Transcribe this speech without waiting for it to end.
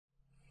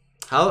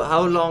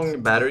How long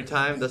battery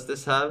time does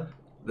this have?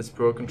 This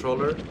Pro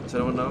controller? Does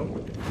anyone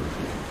know?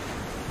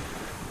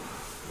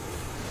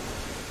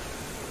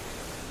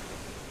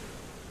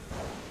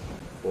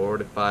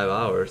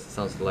 $45. That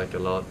sounds like a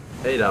lot.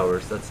 8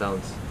 hours. That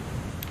sounds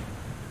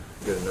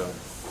good enough.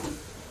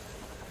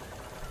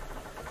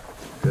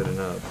 Good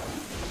enough.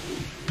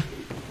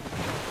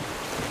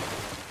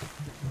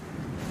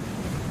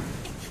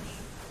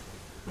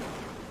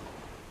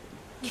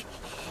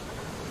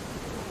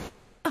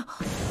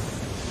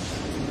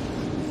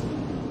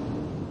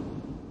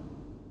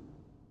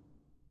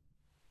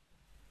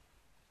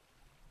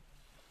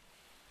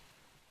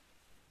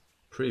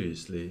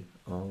 Previously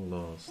on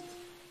Lost.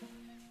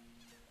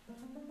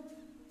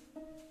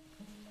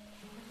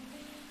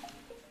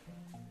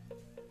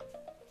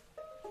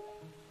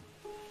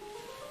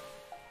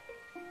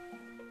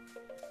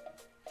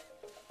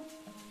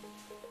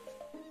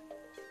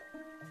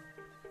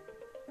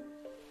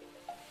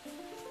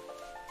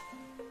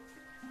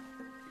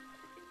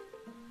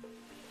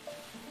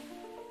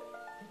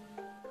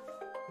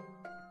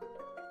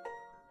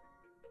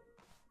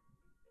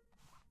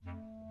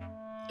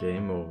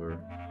 Game over.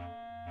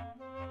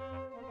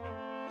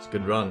 It's a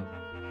good run.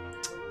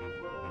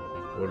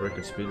 World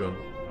record speed run.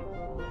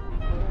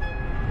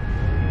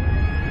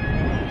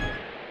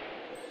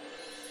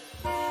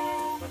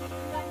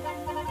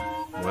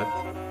 What?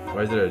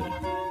 Why is there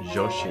a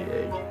Yoshi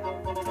egg?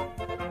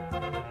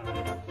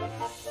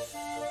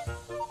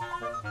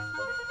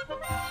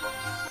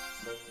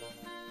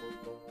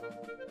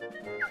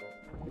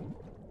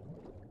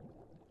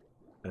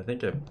 I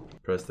think I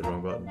pressed the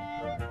wrong button.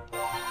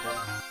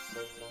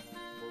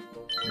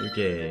 New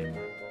game.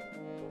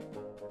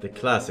 The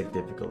classic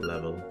difficult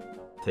level.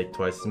 Take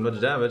twice as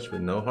much damage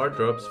with no hard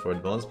drops for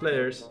advanced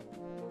players.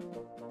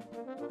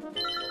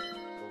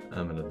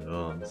 I'm an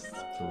advanced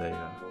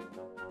player.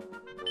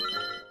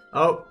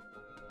 Oh!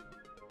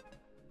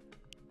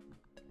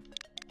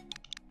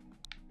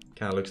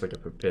 Kinda looks like a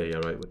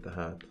papaya right with the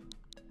hat.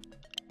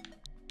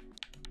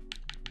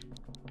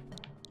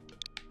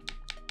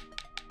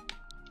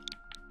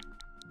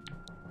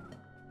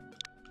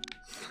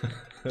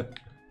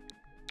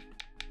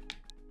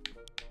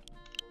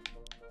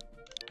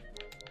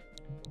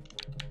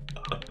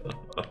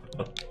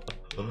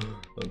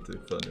 I'm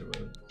too funny,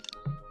 man.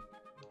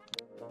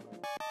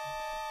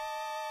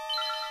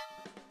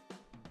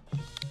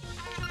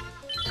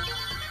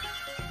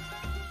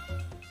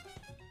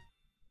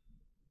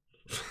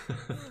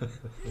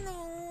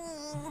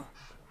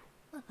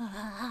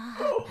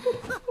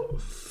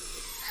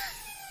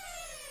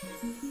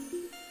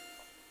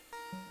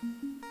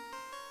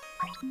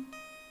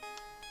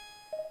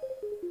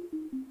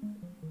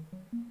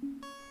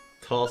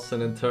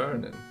 Tossing and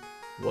turning.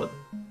 What?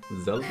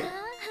 Zelda?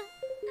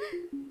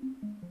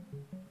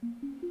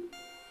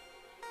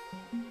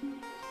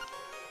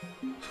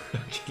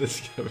 Okay,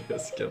 this can be a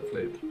skip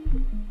later.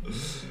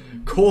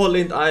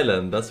 Corlint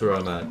Island, that's where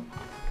I'm at.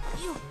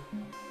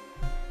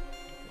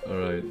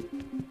 Alright,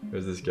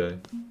 where's this guy?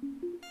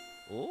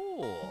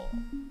 Oh.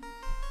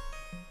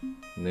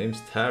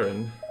 Name's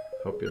Taryn.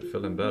 Hope you're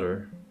feeling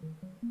better.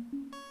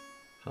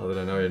 How did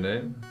I know your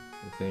name?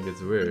 I think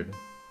it's weird.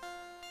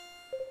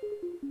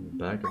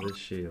 Back of the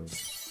shield.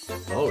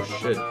 Oh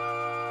shit.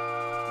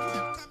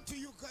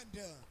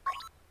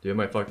 Do you have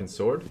my fucking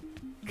sword?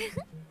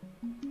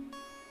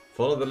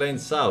 Follow the lane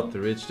south to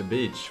reach the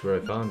beach where I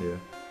found you.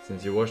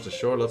 Since you washed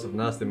ashore, lots of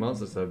nasty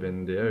monsters have been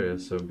in the area,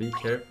 so be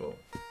careful.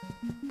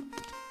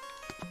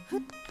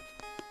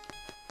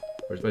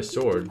 Where's my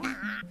sword?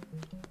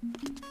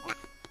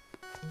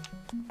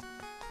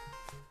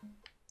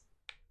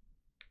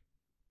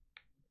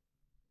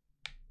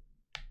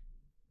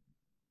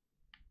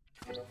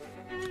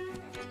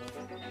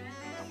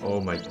 Oh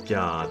my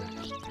god.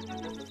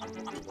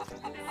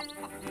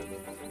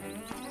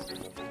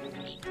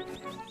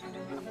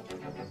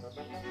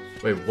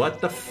 Wait, what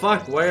the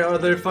fuck? Why are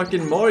there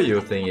fucking Mario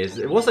thingies?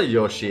 It was a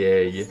Yoshi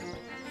egg.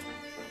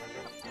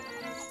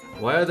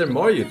 Why are there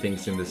Mario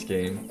things in this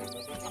game?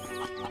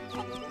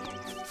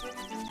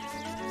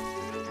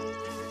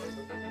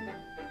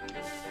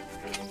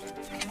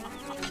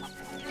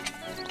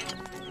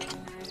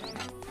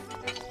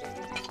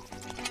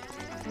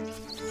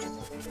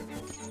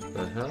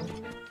 The hell?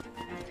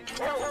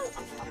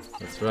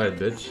 That's right,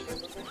 bitch.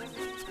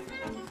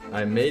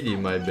 I made you,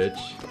 my bitch.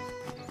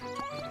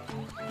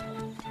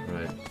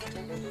 Right.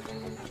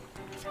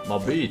 My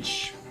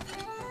beach.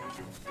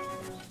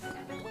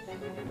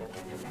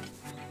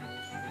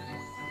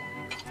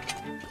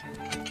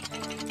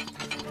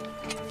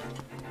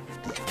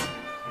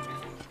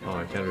 Oh,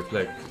 I can't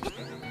reflect.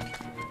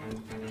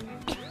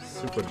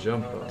 Super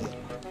jumper.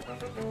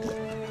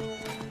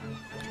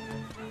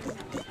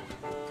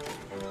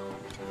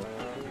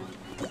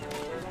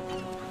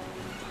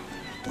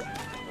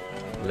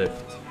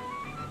 Lift.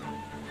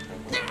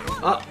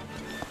 Ah!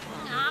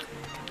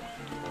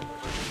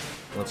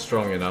 Not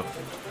strong enough.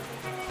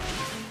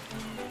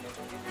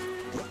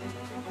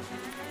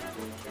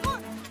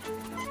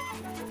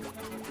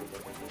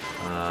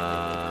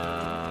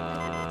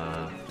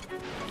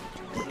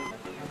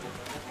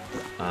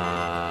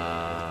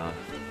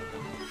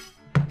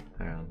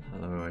 Hang on, I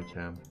don't know if I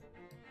can.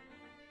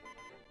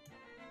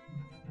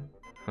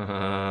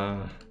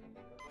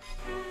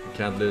 We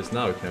can't lose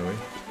now, can we?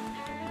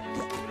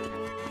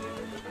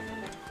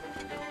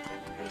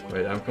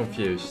 Wait, I'm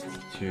confused.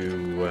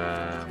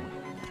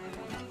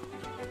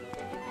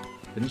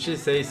 Didn't she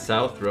say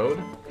South Road?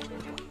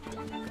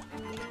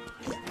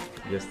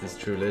 I guess this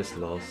truly is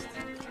lost.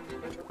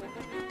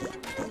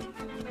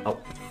 Oh,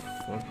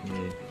 fuck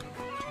me.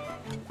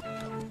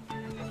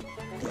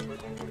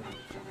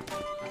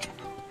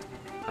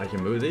 I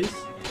can move these?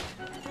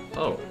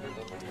 Oh.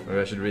 Maybe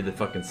I should read the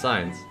fucking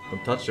signs.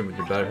 Don't touch them with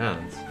your bare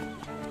hands.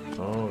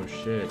 Oh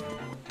shit.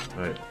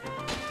 Alright.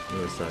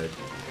 Move aside.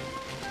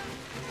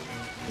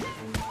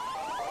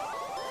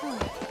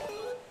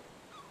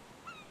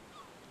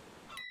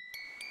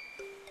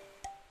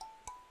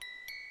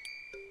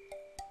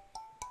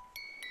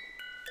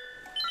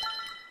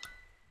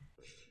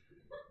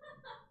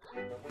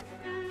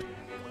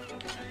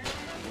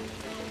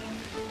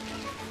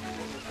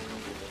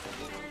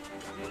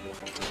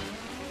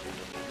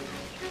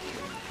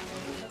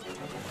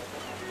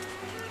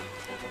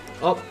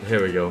 Oh,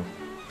 here we go.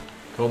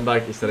 Come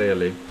back,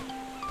 Israeli.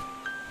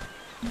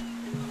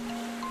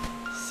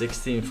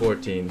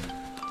 1614.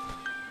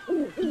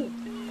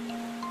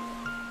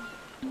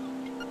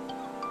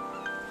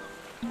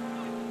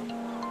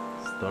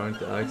 Starting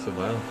to act so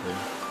violently.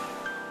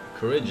 A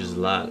courageous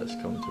lad has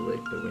come to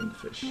wake the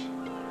windfish.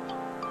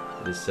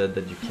 It is said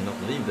that you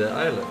cannot leave the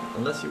island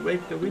unless you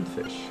wake the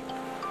windfish.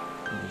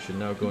 You should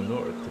now go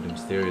north to the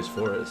mysterious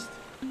forest.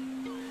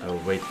 I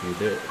will wait for you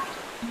there.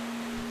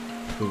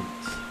 Hoot.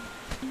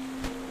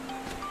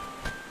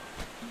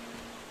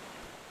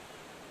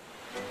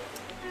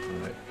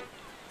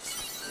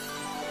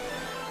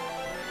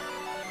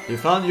 You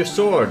found your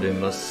sword. It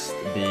must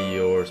be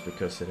yours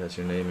because it has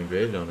your name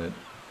engraved on it.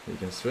 You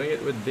can swing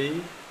it with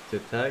B to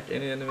attack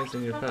any enemies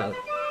in your path.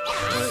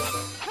 Right.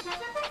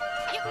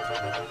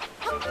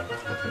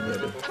 Okay,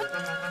 ready.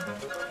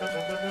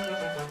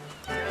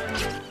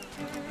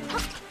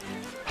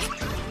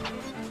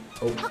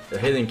 Oh, a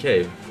hidden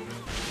cave.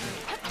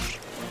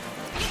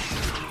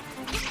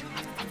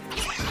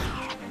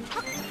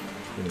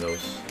 Give me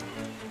those.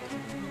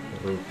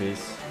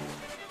 Rupees.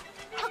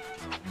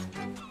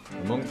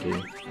 A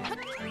monkey.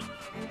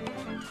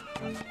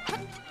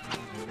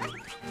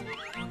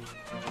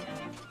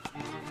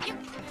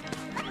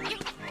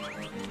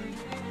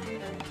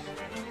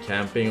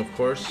 Camping, of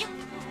course.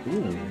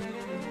 Ooh,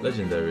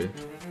 legendary.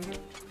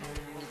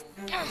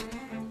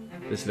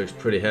 This looks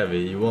pretty heavy.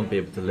 You won't be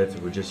able to lift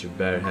it with just your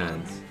bare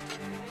hands.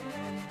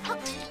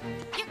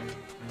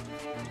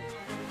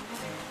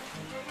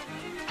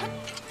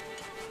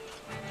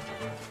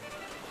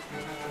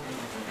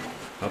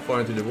 How far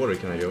into the water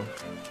can I go?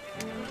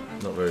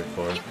 Not very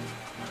far.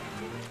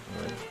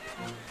 Alright.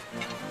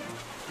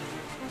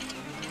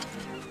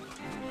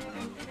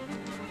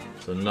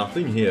 So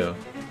nothing here,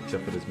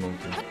 except for this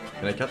monkey.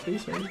 Can I cut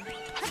these maybe?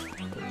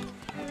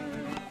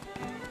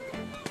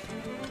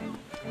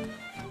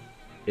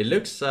 It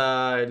looks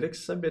a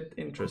bit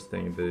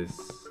interesting, this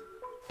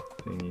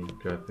thingy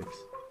graphics.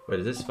 Wait,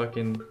 is this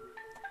fucking...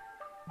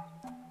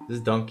 Is this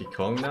Donkey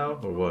Kong now,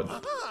 or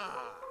what?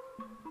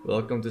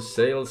 Welcome to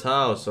Sale's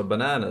house of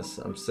bananas.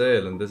 I'm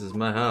Sale and this is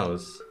my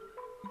house.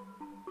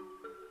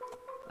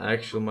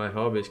 Actually, my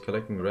hobby is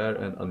collecting rare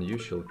and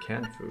unusual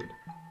canned food.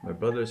 My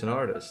brother is an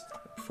artist,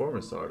 a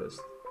performance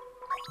artist.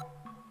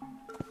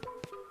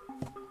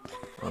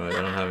 Alright,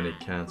 I don't have any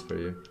cans for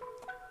you.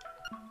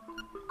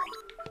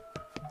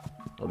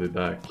 I'll be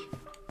back.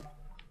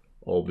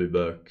 I'll be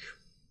back.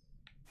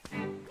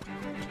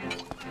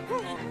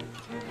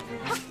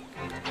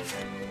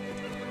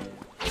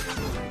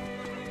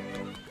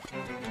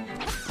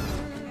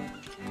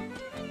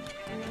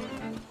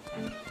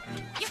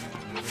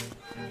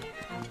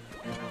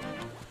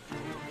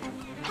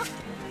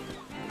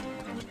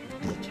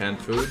 Canned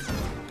food.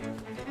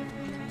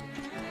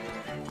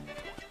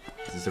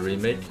 Is this a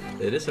remake?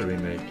 It is a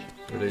remake.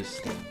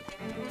 Released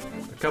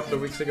a couple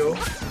of weeks ago,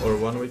 or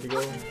 1 week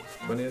ago,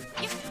 20th.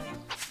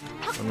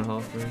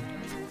 1.5 maybe.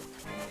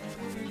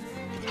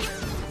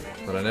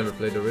 But I never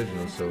played the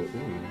original, so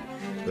ooh.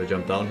 Do I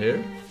jump down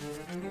here?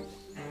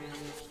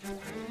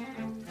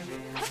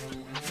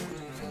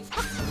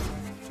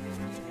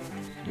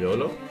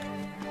 YOLO?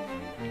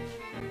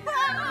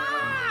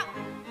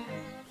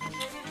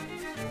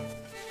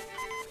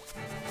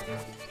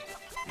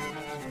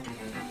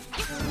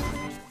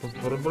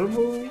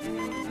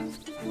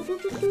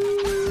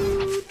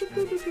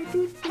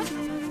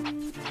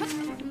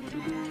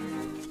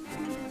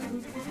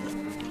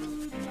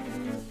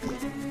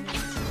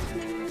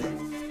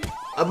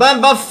 Man,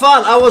 vad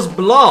fan? I was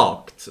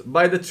blocked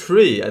by the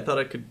tree. I thought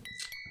I could...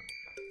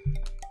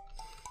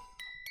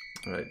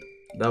 Alright,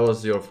 that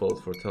was your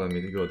fault for telling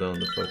me to go down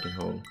the fucking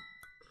hole.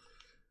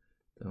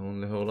 The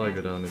only hole I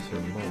go down is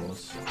your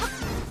mama's.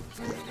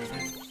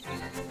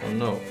 Oh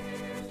no,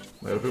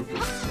 my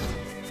rupees.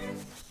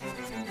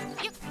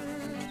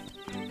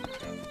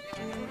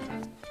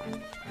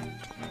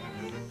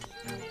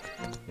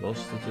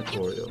 Lost the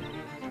tutorial.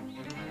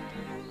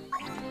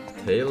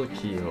 Tail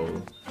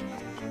keyhole.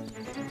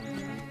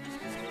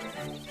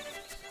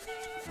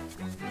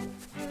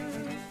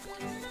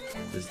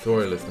 This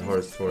tutorial is the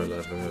hardest tutorial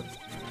I've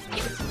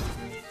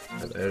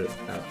ever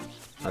had.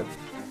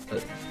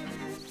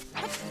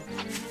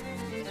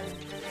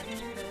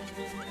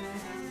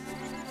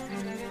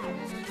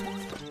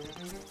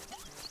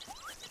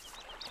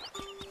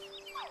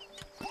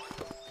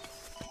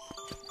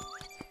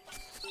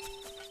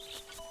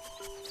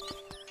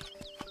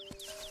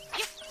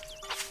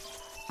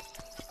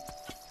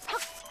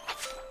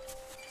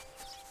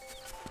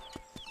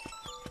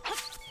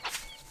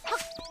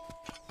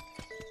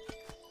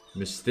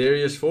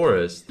 Mysterious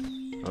forest.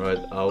 Alright,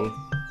 owl.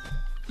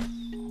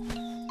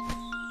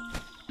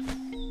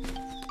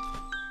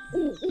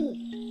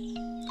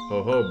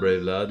 Ho ho,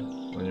 brave lad.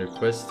 On your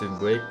quest to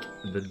wake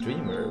the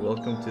dreamer,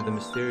 welcome to the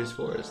mysterious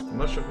forest.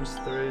 Much of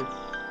mystery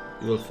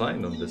you will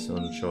find on this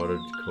uncharted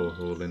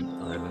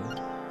Koholin island.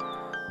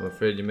 I'm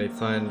afraid you may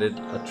find it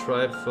a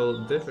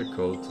trifle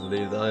difficult to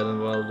leave the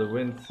island while the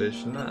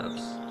windfish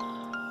naps.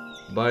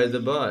 By the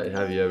by,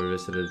 have you ever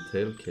visited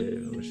Tail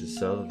Cave, which is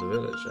south of the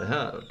village? I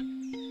have.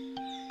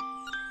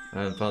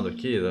 I haven't found a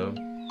key though.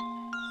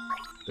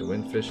 The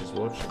windfish is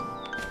watching.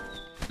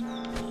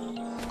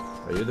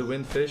 Are you the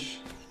windfish?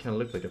 You kinda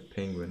look like a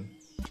penguin.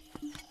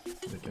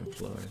 They can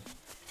fly.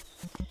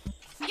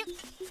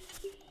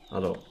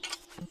 Hello.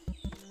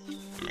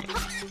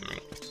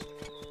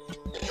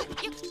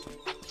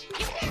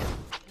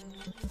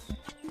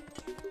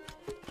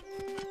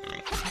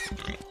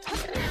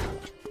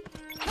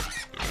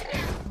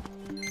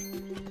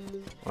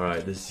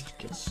 Alright, this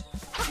is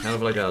kind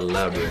of like a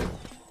labyrinth.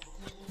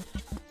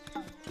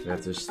 We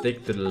have to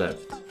stick to the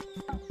left.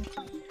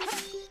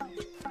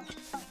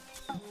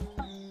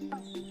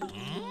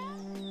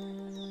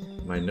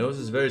 My nose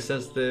is very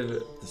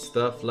sensitive to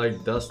stuff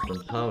like dust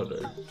and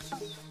powder.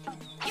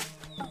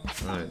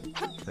 Alright,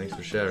 thanks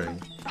for sharing.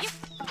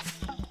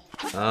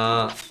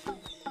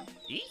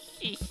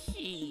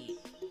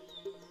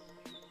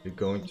 You're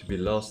going to be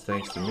lost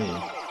thanks to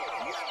me.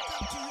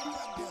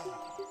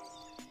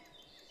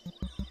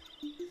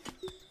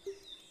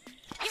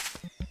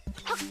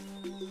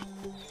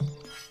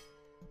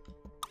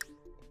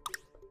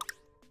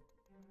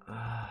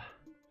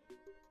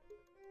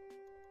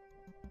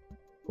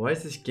 Why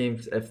is this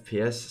game's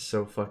FPS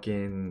so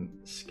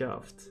fucking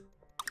scuffed?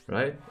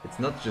 Right? It's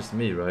not just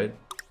me, right?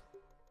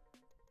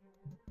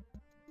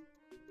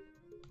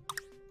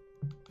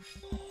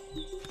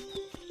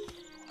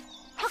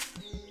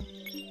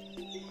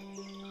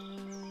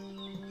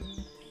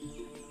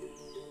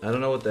 I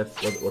don't know what the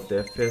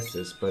FPS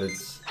is, but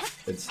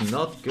it's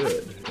not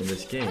good in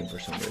this game for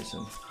some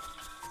reason.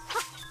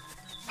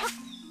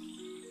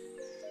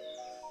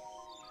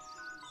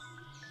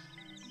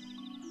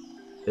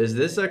 Is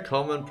this a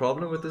common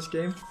problem with this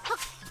game?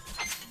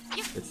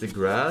 It's the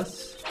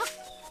grass?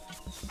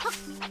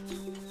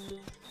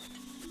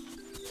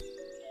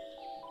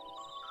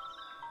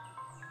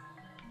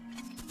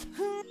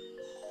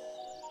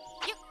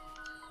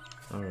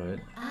 Alright.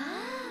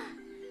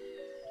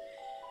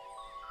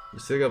 You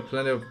still got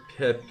plenty of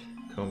pep.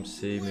 Come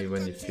see me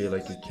when you feel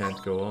like you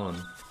can't go on.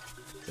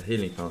 It's a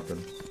healing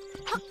fountain.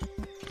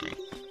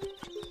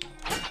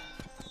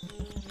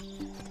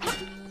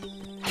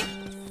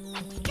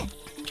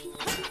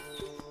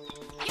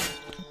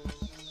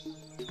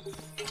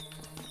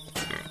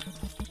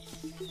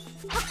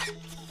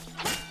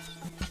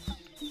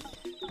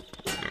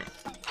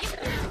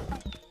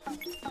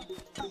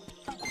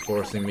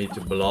 Forcing me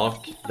to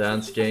block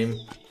dance game.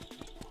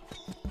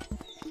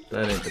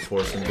 That ain't the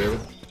Forsen build.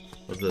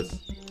 What's this?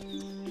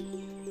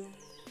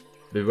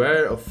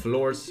 Beware of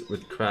floors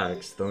with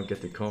cracks. Don't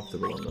get too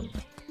comfortable on them.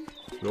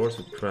 Floors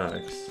with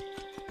cracks.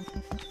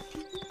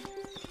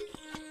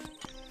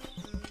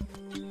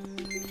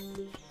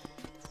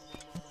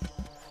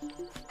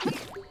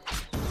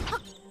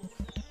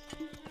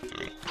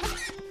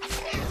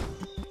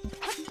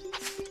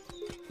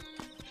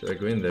 Should I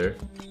go in there?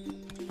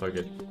 Fuck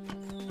it.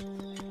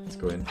 Let's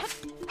go in.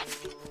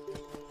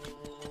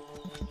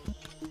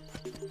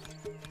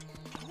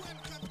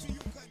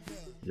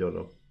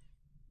 YOLO.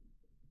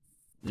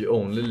 You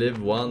only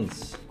live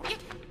once.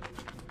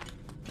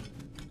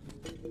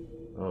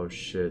 Oh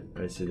shit,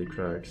 I see the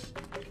cracks.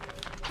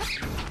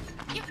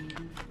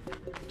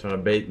 Trying to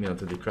bait me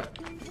onto the crack.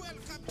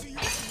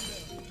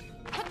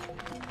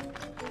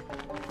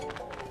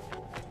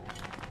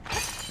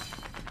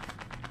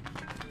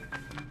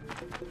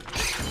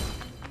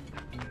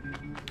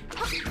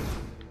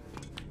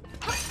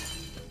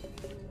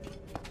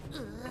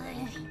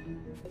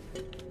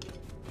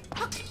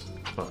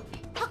 Fuck.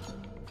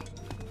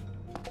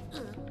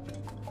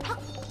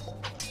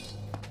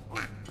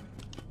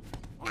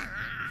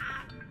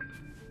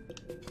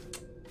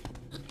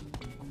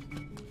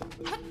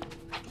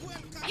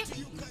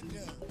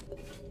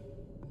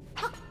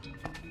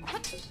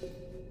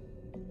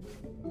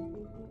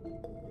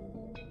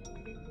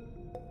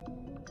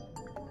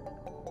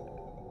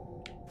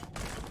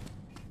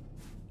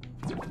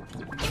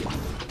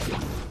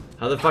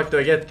 How the fuck do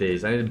I get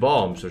these? I need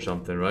bombs or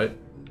something, right?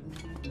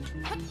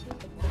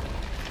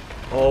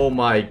 Oh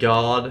my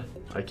god.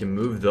 I can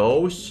move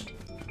those?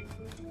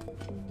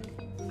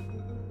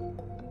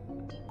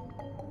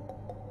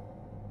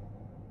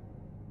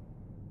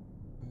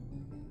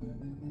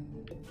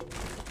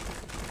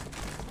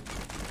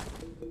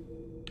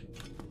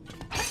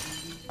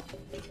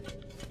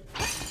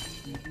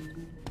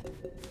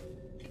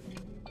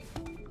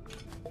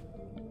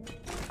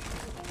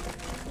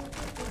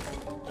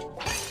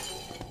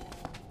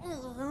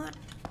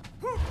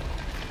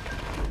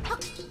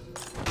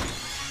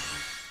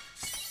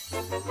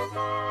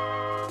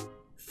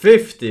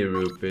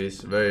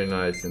 ₹50, very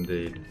nice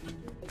indeed.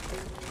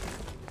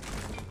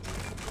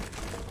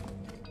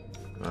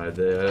 Alright,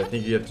 I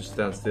think you have to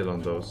stand still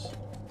on those.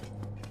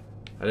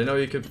 I didn't know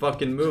you could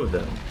fucking move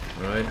them.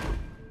 Alright.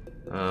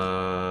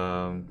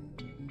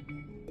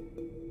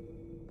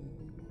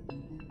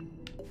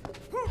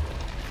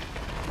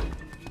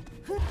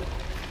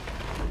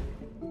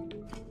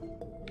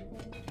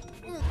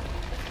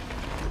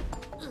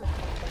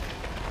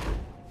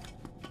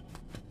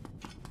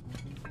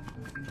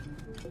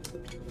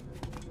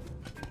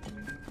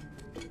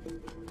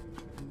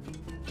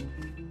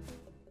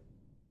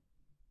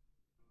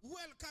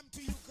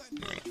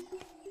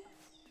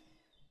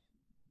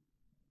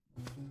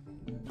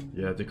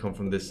 You have to come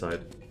from this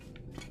side.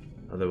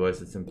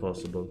 Otherwise it's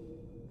impossible.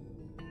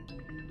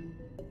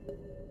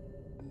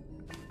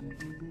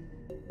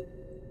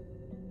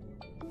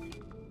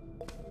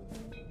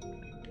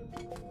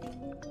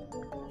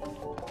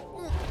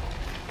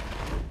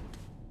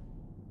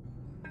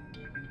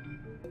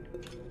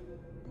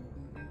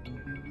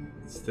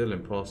 It's still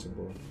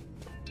impossible.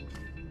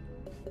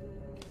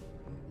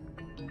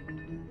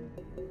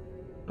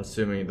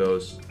 Assuming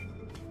those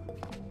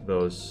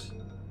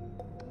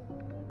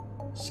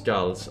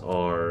skulls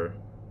are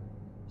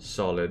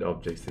solid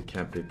objects that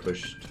can't be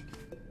pushed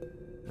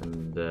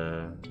and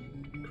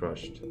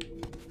crushed.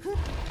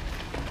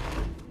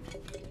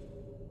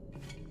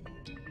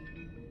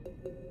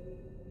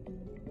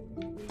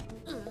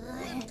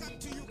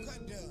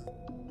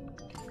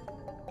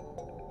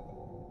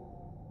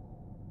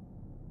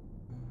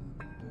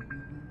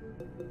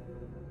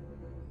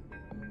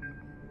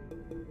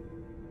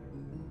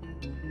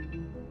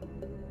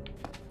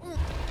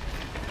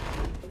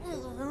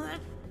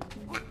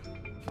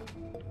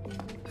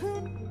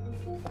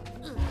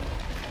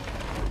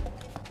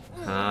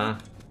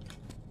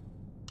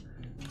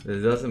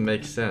 This doesn't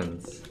make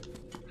sense.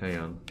 Hang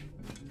on.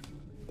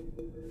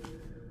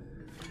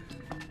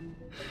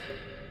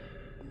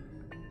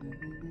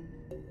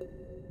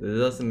 This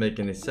doesn't make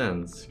any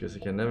sense because I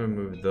can never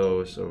move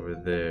those over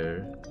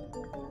there.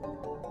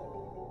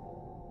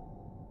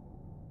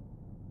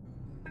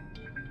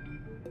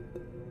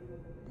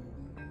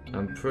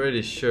 I'm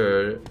pretty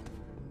sure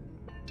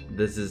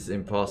this is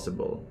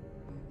impossible.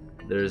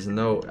 There is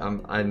no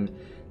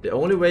the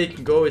only way you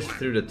can go is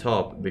through the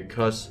top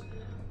because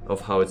of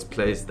how it's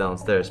placed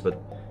downstairs,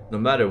 but no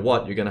matter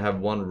what, you're gonna have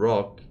one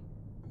rock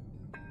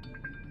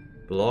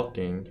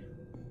blocking.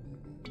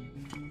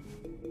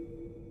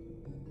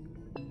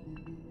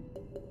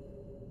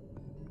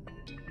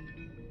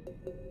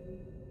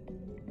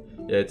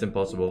 Yeah, it's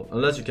impossible.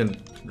 Unless you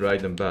can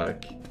drag them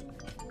back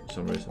for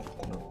some reason.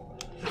 No.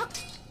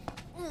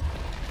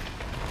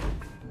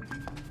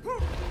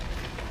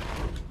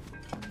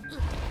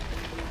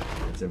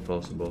 It's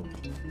impossible.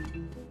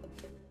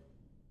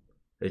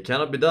 It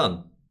cannot be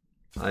done.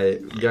 I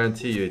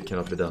guarantee you it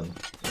cannot be done.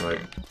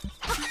 Right.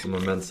 I'm a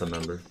Mensa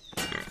member.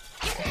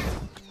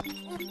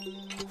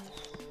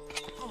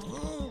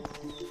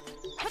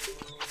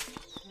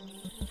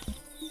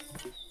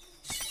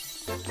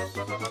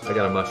 I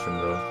got a mushroom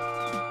though.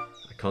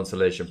 A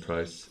consolation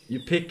prize. You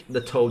pick the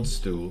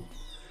toadstool.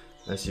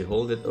 As you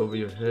hold it over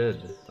your head,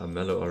 a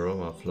mellow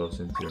aroma flows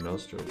into your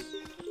nostrils.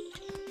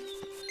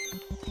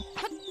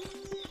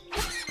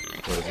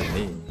 What does it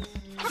mean?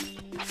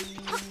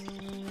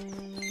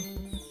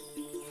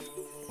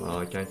 Well,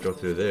 I can't go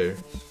through there.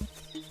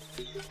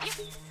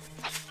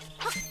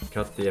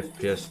 Cut the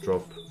FPS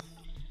drop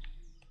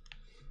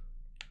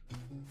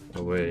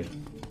away.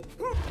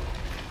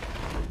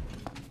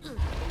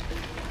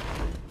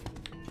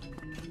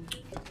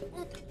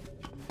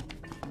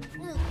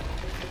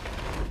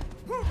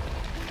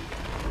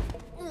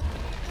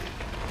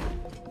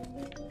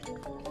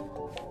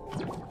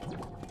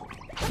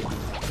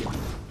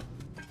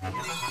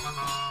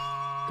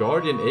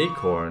 Guardian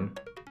Acorn.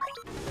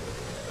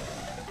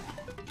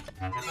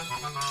 You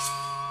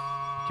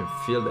can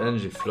feel the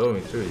energy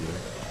flowing through you.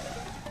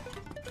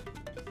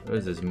 What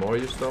is this?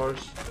 Mario stars?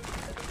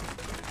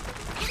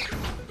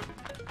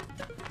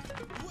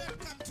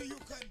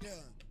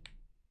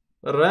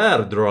 A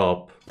rare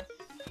drop.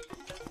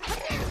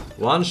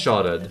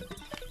 One-shotted.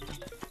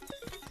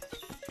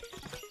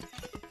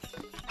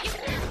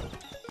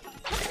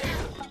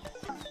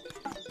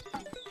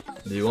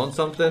 Do you want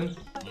something?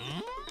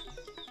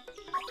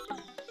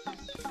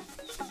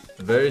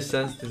 Very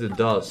sensitive to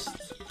dust.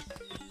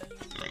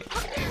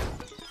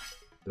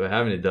 Do I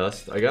have any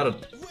dust? I got a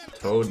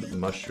Toad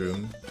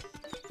mushroom.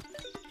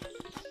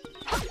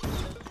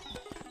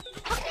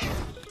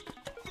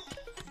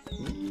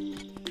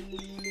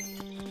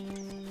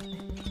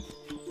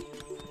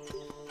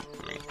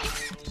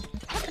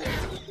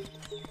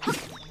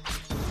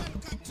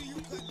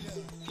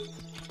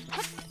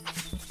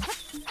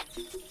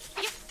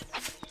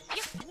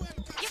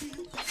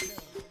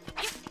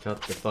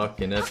 Cut the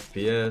fucking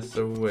FPS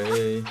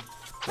away.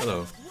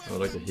 Hello, I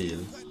would like to heal.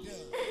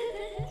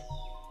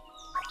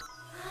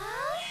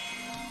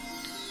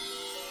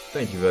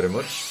 Thank you very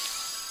much.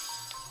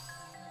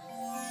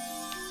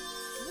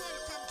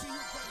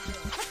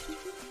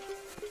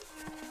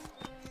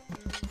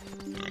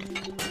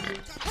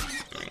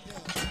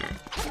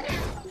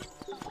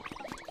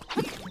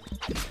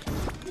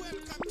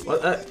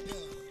 What?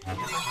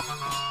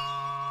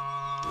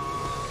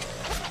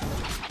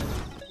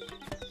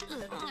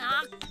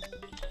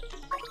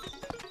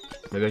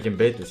 Maybe I can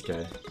bait this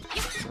guy.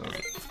 No.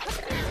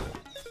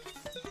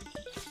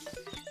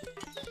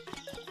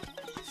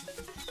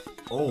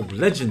 Oh,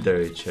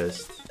 legendary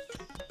chest.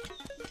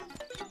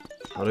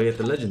 How do I get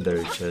the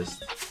legendary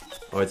chest?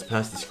 Oh, it's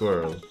past the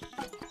squirrel.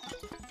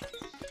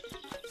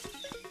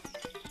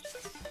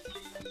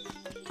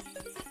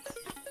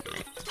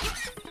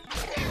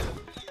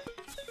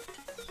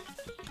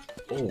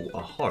 Oh,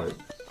 a heart.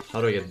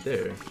 How do I get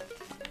there?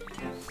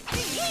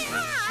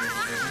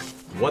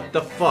 What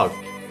the fuck?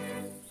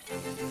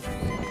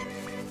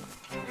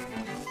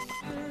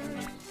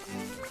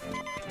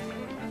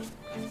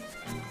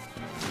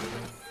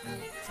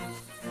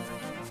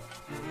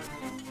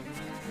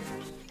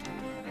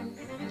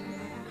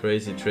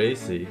 Crazy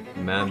Tracy,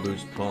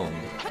 Mambu's Pond.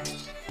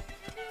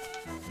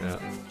 Yeah.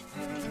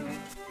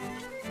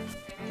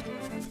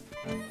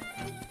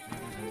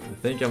 I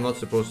think I'm not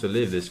supposed to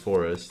leave this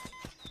forest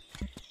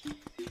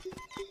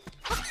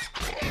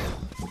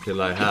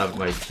until I have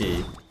my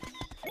key.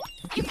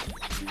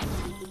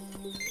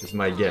 Is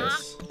my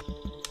guess.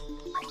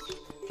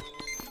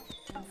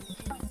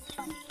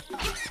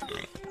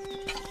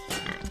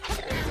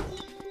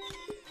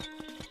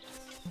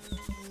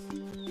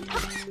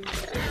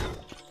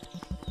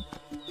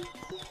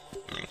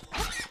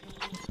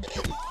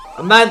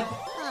 Man!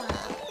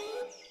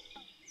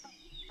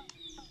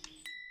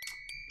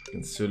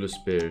 Fucking Zulu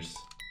spears.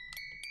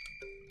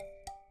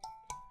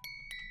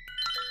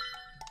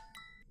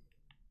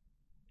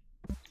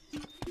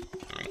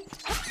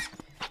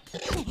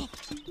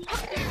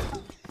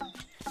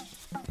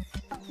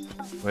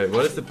 Wait,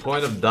 what is the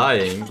point of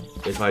dying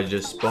if I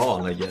just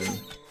spawn again?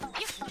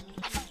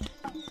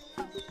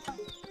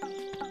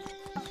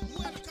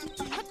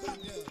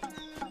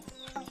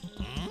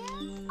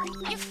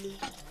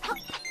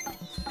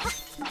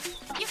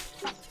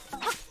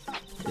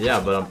 Yeah,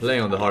 but I'm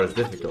playing on the hardest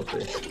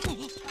difficulty.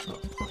 Oh.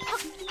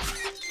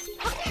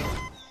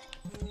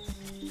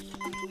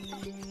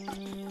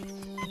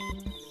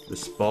 The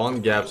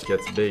spawn gaps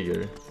gets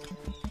bigger.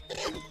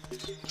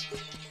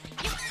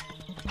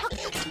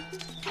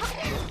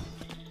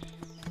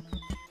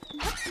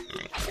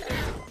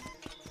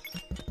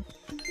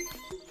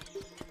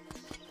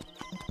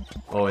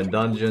 Oh, in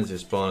dungeons you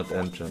spawn at the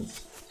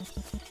entrance.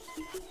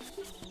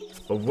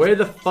 But where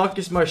the fuck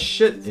is my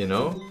shit, you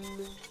know?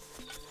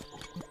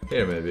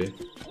 Here, maybe.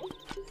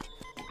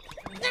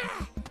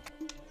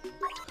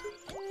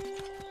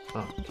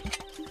 Fuck.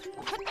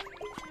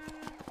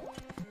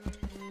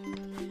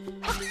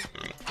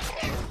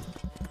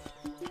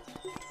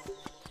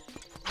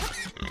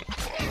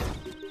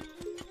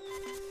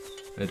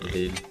 I need to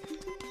heal.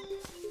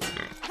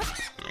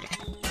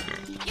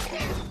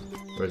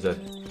 Where's that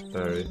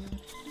berry?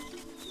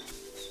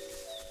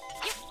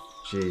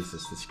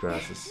 Jesus, this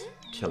grass is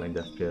killing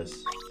the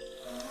FPS.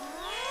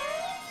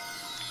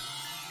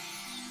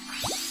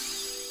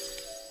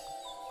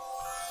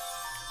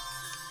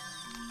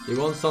 You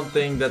want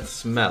something that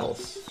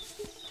smells.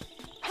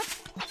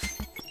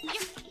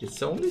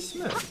 It only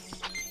smells.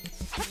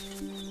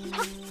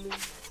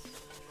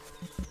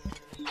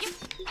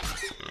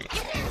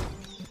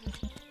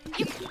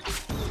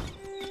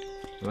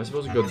 Am I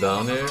supposed to go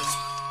down here?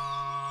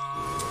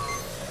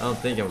 I don't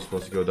think I'm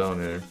supposed to go down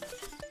here.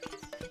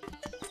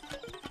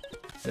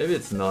 Maybe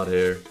it's not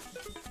here.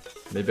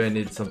 Maybe I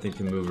need something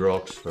to move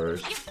rocks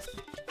first.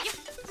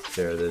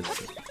 There it is.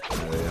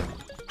 There we go.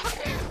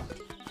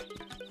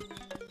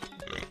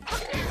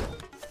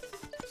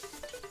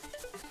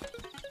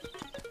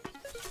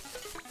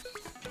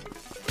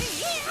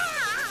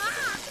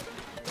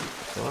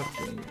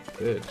 Fucking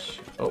bitch.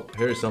 Oh,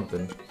 here's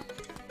something.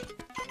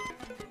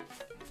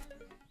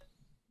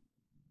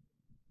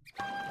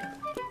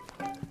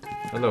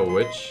 Hello,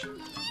 witch.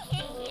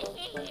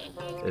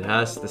 It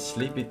has the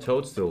sleepy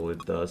toadstool,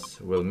 it does.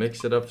 We'll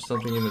mix it up for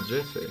something in a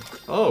jiffy.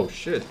 Oh,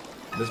 shit.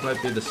 This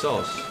might be the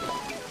sauce.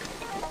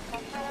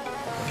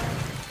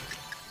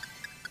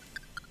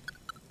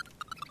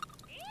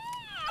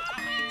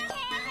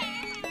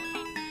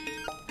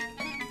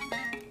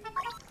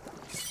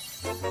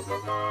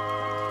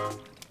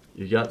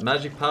 You got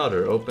magic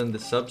powder. Open the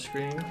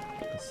subscreen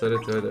and set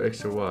it to either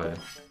X or Y.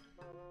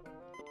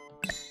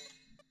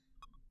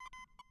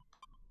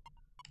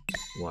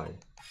 Y.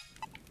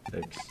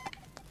 X.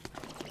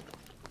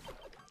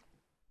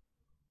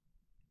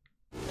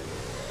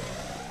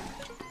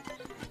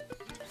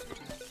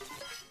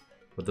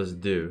 What does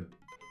it do?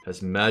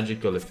 Has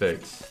magical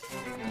effects.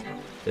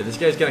 Yeah, this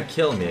guy's gonna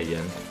kill me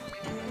again.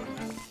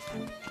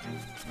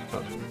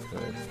 Oh,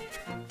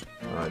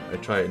 alright, I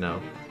try it now.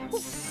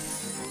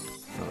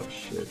 Oh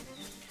shit.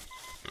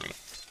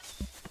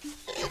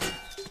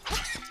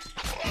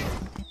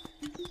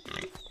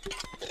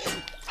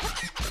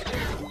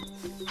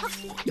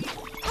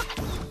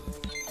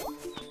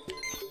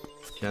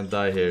 Can't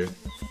die here.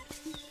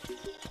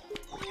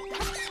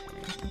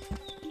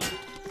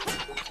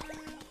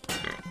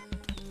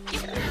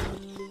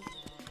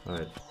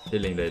 Alright,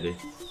 healing lady.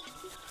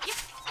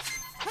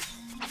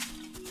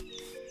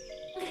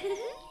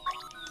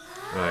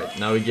 Alright,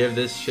 now we give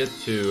this shit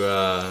to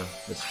the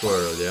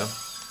squirrel, yeah?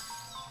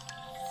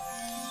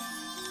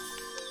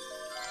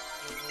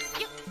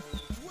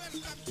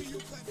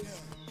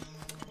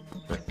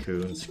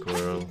 Raccoon,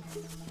 squirrel.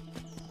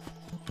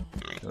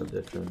 No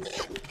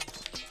difference.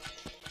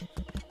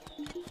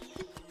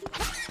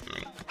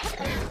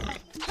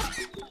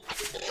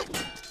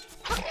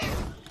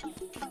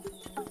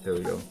 Here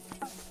we go.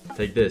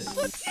 Take this,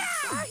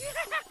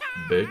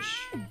 bitch.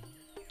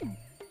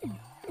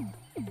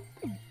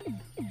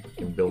 I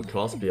can build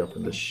Cosby up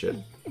in this shit.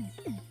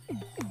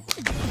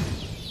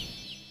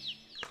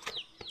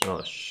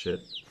 Oh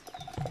shit.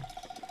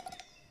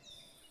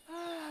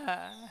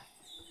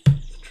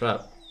 It's a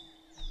trap.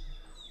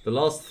 The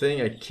last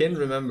thing I can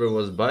remember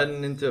was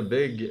biting into a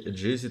big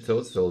juicy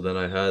toadstool. Then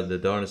I had the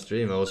darnest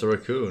dream I was a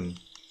raccoon.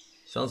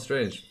 Sounds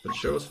strange, but it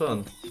sure was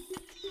fun.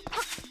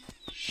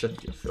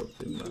 Shut your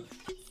filthy mouth.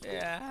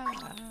 Yeah.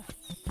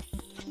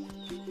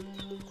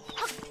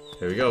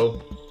 Here we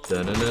go.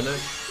 Da-na-na-na.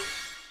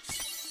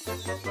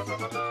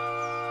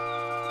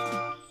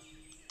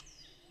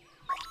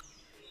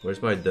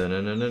 Where's my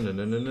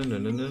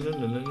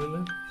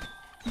da-na-na-na-na-na-na-na-na-na-na-na-na?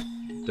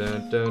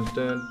 Dun dun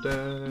dun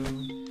dun.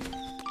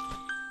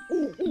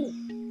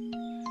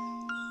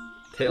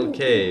 Tail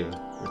Cave.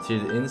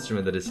 Retrieve the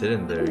instrument that is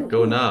hidden there.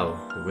 Go now.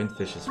 The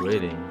windfish is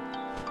waiting.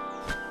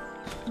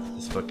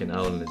 This fucking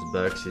owl in his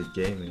backseat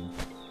gaming.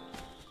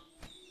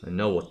 I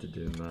know what to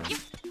do, man.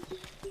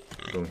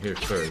 I'm going here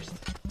first.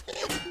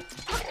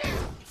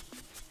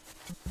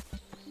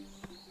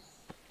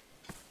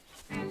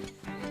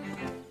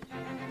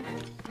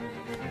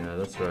 Yeah,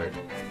 that's right.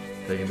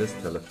 Taking this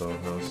telephone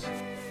house.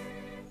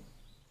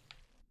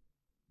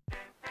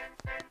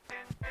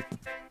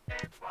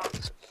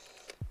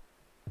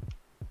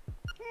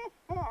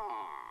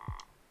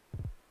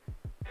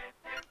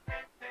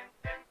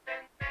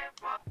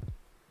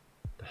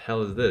 The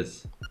hell is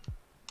this?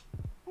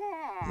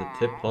 Is it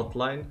tip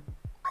hotline?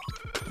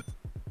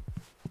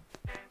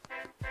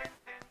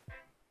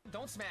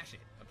 Don't smash it,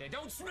 okay?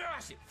 Don't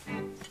smash it!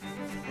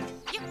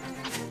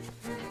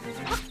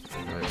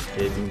 Alright,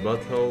 gaping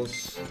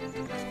buttholes.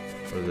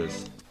 What is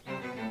this?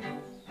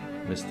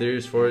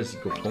 Mysterious forest,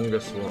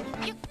 Goponga swamp.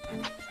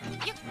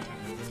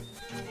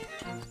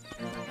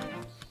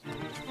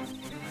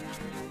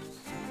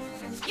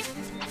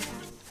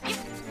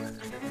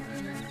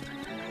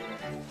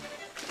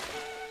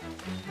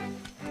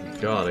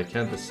 God, I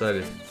can't decide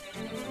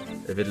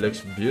if it looks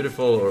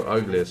beautiful or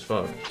ugly as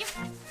fuck.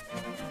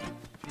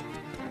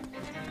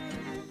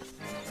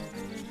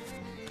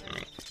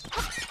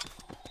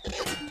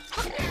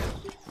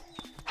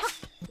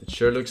 It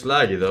sure looks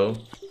laggy though.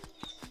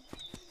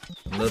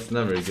 And that's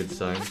never a good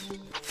sign.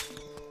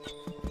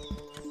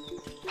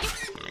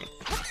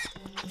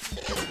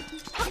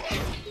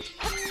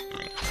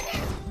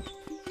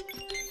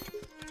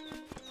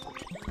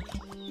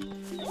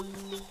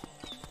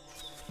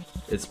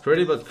 It's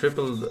pretty but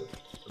crippled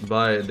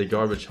by the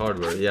garbage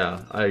hardware.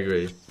 Yeah, I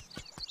agree.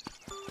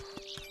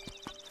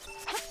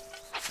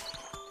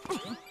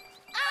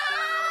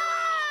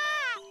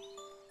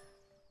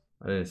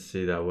 I didn't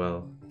see that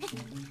well.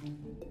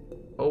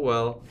 Oh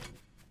well.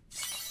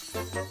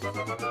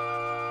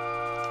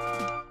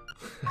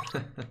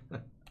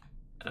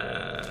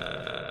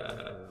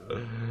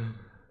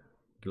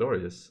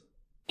 Glorious.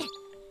 That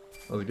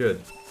was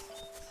good.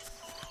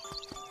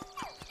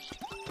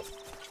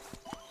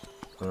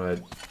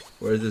 Alright,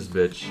 where's this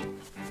bitch?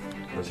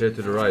 I was here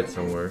to the right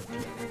somewhere.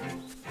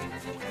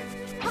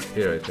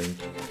 Here, I think.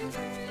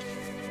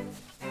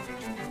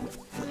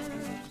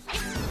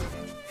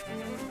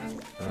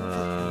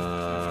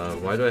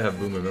 Why do I have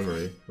boomer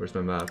memory? Where's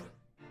my map?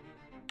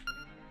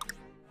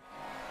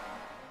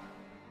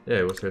 Yeah,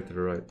 it was here to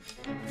the right.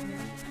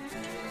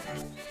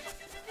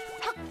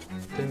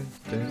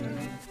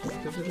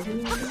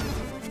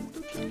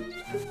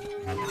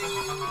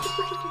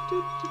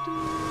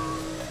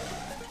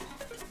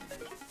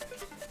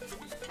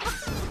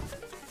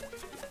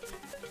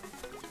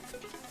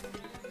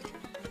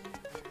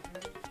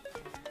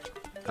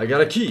 I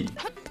got a key!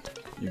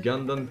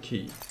 Ugandan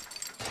key.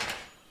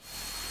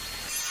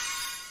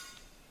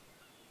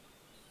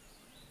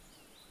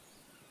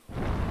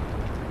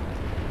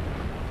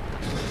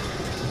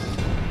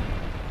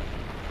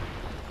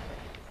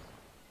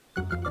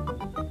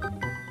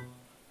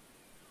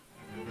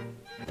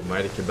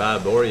 Mighty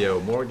Kebab,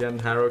 Oreo, Morgan,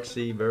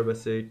 Haroxy,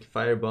 Verbasic,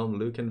 Firebomb,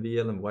 Lucan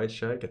VL, and White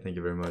Shack. Thank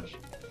you very much.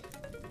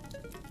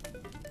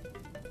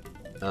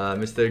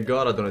 Mr.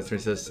 Garadon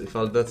says,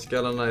 ifall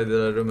dödsskallarna i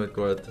det där rummet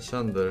går att ta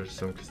sönder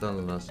som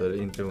kristallerna så är det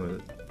inte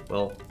omöjligt.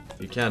 Well,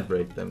 you can't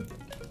break them.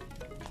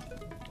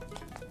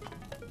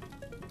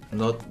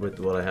 Not with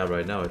what I have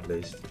right now at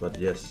least, but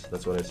yes,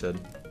 that's what I said.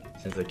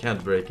 Since I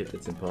can't break it,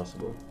 it's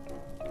impossible.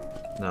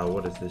 Now,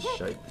 what is this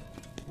shite?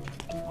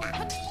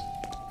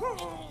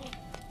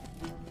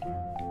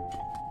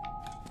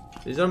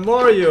 These are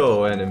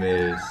Mario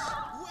enemies!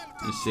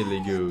 You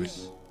silly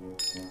goose.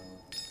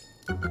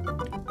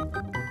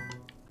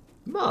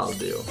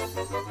 Maldio.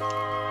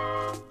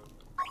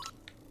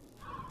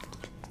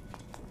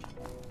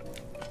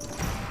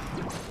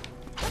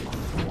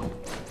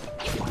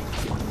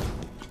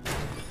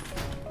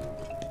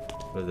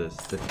 What is this?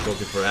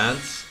 Difficulty for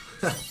ants?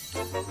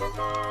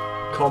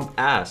 Comp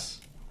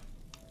ass.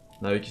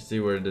 Now you can see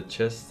where the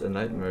chest and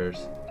nightmare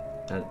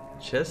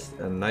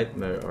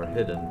are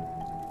hidden.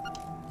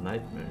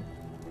 Nightmare.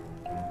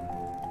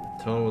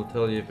 Tone will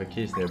tell you if a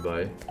key's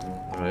nearby.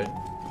 Alright.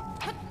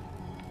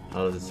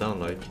 How does it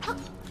sound like?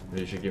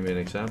 Maybe you should give me an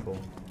example.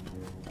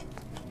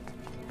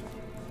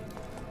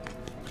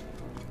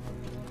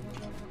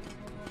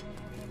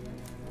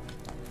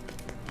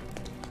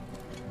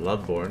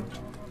 Bloodborne.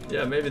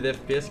 Yeah, maybe the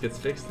FPS gets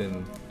fixed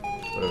in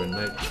whatever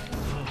night.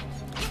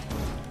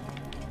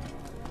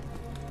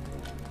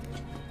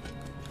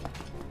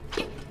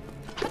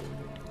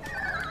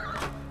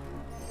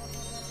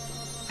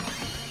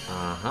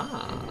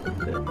 Aha!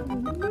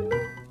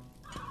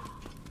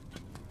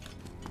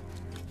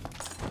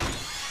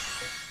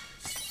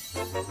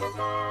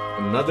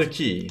 Another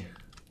key.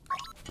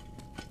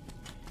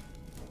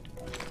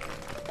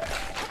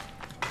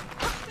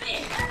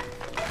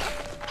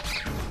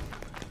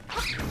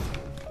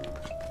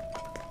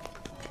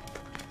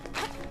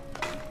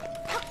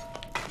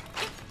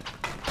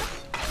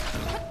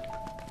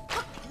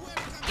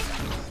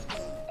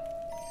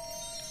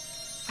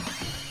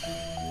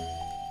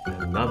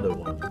 Another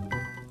one.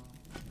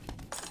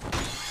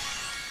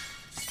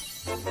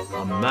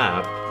 A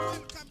map.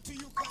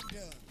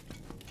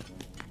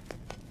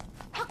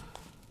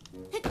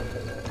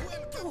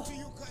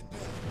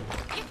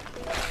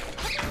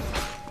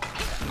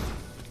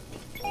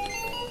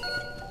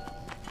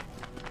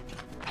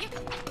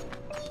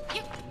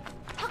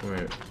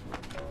 Where?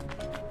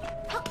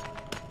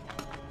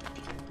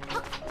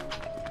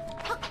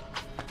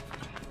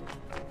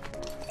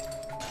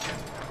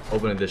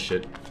 Opening this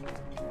shit.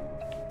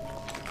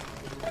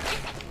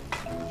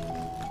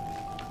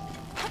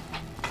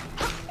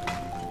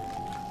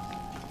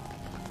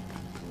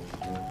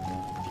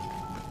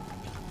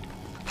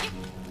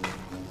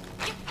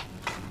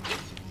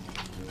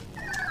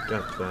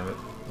 God damn it.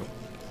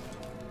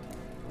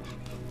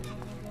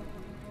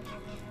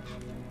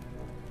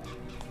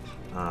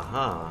 Oh.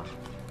 Aha.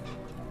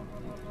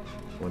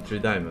 3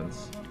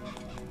 diamonds.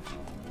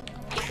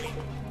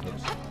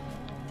 Oops.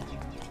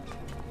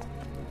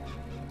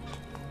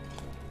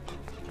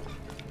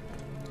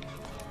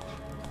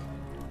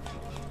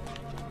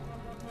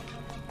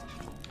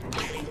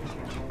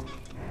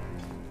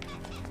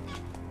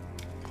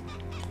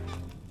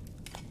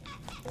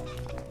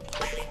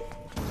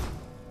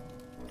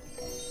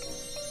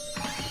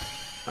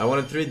 I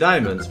wanted 3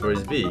 diamonds for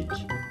his beak,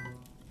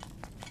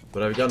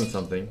 but I've gotten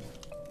something.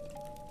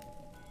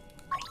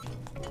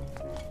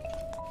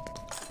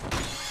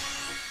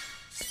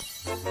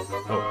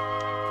 Oh.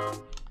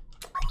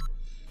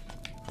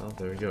 Oh,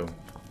 there we go.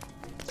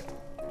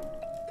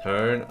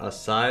 Turn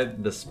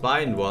aside the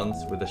spined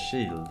ones with a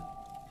shield.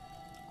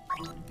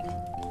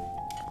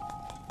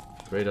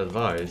 Great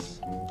advice.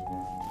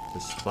 The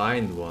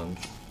spined ones.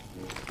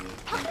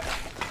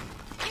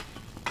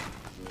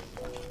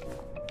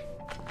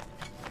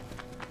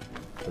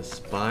 The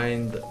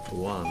spined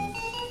ones.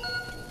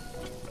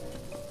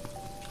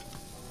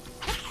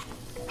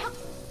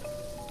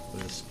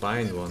 The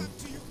spined one.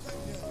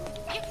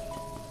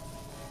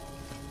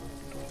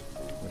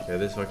 Okay,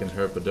 this fucking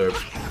herp a derp.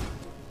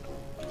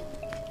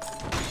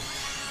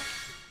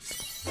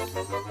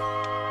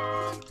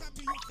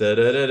 Da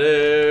da da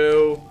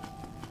do.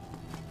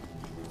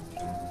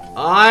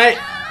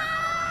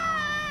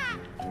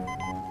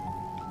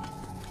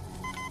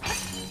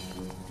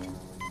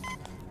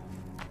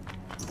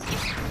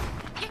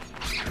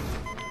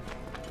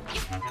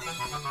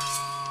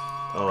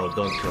 Oh,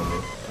 don't kill me.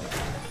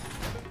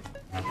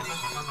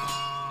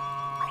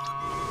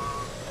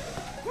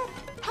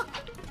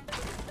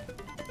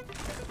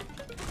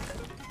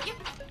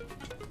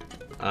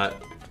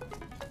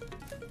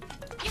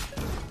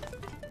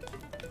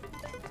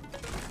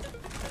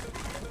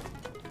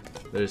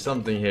 There's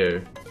something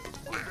here.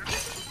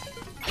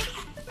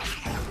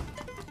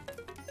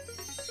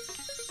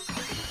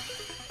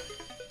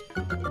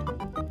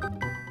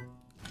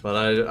 But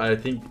I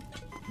think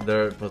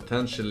there are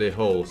potentially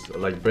holes,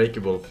 like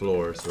breakable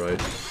floors,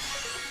 right?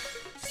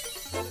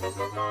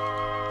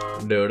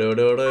 Do do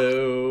do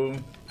do.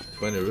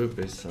 20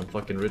 rupees. I'm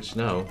fucking rich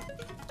now.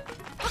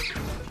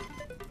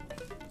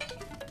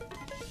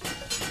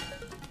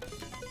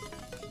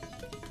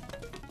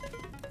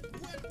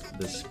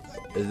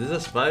 Is this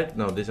a spike?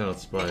 No, these are not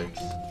spikes.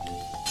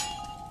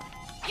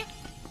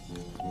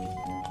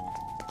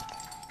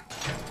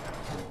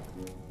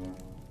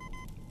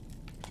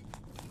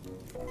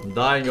 I'm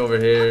dying over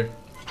here.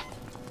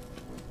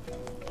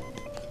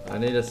 I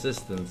need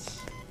assistance.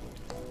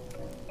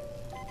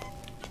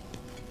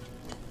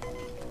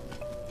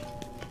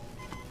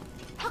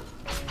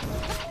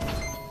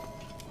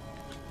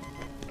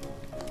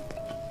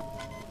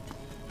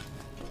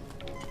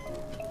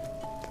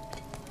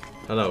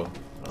 Hello,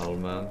 old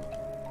man.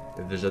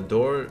 If there's a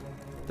door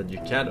that you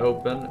can't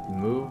open,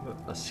 move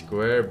a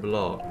square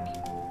block.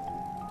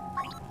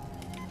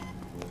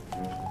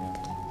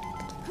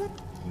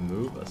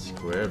 Move a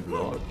square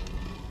block?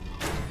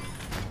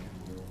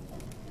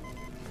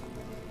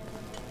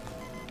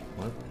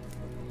 What?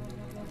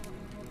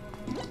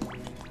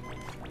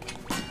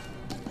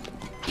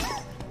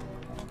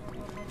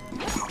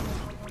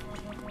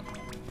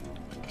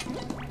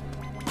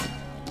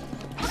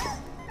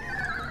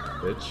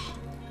 Bitch.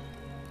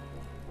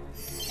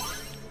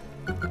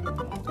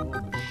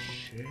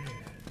 Shit.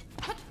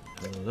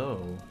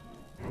 Hello.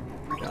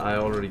 Yeah, I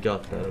already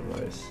got that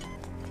advice.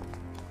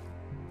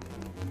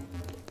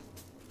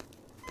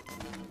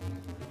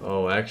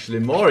 Oh, actually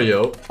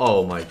Mario?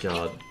 Oh my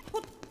god.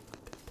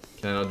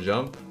 Can I not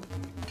jump?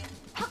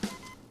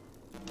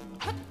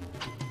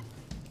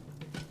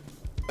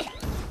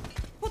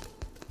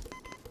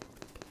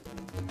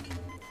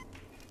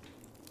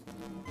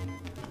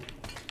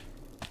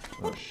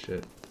 Oh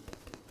shit.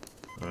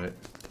 Alright.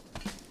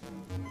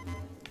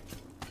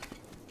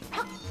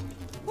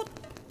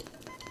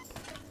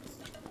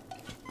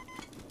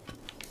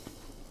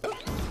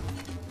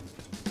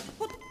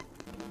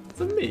 It's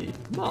a me,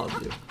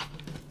 Mario.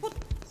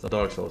 It's not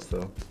Dark Souls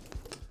though.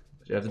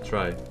 But you have to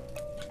try.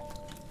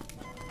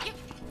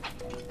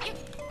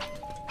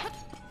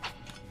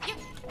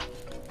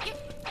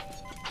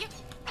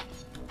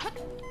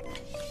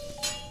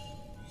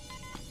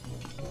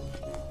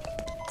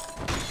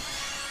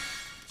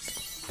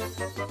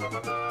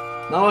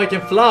 Now I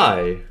can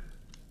fly!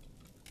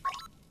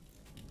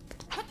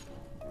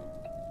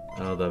 I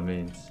know what that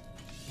means.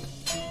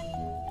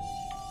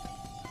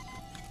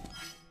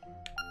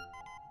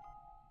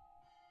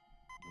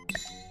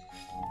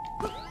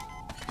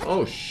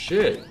 Oh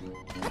shit!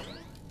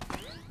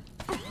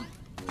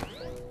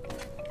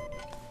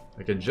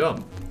 I can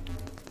jump.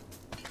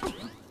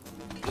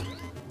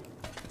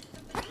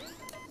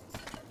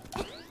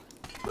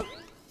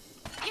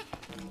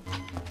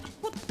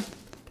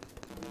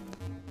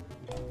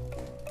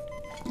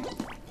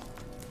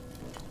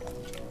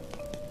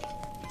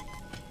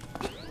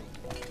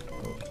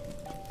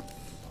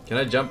 Can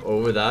I jump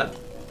over that?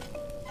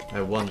 I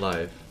have 1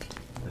 life.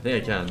 I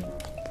think I can.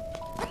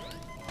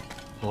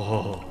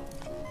 Oh.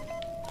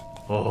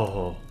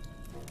 Oh.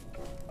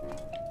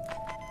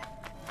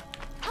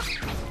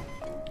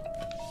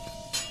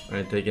 I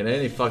ain't taking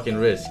any fucking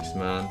risks,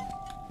 man.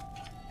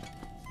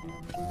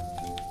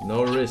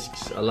 No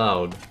risks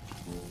allowed.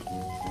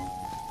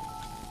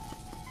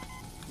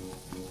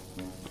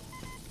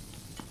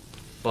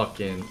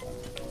 Fucking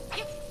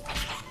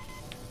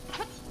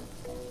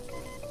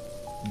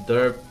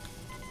derp.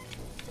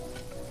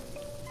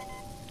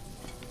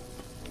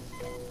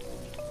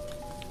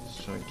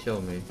 Just trying to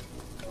kill me.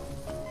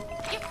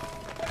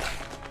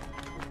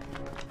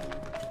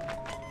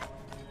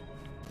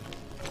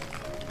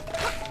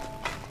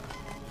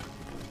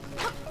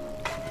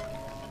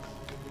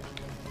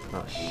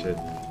 Oh shit.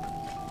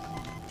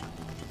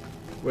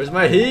 Where's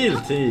my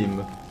heal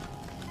team?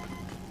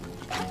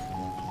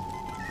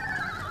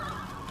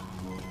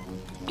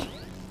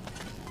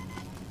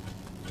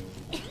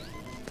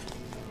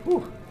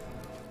 Whew.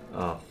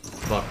 Oh,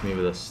 fuck me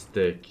with a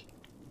stick.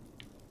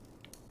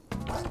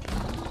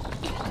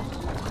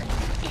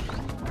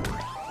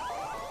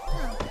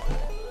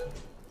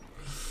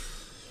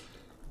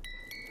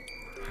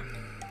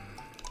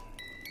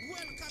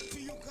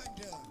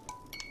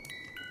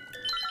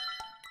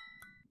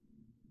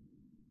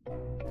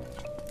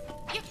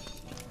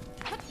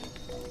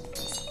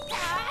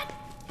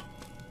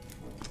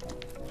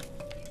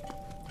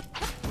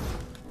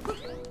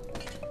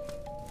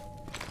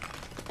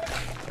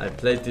 I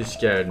played too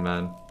scared,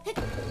 man.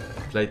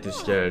 Played too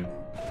scared.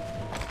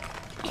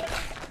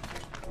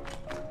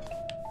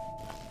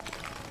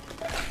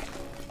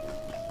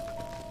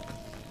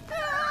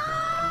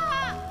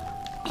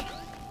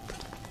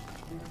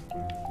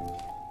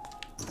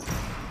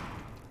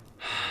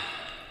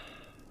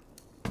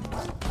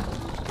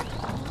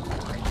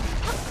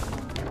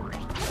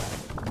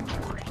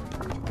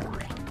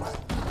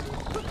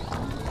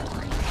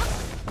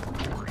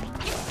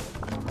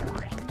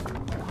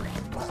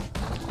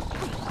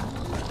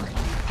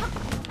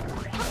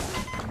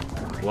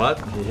 What?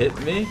 He hit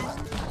me?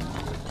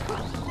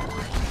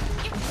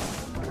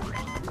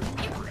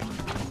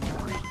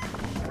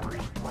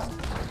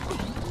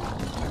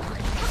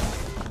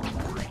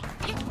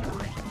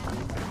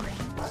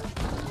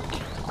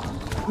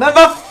 Men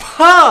vad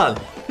fan!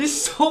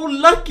 He's so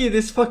lucky,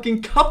 this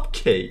fucking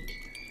cupcake!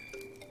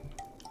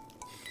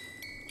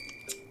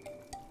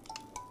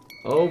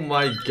 Oh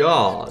my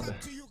god.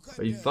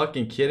 Are you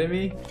fucking kidding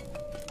me?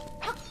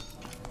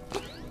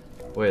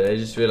 Wait, I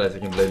just realized I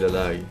can play the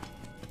lag.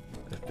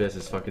 FPS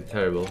is fucking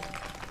terrible.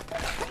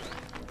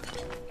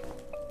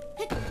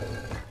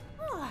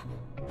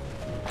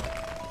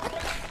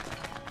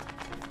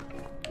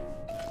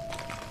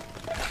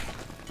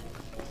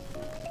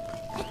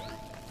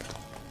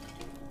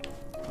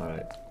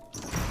 Alright.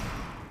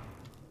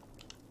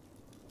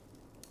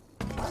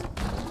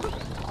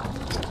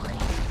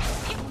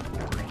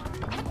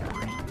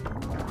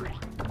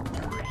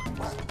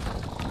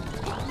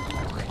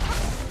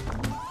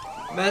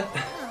 Man.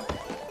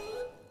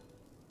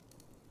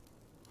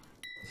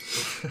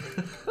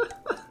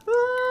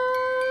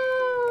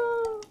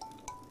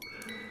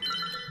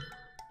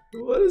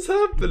 What is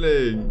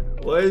happening?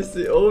 Why is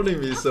he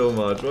owning me so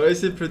much? Why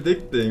is he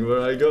predicting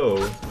where I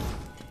go?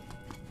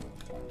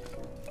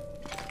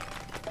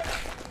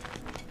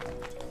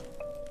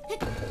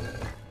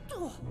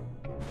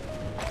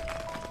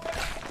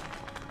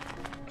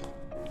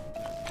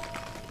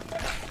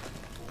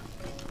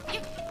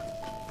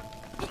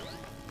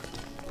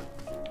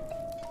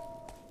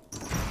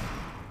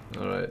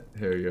 Alright,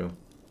 here we go.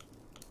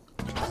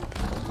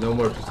 No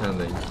more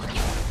pretending.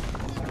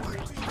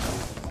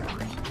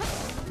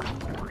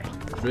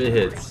 3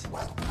 hits.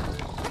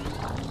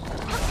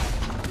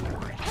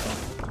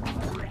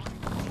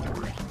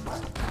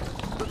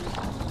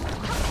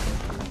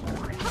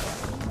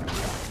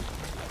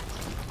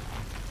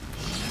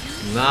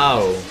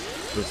 Now,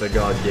 who's a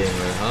god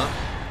gamer, huh?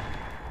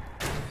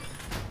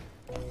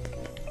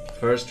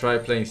 First try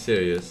playing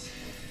serious.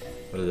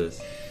 What is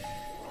this?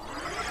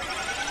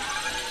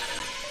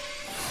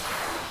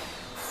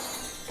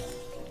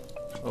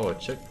 Oh, a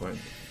checkpoint.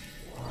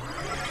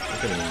 I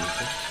couldn't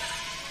use it.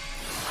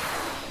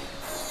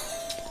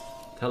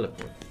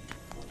 Teleport.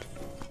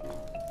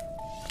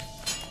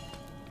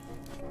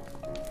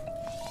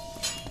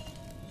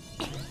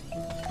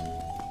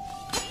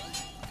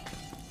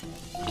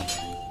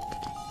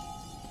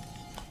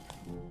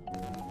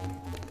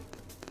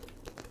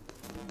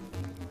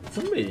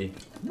 For me,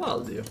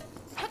 Maldio.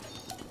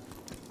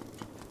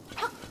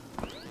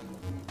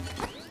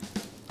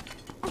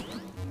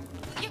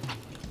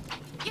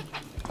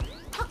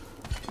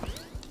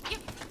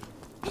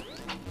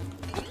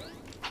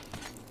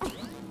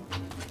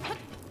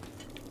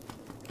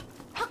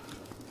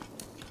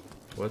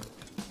 What?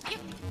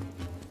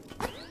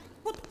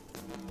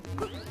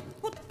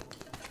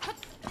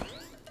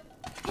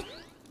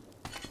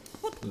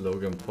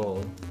 Logan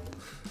Paul.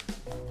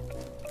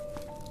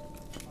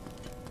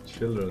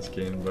 Children's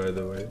game, by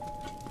the way.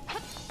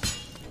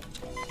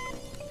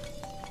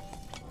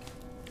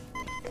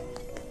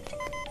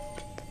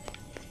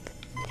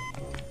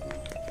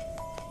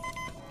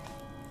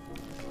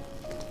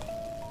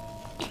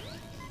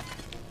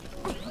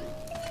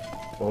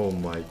 Oh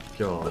my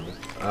god.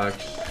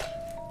 Actually.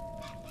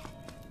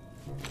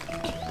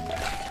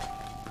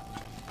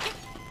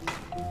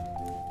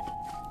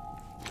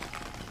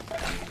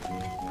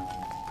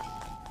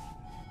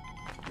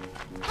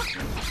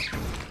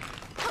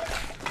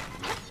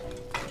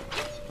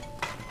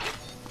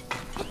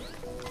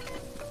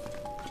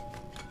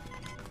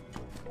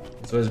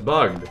 So it's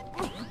bugged.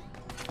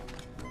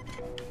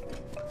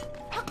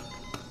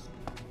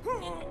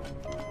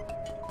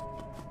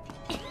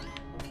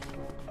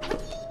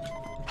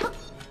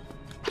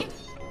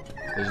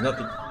 There's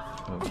nothing.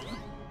 Oh.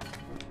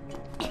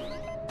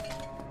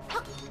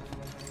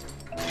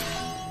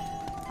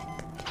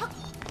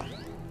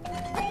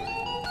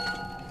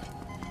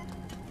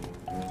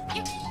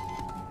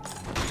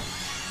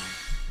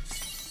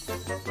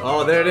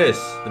 Oh, there it is.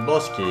 The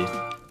boss key.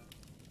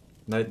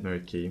 Nightmare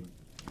key.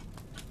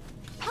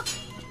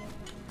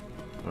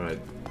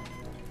 Alright.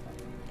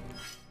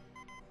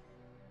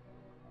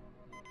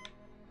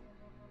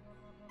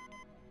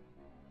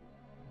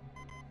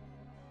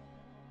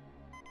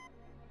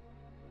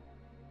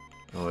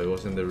 Oh, it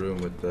was in the room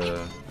with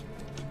the...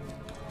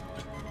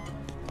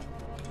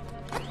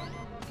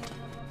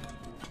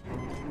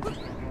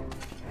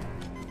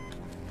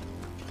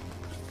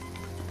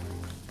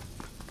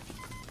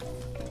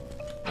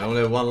 I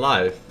only have 1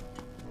 life.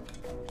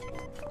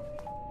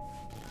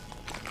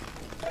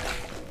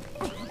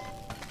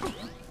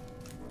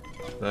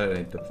 That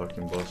ain't the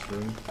fucking boss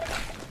room.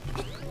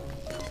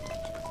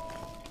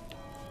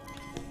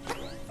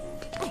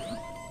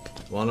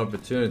 One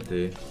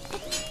opportunity.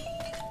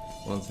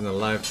 Once in a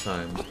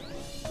lifetime.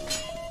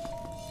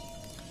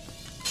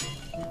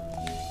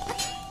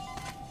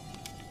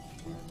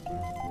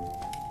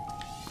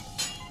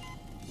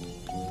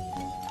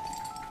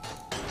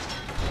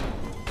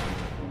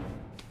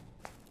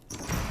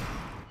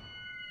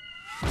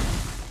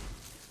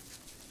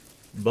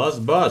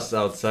 Buzz,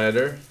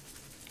 outsider.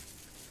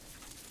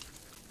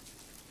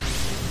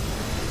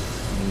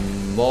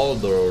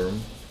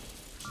 Moldorm.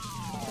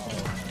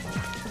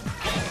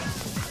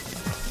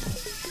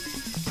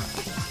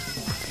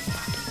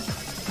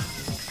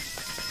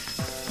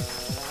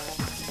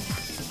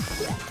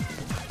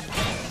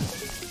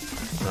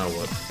 Now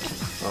what?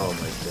 Oh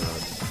my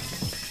god.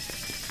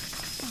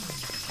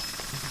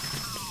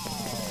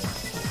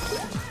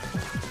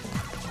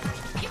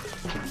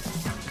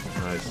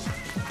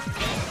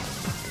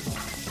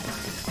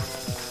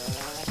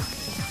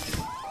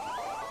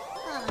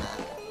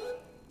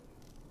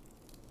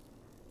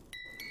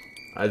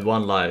 I had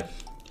 1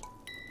 life.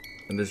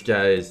 And this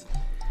guy is...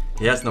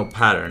 He has no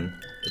pattern.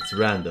 It's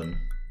random.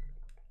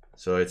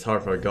 So it's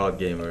hard for a god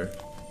gamer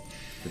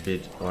to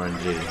beat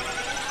RNG.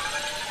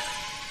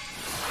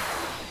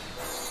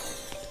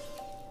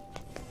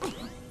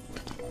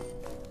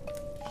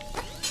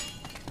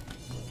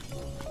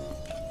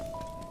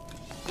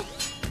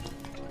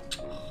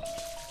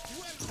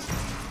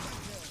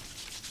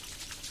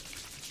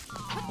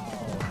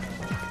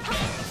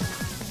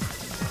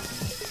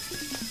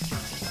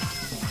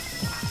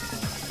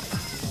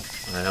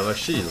 I have a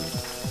shield.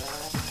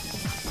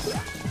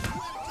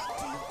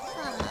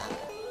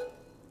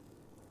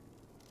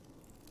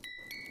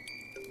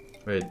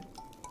 Wait,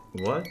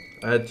 what?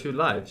 I had 2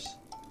 lives.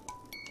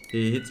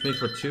 He hits me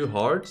for 2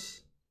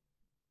 hearts?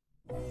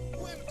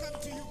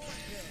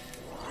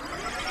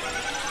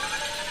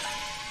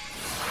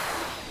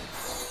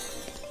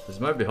 This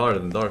might be harder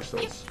than Dark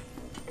Souls.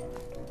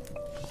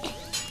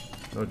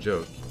 No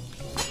joke.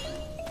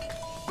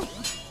 Oh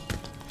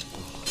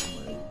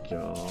my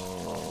god.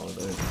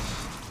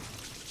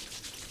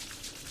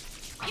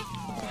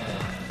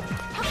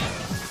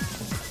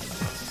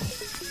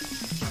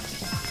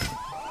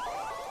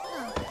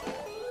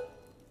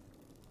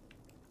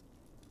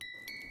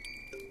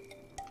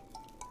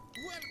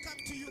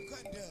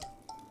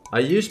 I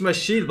use my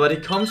shield, but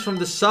it comes from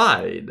the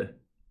side.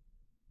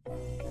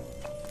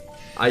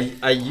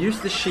 I use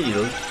the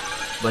shield,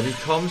 but he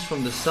comes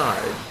from the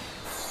side.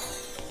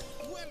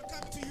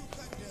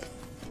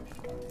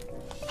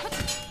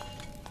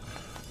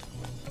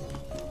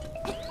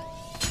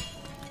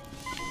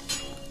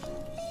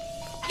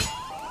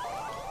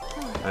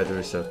 I had to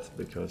reset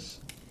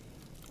because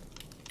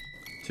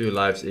 2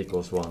 lives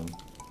equals 1.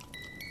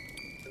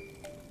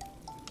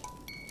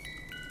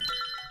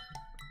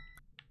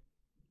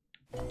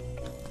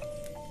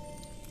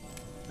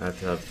 I have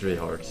to have 3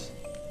 hearts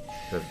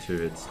to have 2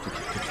 hits,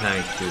 to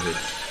tank 2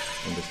 hits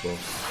on this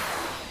boss.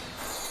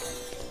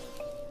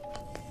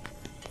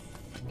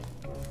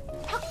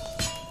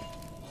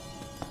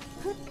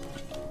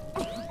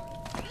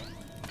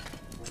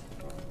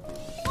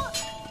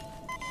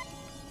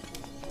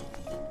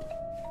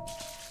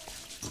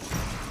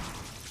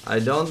 I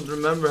don't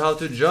remember how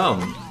to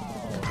jump.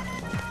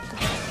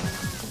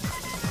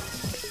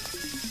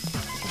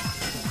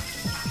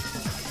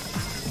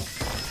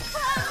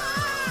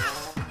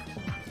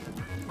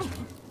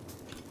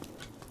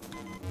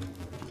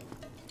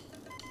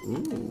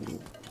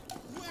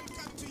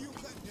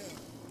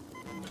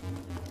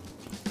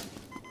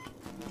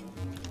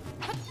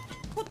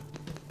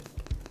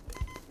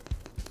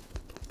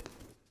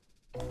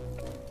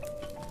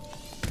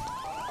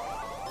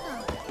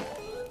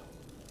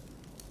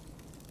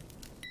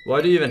 Why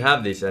do you even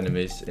have these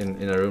enemies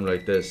in a room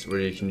like this where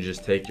you can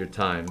just take your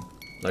time?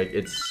 Like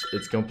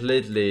it's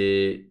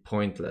completely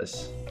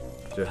pointless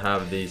to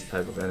have these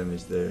type of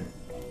enemies there.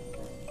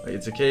 Like,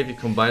 it's okay if you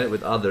combine it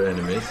with other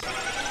enemies.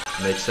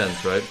 Makes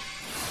sense, right?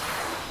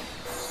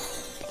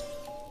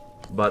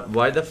 But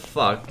why the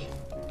fuck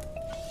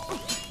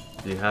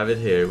do you have it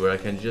here where I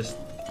can just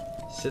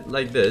sit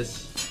like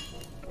this?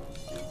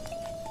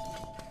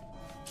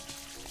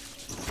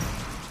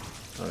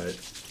 Alright.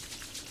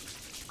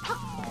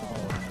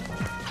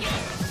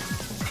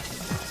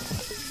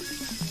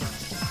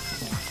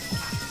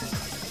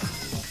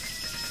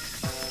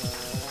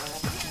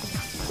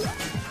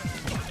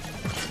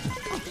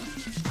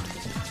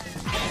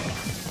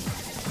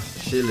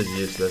 Shield is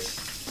useless.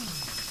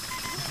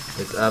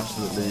 It's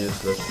absolutely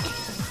useless.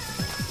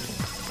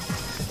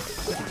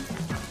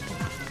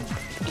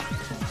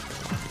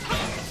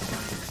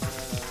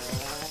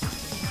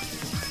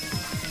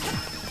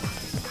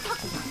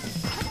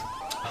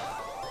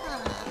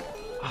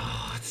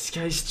 Oh, this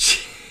guy's cheap.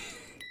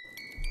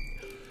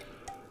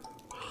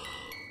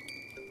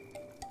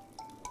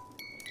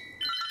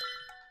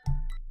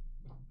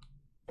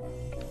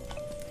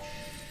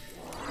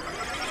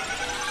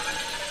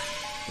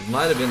 It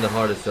might have been the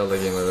hardest Zelda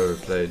game I've ever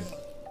played.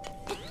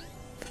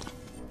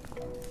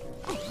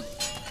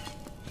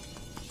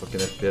 Fucking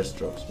FPS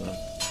drops, man.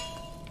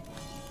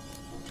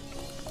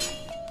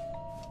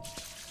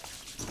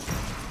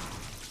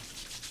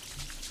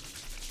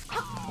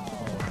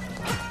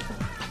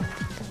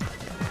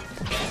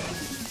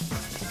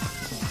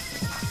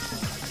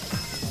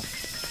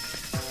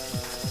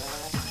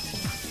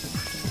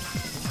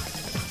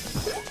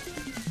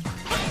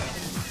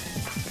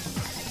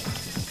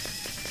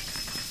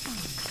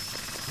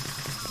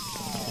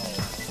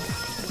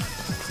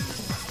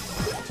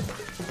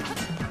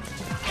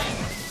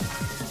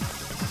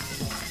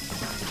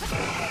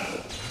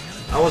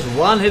 I was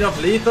 1 hit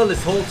of lethal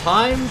this whole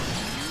time?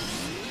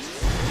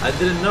 I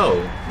didn't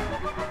know.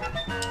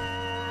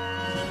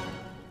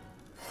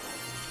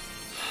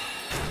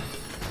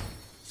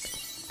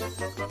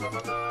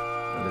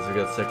 At least we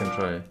got 2nd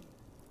try.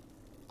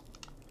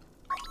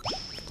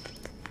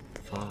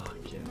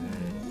 Fucking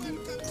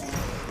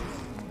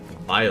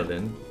A.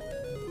 Violin.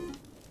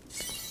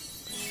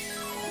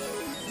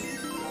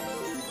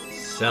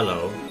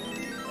 Cello.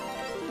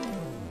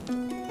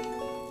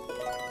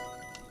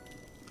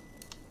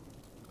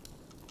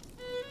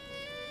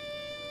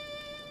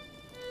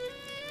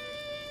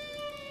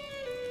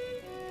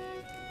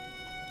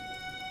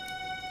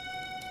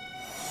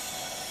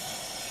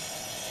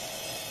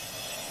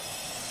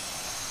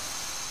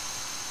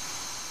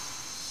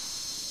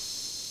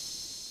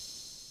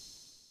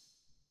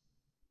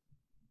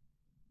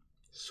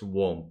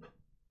 Swamp.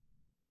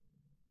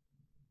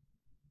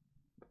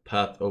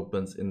 Path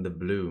opens in the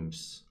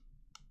blooms.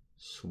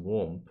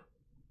 Swamp.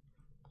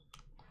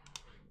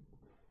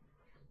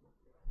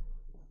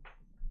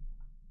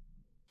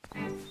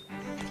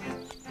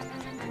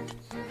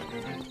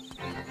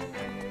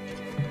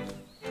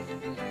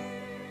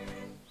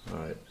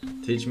 Alright,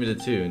 teach me the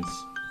tunes.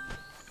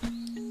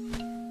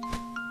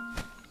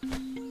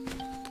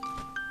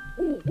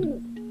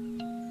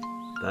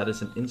 That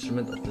is an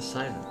instrument of the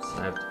silence.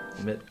 I have to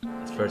admit,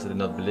 at first I did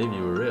not believe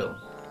you were real.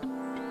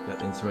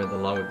 That instrument,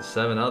 along with the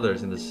 7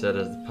 others in the set,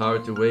 has the power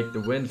to wake the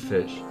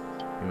windfish.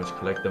 You must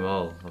collect them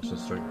all. I was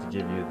instructed to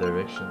give you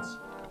directions.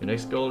 Your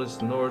next goal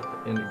is north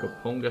in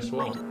Goponga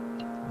Swamp.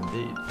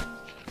 Indeed.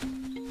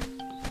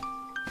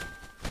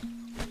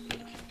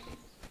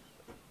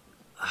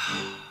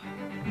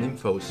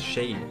 Nymphos,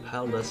 Shade,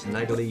 Paldas,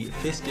 Nagali,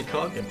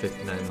 Fiskecock, and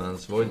 59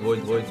 months. Void.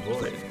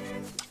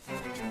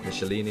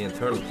 Michelini and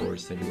Turtle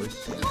Force, thank you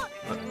boys.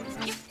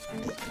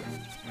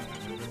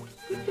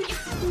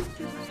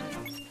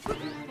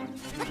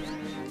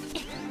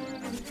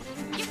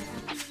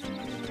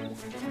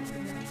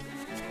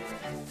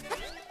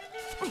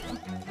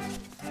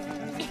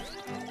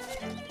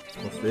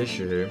 What's the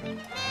issue here?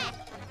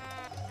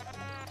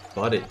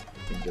 Buddy, I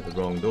get the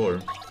wrong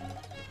door.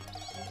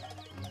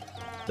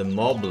 The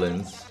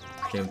Moblins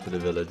came to the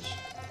village.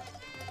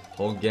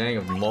 Whole gang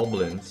of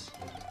Moblins.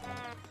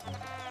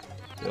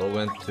 They all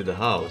went to the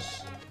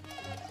house.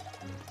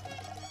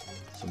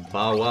 Some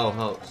Bow Wow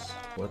house.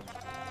 What?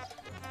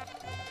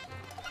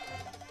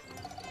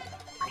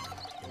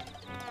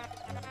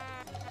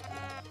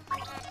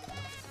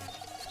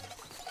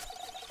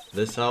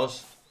 This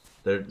house?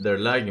 They're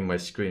lagging my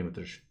screen with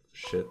their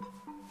shit.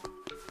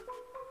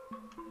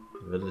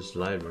 Village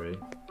library.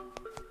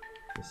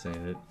 This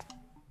ain't it.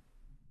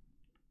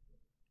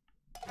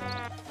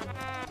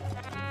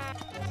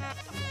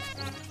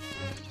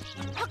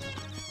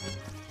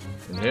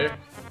 In here?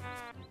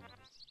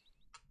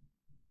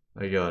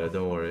 I got it,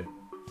 don't worry.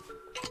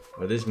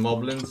 Are these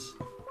Moblins?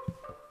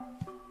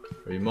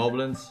 Are you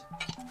Moblins?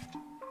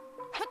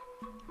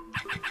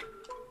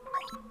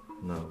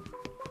 No.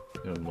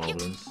 You're not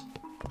Moblins.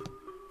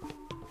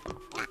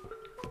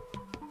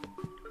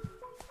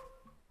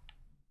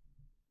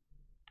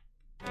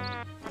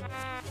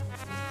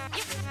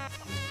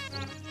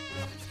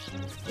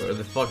 Where are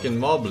the fucking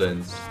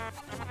Moblins?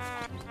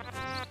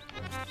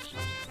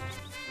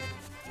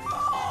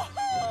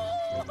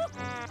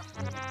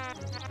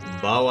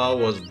 Bow Wow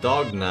was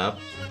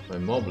dognapped by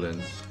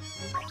Moblins.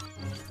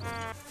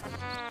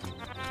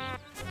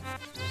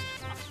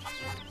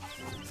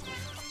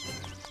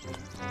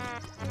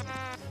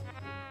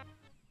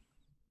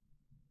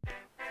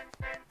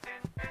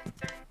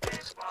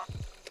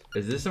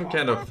 Is this some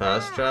kind of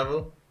fast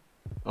travel?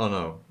 Oh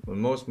no, well,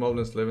 most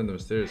Moblins live in the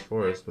mysterious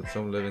forest, but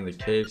some live in the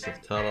caves of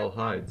Talal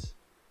Heights.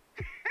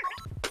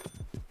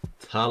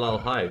 Talal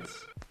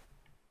Heights.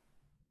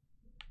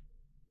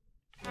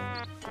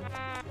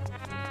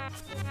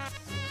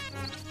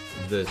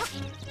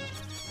 This.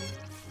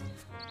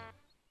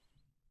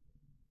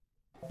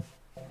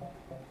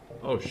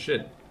 Oh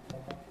shit.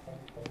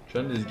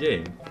 Trying this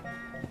game.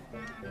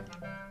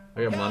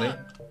 I got money.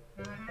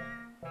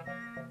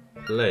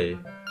 Play.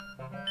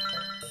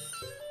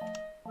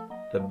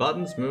 The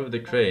buttons move the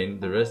crane,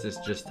 the rest is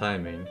just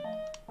timing.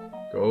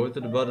 Go over to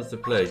the buttons to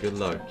play, good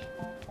luck.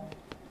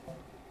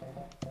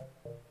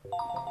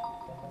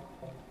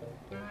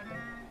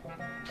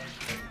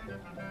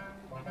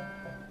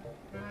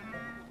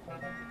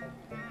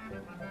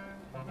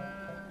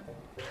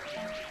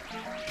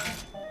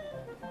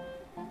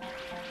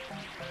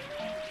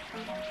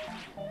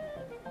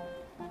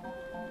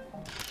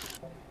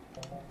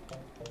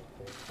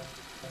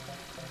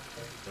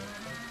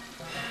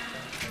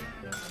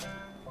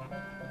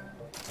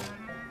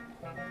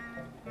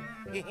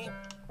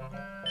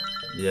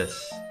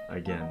 Yes,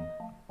 again.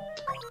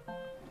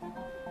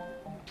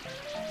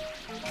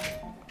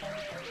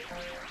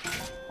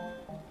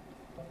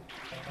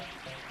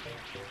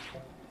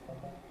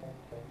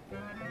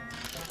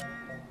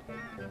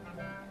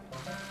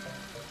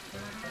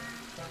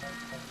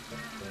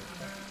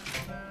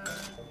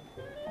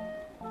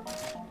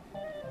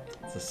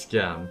 It's a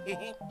scam.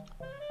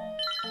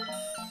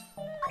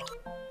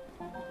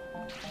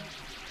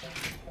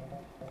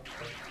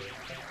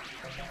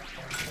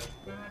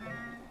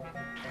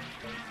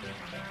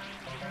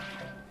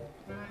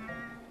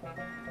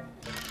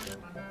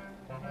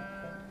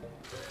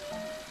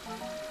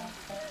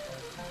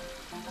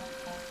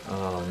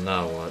 Oh,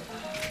 now what?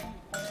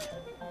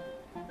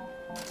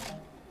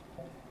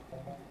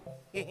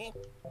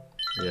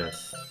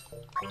 Yes.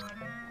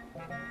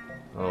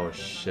 Oh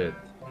shit.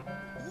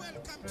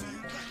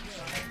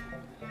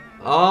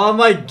 Oh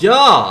my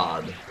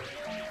god!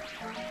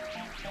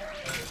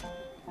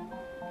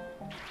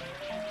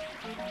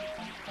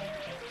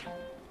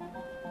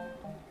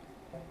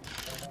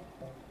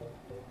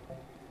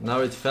 Now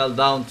it fell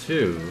down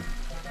too.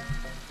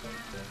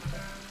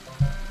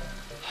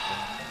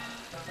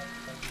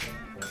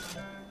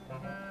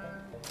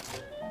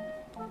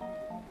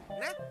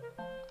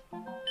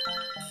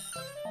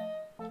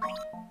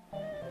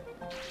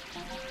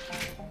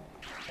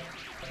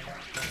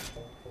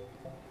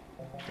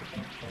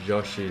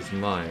 Yoshi is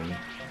mine.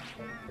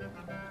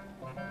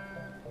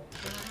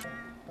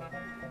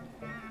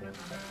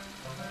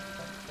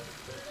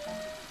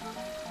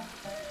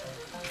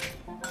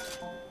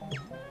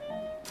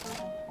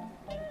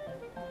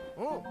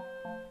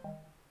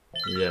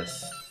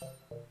 Yes.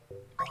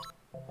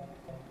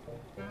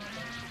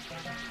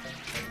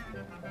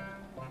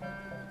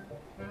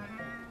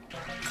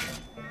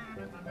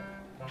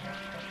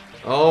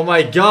 Oh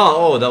my god!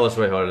 Oh, that was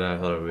way harder than I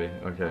thought it would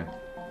be. Okay.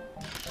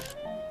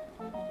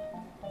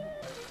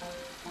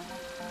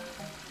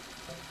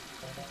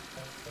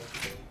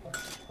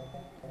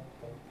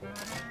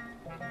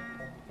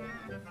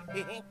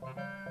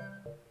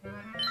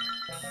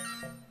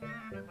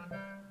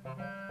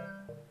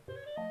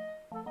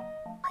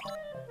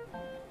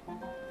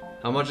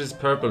 How much is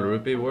purple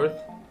rupee worth?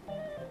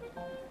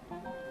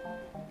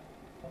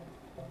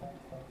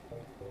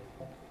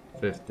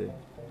 50.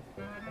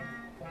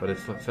 But it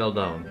fell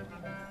down.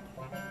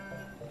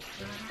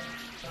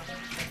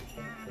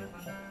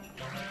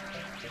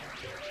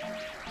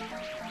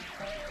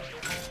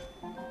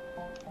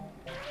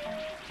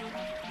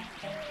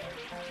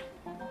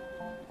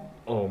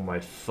 Oh my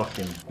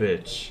fucking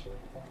bitch.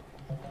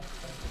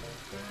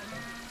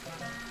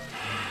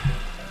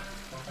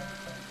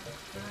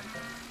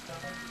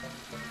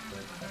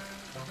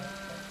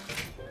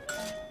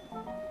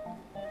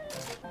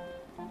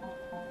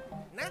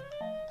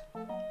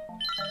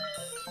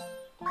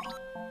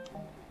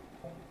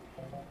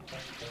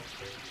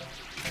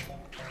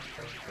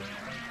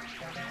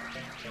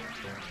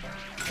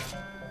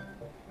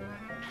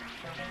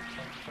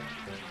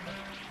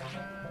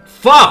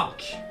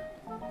 Fuck!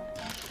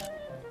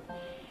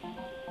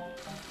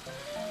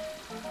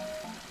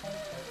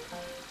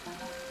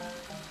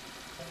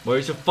 Why are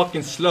you so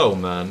fucking slow,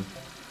 man?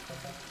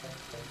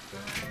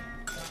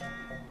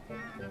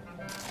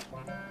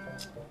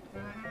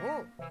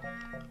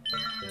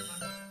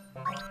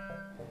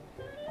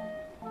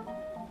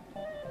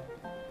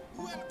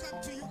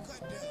 Welcome to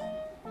Uganda.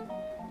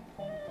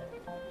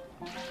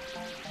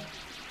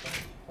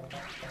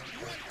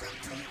 Welcome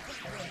to Uganda.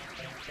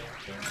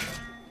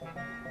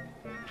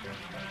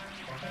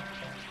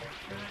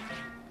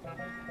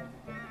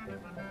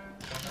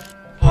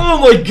 Oh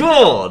my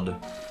god!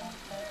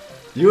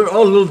 You were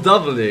all little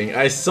doubling,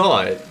 I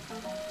saw it.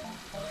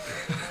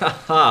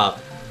 Haha.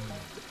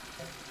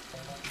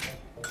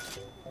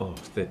 Oh,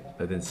 shit.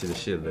 I didn't see the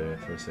shield there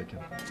for a second.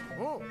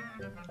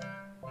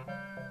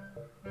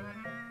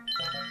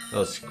 That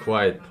was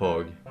quite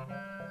pog.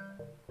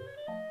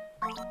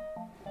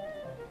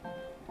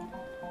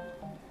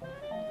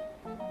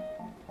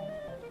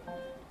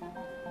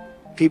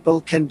 People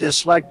can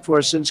dislike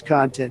Forsen's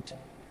content.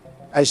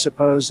 I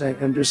suppose I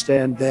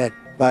understand that,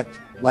 but,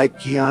 like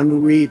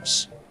Keanu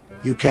Reeves,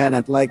 you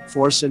cannot like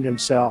Forsen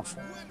himself.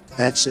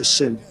 That's a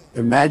sin.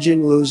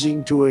 Imagine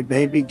losing to a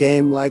baby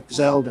game like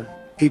Zelda.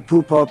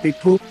 Pee-poo po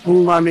pee-poo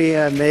poo mommy,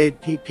 I made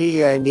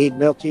pee-pee, I need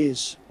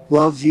milkies.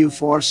 Love you,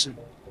 Forsen.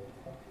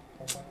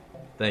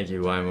 Thank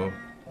you, Wymo.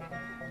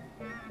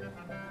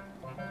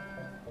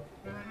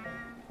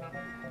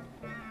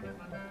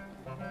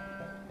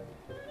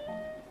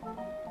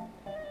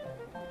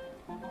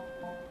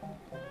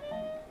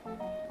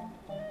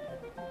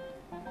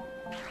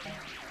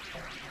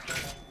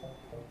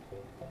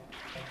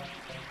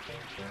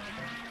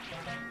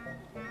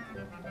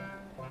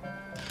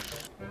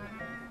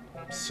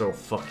 So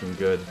fucking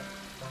good.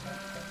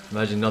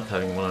 Imagine not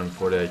having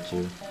 140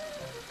 IQ.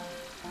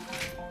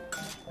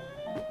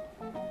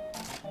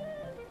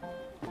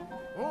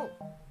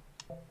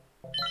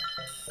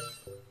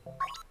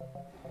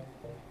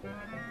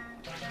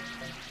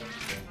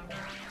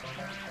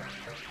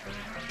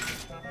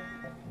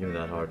 Give me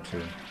that heart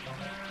too.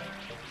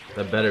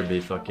 That better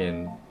be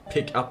fucking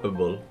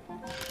pick-upable.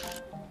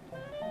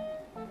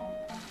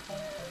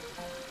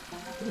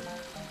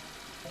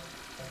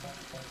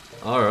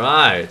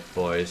 Alright,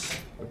 boys.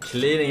 We're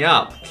cleaning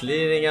up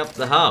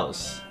the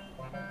house.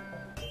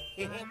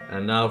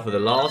 And now for the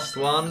last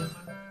one.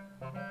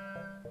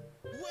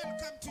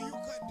 Welcome to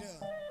Uganda.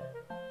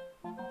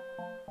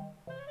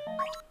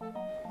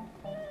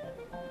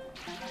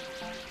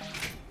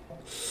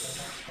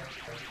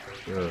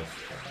 Ugh.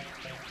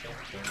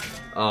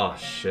 Oh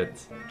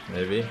shit.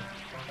 Maybe.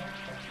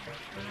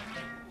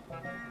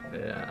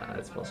 Yeah,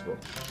 it's possible.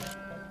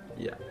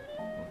 Yeah.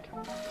 Okay.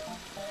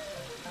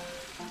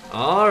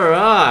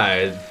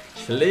 Alright.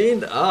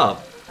 Cleaned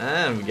up.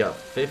 And we got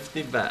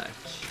 50 back.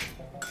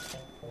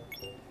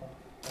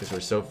 Because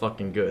we're so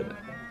fucking good.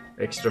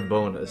 Extra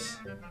bonus.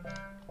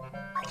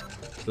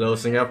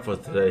 Closing up for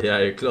today. Yeah,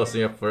 you're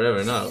closing up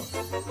forever now.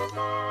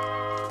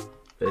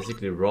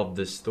 Basically robbed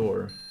this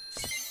store.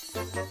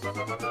 You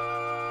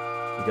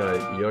got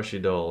a Yoshi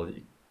doll.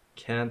 You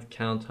can't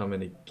count how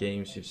many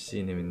games you've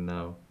seen him in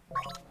now.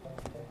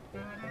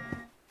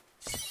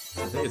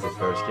 I think it's the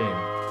first game.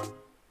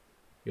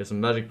 You got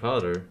some magic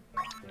powder.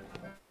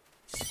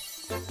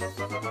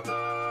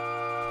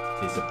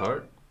 Piece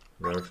apart.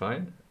 Rare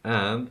find.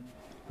 And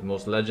the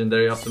most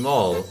legendary of them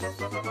all.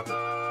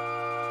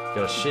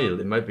 Got a shield.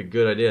 It might be a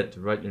good idea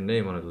to write your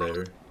name on it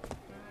later.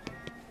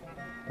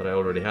 But I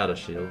already had a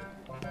shield.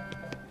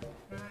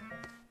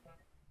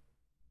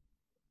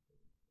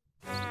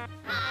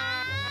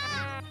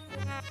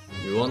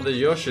 You want the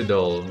Yoshi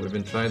doll. We've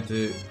been trying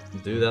to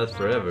do that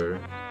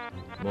forever.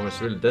 Mom is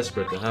really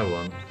desperate to have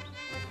one.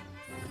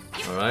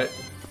 Alright.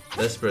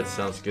 Desperate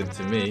sounds good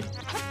to me.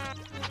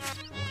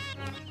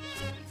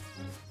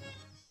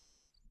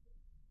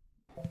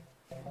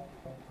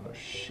 Oh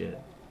shit.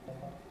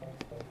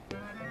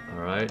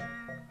 Alright.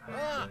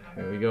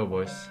 Here we go,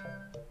 boys.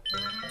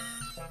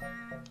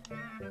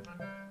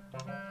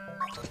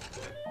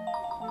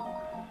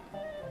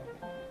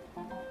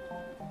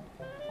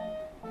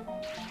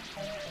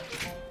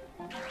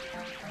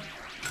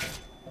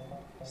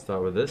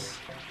 Start with this.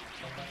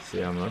 See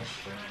how much.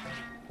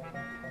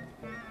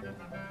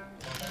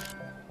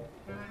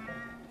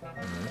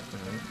 Alright.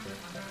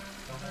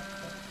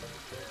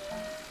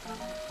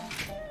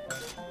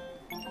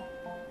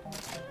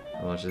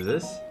 How much is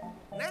this?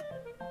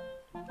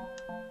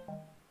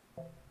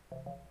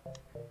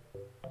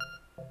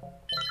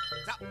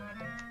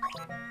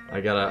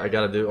 I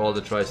gotta do all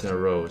the tries in a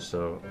row,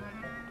 so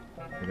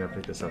I gotta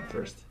pick this up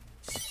first.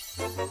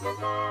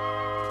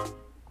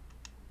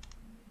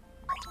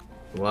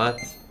 What?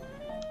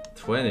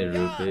 20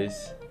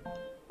 rupees?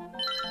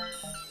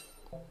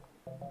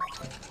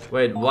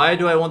 Wait, why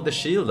do I want the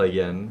shield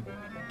again?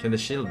 Can the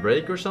shield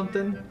break or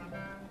something?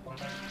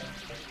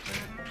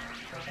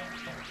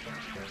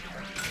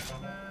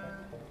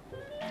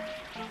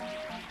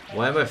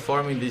 Why am I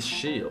farming these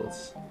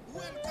shields?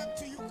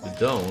 You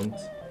don't.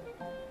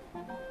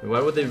 Why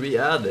would they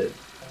re-add it?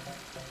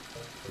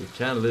 You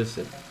can't lose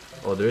it.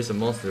 Oh, there is a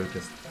monster who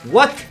can...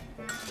 What?!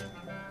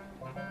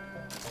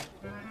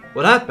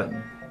 What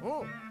happened?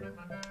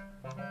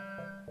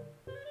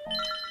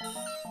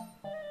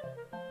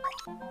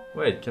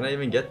 Wait, can I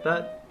even get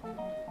that?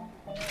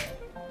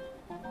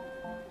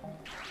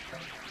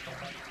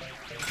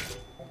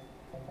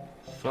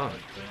 Fuck.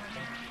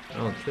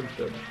 Oh,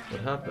 tilted.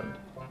 What happened?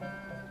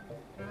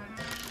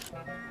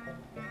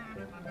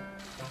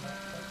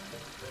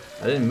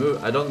 I didn't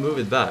move. I don't move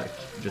it back.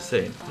 I'm just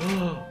saying.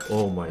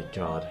 Oh my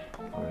god.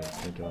 Alright,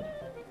 thank god.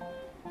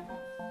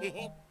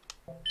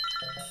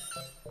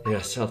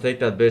 Yes, I'll take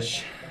that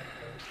bitch.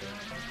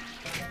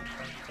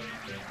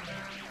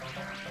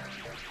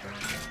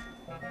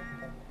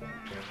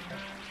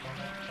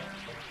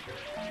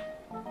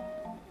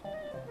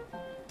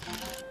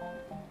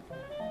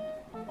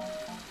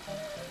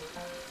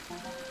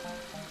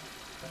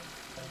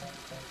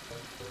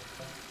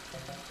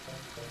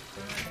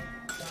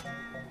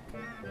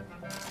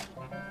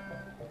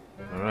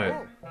 Alright.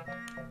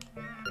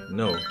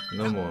 No,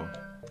 no more.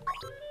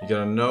 You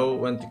gotta know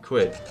when to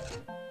quit.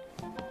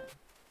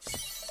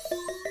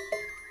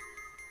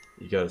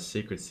 You got a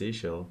secret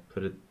seashell.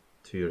 Put it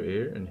to your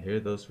ear and hear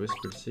those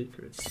whispered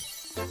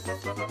secrets. Got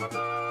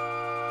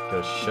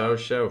a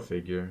Xiao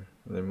figure.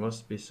 There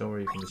must be somewhere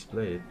you can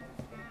display it.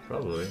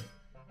 Probably.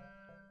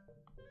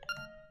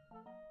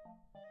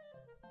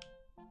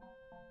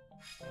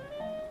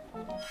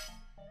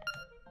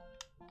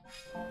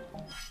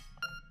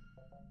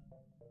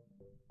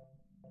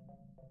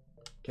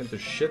 Can't do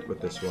shit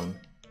with this one.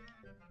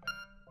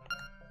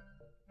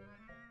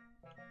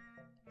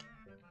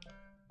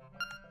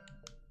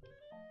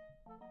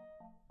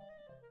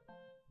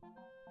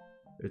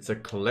 It's a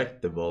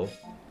collectible.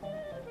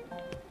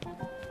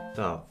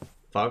 The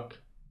fuck?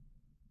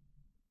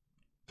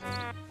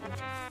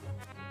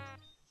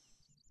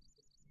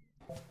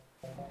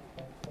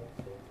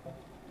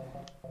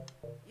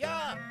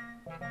 Yeah.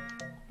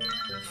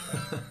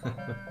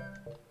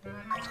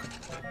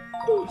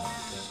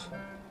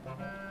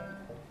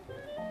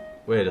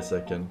 Wait a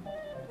second.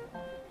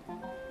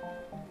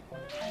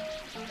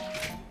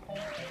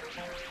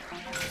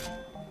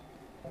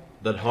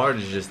 That heart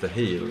is just a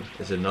heal,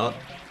 is it not?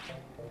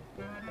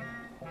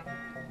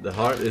 The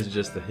heart is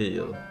just a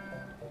heal.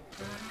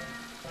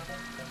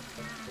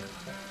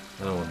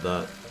 I don't want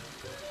that.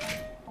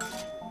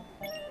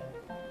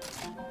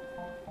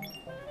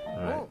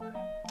 Alright.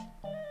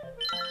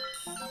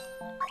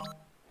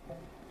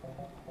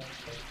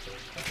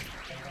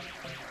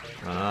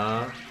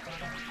 Ah.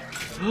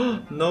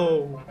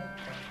 No!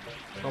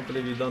 Can't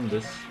believe you've done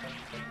this.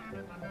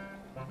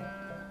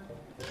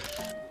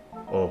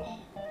 Oh.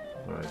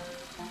 Alright.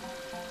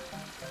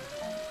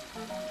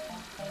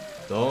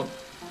 Don't.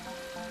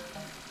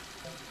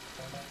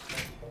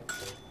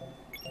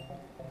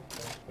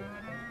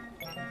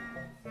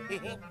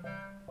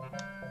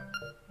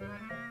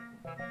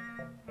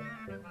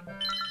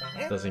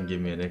 Doesn't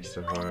give me an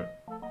extra heart.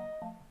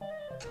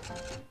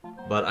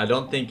 But I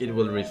don't think it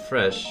will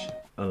refresh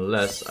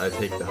unless I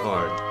take the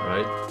heart,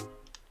 right?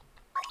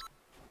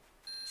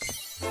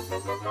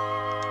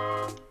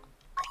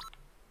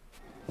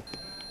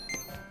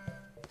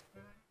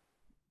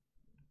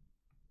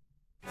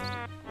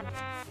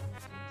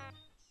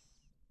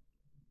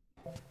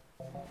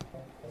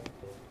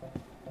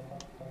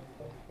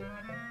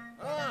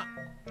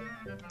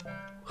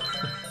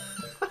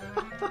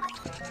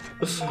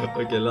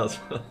 Okay, last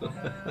one.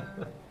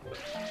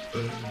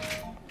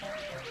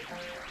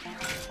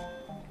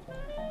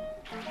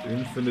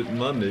 Infinite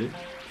money.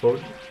 Fuck.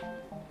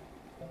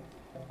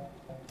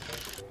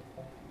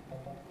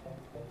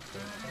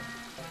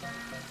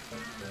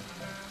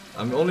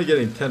 I'm only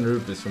getting 10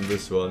 rupees from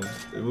this one.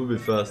 It will be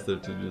faster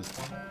to just...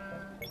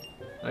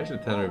 Actually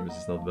 10 rupees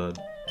is not bad.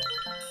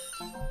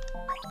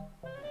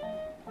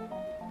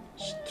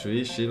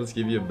 3 shields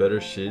give you a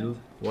better shield?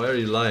 Why are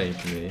you lying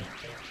to me?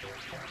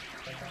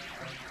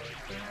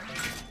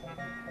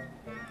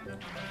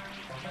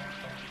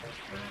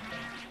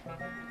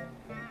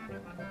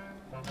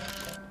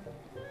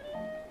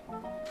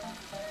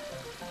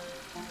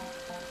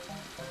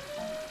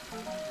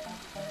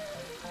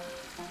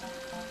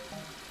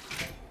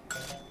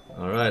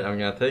 Alright, I'm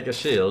gonna take a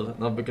shield,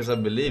 not because I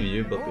believe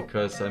you, but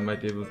because I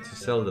might be able to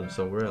sell them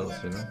somewhere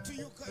else, you know? To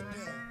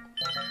Uganda.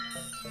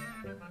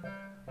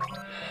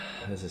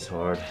 This is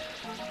hard.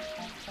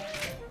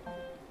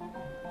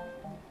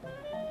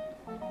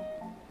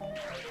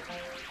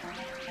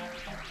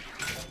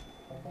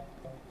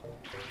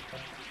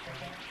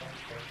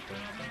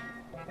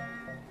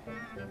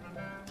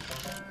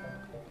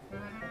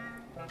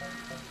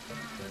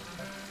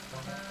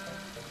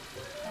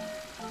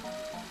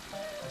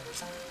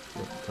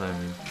 What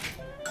timing?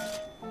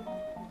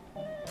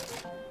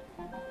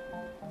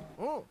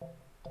 Oh.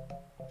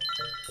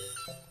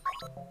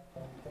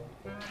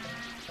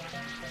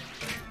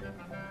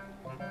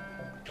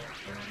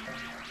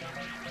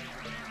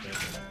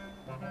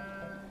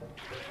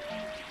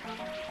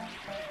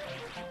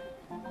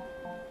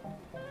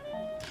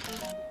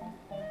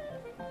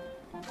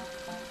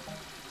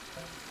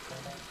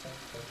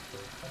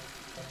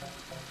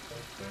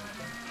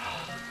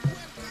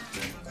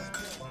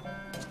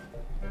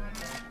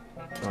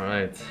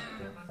 Alright.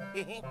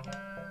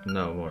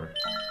 No more.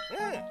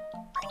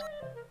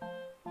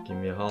 Give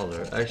me a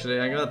holler. Actually,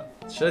 I got.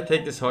 Should I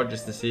take this hard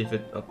just to see if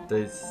it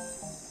updates?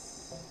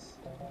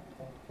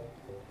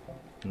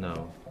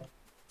 No.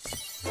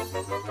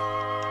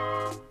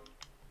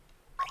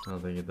 I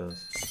don't think it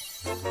does.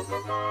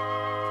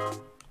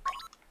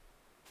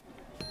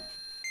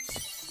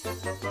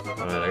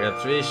 Alright, I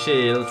got 3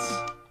 shields.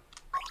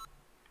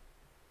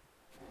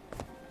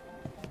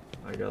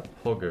 I got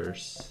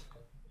poggers.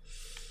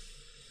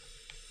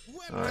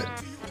 Alright.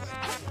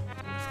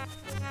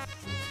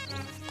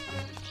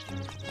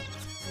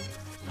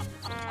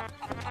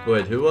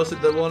 Wait, who was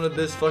it that wanted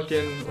this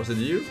fucking... Was it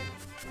you?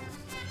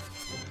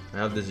 I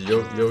have this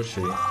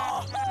Yoshi.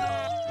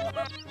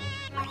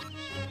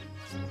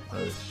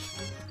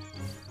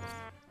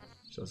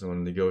 She doesn't want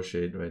to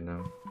negotiate right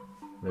now.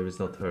 Maybe it's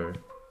not her.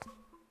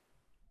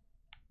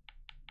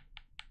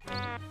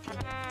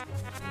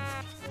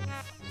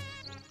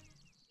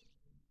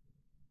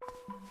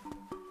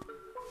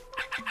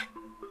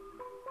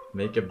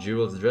 Makeup,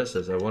 jewels,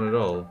 dresses, I want it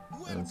all.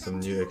 And some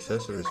new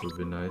accessories would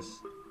be nice.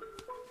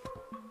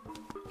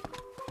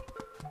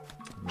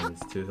 I mean,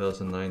 it's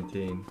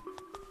 2019.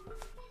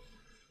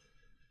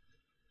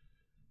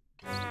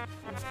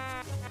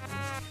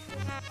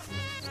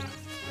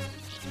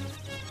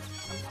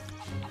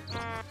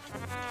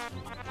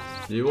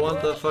 Do you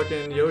want the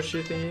fucking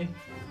Yoshi thingy?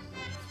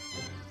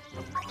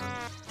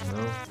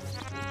 No?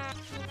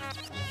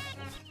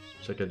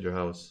 Check out your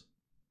house.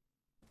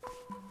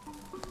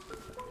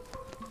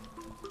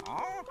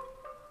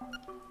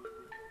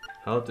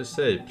 How to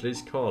say,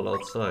 please call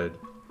outside.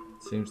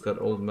 Seems that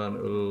old man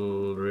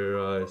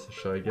Ulrira is a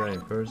shy guy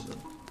in person.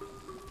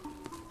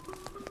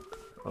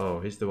 Oh,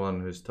 he's the one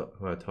who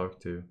I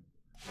talked to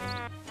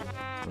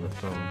on the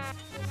phone.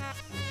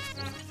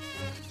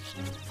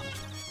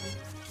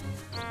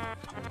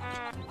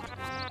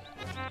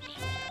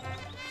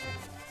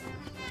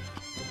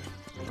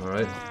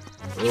 Alright,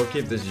 we'll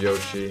keep this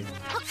Yoshi.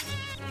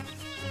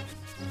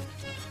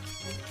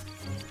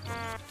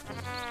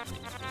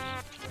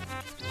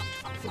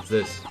 What's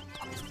this?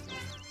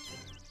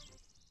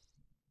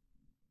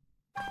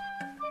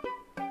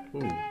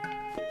 Ooh.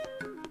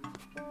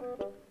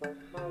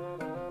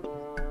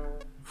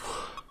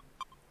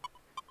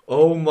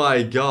 Oh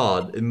my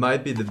god, it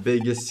might be the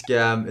biggest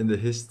scam in the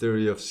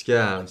history of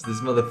scams. This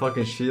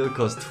motherfucking shield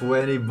cost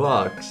 20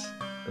 bucks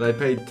and I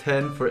paid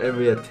 10 for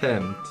every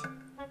attempt.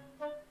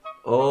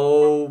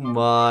 Oh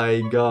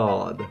my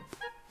god.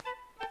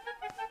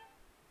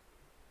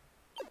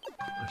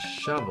 A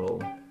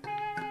shovel.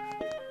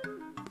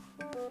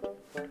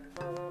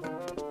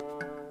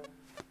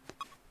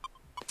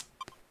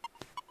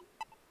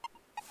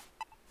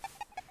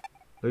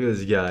 Look at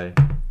this guy.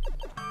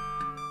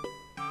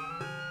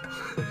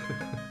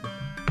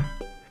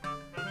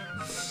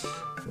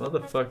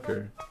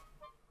 Motherfucker.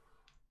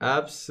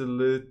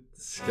 Absolute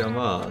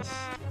scamas.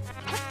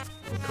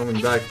 I'm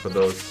coming back for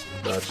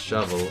that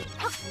shovel.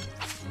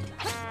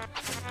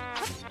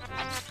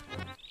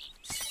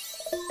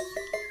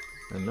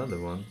 Another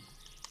one.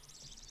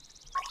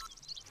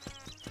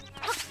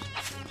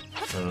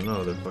 I don't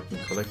know, they're fucking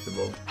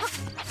collectible.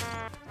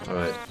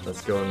 Alright,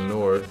 let's go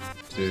north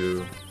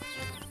to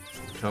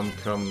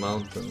Come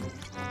Mountain.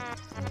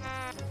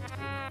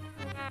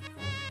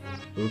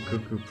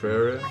 Ukuku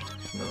Prairie?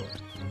 No.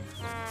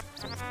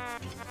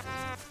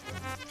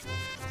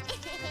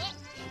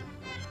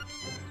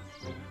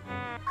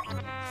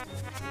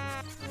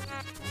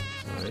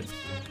 Alright.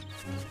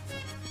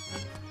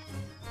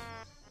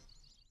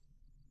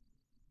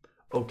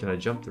 Oh, can I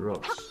jump the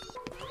ropes?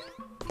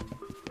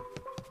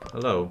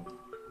 Hello.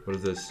 What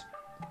is this?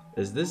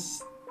 Is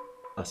this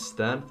a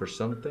stand for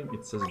something?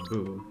 It says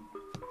boo.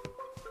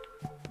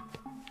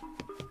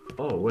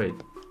 Oh, wait.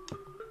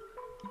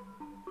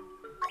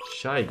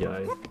 Shy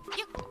guy.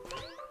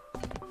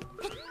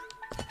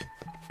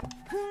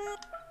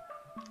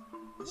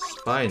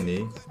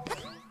 Spiny.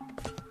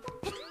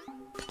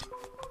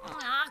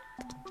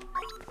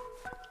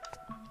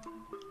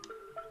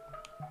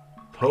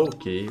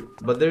 Pokey.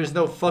 But there's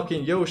no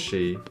fucking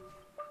Yoshi.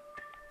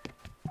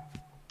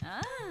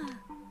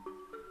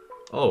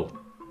 Oh.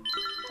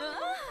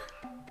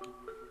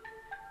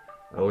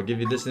 I will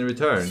give you this in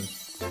return.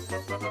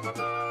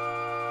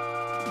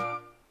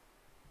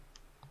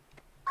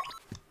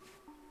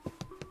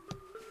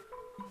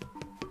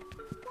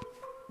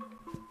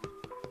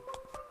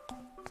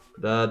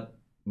 That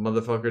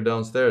motherfucker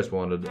downstairs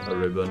wanted a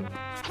ribbon.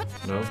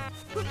 No?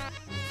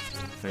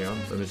 Hang on,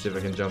 let me see if I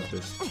can jump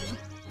this.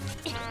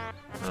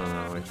 Oh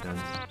no, I can't.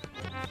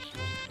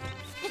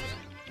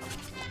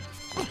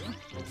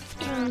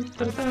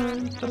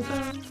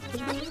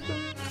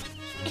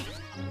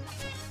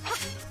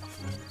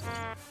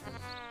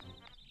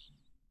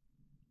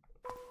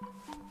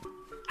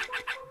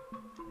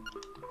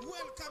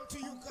 Welcome to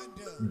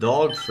Uganda.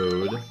 Dog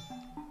food.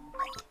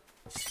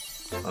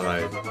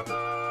 Alright.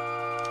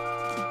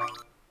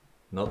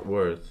 Not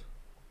worth.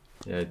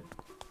 Yeah, it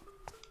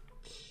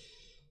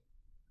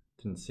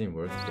didn't seem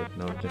worth, but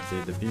now I can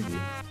see the BB.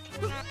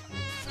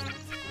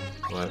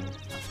 What?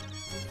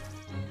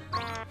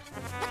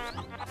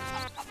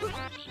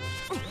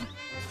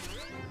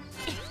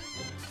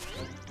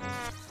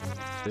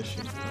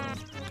 Fishing pond.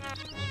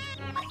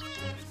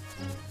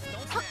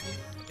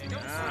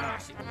 Don't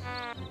smash it.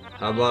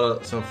 How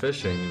about some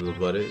fishing, little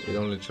buddy? It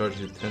only charges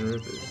you 10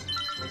 rupees.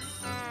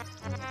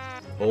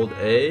 Hold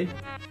A.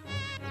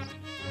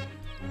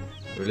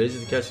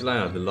 Releases to catch a line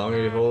out. The longer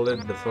you hold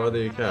it, the farther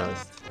you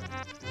cast.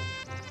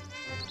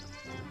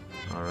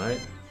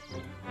 Alright.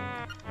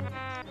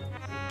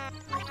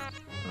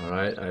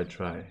 Alright, I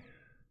try.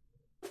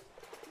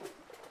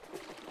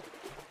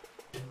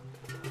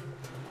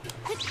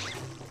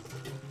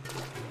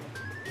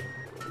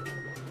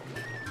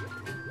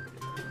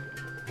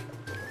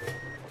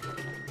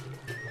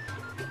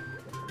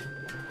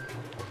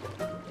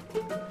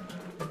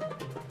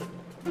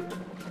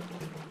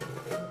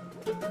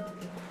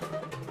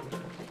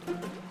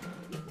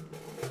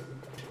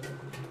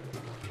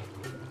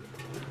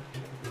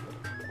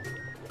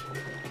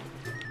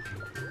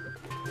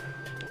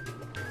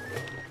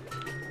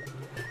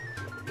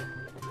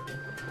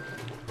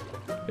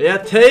 Yeah,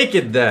 take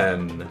it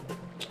then!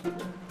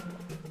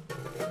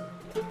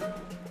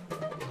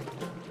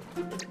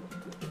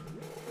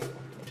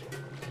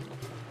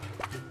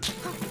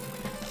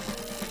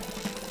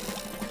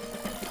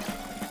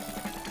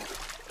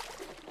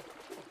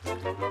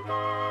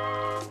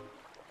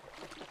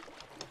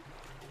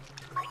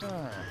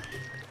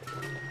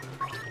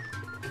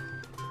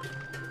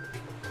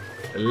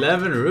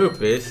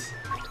 ₹11?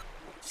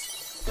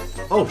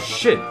 Oh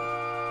shit!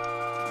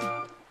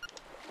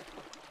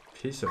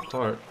 Piece of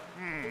heart.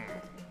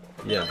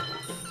 Yeah.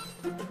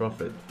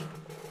 Profit.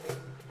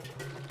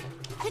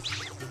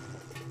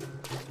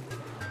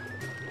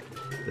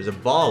 There's a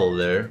bottle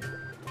there.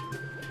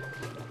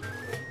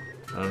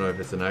 I don't know if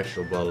it's an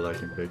actual bottle I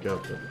can pick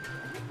up, but...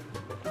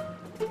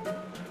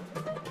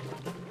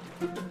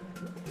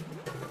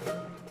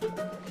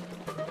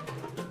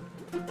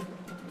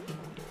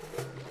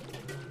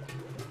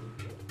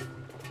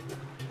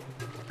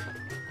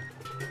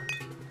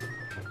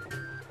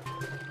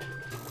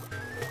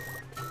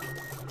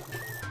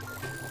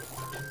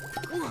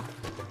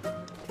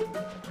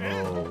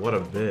 Oh, what a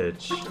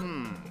bitch.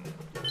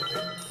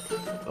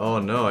 Oh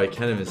no, I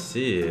can't even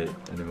see it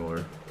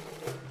anymore.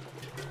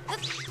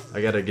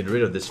 I gotta get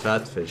rid of this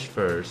fat fish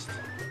first.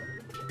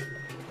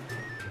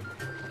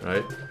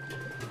 Right?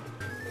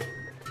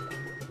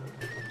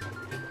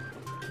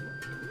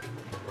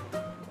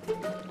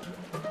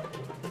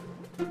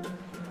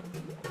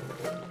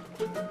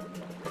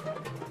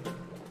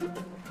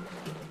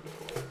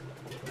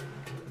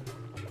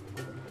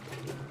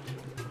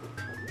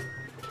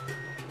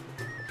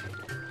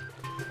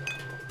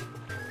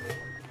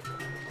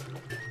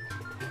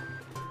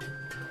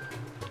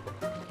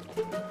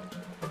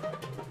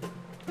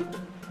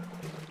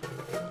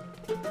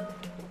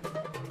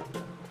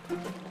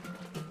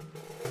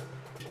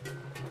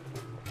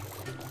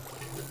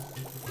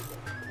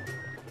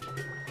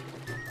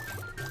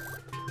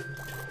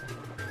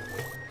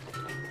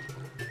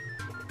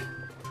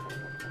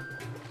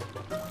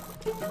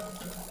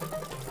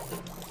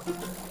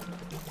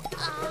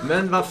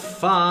 Men vad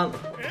fan?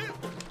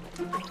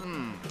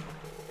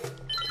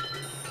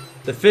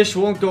 The fish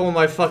won't go on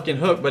my fucking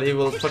hook, but he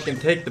will fucking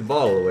take the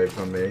bottle away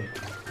from me.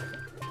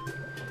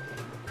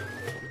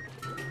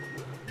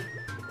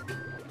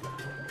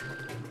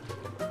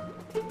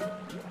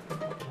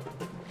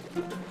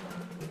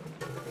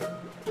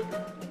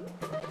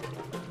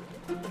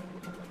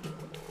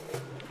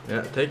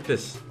 Yeah, take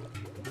this.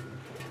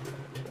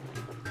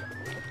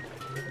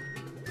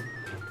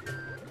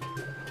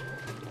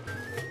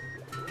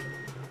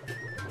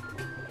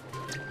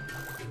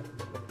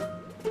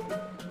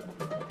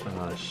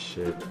 Ah,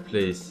 shit.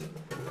 Please.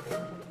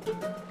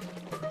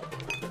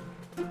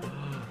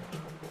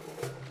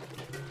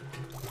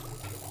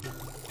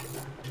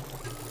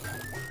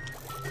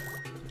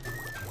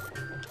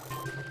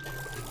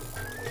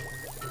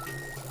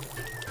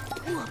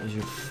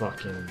 You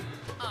fucking...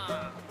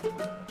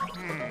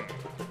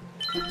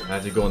 I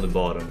have to go on the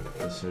bottom.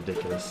 It's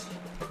ridiculous.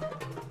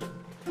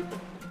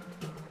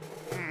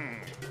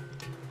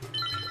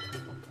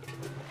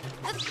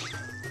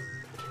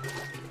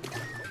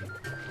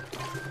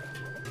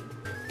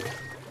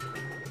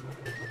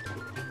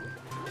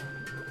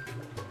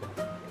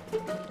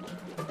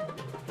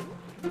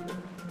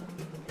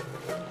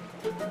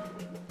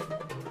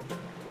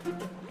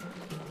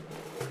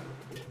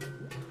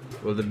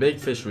 Will the big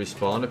fish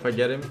respawn if I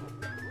get him?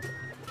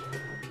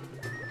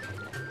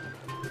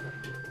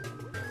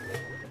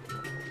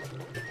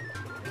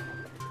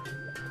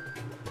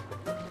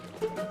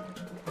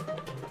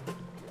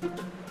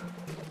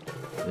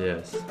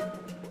 Yes.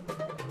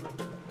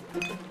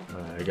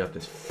 Alright, I got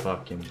this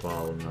fucking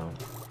ball now.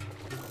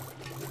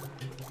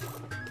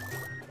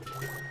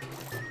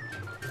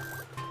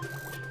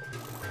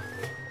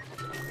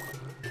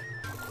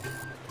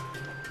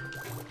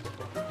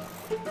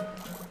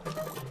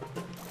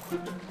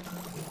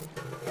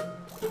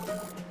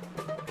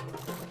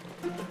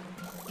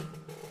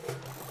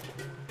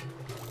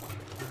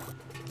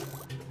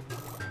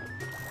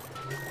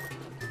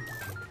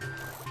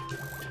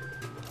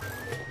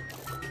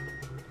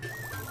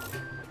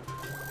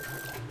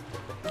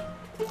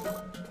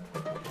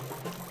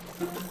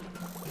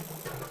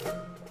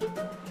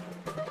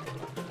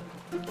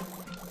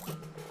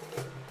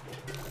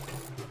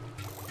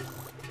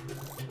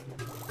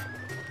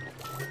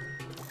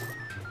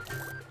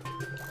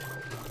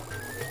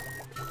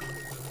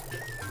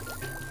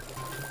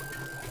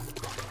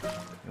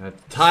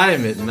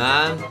 Time it,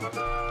 man!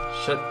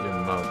 Shut your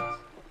mouth.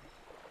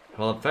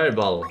 Call it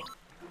fireball.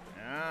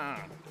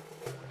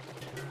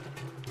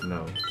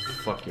 No,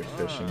 fuck your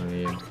fishing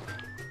here.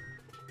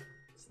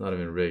 It's not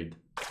even rigged.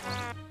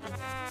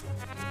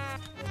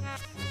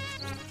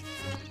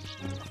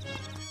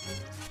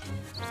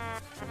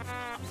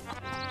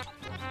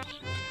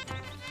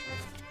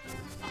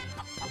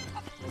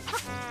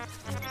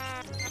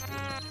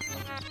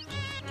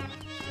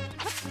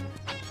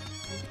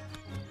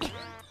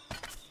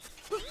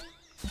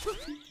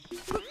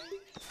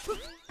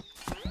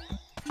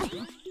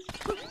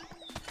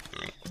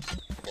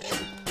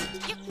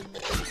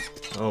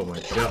 Oh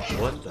my god,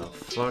 what the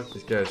fuck?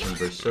 This guy's in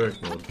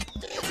berserk mode.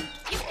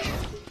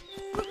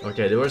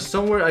 Okay, there was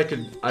somewhere I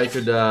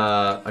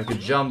could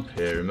jump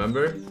here,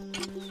 remember?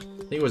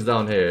 I think it was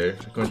down here,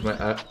 according to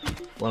my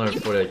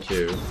 140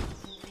 IQ.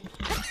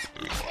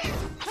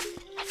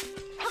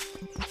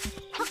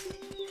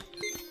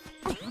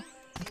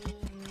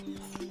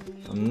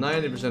 I'm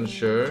 90%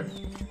 sure.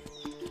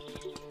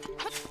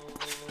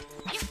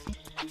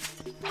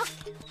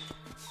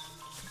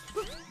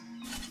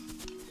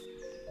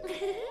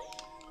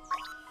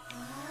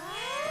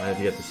 I have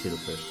to get the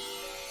silverfish.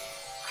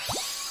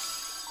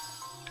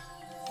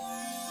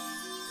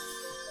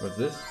 What's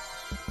this?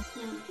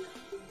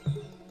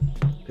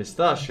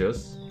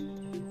 Pistachios?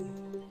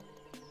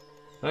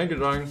 Thank you,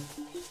 drawing.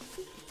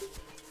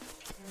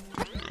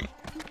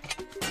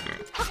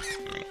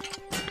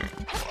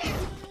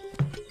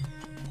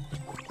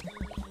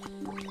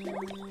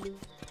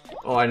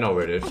 Oh, I know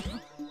where it is.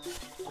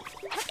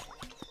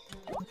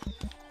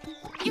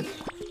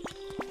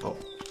 Oh,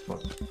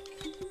 fuck.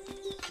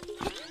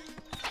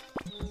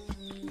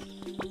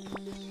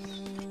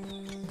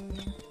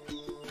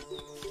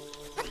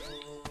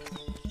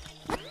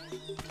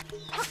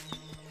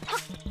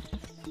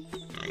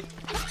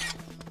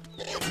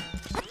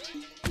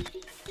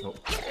 Oh.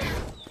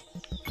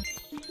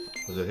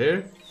 Was it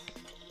here?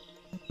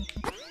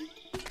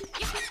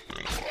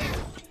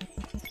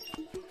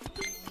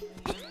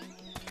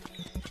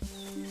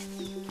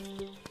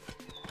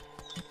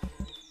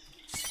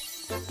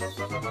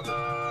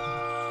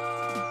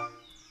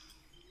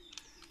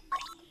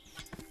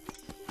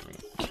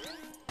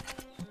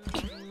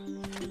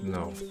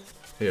 No.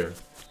 Here.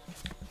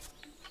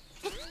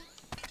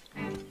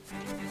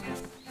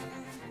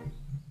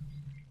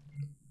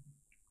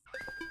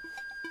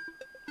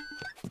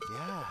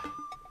 Yeah.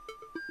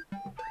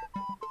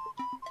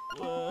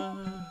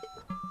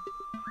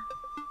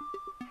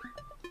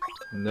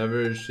 Never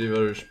receive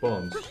a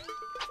response.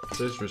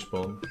 Please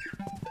respond.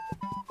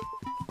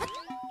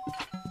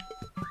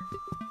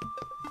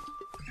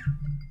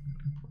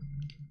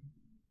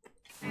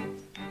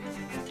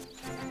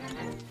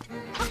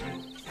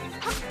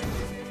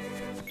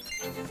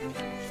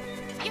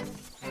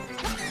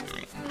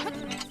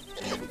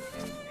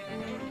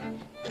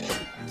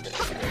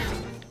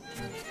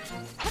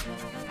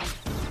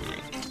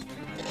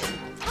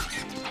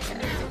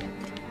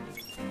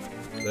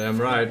 Damn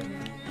right.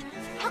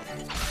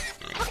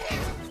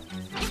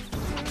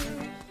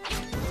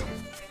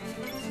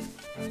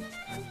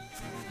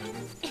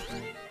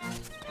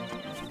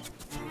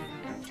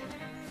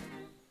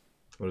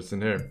 What's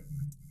in here?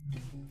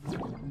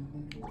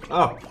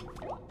 Oh!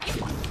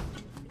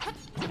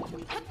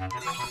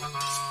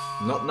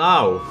 Not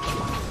now!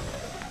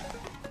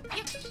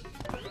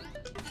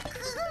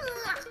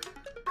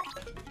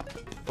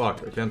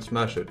 Fuck, I can't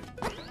smash it.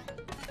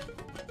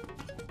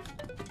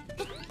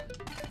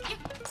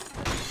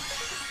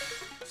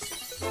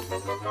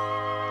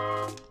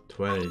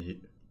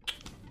 $20.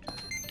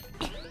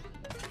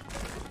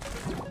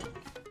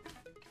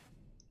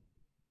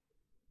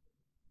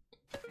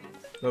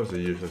 That was a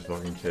useless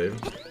fucking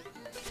cave.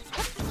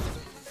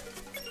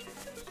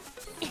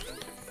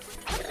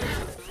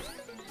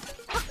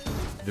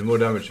 Do more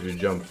damage if you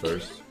jump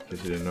first, in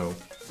case you didn't know.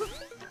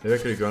 Maybe I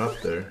could have gone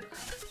up there.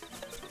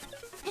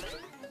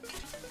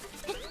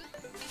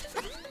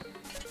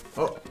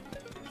 Oh!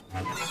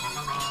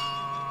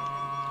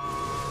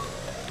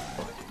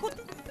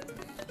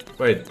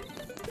 Wait,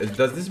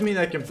 does this mean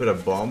I can put a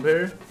bomb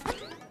here?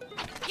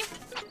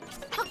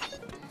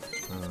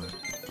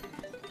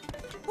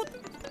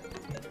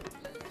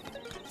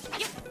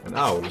 An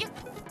owl.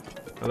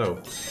 Hello.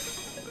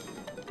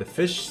 The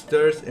fish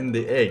stirs in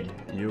the egg.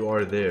 You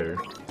are there.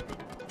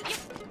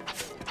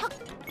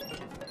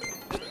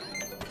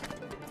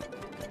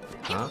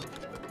 Huh?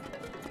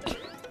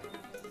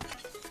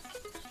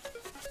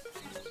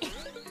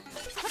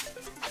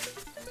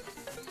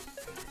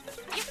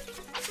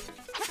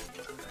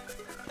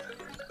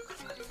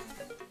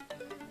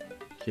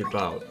 Keep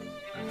out.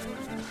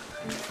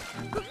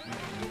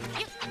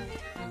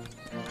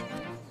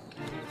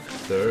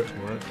 Stir,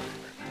 what?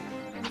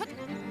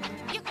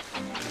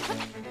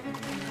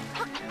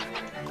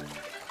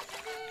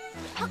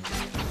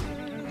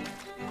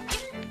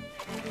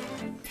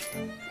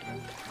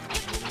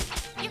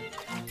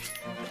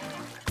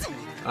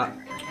 Ah.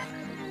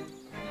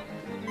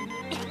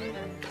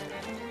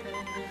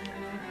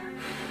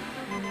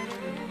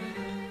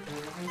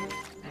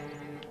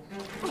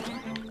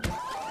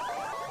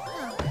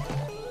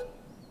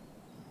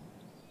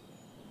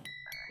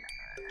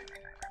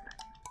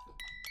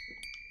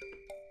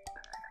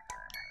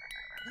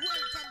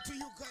 Welcome to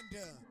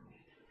Uganda.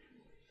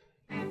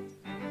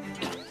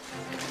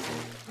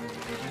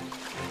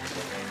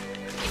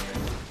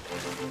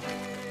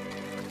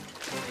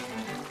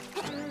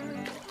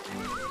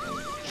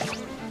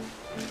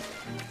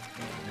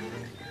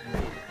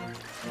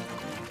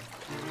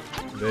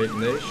 Great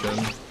nation.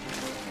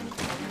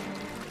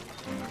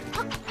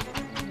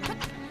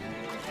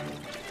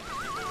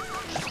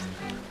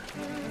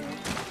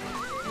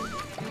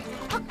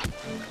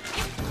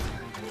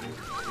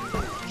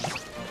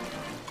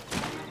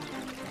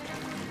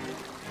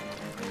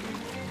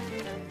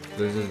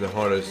 This is the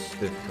hardest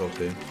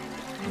difficulty.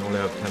 I only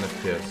have 10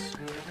 FPS.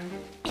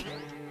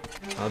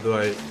 How do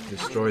I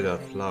destroy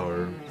that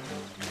flower?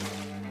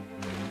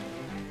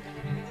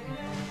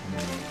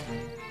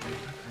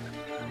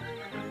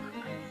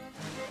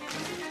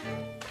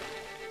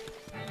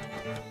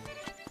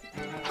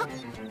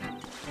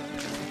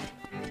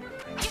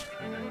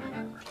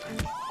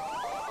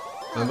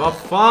 Men vad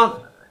fan?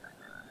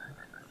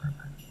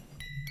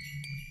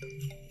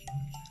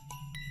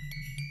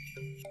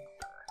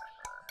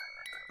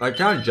 I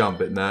can't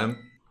jump it, man.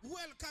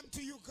 Welcome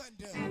to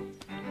Uganda.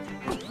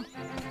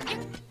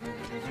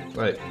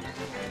 Wait.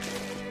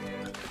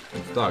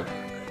 I'm stuck.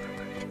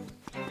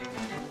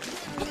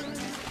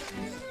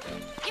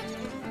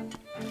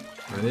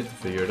 I need to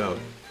figure it out.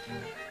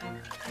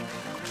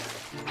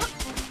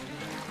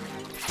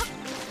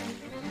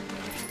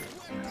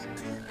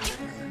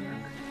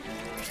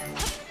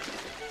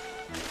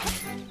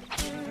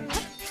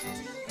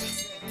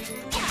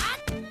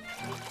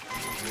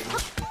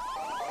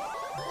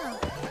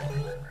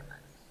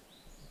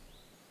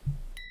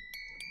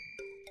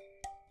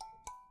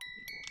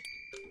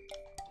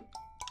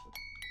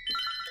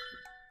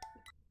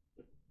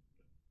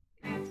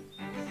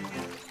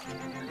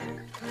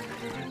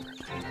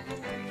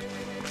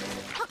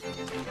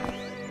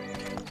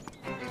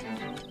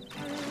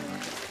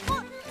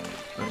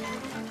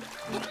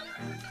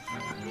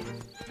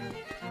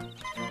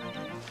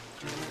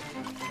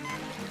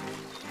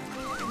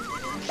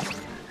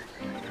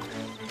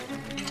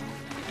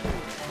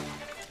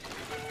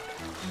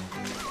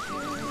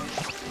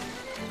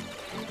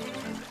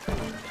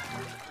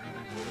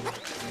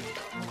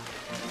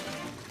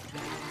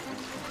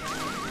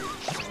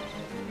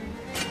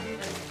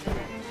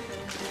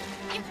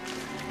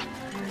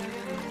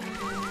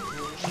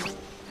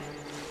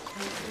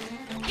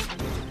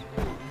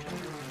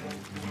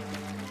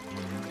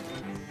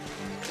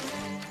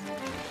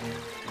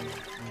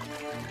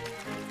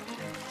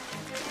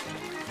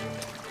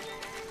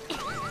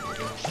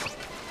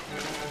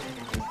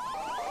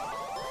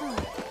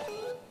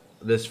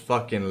 This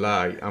fucking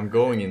lag, I'm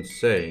going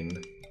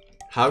insane.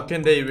 How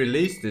can they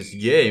release this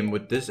game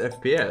with this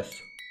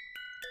FPS?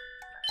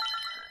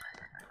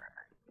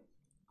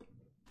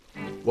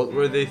 What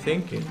were they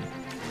thinking?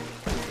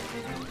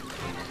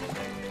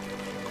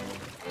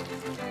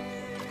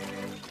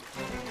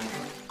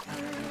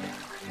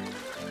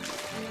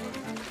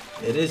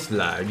 It is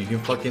lag, you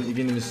can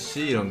even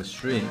see it on the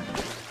stream.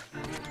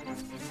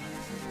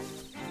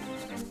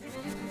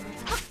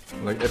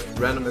 Like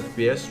random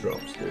FPS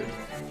drops, dude.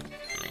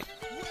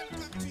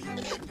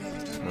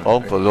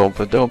 Oompa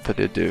loompa doompa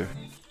de doo.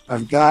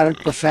 I've got a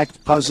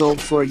perfect puzzle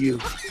for you.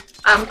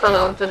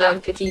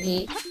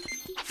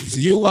 If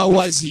you are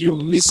wise, you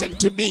listen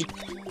to me.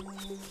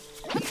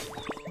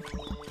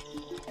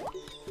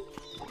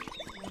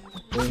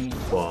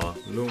 Oompa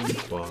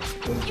loompa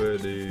oompa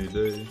dee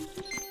dee.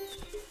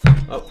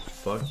 Oh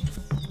fuck.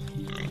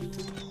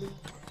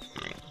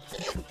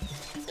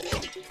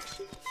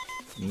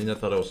 Nina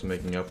thought I was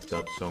making up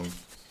that song.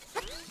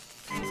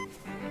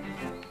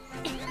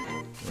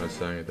 I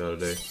sang it the other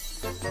day.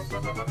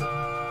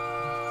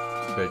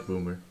 Fake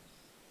boomer.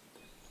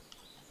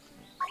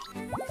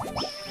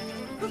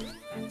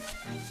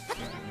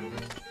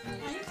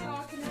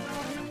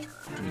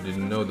 You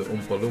didn't know the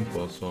Oompa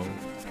Loompa song?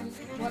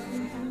 What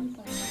Oompa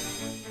Loompas?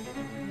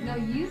 No,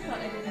 you thought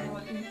I didn't know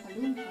what Oompa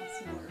Loompas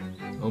were.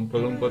 Oompa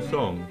Loompa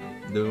song?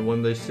 The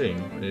one they sing?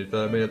 And you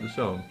thought I made up the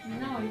song?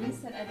 No, you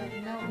said I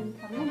didn't know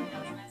Oompa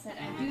Loompas, and I said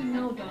I do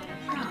know Donald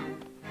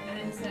Trump. And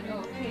then you said, oh,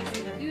 okay, so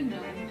you do know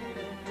Oompa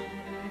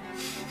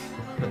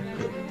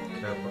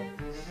Kappa.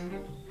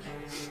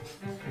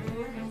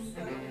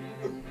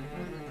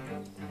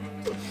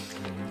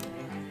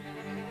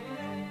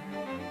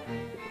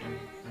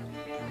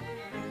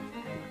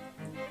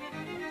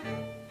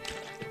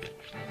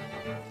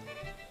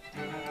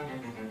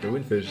 The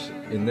windfish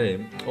in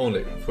name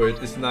only, for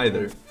it is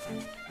neither.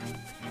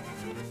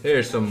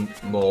 Here's some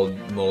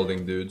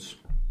molding dudes.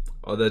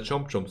 Are there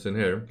chomp chomps in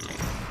here?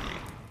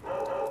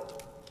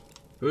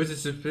 Who is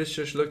this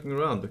suspicious looking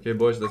around? Okay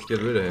boys, let's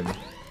get rid of him.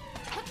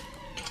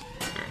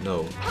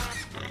 No.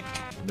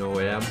 No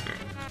I am.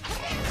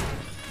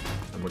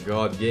 I'm a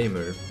god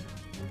gamer.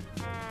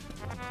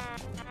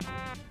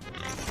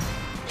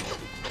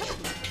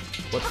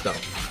 What the?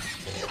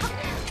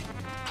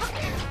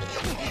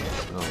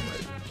 Oh my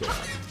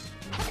god.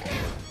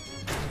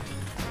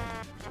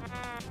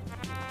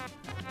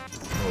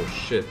 Oh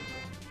shit.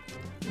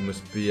 You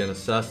must be an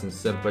assassin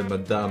sent by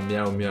Madame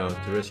Meow Meow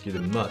to rescue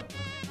the mutt.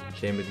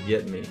 Came to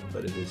get me,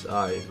 but it is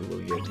I who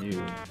will get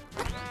you.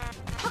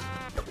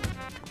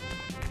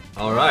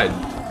 Alright.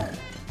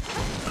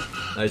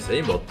 Nice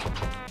aimbot.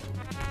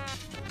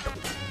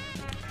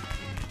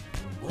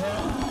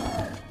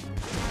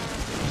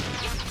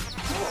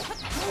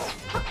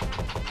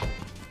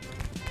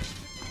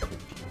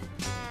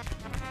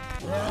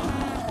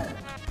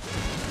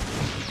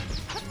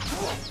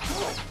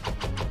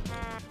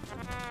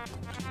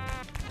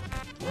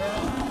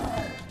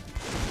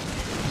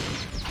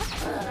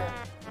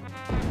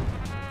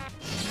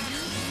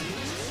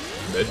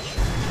 Bitch.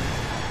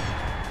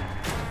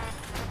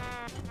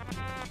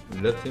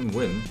 Let him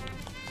win.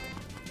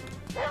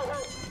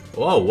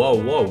 Whoa, whoa,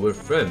 whoa, we're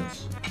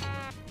friends.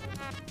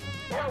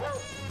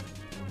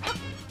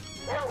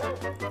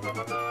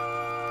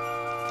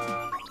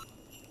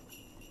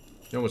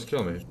 You almost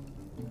killed me.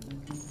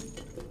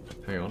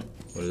 Hang on,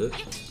 what is it?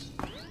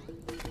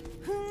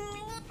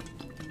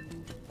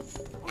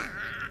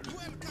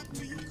 Welcome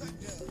to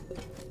Uganda.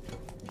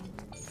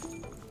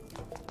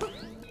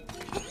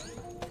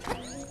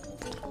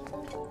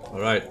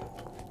 Alright.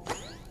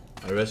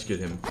 I rescued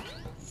him.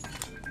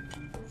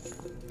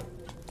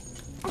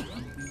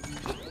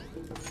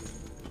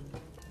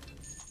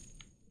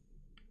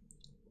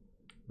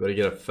 Better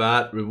get a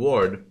fat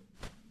reward.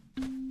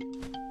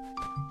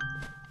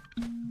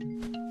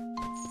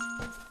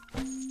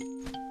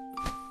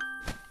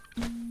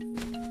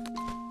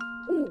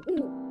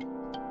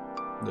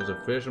 There's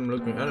a fearsome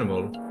looking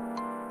animal.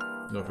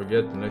 Don't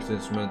forget, the next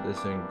instrument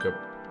is in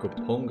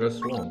Koponga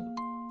Swamp.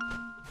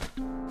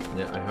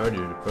 Yeah, I heard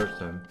you the first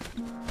time.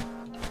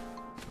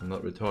 I'm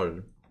not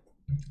retarded.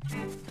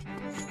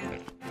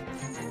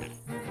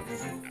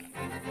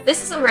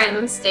 This is a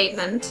random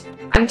statement.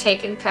 I'm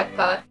taking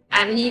Peppa.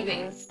 I'm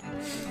leaving.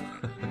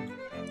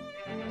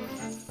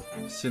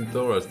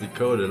 Synthoras,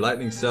 Decoder,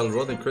 Lightning Cell,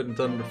 Rotten Crit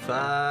Thunder,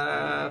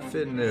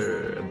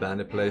 Finner,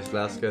 Bandit Place,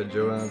 Laska,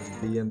 Joab's,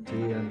 BMT,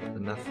 and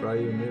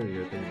Nafrayu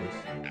Miri, I think it was.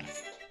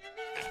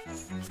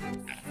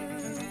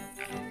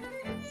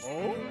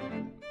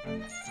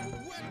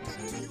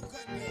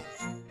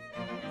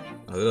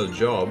 A little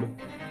job.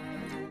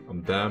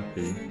 I'm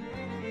Dampy.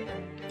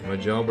 My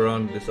job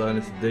around this island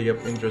is to dig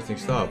up interesting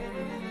stuff.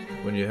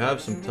 When you have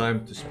some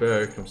time to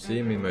spare, come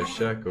see me in my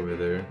shack over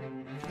there.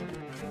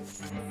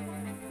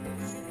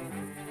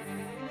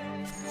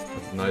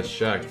 That's a nice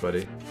shack,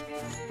 buddy.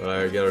 But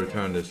I gotta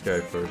return this guy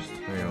first.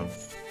 Hang on.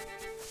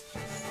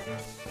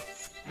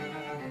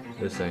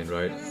 This ain't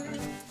right.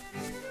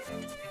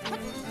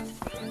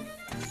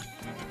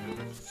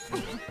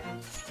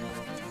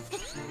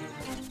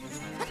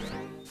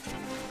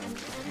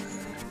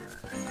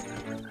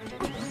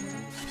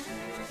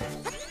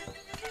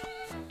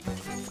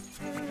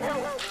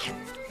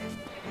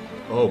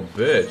 Oh,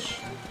 bitch.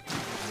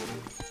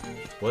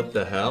 What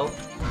the hell?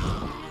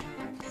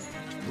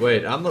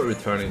 Wait, I'm not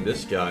returning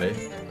this guy.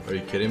 Are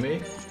you kidding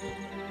me?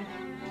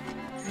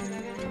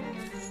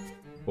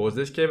 What was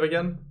this cave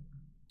again?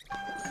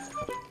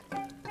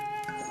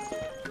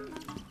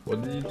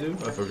 What did you do?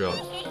 I forgot.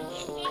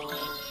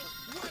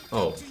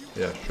 Oh,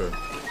 yeah, sure.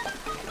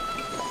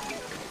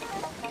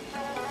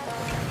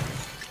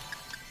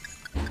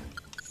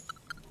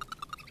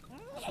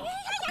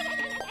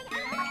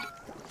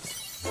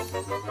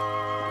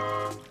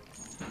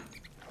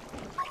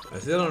 I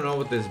still don't know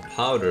what this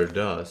powder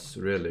does,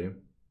 really.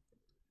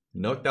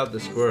 Knocked out the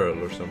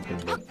squirrel or something,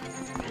 but...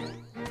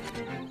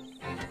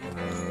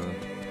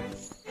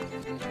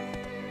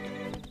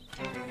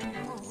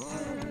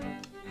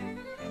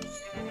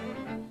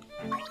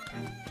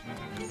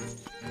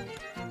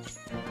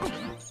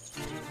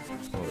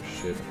 Oh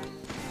shit.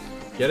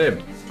 Get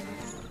him!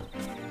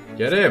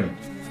 Get him!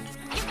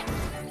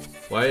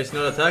 Why is he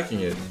not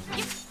attacking it?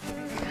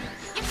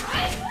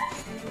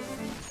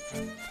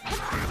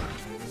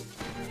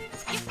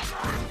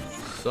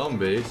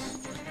 Zombies?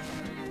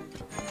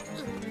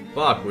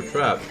 Fuck, we're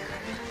trapped.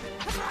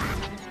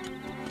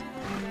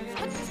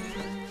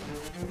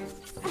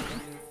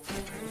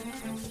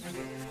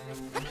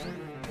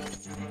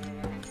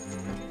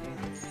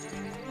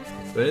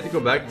 Do I need to go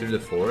back through the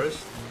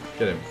forest?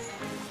 Get him.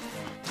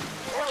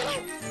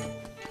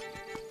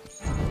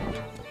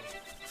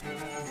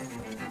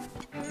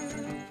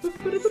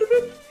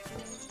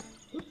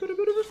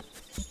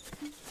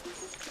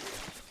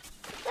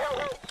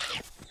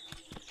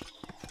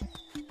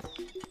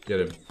 Get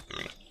him.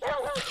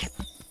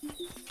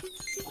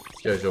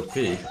 This guy's OP.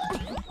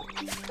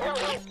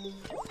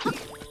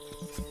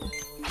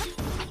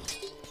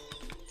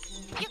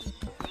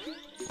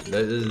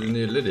 That is the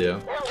new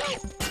Lydia.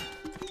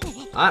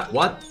 Ah,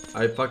 what?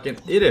 I fucking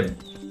hit him.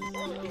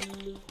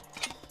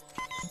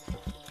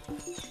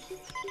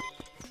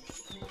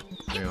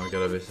 Hang on, I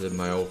gotta visit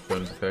my old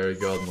friend Fairy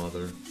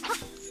Godmother.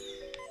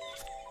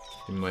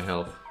 Give me my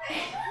health.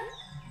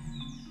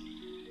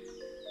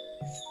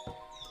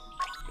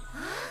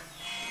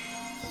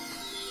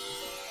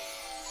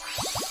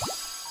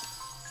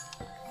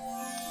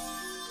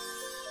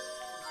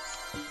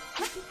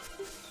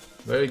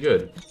 Very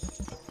good.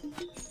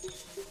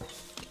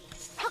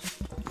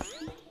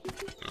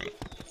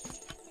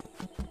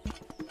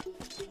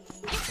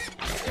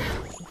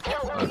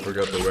 I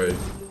forgot the way.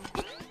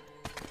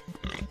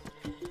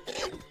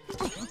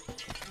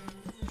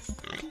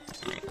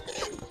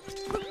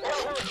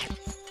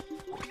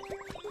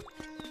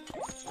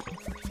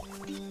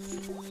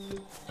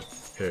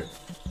 Here.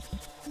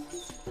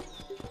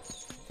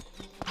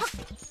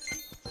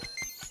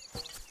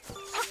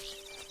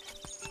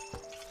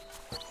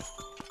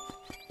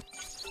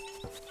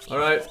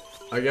 Alright,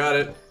 I got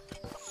it.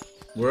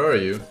 Where are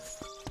you?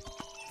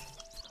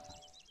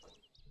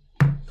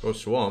 Go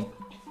swamp.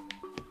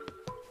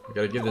 I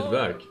gotta give this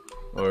back.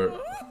 Or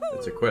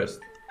it's a quest.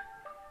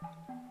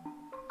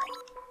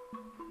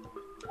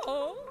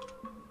 Oh.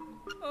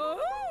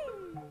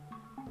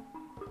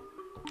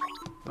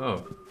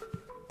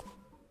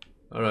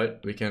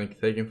 Alright, we can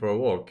take him for a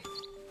walk.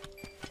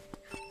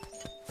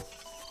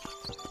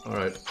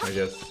 Alright, I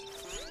guess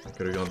I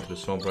could have gone to the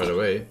swamp right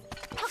away.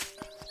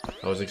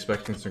 I was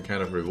expecting some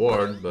kind of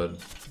reward, but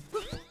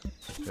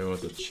there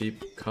was a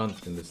cheap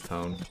cunt in this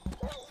town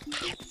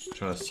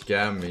trying to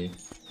scam me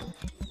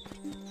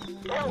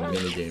in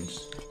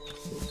minigames.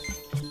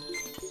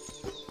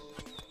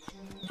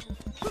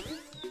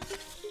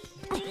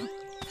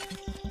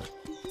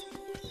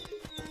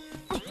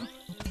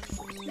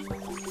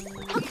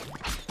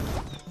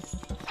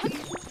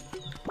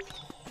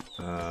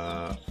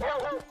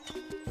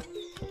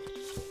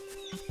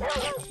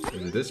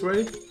 Is it this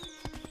way?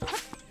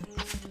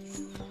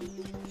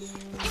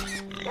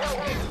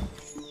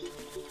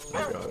 I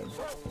got him.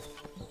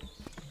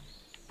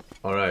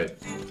 Alright.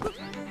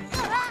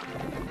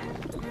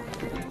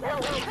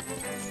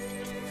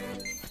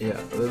 Yeah,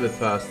 a little bit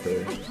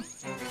faster.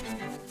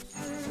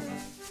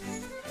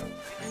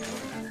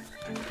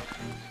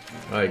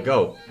 Alright,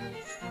 go.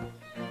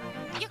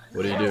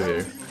 What do you do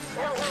here?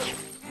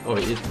 Oh,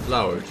 he eats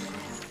flowers.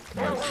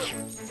 Nice.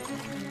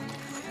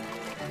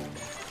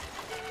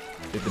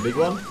 Eat the big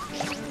one?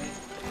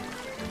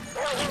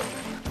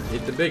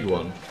 Eat the big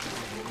one.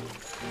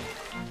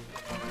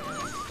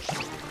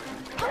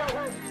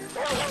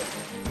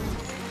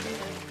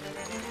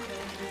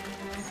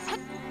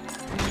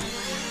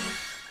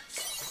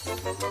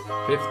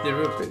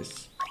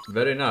 ₹50.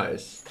 Very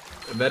nice.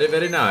 Very,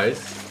 very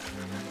nice.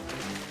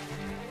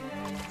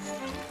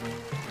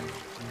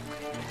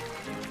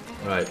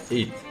 Alright,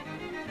 eat.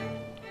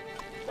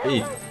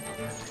 Eat.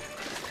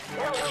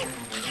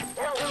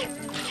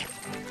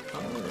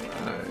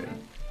 Alright.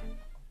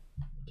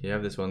 Can you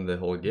have this one the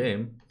whole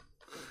game?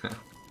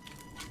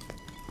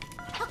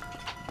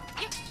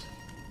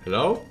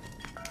 Hello?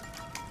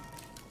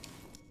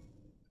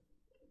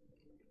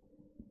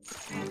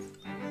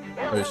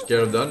 Are you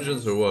scared of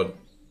dungeons or what?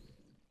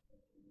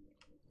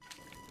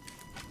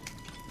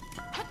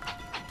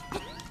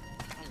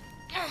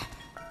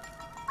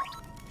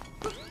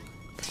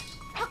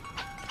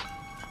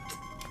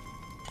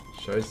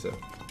 Scheiße.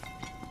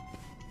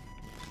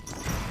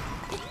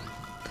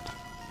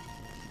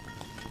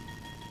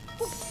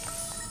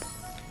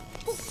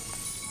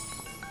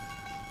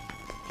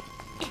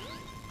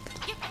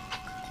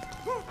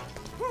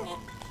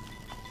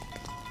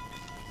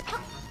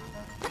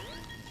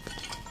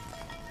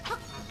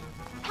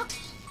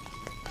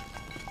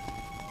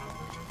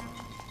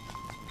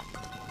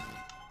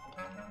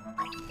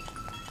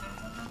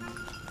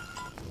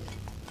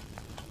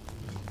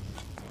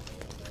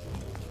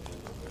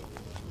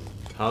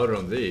 powder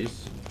on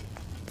these.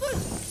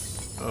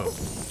 Oh.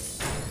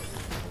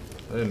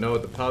 I didn't know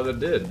what the powder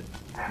did.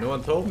 No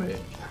one told me.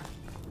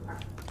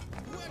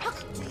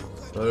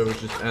 Thought it was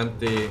just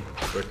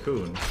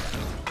anti-raccoon.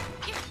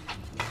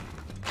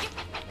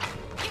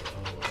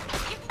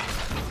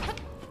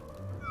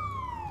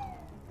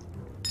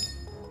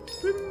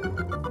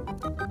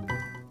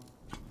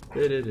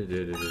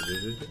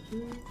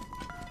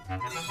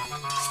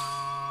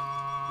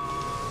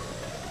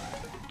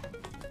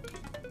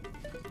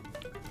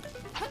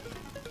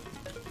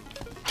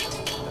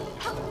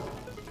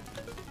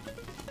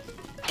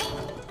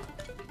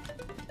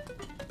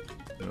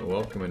 Not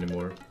welcome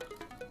anymore.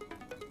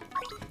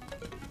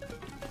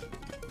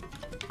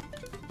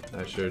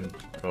 I should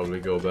probably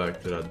go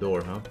back to that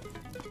door, huh?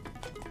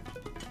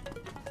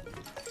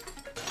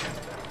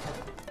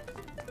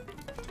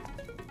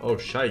 Oh,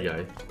 Shy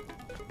Guy.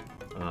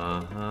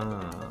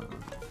 Uh-huh.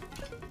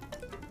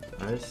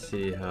 I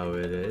see how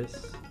it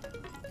is.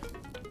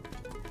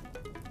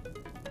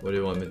 What do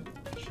you want me?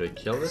 Should I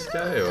kill this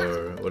guy,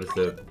 or what is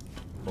the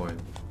point?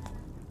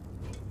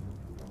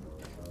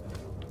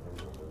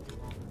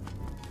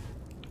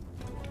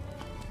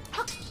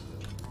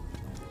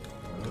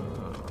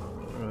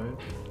 Alright.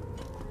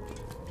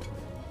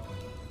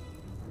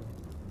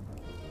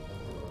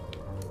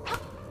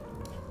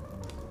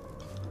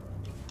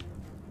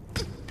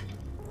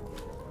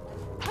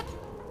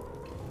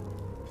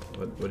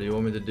 What do you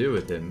want me to do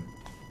with him?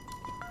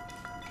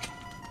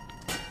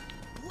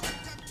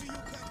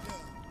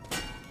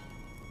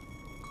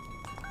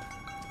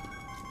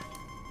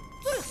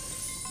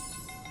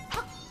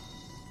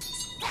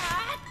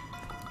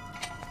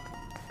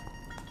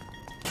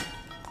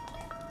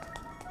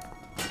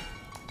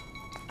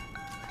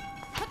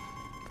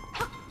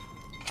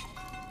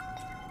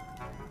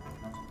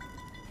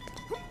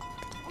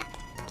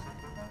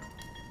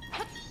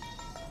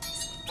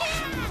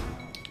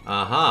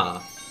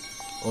 Aha!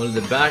 Only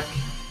the back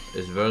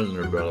is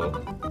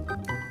vulnerable.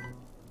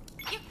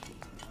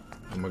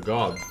 Oh my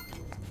god.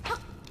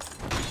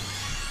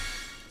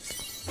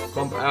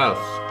 Come out.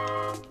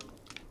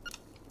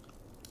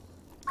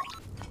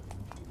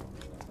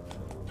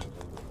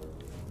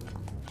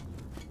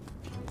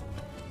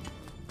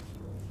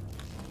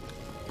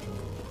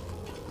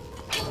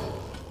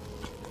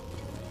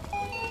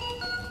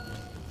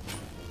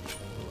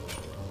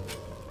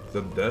 Is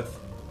that death?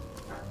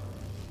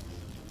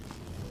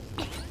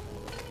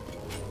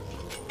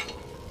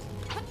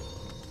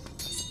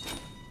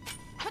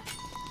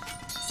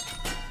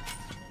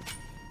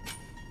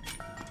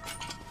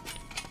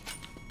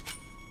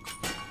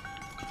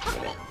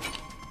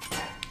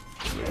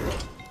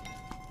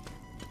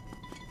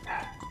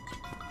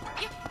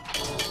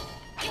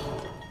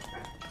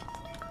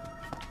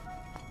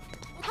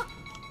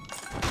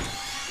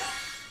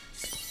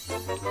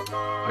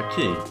 A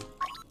key.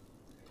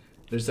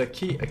 There's a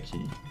key.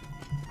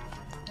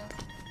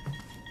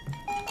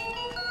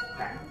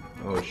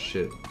 Oh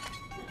shit.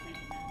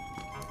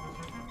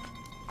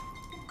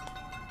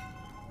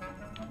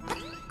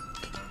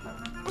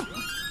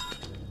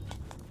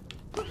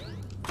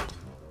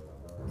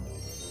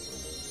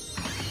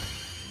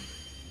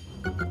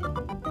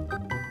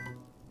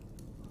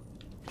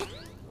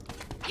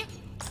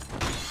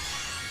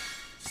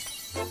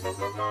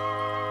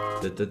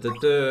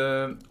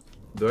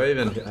 Do I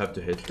even have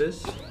to hit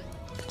this?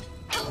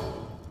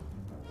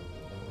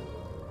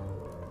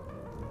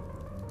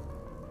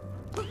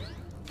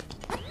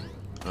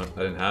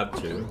 I didn't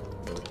have to,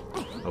 but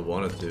I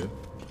wanted to.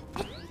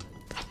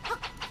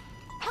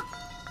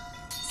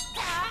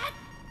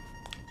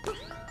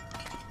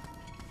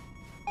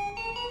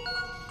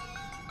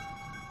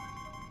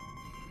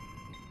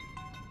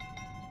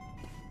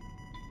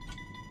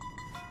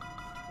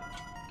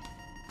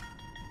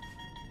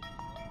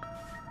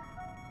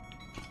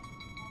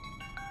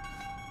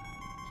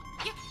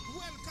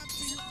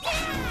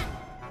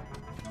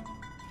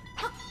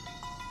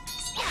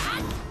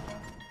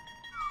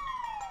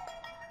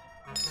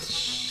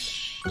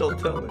 Don't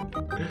tell me.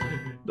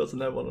 Doesn't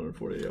have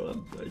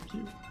 141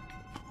 IQ.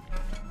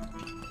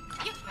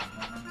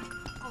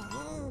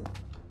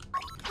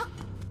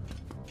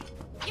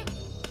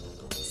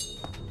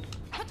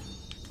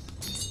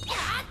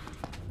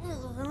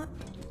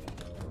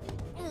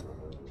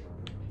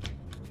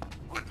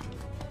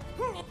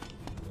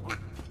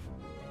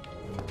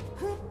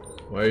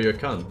 Why are you a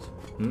cunt?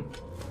 Hmm?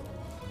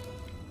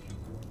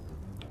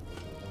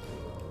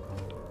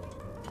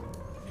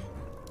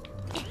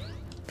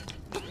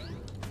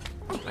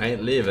 I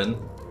ain't leaving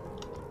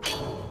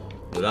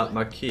without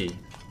my key.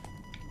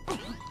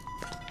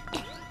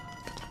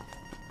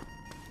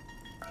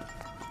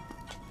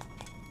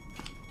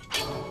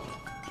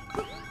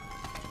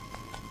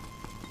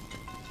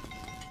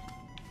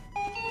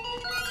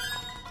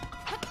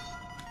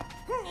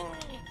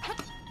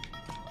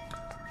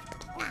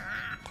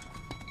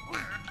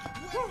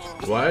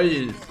 Why are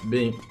you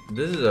being...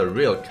 This is a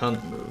real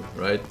cunt move,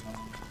 right?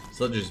 It's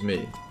not just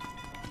me.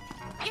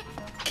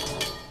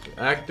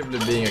 You're actively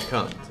being a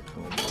cunt.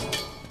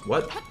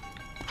 What?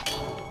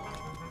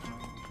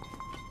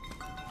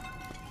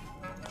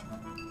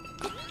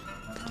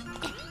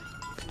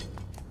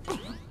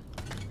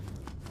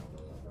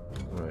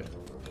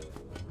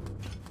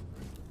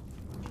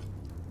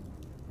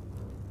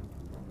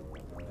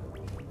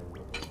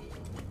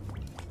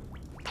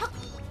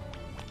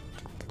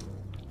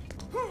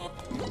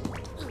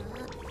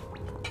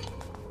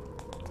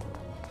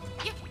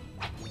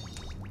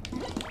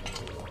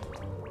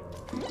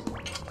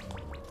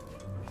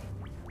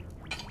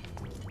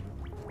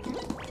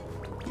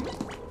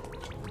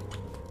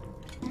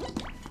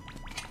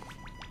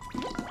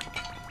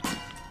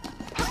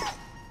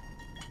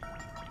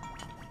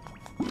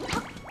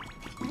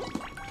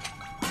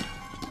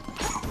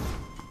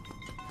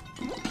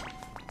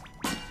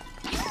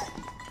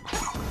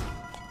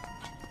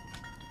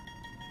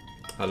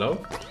 Hello?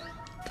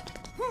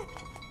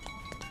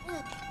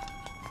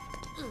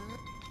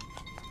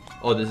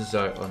 Oh, this is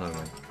our... Oh, no,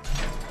 no.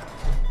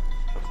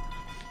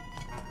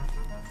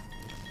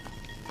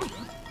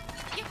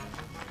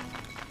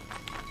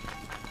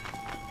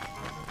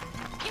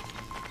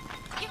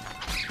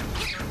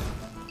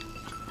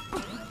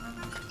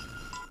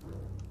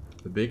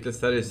 The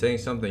beakless daddy is saying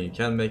something, you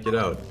can't make it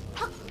out.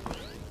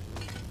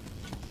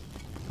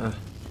 Ah.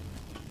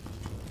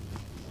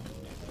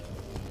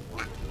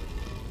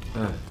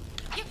 Ah.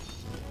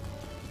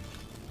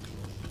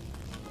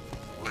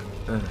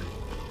 Ah.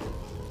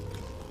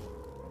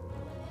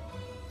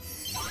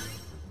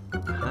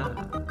 Aha!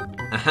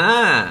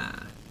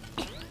 Aha!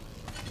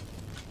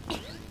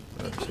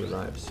 I have 2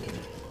 lives here.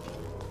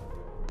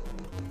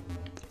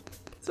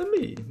 It's a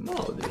me,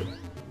 Moldy.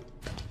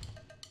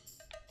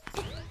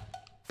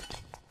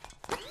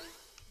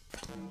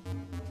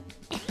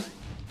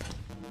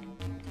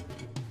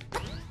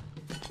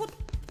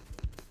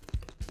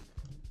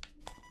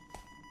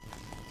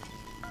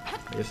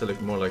 I guess I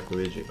look more like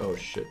Luigi. Oh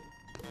shit.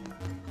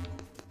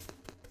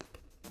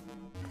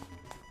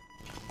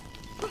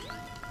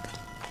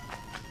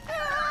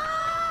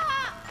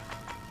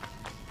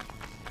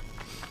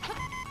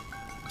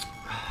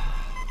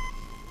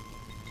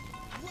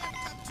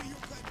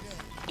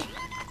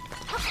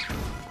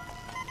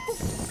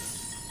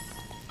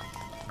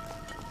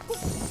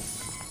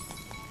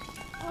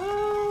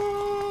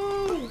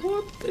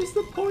 What is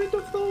the point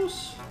of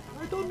those?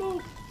 I don't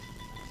know.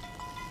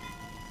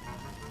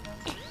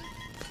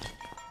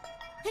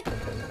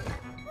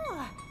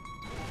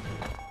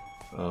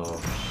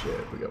 Oh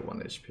shit, we got 1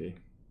 HP.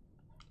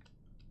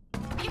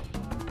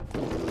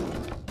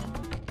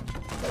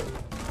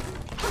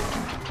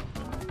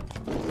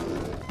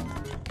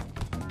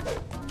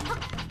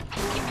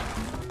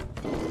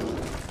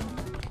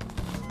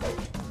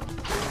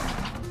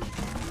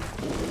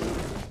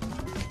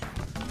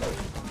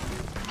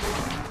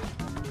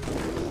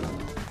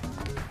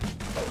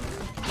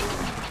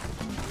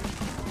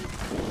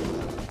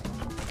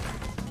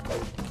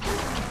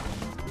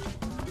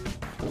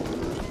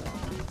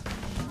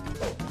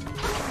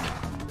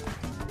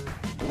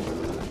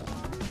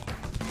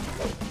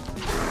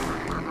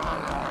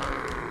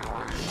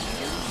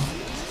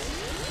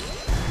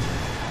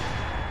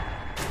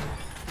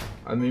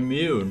 I'm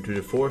immune to the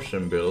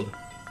Forsen build.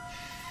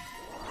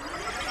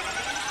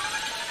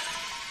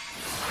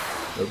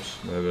 Oops,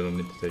 maybe I don't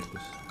need to take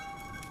this.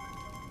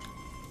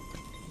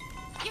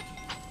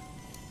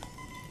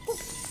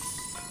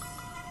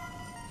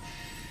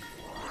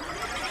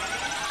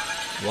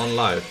 One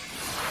life.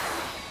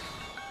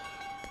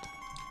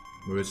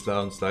 Move it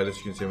down slightly so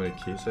you can see how many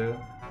keys I have.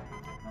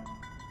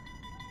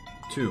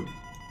 2.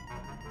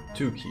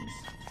 2 keys.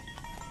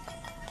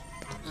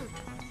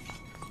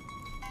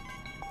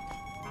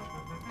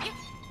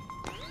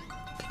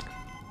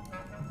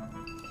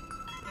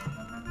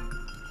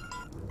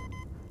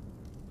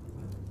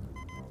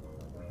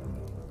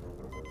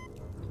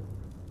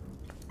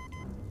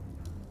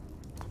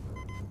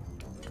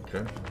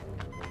 Okay.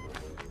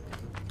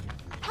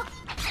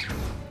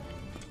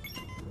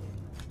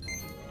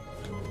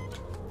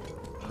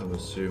 I'm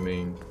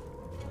assuming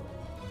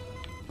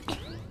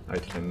I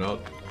cannot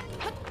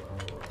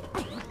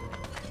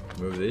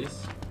move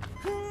these.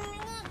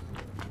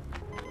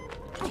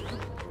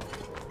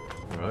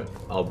 Alright,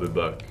 I'll be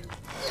back.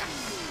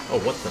 Oh,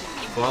 what the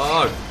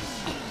fuck?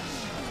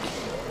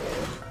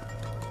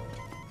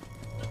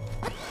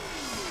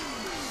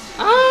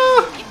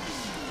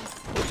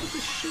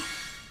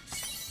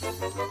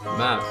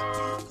 Map.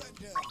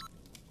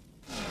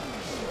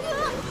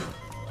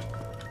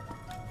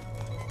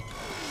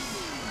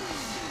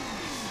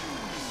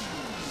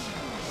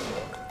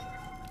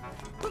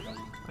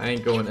 I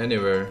ain't going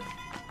anywhere.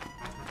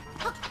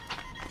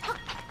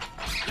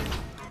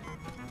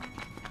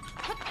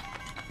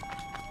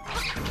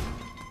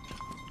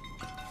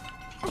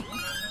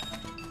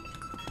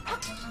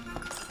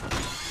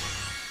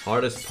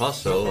 Hardest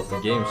puzzle of the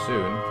game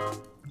soon.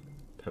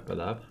 Pepper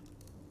Lab.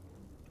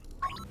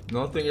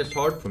 Nothing is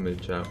hard for me,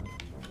 chap.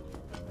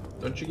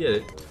 Don't you get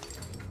it?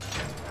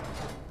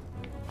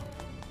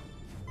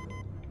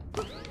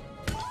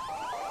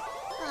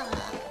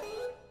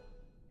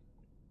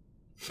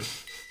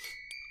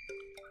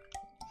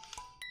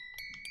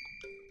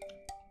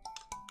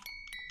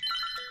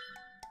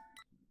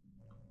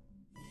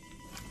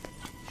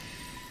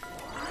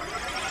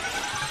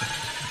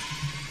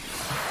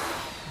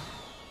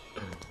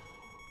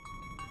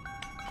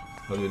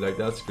 How do you like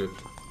that script?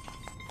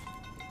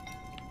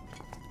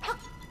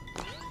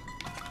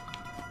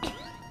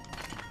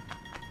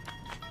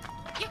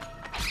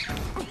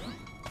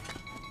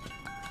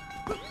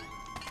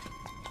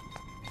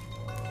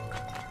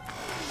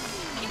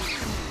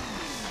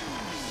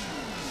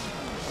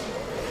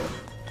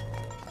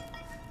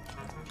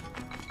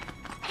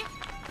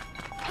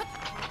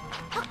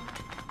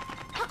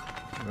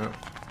 Well,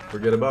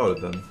 forget about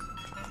it then.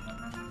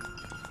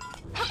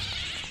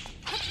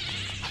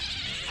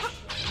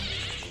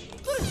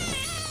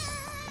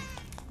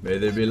 May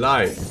there be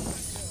light.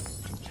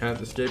 Can't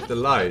escape the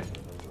light.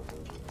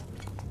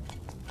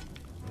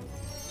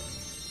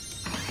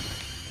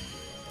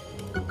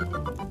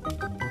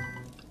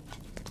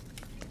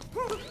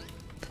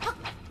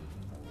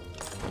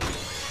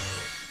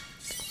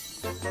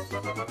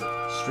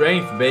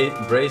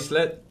 Strength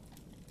bracelet.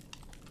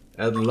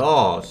 At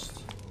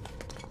last.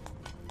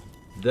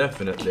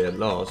 Definitely at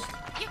last.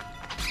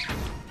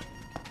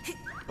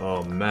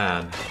 Oh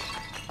man.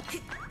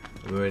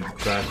 We're going to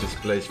crash this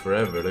place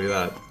forever. Look at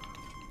that.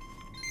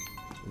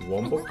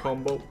 Wombo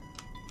combo.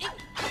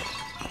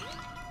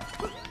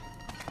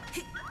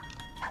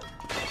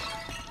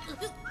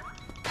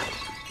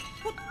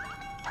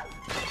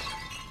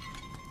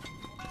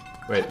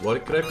 Wait,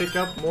 what could I pick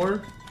up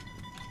more?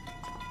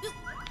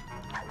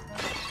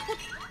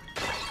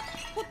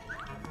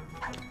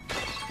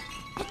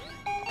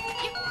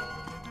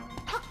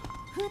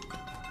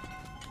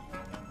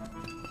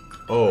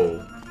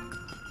 Oh.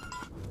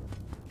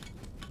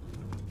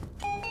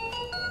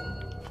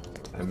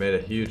 I made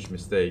a huge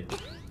mistake.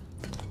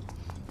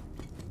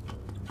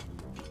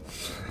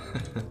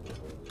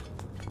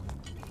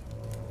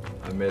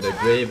 I made a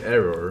grave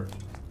error.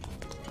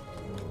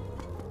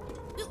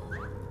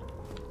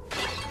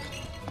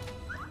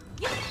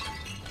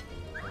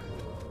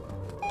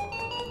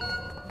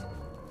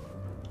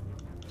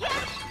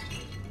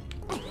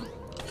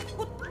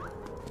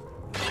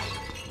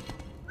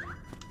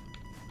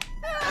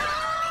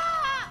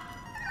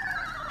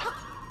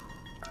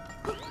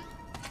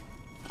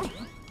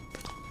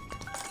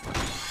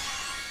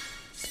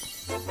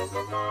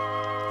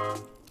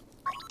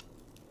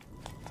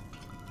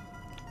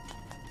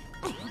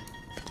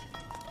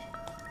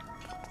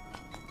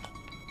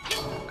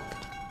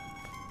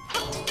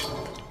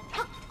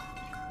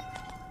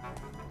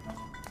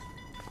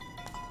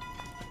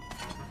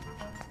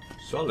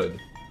 Solid.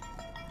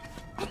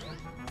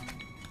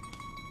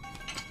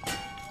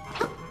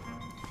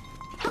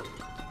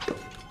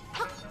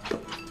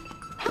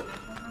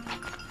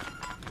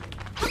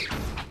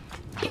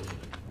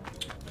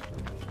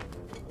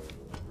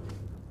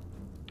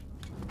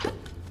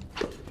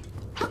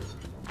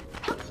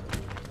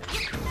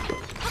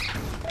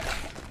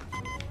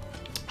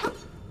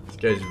 This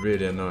guy's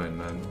really annoying,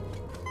 man.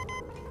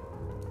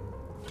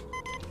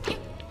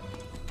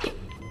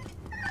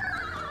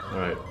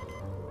 Alright.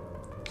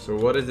 So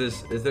what is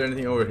this? Is there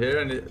anything over here?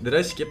 And did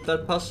I skip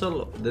that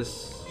puzzle?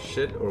 This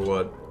shit or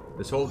what?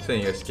 This whole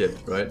thing I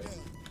skipped, right?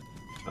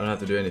 I don't have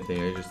to do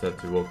anything. I just have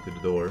to walk to the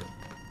door.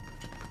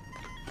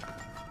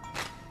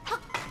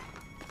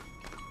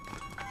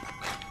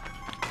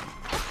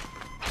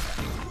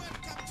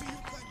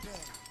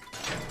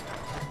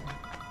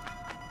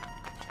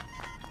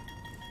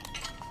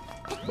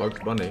 Bugs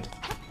Bunny.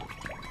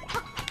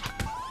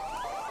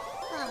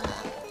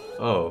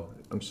 Oh,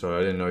 I'm sorry. I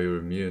didn't know you were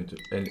immune to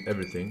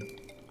everything.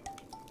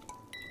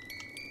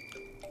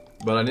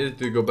 But I needed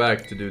to go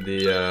back to do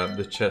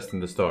the chest in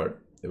the start.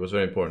 It was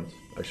very important,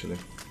 actually.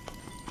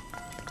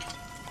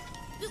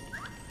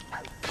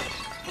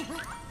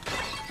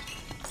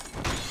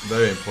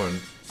 Very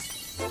important.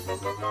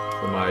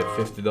 For my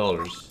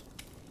 $50.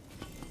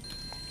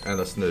 And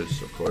a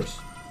snooze, of course.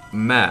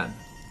 Man.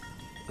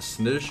 A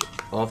snooze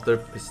after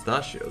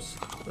pistachios.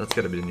 That's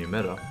gotta be the new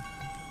meta.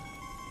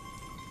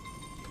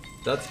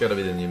 That's gotta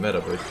be the new meta,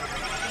 boys.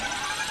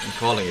 I'm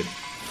calling it.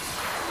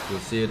 You'll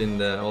see it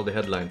in all the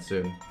headlines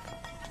soon.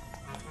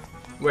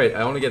 Wait,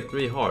 I only get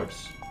 3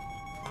 hearts.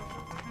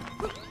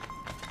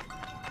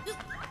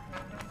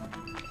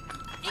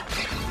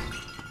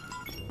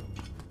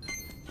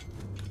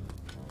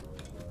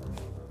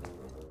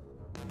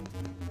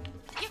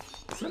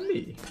 Is that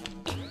me?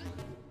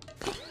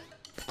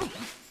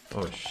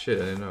 Oh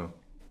shit, I didn't know.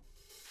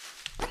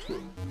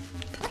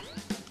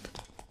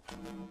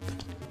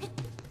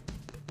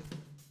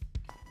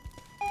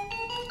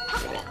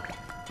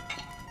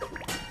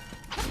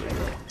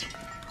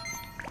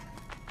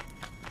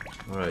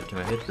 Alright, can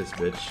I hit this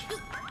bitch?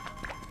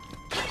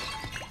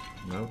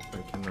 Nope,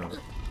 I cannot.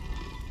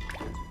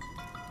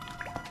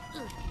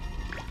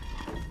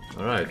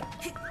 Alright,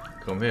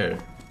 come here.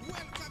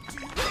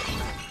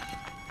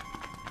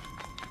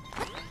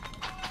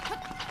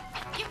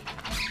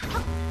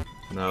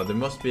 Now, there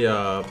must be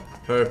a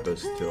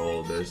purpose to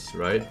all this,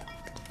 right?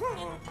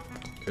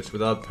 Because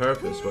without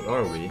purpose, what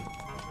are we?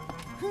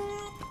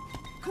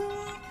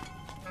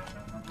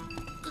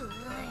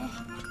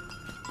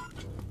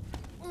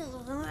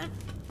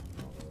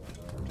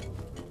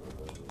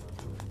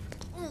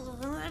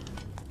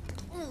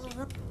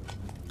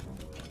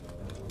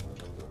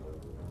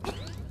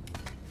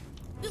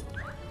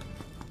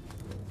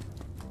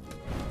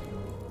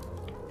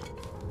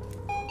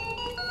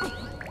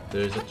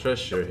 There's a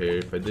treasure here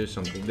if I do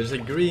something. There's a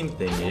green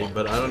thingy,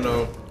 but I don't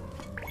know.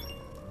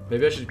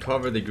 Maybe I should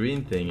cover the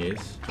green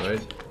thingies,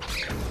 right?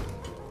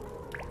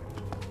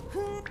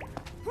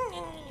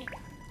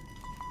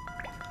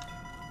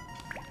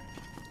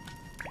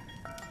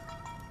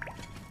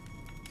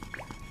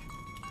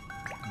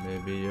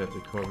 Maybe you have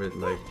to cover it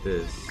like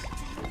this.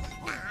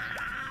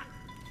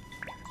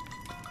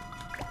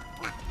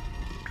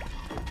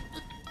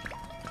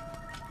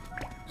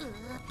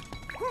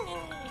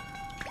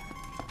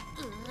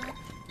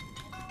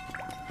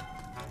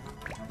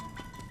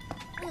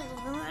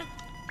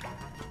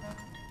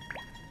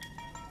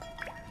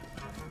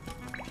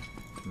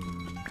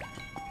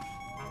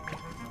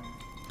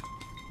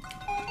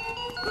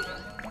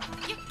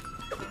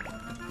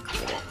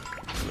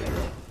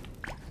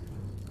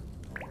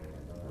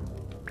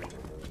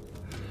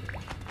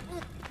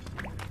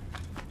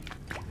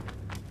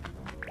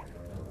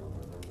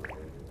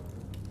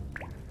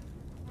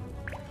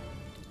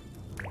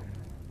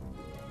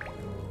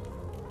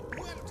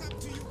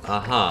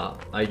 Aha,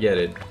 I get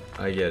it.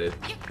 I get it.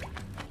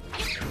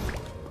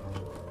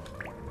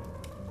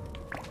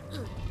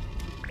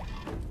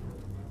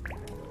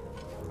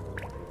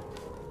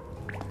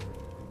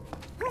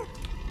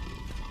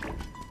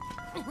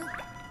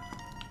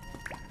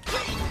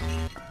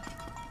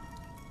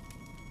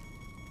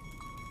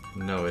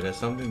 No, it has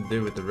something to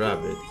do with the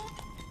rabbit.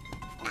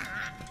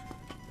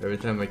 Every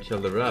time I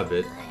kill the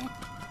rabbit,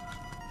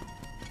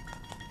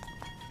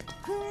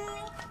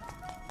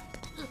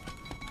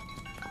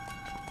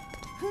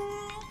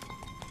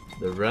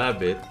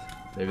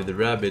 maybe the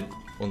rabbit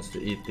wants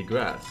to eat the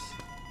grass.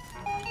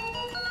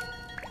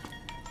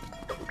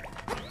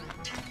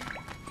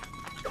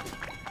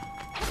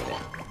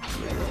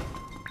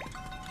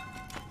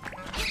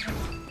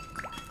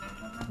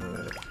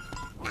 Alright.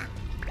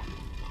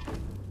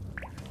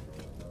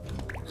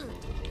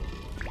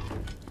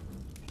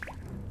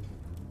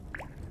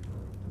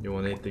 You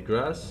wanna eat the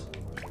grass?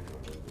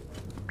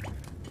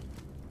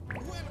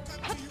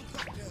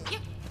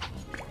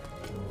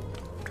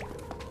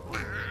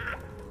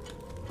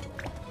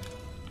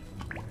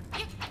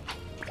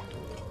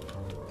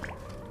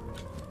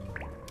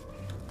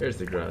 Here's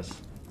the grass.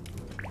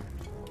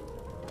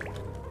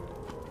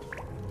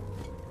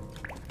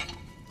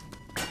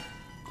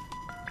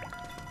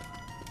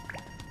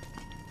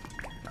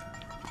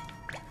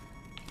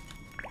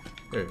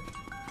 Here.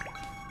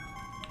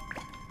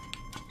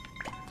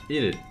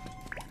 Eat it.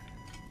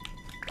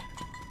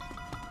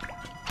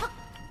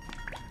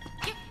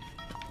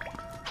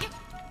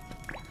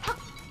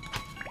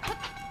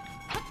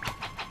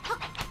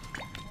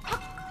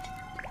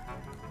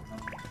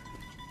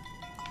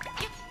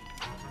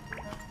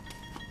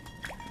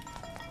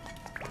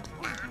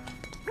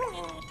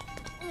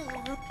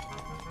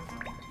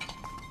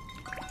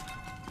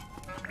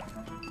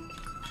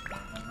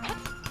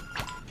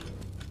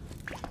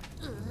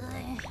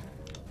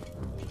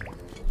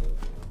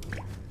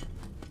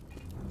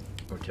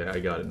 Okay, I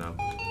got it now.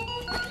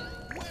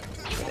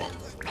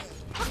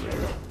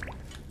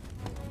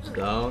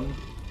 Down.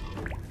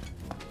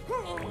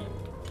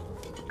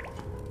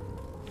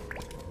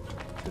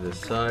 To the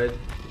side.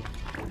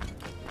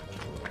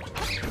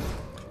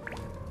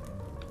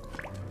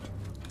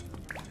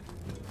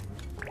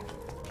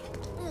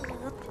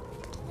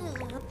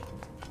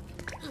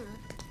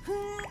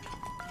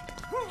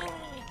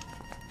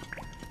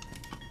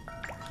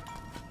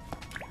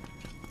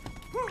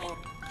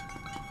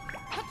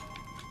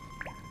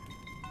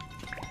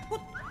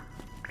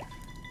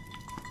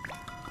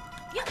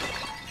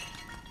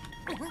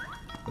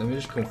 Let me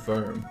just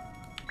confirm.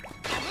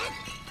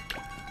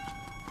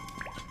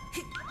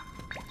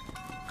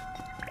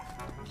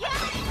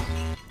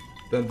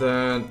 Dun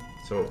dun.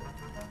 So,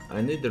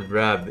 I need the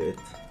rabbit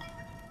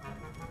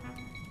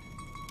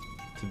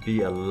to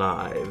be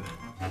alive.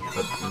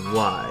 But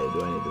why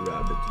do I need the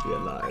rabbit to be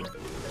alive?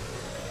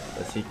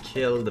 Does he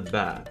kill the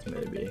bat,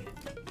 maybe?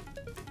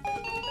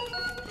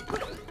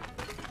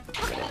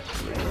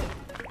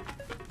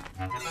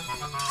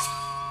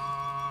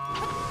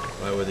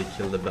 Why would he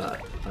kill the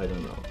bat? I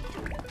don't know.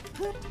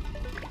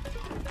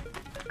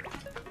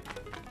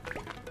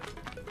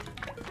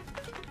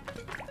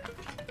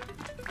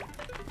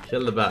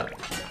 Kill the bat.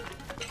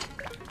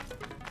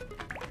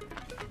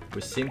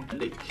 We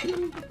simply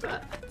kill the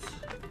bat.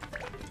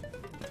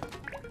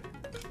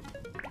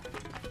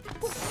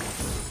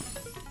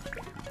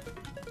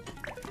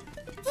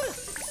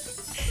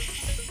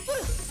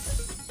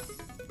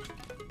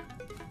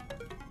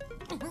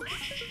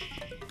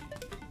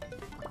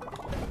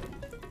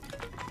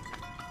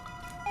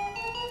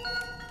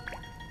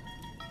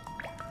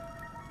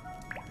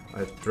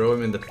 I throw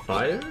him in the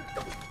fire?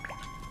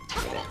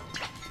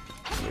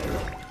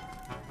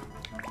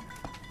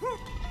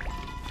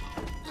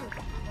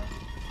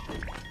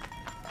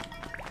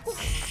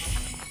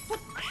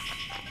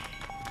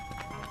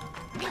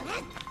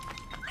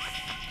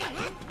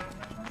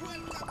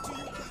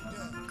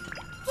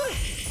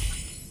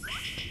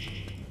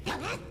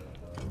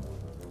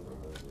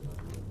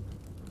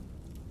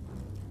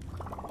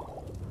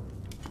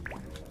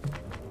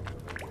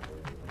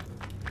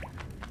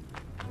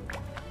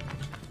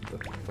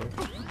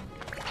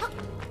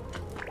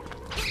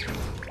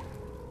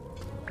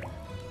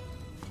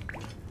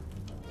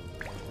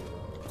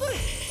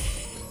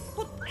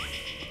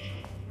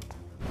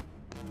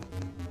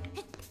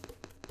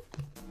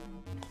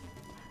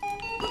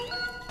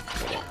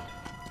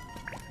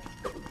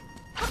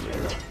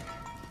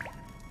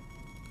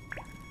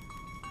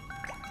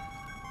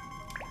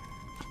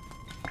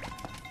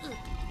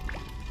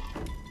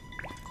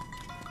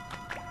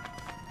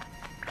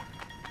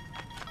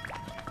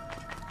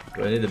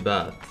 Do I need a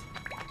bat?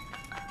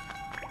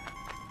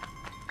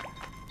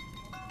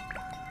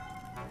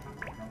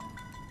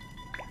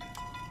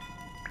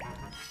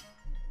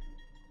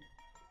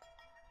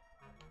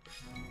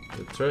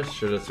 The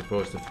treasure is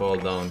supposed to fall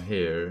down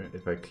here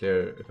if I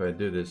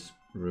do this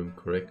room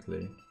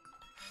correctly.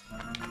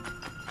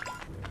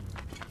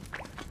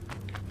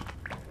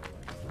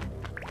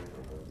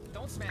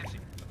 Don't smash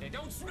it. Okay,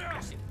 don't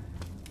smash it.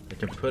 I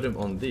can put him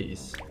on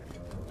these.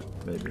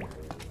 maybe.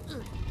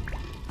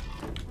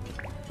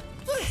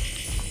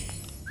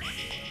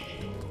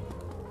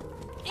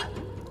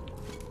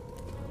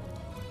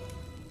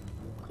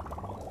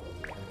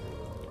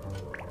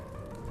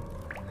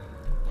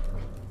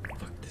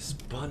 Fuck this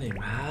bunny,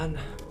 man.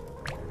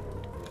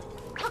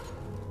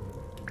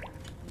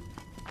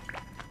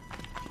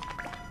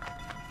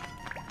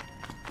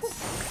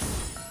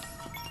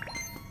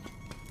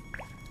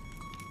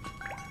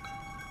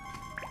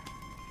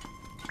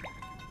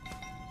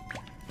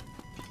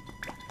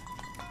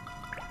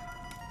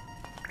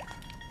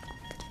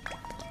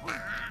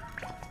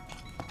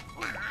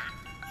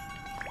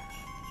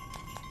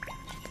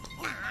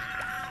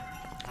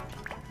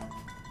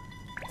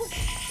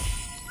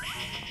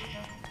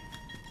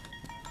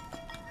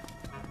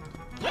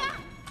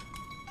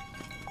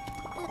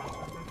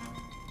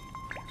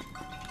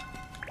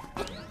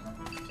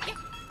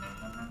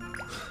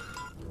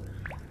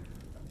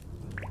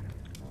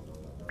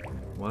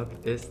 What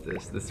is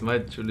this? This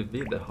might truly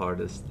be the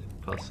hardest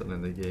puzzle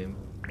in the game.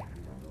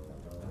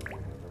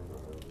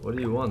 What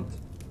do you want?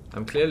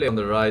 I'm clearly on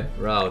the right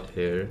route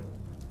here.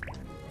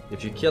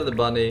 If you kill the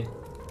bunny,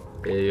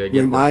 you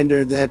get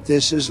Reminder that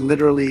this is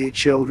literally a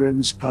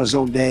children's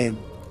puzzle game.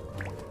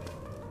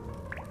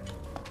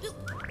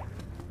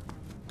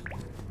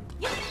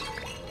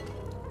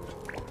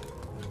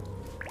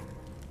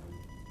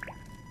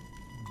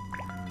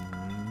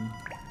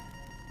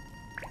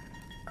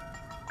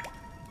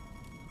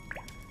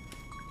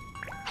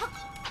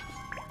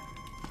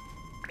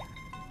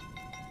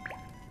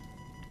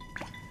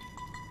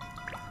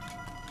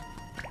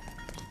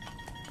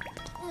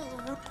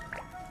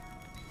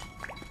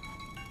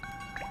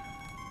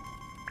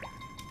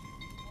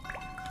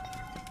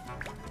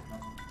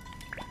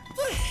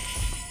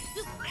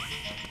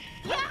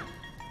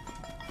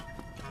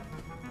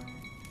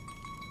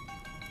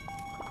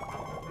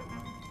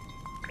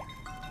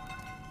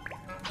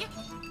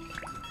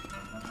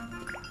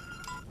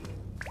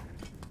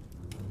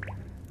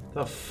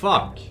 The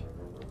fuck?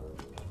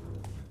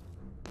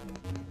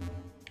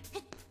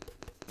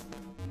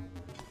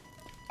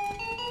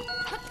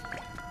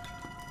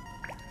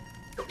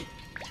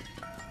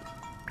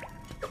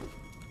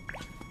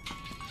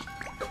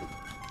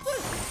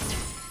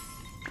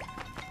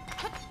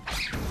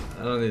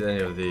 I don't need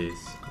any of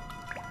these.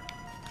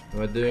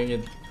 Am I doing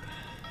it?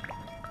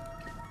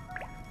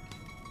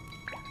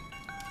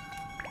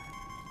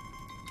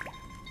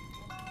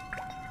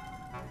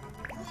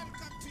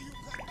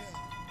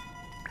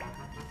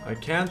 I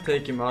can't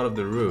take him out of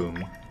the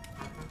room.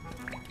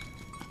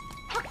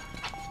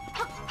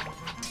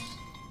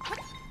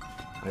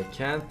 I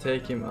can't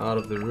take him out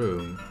of the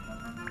room.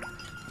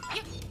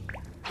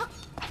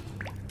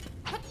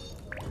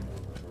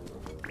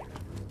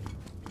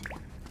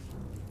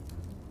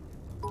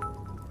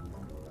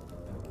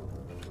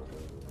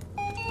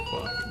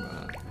 Fuck,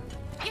 man.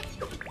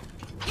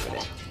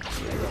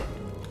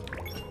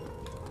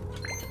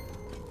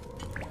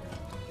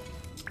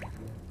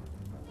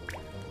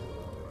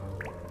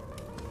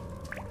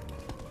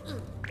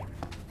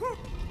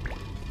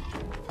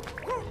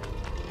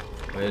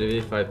 Maybe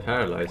if I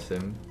paralyze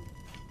him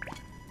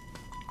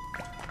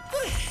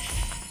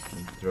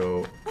and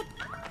throw.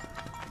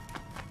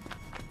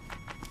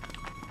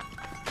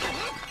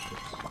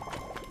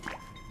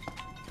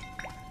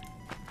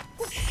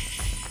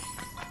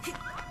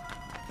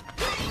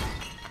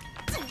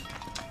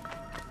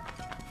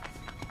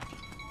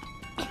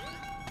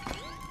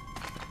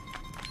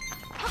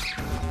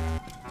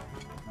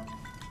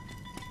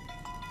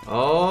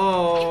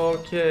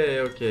 Oh,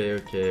 okay.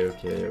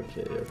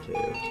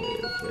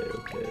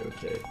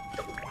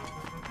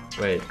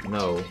 Wait,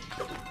 no.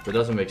 That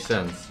doesn't make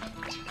sense.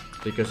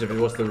 Because if it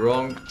was the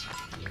wrong...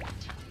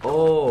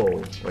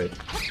 Oh, wait.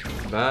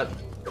 That...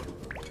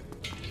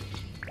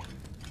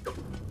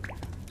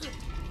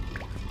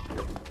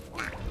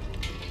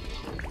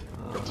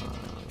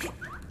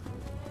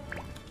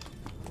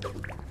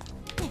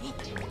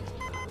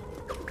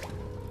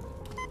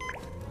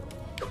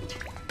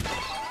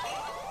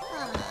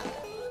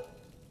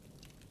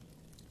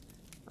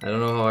 I don't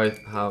know how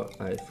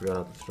I forgot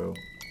how to throw.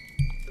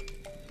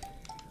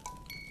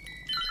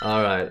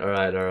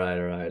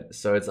 Alright.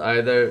 So it's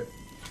either...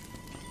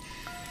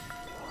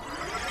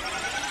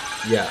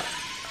 Yeah.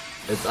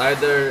 It's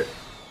either...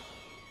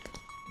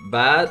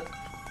 Bat.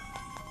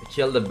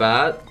 Kill the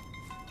bat.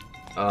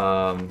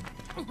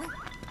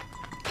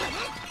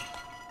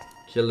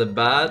 Kill the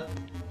bat.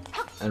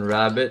 And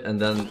rabbit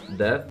and then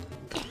death.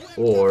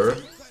 Or...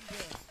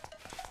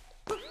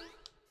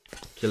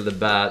 Kill the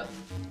bat.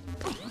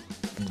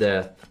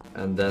 Death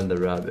and then the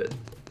rabbit.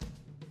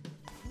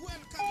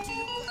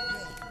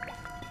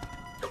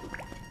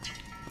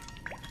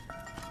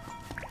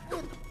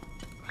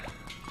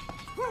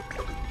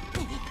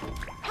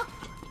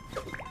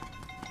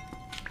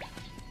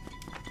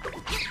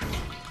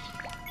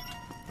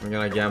 I'm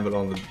gonna gamble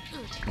on the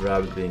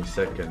rabbit being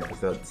second because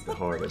that's the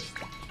hardest.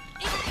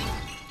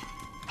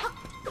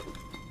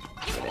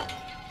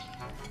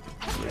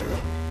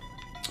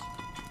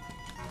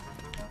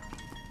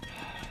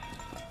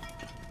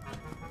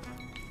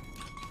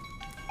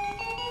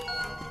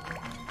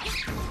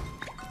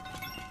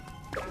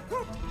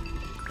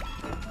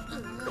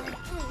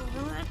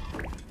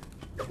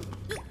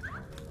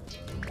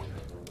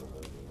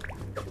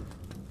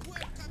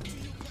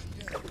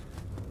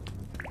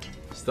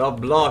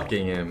 Stop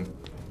blocking him.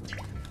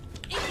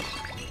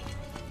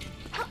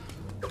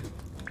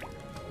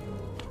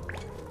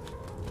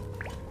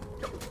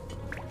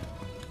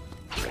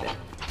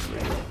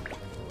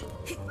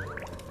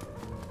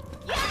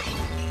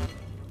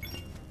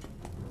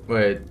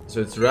 Wait,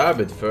 so it's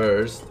rabbit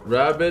first.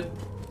 Rabbit?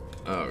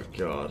 Oh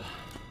god.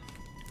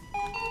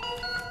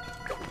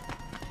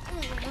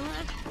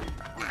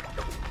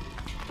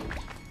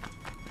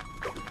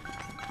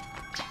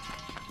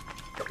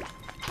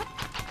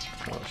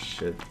 Oh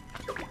shit.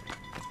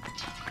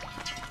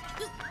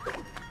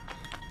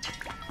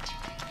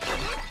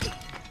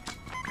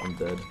 I'm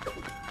dead.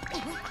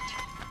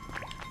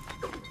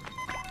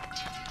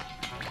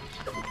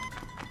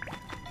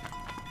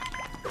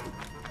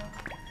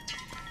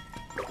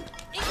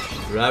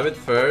 Rabbit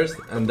first,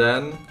 and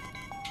then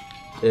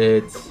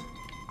it's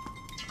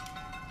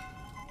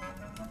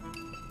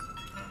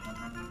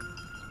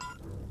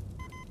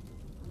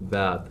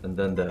that, and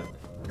then that.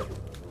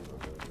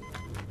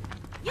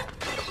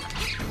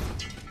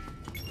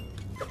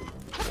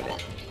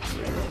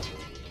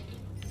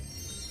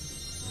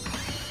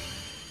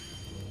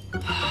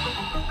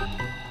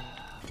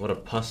 What a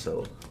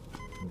puzzle.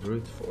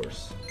 Brute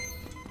force.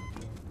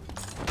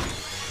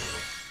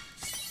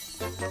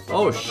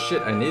 Oh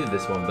shit, I needed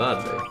this one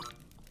badly.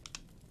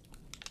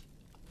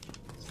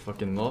 It's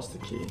fucking master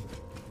key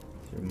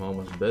to your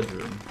mama's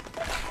bedroom.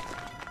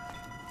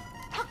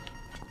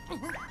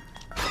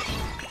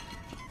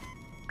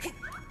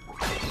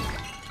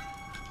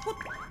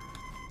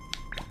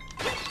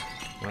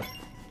 What?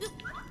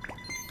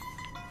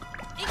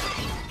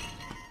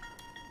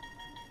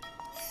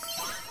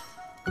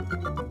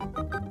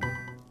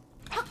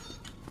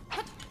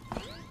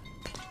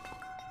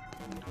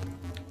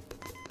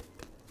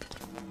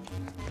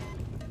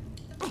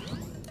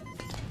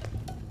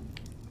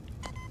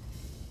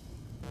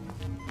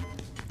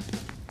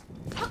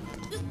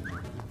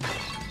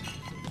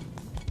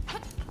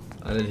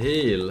 I need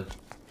heal.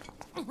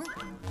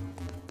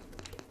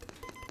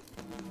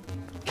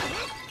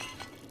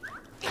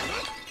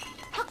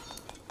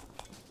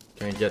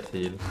 Can't get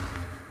heal.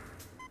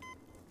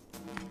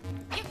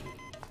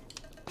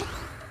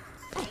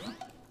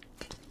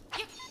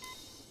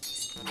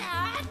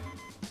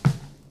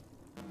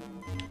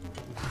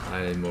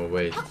 I need more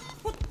weight.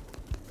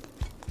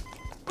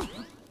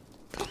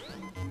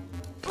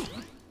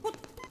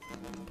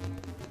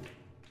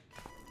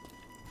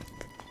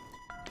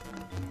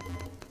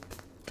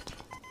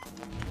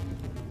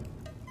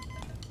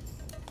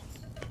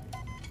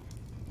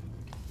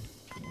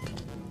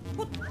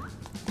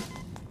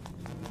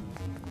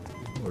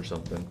 Or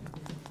something.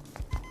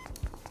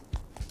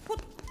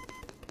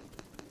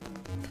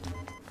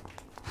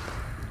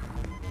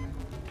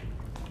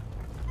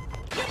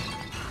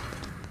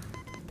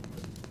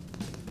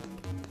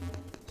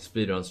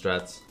 Speedrun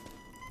strats.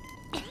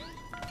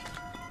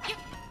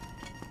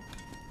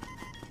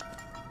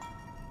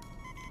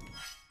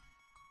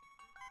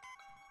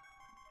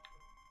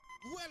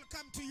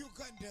 Welcome to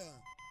Uganda.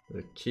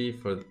 The key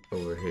for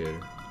over here.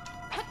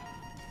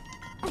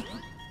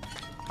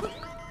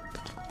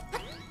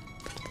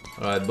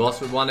 Alright, boss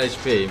with 1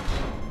 HP.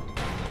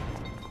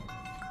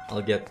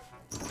 I'll get...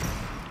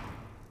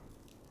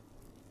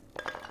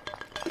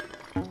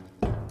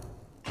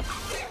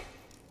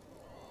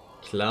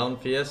 Clown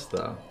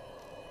Fiesta.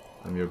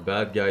 I'm your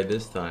bad guy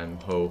this time.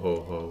 Ho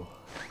ho ho.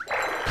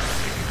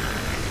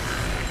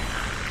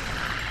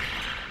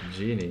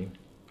 Genie.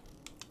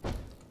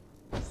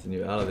 It's the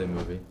new Aladdin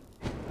movie.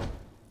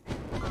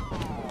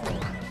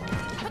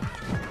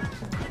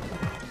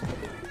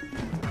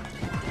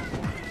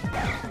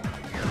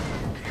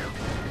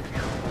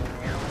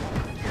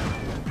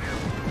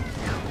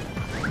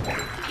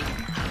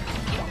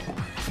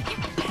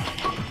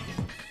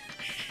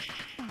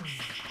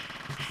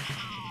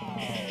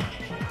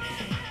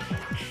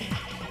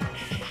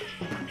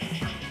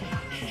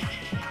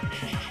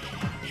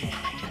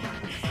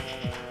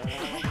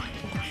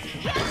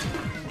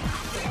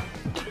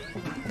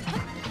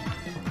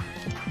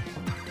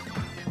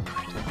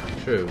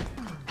 True.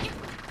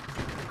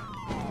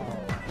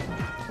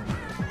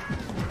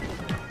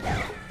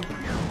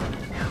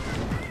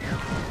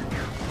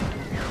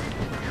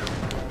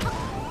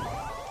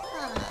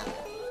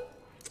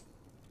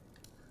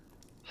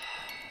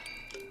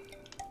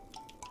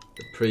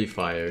 The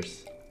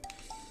pre-fires.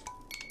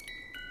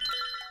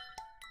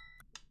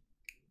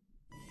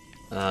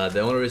 The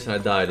only reason I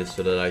died is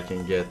so that I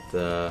can get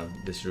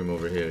this room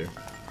over here.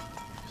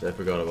 So I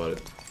forgot about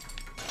it.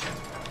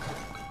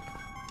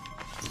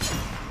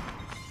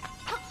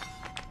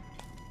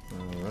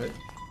 Alright.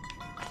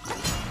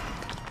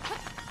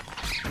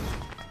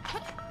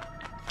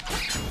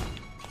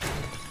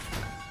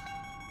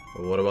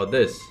 But what about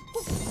this?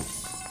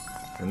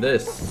 And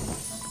this?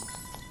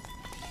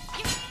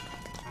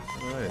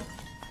 Alright.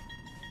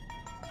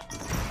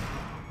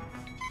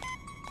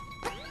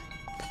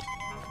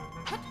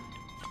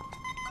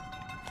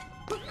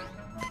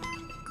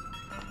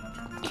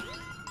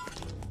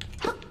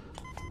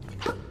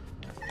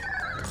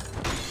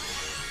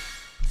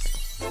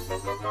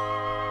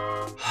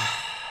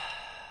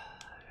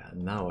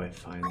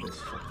 find this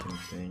fucking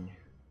thing.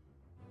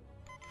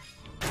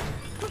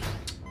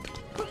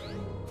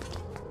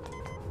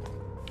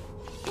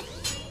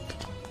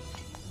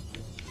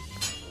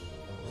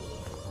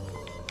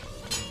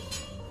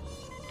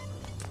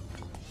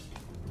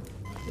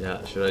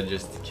 Yeah, should I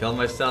just kill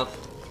myself?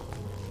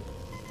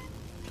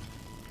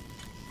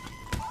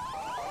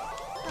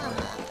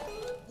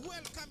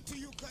 Welcome to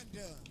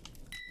Uganda.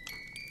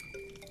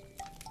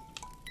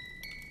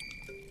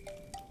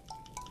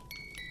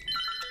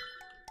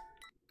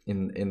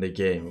 In the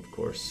game, of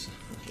course.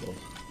 Well.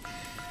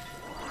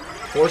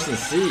 Forsen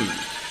C,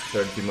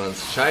 30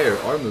 months. Shire,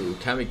 Armu,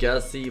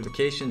 Kamikaze,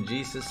 Vacation,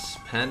 Jesus,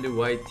 Pandu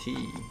YT,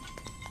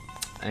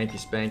 Anki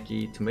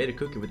Spanky, Tomato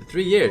Cookie with the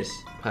 3 years.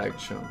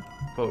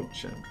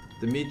 Poachum,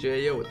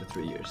 Dimitri AO with the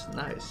 3 years.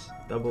 Nice.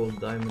 Double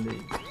Diamond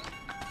E.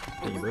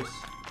 Thank you, boys.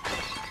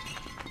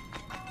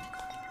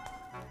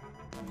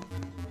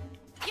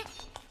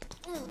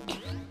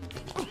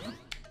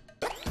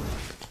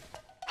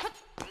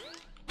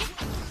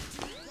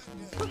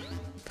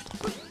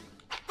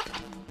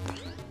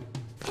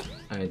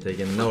 I ain't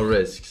taking no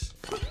risks.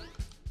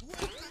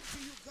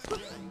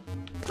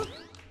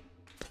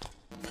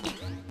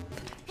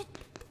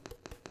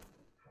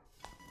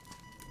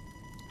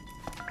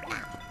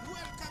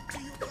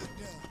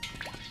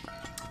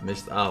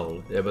 Missed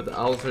owl. Yeah, but the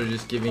owls are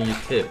just giving you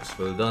tips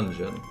for the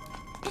dungeon.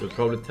 They'll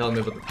probably tell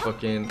me about the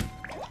fucking...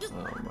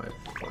 Oh my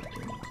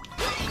fucking...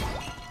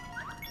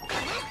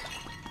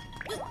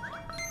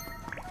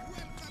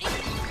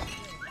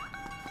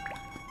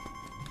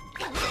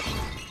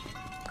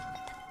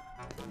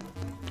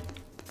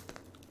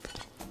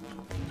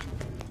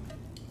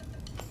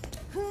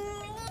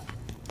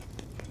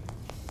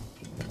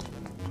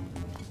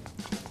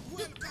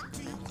 Welcome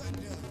to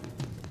Uganda.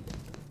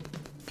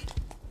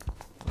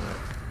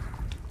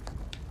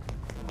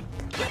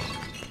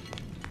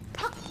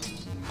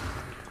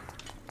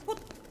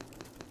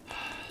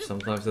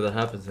 Sometimes that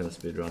happens in a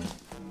speedrun.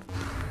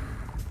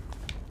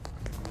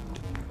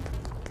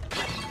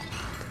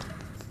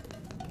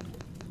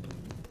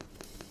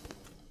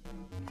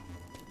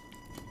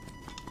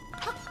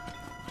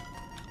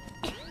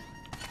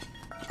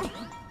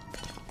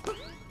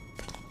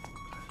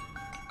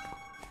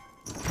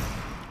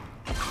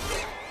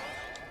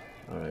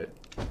 Alright.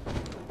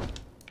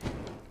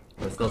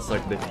 Let's not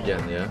suck dick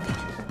again, yeah?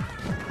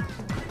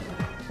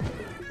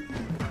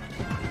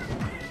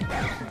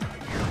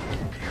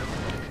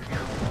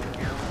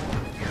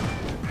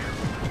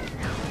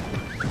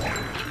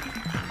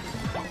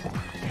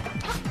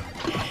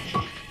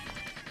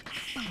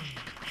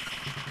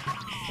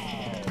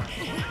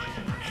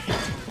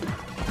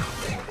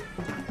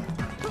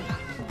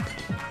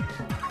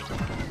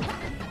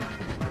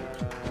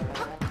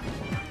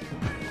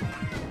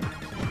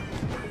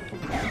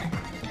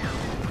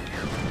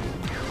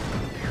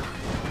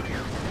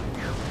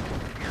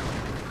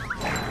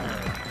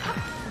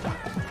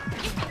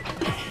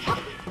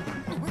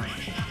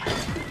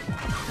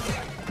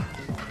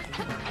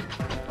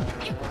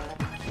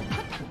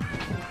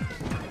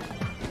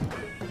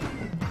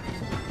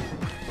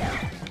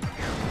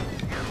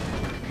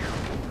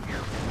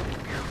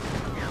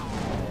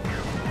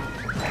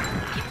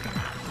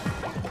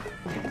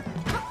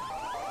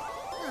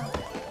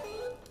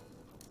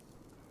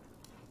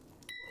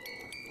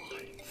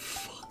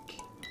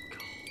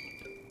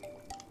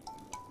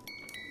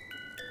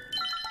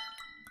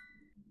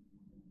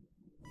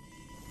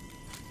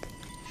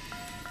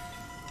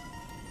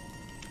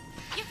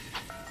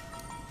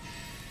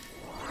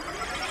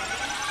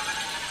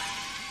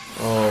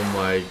 Oh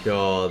my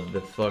god,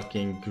 the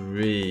fucking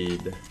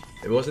greed.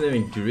 It wasn't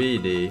even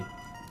greedy.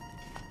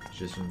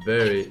 Just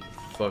very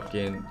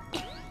fucking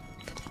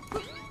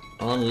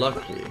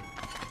unlucky.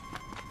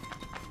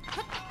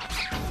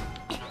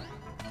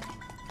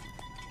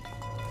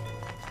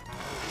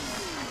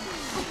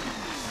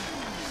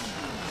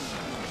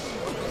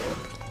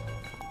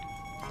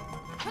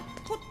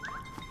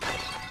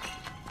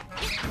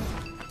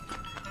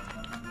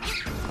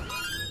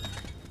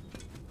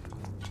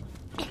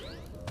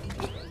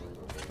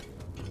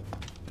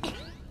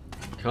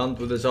 Cunt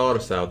with his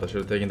arse out, I should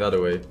have taken that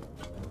away.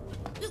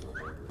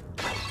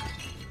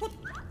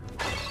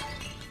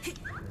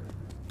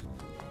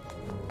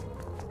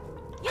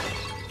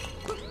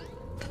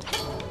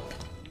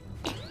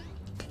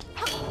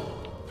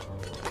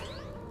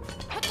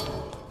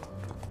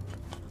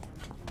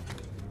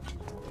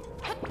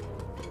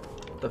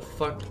 The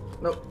fuck?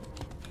 No.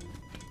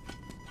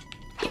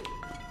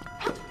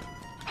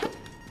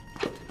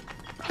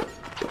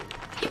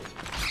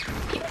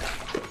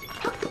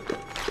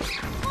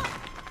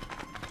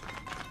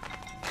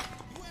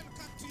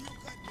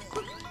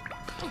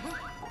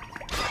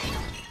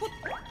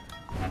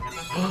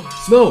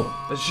 No!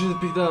 I should have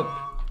picked up.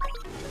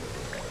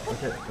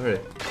 Okay, hurry.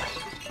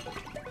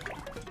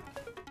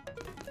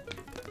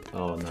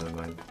 Oh, never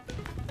mind.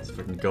 It's a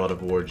fucking God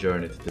of War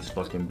journey to this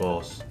fucking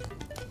boss.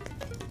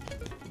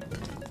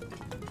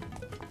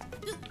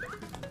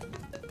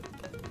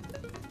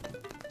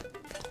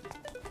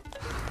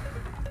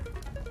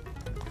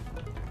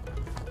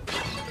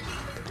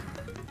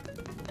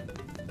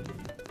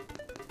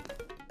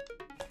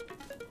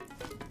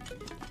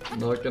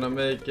 Not gonna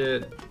make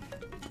it.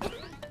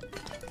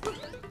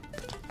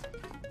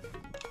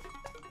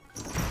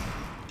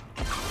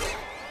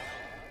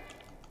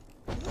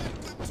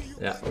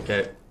 Yeah,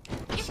 okay.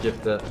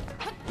 Skip that.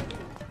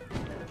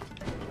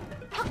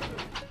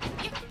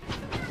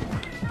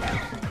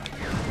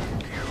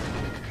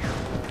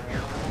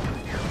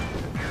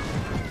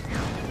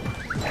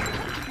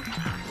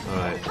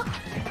 Alright.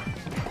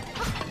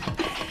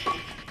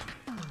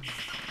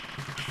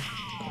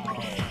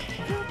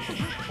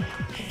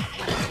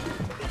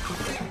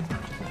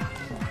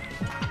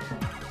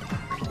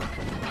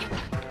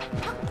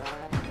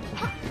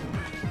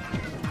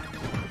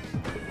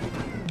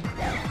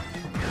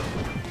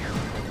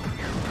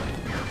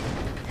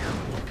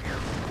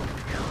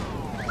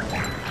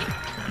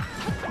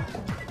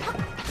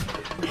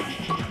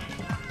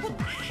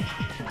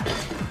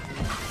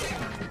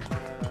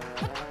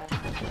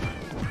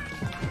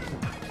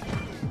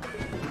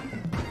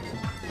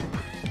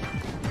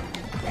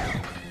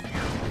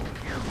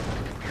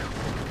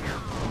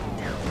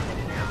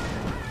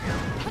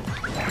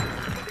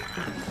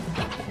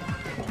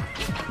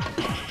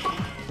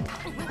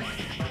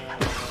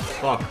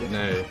 Fucking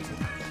A.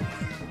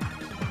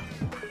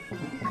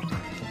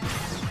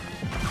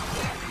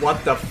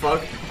 What the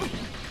fuck?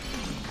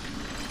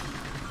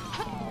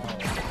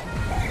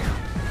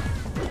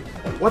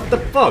 What the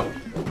fuck?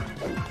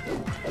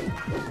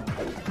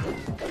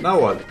 Now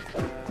what?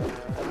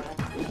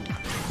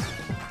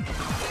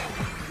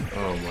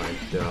 Oh my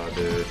god,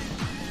 dude.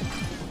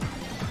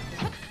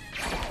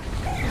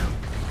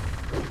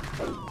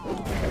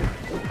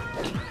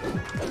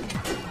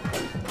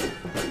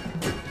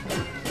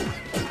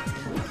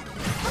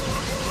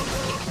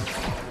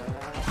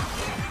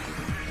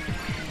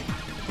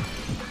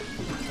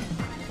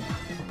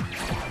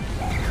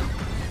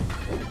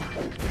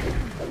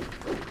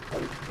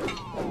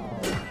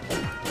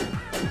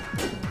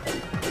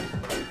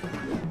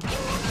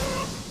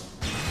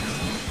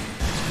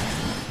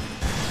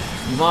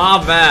 My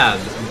bad.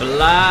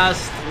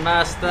 Blast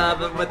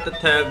Master with the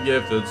 10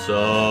 gifted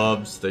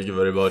subs. Thank you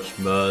very much,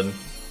 man.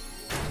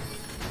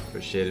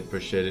 Appreciate it,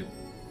 appreciate it.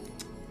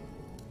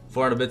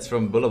 400 bits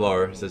from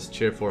Boulevard says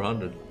cheer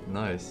 400.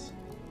 Nice.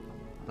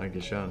 Thank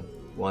you, Sean.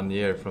 1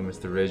 year from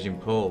Mr. Raging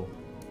Pole.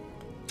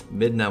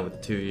 Midnight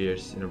with 2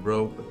 years in a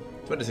row.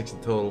 26 in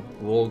total.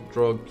 Wall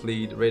Drug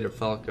Plead, Raider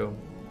Falco,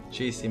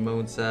 Cheesy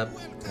Moonsap,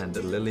 and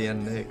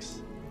Lillian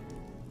Nix.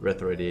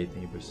 Retro 88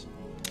 neighbors.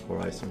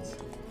 Horizons.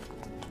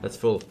 That's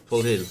full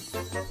heal.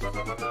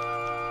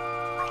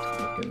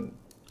 Fucking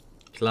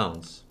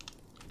clowns.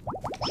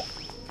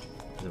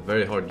 It's a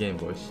very hard game,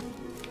 boys.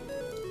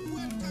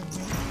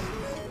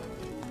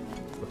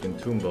 Fucking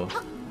Toomba.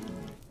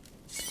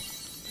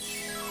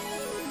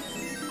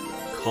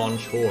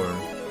 Conch Horn.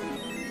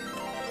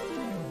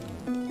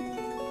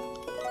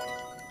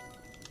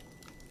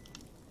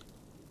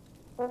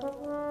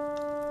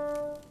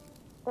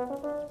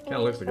 Kinda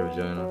looks like a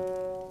vagina.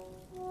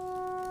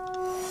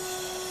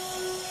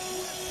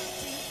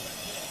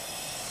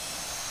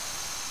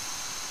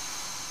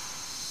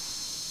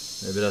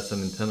 Maybe that's a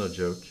Nintendo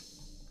joke.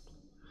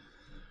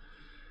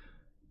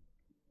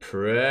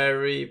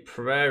 Prairie.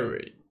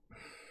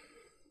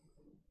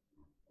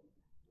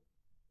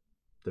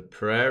 The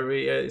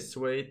prairie is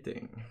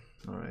waiting.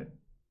 Alright.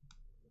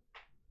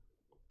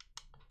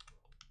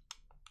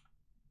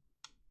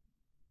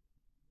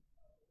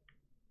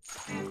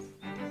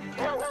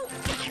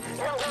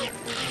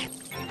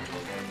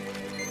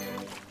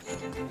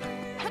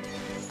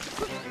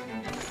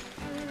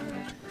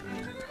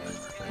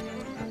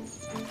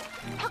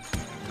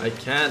 I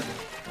can't.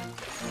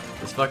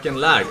 This fucking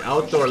lag.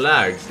 Outdoor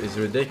lags is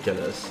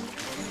ridiculous.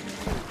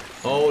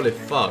 Holy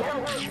fuck.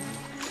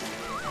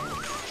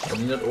 I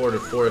did not order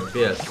 4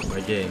 FPS in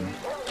my game.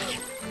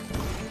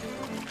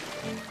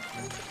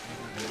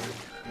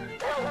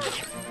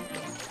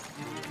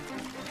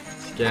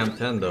 Scam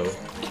 10 though.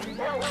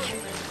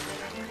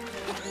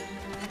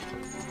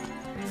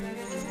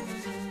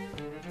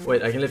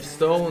 Wait, I can lift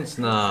stones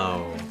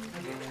now.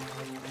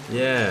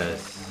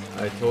 Yes.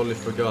 I totally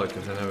forgot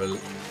because I never...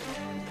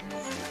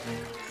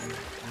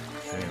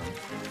 Hang on.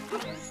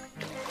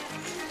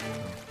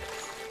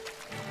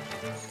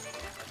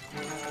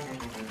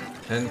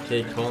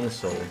 $10K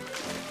console.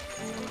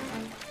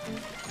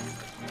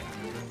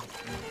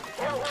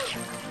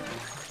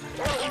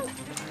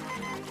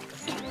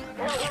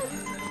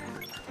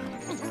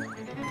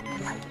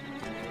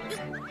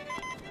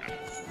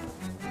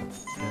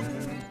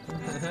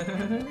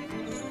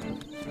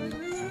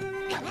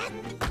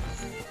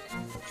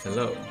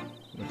 Hello,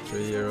 my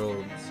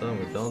 3-year-old son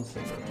with Down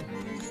syndrome.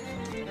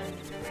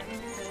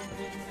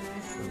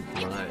 I'm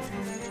blind.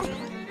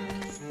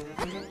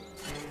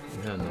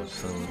 We have no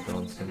son with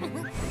Down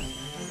syndrome.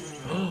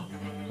 Oh,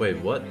 wait,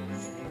 what?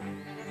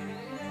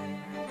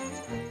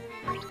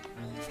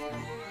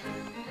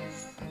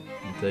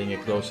 I'm taking a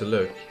closer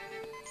look.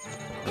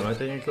 Am I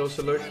taking a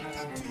closer look?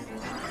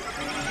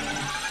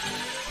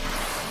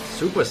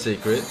 Super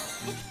secret.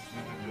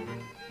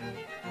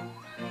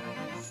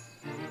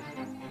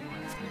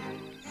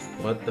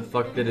 What the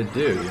fuck did it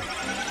do?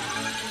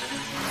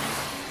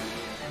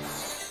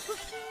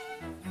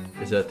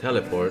 Is it a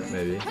teleport,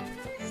 maybe?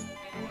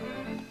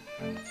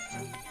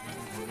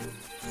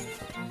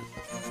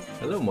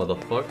 Hello,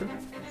 motherfucker.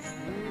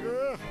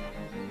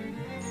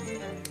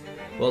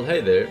 Well,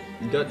 hey there.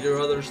 You got your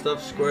other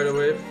stuff squared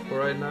away for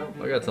right now?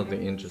 I got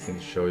something interesting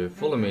to show you.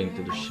 Follow me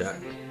into the shack.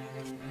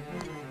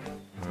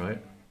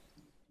 Alright.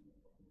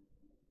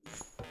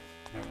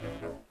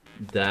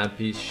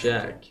 Dampy's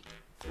shack.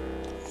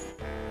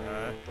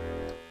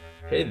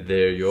 Hey,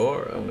 there you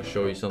are. I want to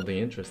show you something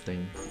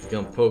interesting. You've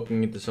gone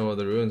poking into some of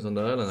the ruins on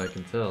the island, I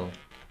can tell.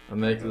 I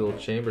make little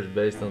chambers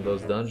based on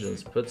those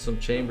dungeons. Put some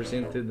chambers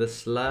into the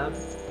slab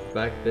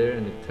back there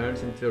and it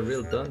turns into a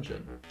real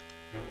dungeon.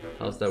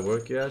 How's that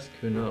work, you ask?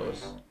 Who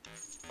knows?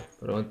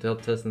 But I want to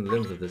help testing the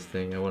limits of this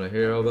thing. I want to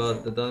hear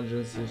about the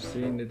dungeons you've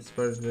seen. It's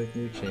inspired to make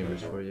new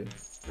chambers for you.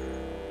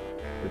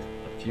 With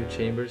a few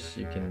chambers,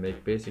 you can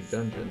make basic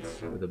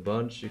dungeons. With a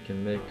bunch, you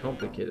can make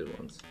complicated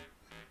ones.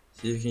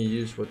 See if you can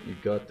use what you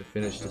got to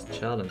finish this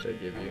challenge I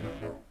give you.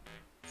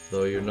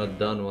 Though you're not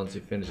done once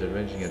you finish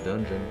arranging a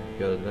dungeon, you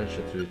gotta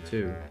adventure through it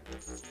too.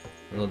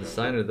 I'm no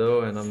designer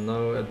though, and I'm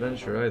no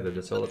adventurer either,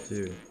 that's all up to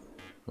you.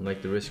 I'll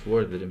make the risk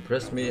worth it.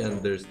 Impress me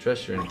and there's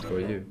treasure in it for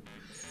you.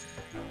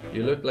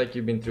 You look like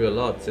you've been through a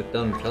lot, sit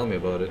down and tell me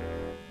about it.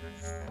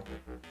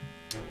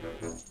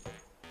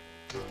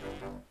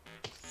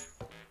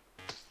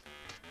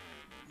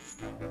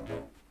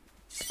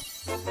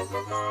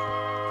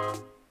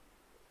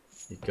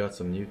 You got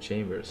some new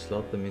chambers,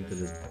 slot them into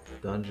the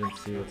dungeon,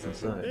 see what's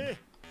inside.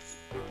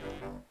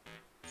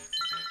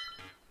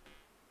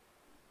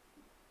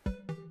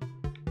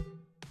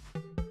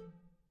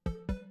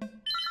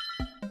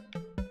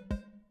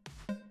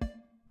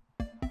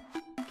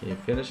 Can you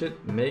finish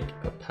it? Make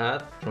a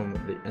path from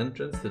the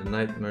entrance to the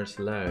Nightmare's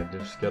Lair.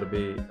 There's gotta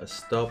be a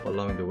stop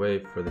along the way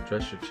for the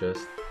treasure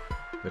chest.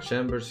 If a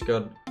chamber's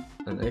got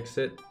an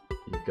exit,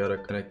 you gotta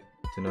connect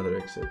to another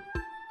exit.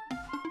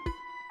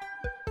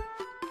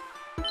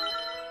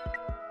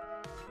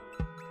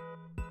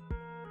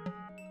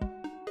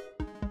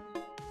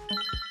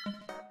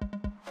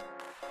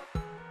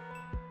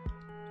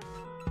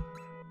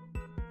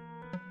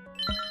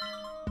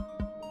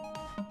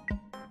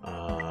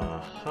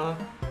 Aha.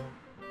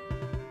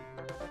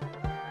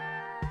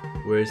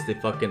 Where's the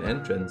fucking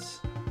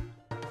entrance?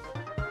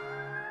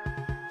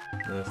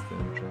 That's the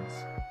entrance.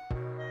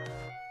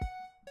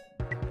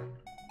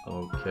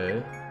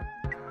 Okay.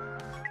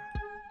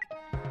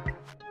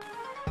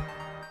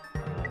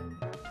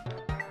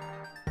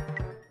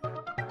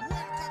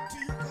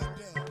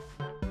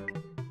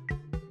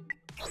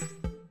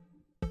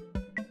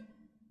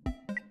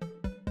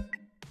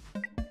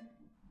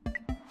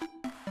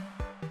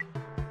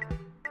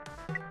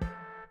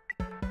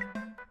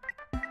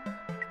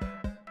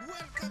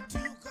 Welcome to Uganda. Welcome to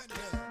Uganda.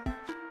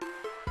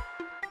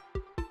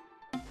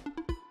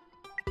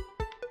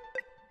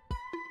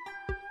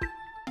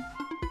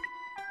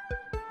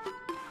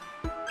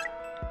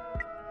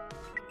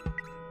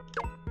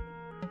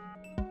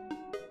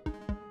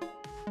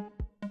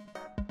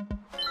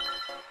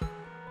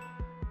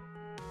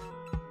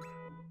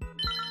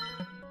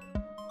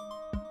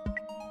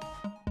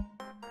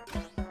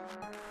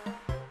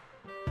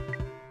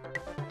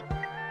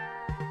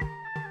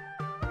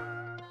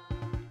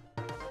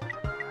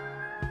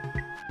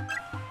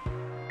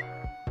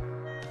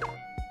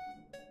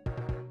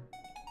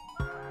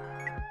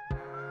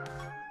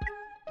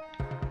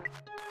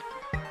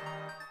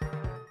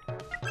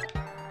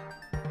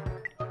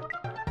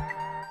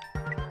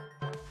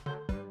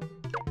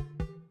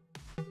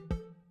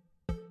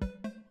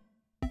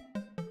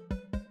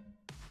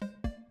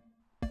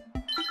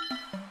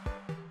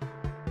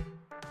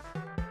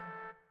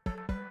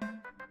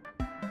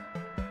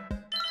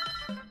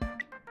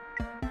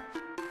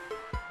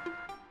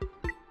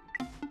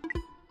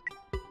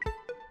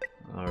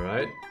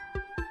 Alright.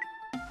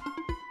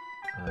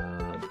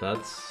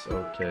 That's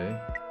okay.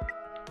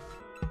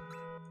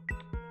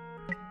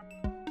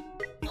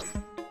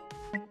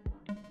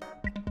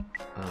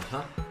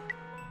 Uh-huh.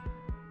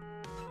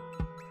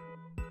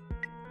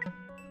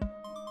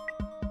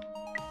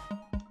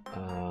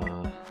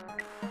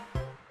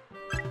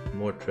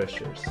 More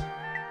treasures.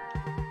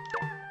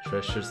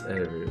 Treasures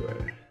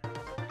everywhere.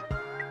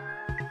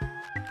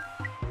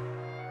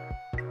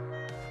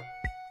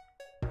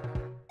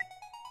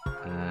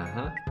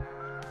 Uh-huh.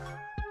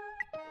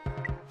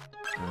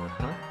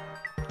 Uh-huh.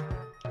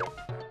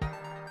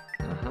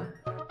 Uh-huh.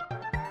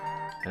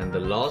 And the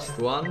last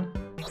one.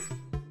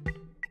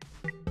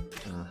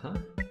 Uh-huh.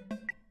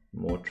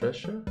 More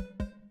treasure.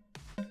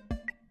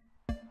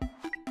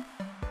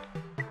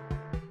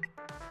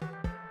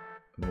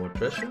 More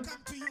treasure.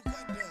 Welcome to Uganda.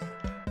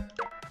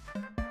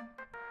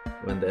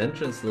 When the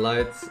entrance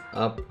lights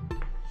up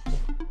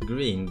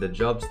green, the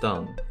job's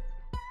done.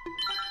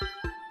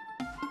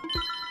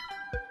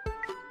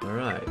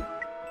 Alright.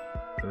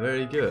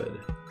 Very good.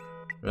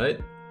 Right?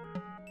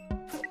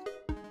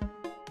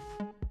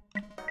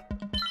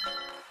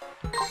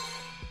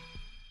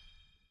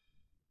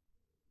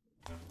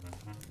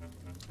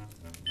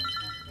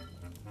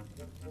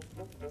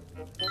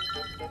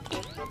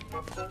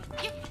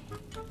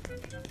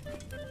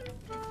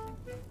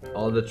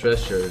 All the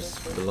treasures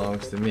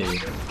belongs to me.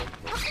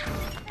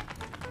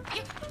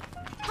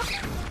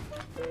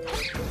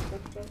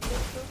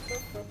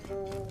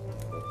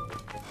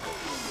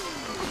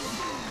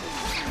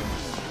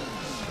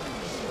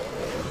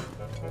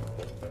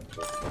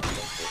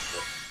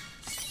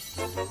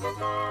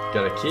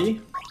 Got a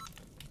key?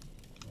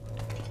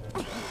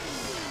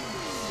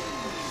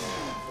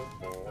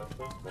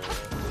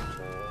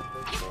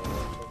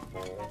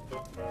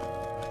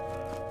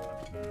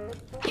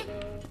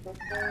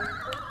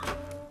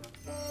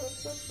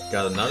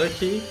 Got another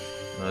key?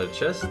 Another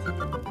chest?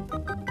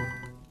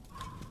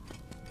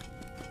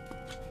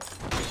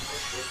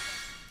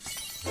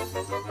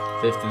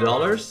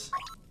 $50?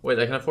 Wait,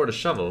 I can afford a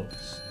shovel.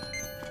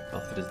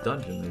 After this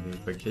dungeon, maybe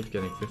if I keep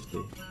getting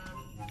 50.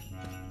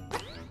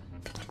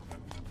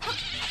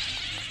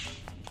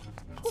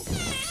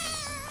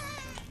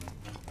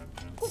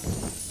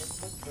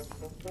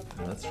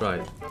 That's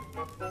right.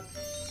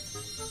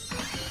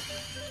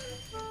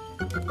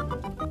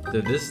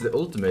 Dude, this is the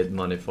ultimate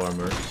money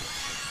farmer.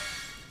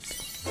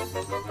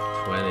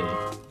 20.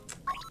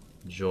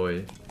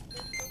 Joy.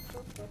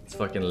 It's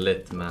fucking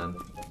lit, man.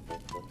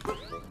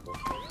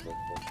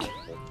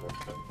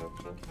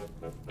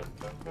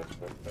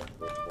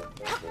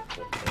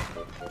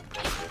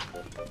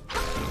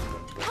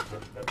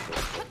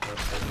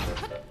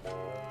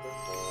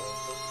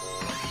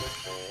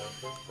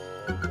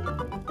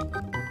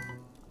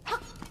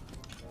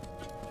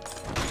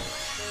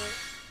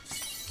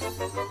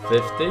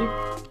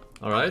 $50.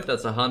 Alright,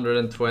 that's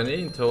 120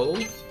 in total.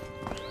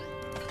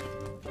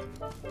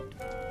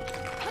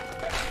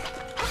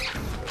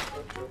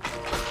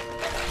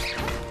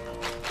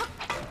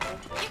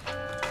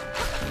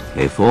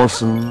 Hey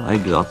Forsen, I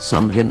got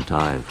some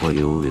hentai for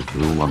you if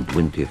you want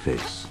winty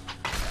face.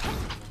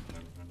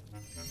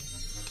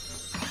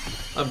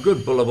 I'm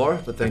good,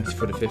 Boulevard, but thanks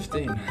for the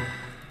 15.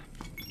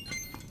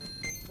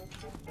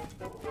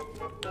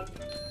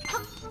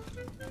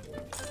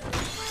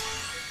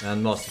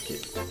 And master key.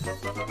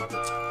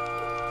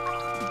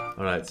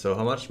 Alright, so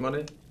how much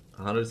money?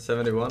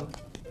 171?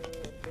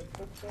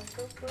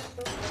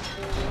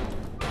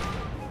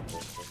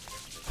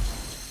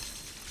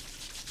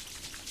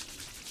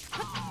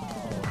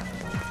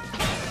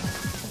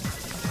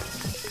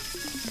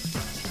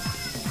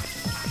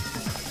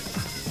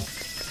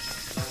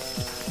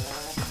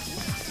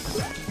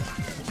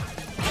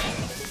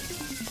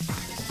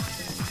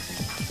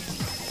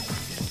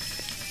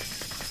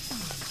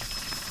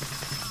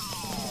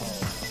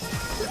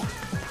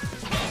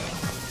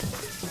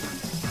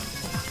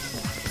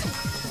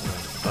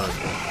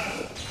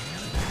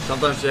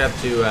 Sometimes you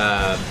have to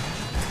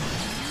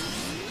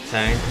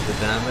tank the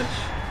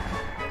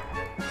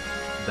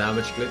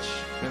damage glitch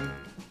him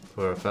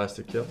for a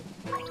faster kill.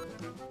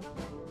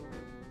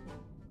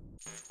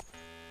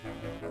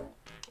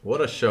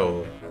 What a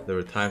show. There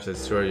were times I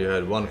swear you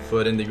had one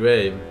foot in the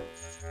grave.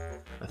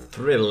 A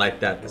thrill like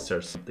that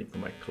deserves something for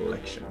my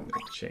collection in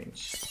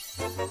exchange.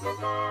 You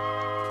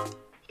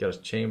got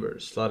a chamber.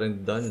 Slot in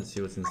the dungeon, see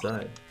what's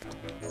inside.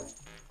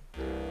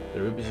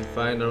 The rupees you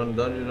find around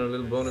the dungeon are a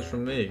little bonus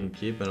from me. You can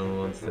keep them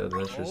once the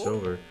adventure is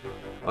over.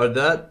 Are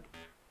that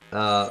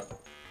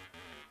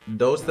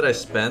those that I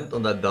spent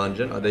on that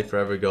dungeon, are they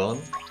forever gone?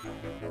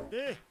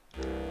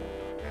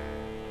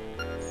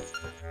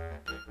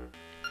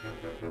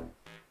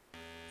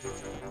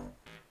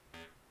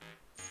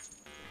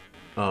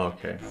 Oh,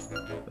 okay.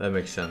 That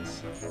makes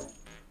sense.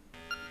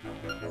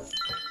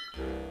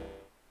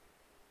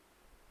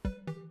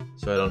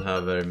 So I don't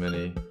have very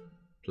many.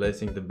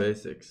 Placing the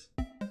basics.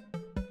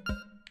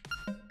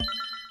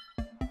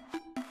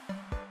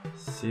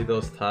 See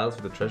those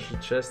tiles with the treasure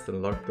chest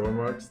and locked door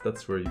marks?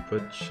 That's where you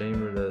put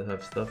chamber that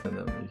have stuff in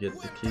them. You get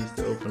the keys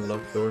to open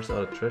locked doors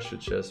out of treasure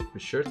chests. Be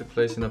sure to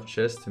place enough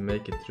chests to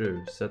make it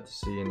through. Set to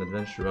see an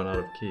adventure run out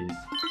of keys.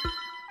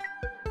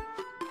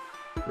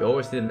 You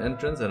always need an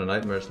entrance and a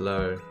nightmare's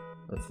lair.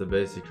 That's the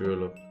basic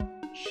rule of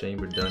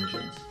chamber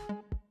dungeons.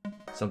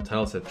 Some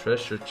tiles have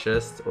treasure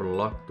chests or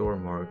locked door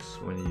marks.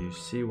 When you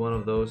see one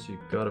of those, you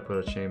gotta put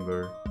a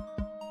chamber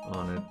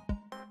on it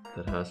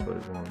that has what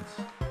it wants.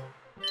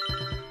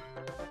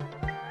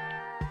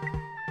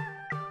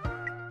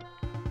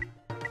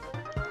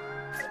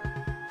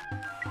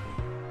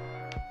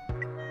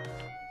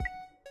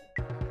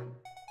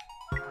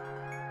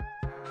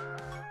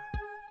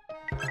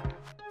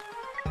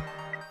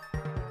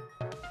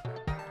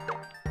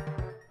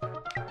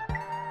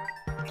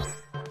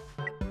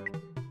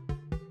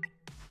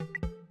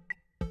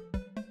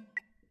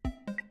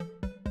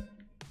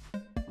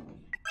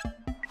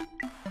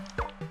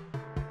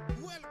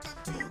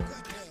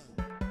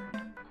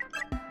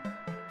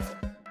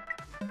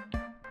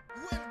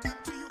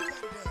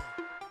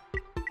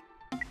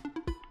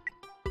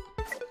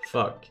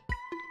 Fuck.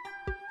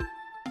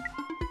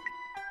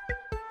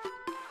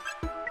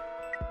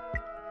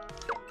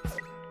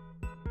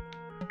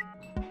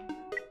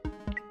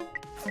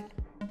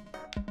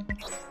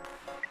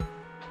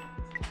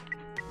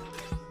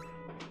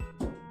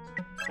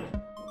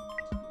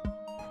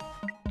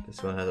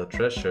 This one has a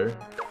treasure.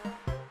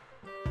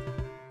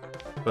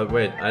 But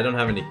wait, I don't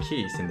have any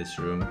keys in this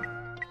room.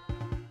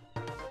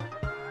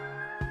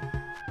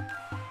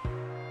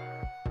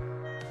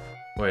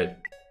 Wait,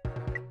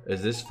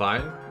 is this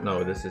fine?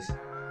 No, this is...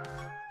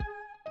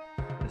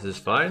 Is this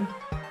fine?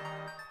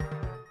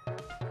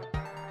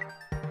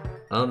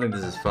 I don't think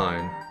this is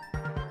fine.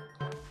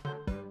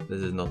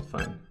 This is not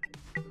fine.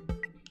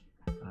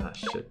 Ah,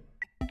 shit.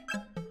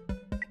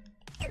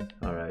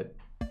 Alright.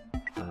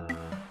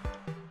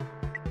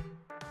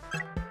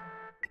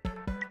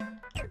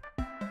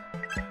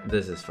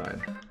 This is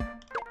fine.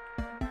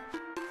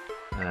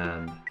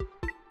 And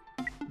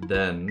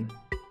then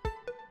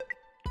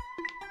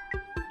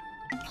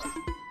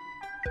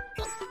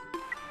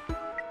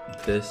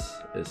this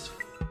is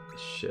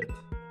shit.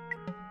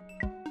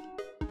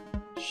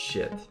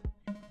 Shit.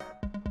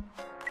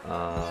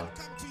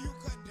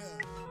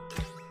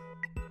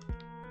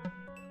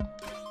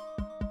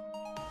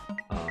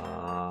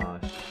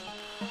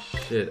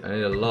 Shit, I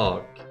need a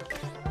lock.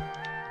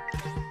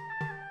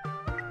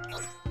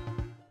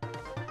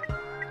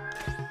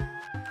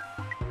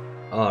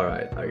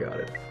 Alright, I got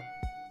it.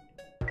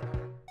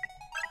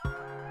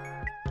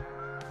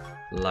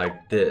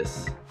 Like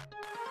this.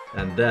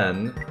 And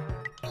then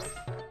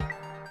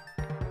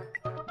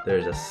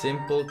there's a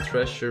simple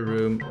treasure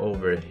room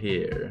over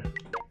here.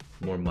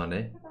 More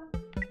money.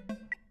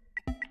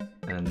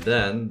 And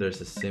then there's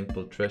a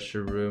simple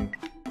treasure room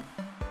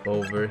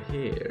over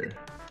here.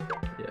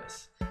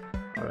 Yes.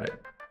 Alright.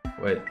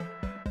 Wait.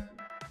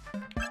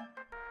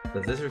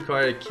 Does this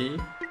require a key?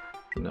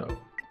 No.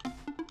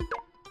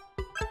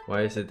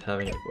 Why is it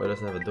having... Why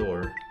does it have a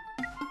door?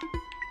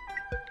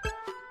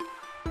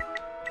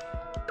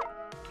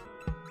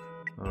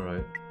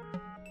 Alright.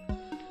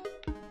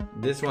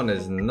 This one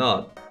is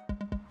not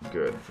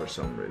good for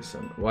some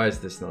reason. Why is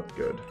this not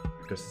good?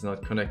 Because it's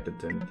not connected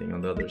to anything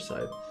on the other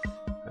side,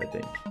 I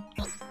think.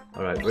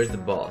 Alright, where's the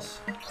boss?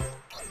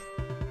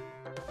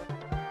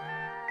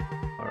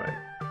 Alright.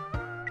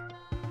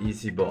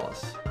 Easy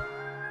boss.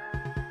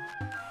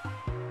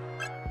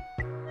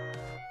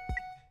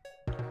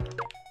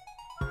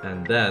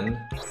 And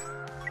then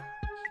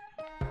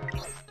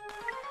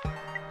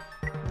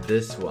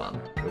this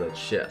one with a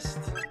chest.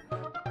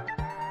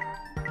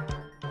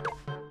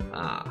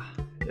 Ah,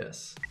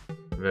 yes.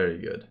 Very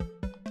good.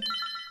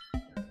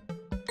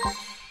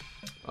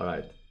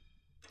 Alright.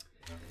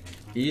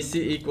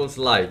 Easy equals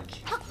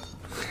like.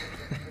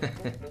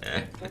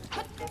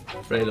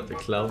 Afraid of the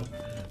clown?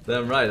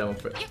 Damn right, I'm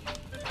afraid.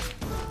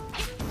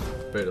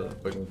 Afraid of the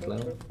fucking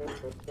clown.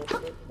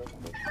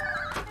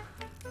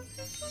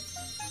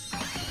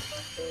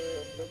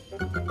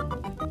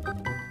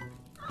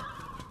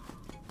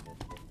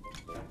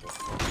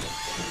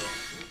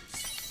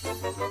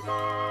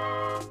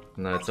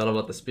 No, it's all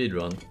about the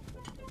speedrun.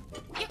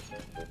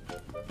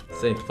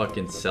 This ain't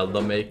fucking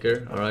Zelda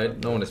Maker, alright?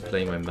 No one is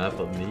playing my map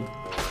of me.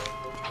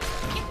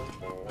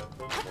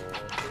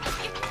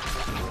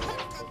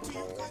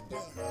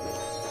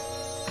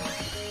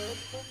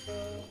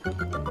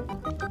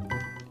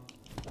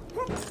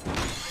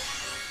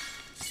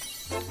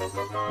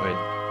 Wait.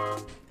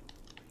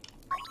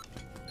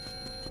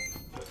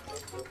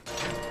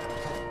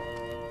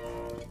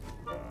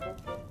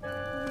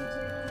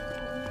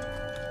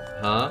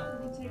 Huh?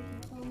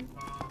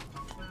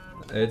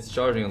 It's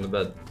charging on the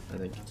bed, I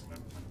think.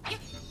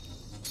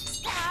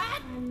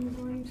 I'm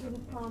going to the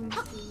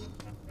pharmacy.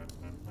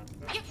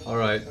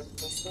 Alright.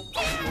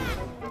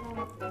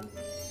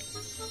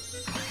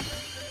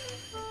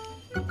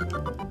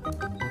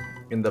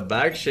 In the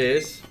bag she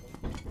is.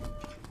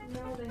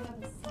 No, they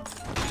have a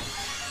sign.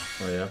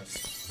 Oh yeah.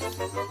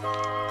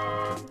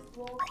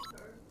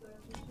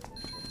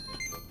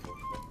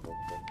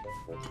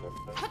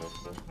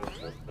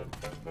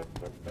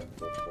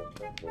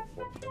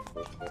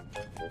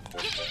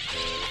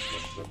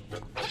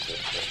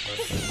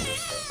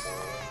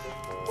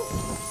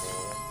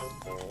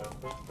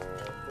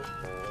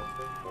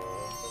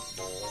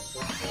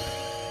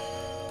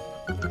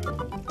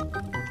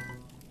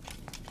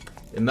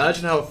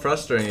 Imagine how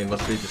frustrating it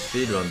must be to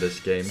speedrun this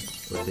game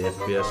with the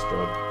FPS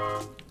drop.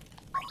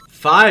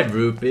 5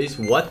 rupees?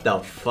 What the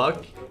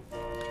fuck?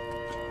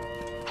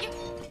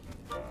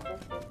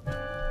 Oh,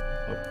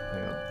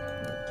 hang on.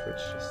 My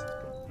Twitch just...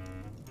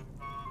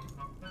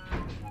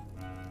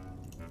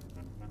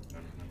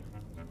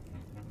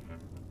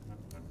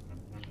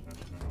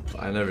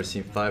 I never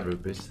seen 5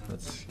 rupees.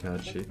 That's kind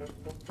of cheap.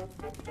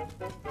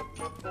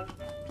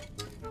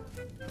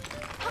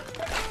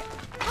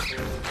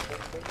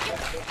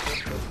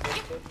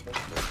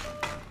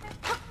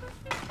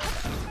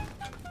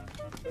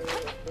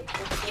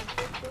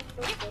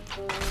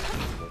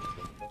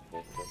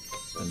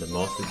 And the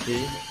master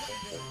key.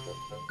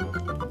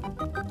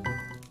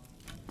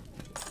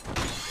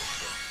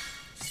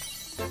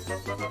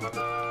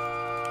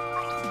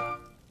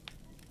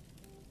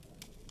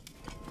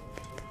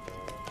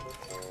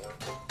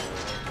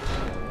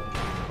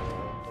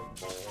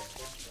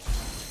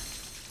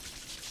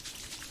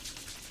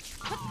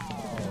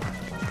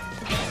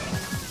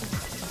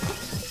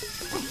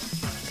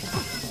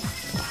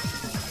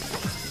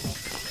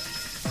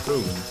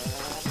 spoon.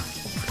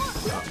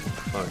 Ah,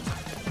 fuck.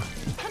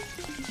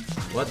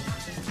 What?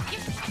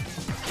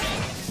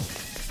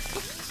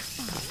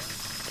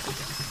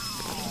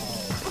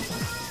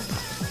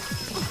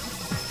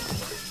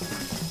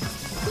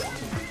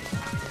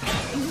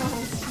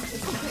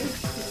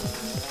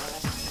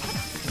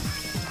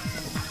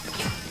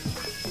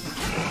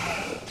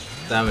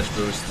 Damage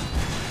boost.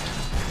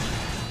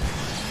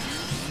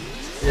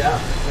 Yeah,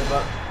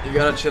 but you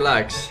gotta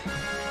chillax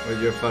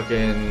with your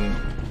fucking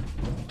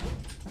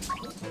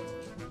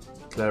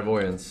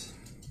clairvoyance.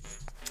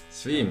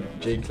 Sveem,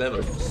 J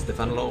Clever,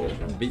 Stefan Low,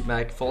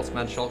 Beatmac, False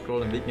Man,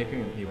 Shulkroll, and Beatnik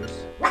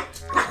Heavers.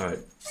 Alright.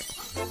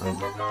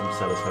 I'm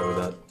satisfied with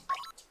that.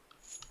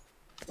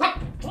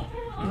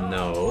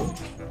 No.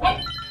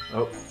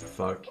 Oh,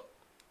 fuck.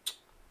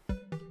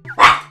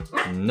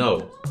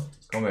 No.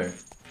 Come here.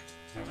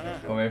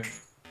 Come here.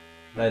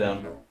 Lie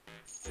down.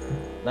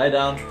 Lie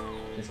down.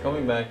 She's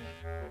coming back.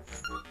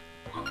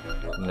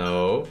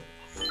 No.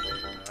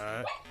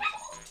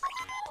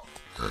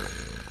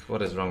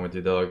 What is wrong with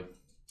you, dog?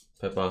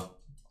 Peppa.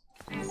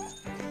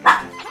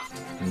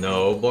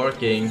 No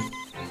barking.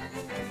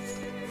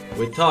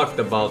 We talked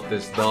about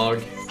this,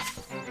 dog.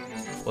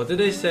 What did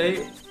they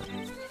say?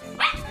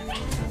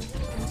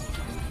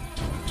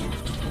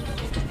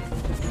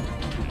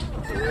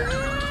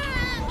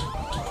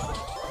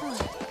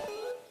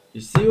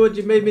 You see what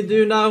you made me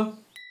do now?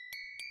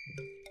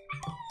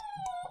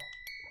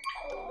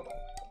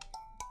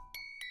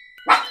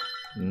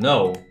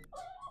 No.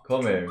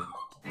 Come here.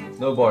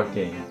 No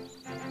barking.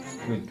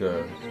 Good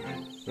girl.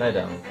 Lie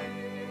down.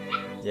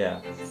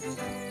 Yeah.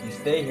 You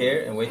stay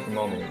here and wait for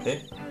mommy,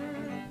 okay?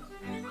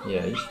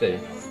 Yeah, you stay.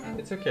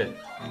 It's okay.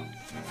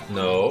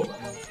 No.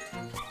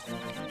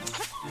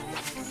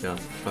 God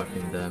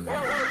fucking damn it.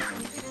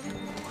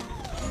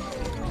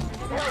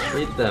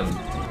 Treat them.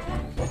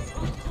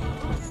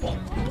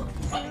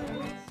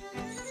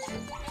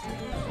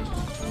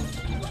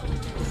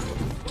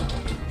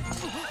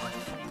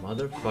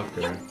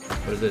 Motherfucker.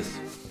 What is this?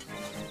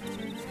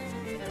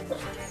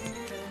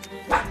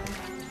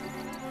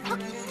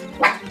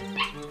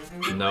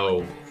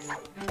 No.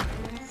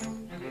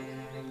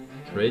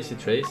 Crazy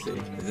Tracy.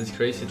 Is this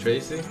Crazy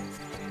Tracy?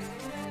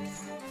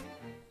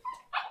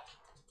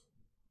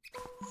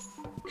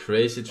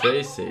 Crazy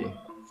Tracy.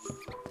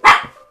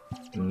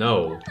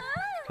 No.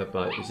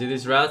 Peppa, you see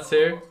these rats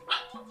here?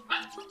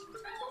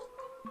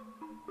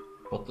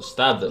 Got to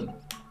stab them.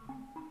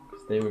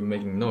 Because they were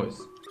making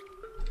noise.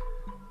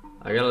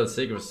 I got a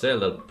secret for sale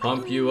that'll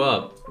pump you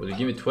up. Will you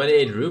give me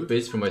 28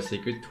 rupees for my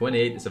secret?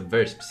 28 is a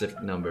very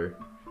specific number.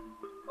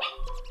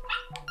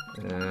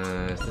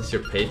 Is this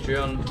your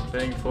Patreon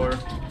paying for?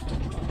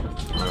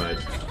 Alright.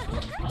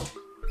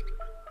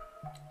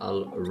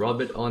 I'll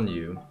rub it on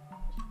you.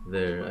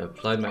 There, I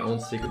applied my own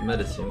secret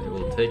medicine. It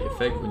will take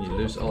effect when you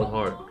lose all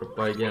heart. Drop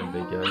by again,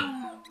 big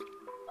guy.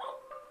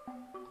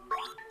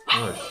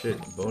 Oh shit,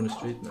 bonus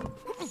treatment.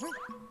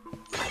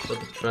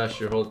 About to trash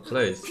your whole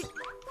place.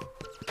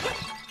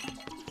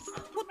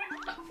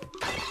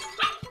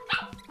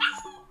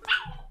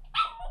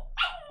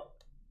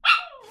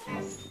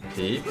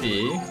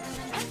 Pee-pee.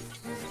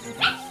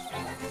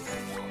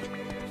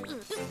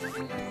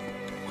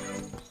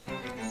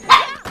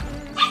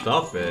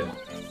 Stop it.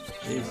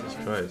 Jesus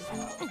Christ.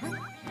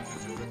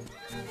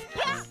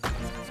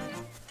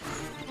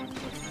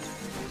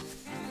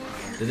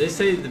 Did they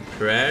say the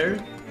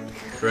prayer?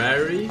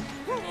 Prairie?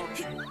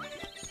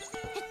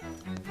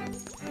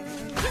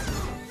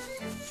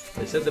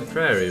 They said the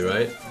prairie,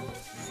 right?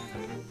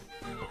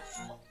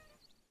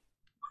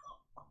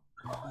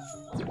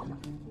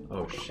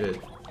 Oh shit.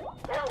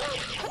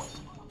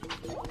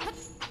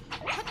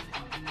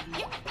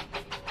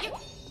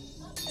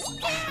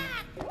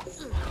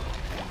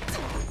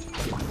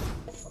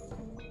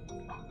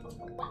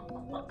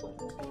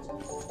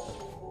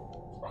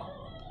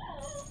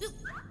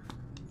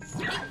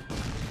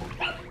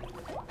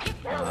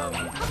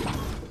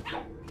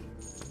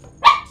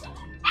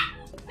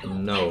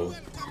 No.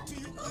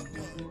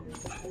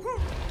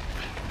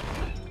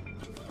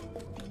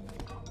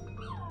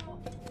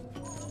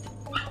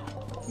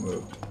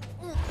 Move.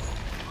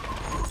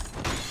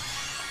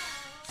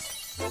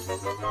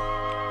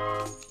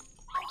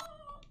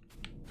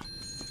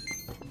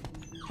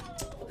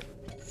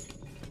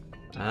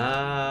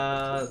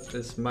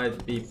 This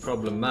might be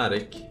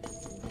problematic.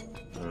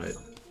 Alright.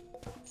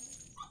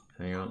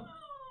 Hang on.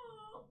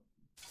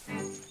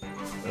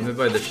 Let me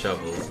buy the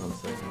shovel, 1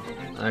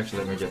 second. Actually,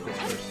 let me get this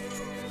first.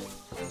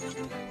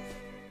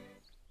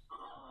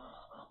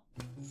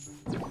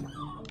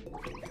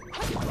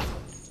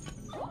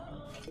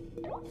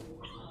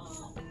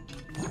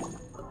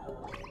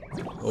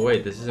 Oh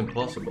wait, this is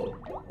impossible.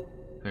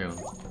 Hang on.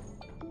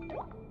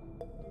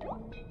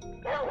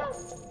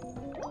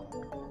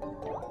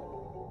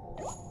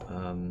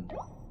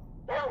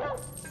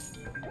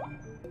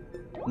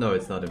 No,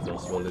 it's not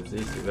impossible, it's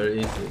easy, very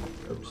easy.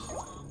 Oops.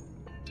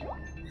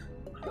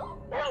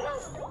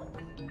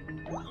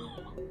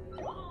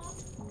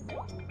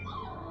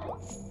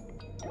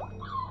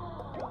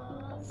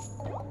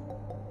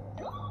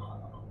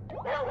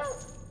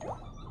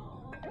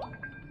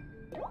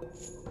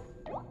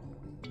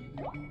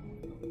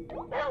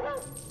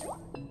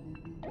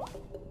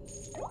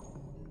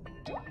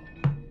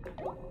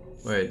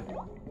 Wait,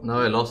 now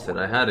I lost it.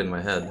 I had it in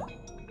my head.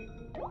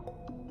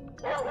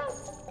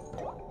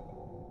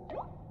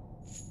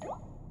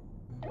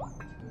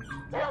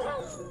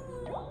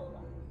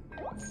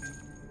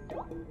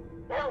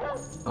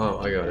 Oh,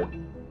 I got it.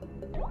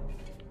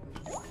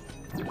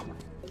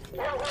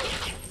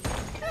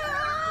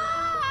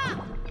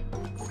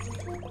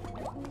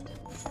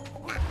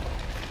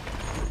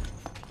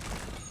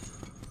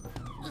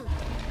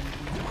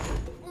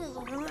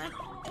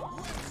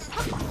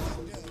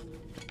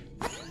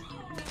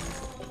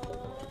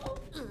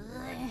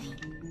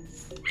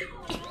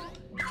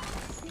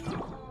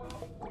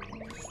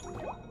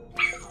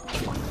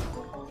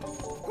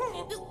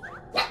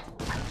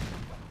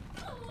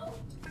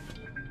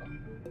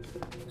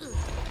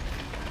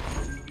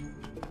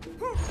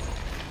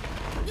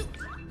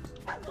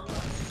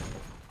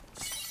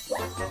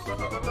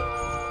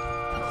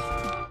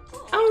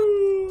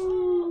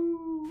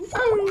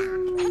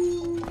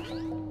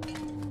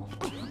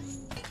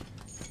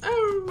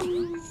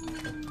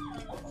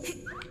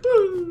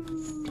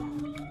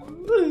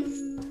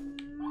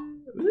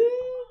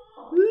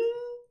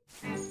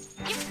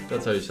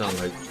 That's how you sound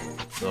like,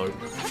 dog.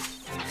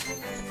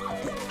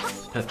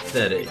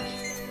 Pathetic.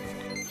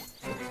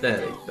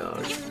 Pathetic,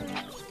 dog.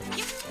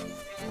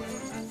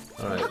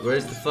 Alright,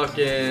 where's the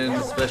fucking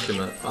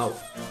specimen? Ow.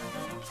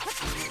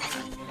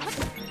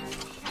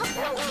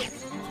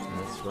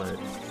 That's right.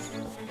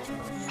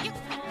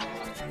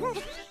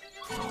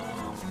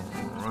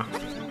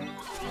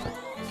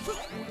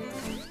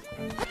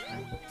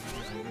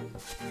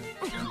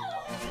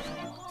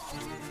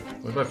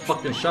 Where's my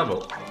fucking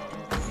shovel?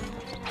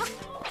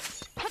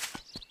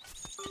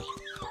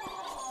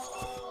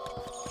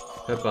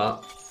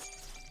 Peppa,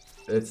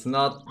 it's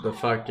not the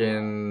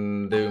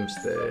fucking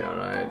doomsday,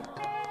 alright?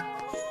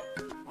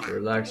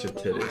 Relax your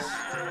titties.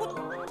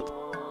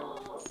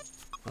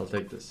 I'll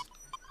take this.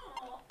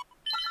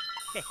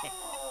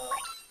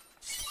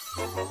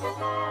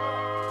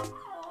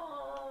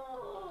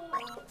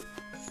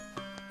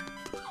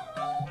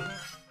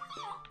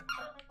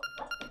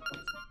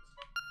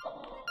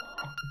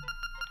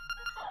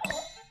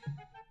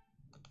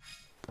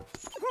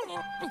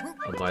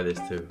 I'll buy this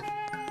too.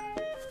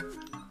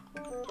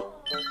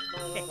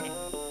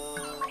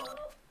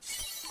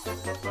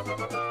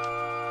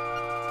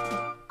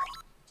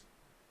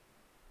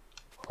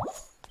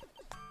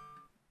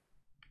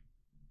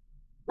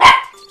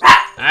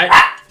 Hey,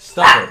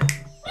 stop it.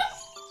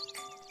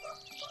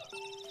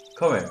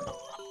 Come here.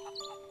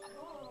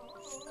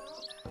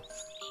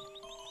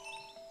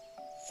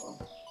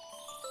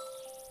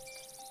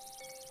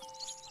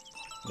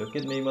 Look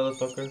at me,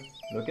 motherfucker.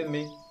 Look at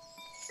me.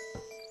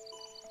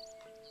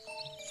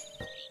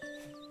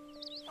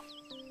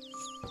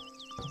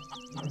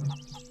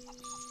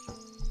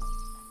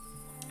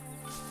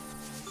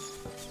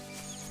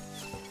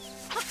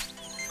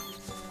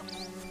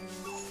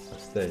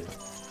 Stay.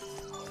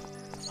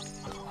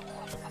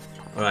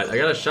 Alright, I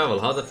got a shovel.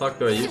 How the fuck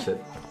do I use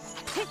it?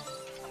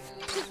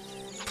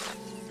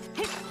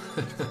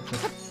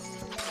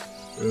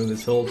 Ruin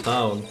this whole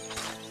town.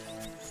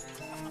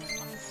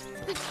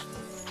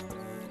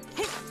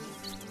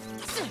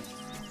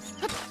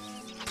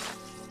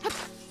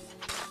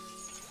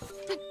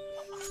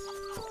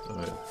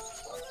 Alright.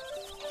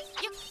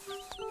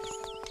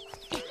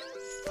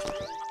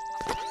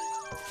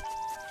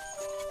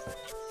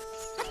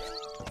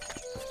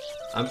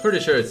 I'm pretty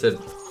sure it said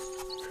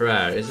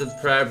prayer. Is it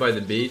prayer by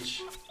the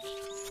beach?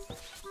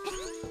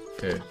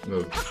 Here,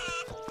 move.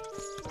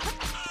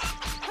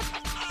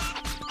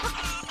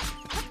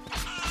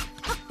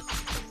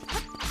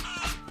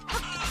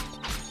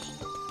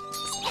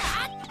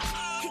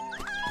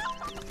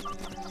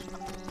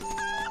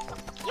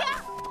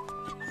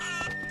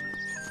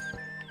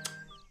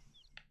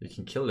 You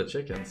can kill the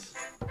chickens.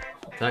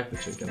 Attack the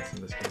chickens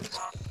in this case.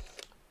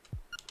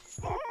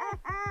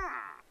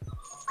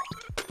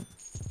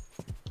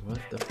 What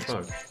the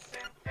fuck?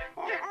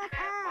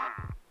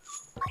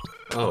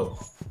 Oh.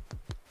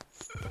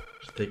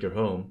 Should take her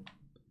home.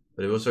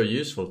 But it was so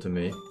useful to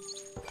me.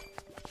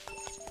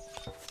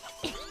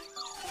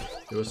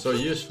 It was so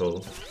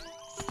useful.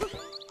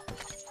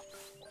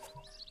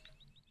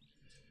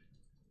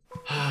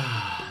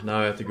 Now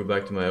I have to go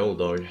back to my old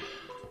dog.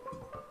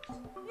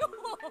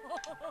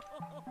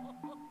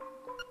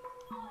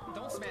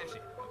 Don't smash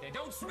it. Okay,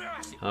 don't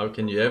smash it. How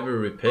can you ever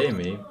repay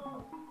me?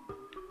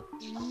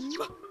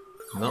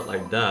 Not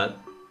like that.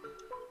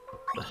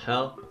 The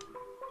hell?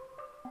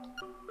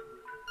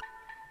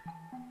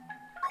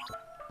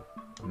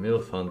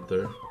 MILF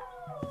Hunter.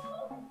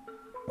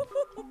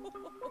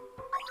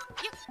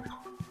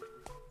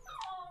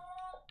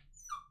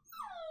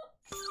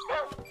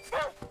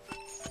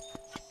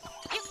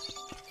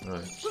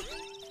 Right.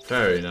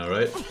 Fairy now,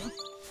 right?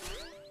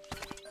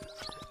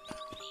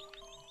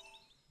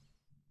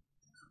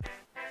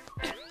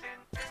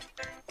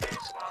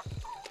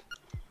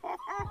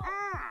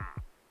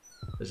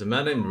 There's a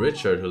man named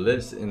Richard who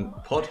lives in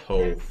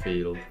Pothole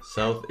Field,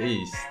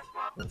 southeast.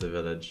 of the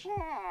village.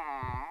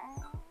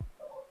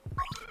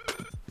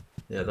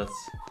 Yeah,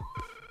 that's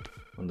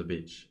on the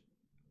beach.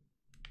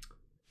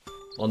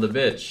 On the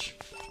beach.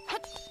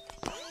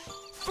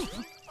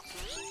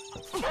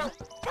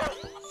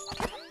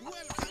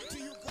 Welcome to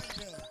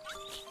Uganda.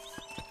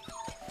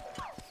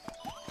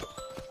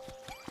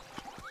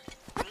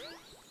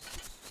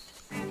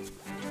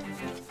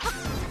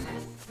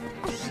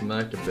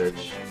 Smack a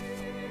bitch.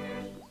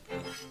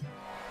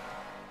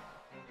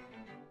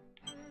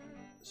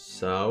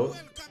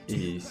 South,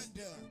 east.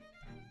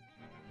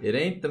 It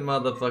ain't the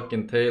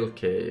motherfucking tail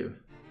cave.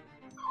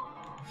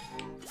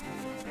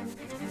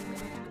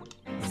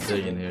 I'm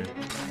digging here.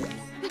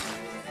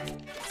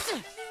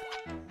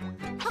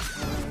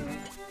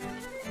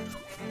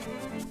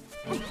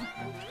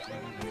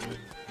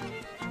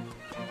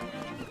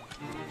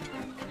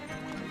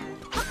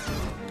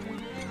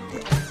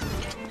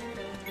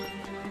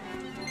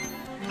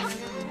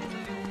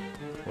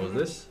 What was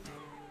this?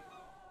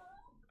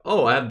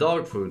 Oh, I have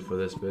dog food for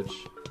this bitch.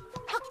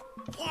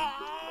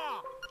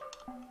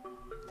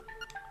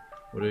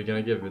 What are you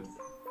gonna give it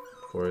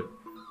for it?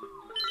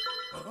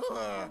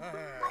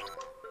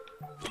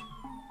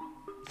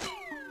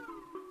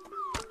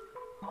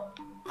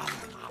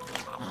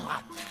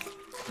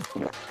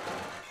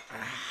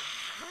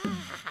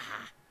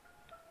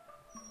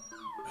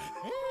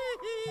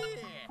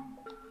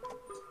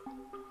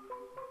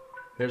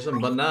 Here's some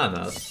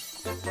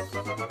bananas.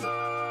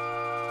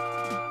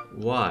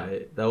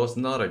 Why? That was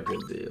not a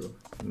good deal.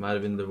 It might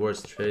have been the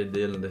worst trade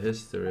deal in the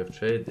history of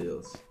trade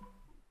deals.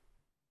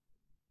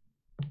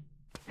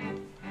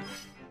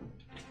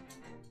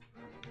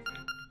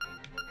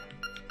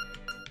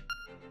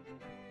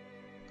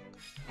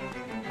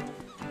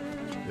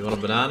 You want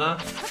a banana?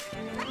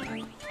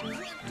 I'm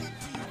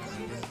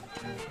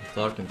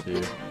talking to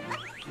you.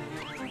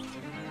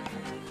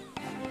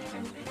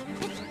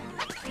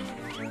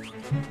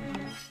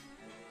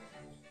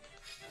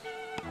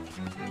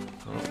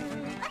 Oh.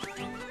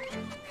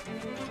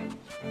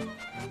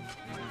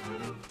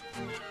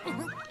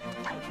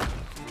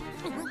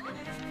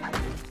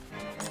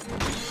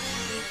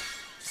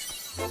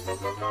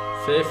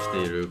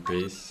 $50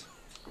 rupees.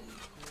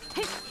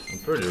 I'm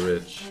pretty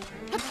rich.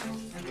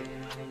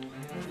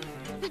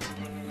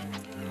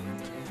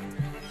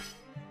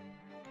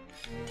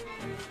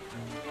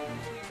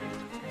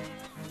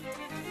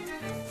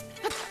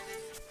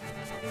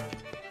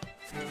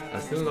 I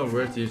still know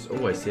where to use.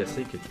 Oh, I see a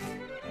secret.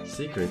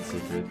 Secret.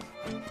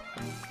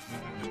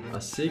 A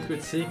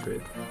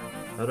secret.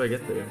 How do I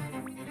get there?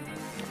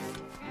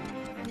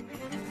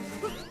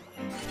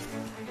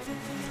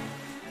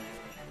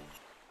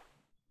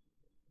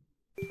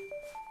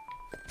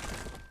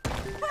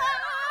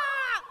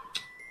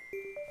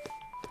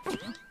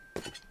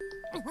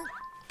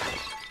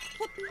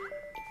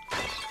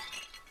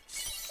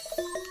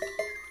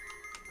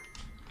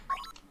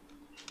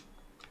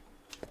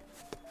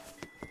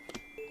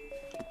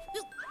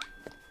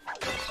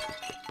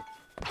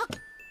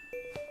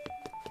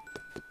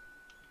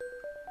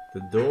 The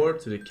door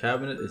to the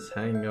cabinet is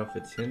hanging off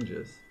its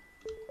hinges.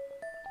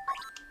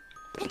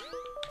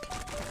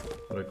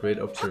 What a great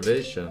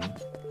observation.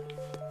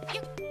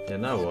 Yeah,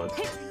 now what?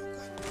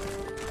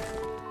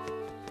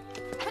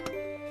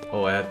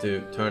 Oh, I have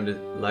to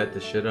light the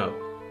shit up.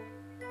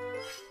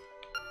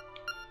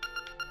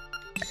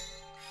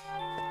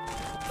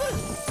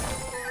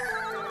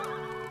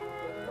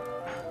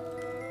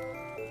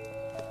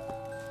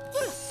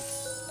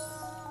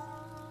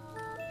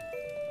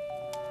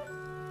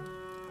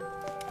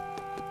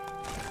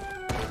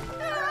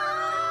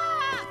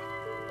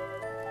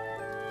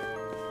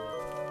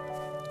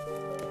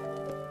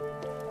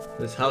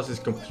 This house is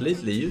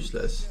completely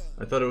useless.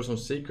 I thought it was some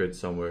secret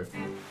somewhere.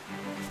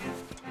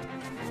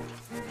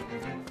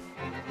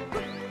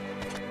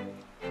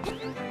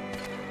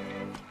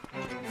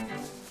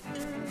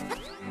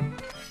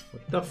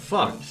 What the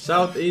fuck?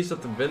 Southeast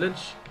of the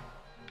village?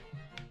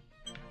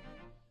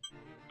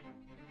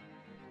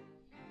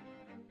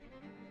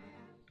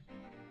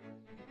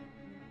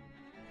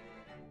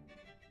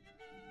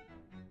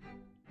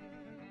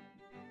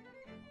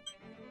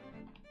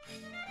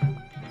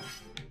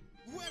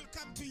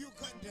 Welcome to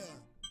Uganda.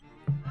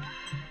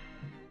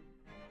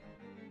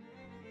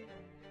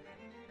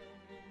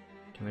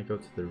 Can I go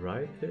to the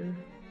right here?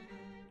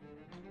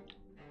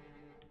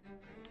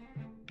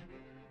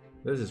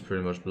 This is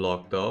pretty much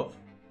blocked off.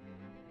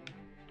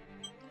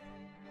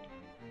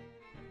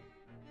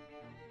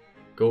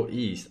 Go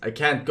east. I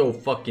can't go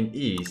fucking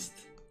east.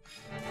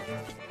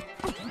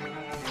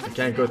 I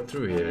can't go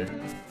through here.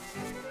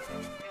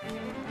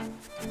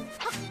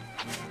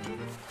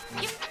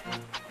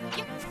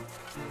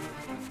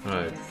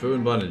 Alright, food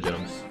and bunny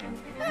jumps.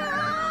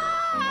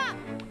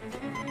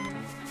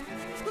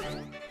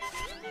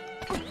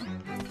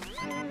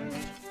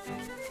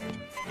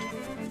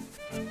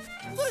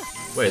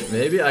 Wait,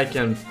 maybe I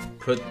can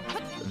put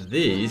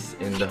these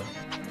in the...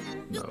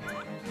 No.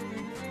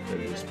 Let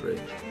me just break.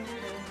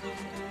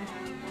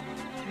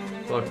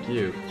 Fuck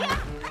you.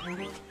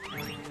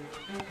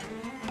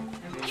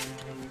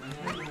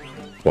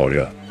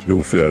 warrior,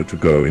 you fear to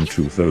go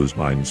into those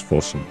mines,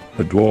 Forsen.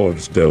 The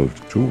dwarves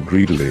delved too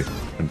greedily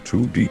and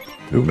too deep.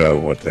 You know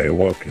what they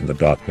walk in the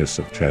darkness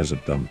of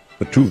Chazadam.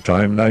 The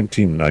two-time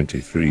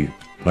 1993,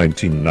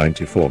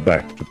 1994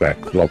 back-to-back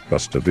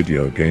blockbuster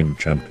video game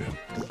champion.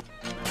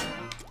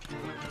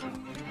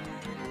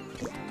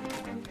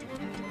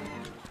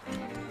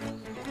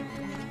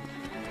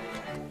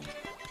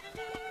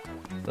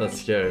 That's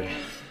scary.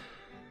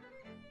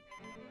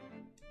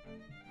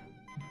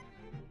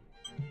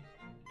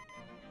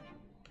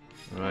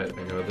 Alright,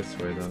 I go this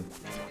way then.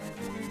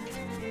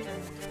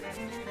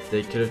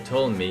 They could have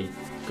told me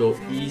go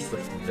east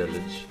of the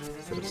village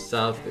instead of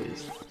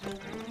southeast.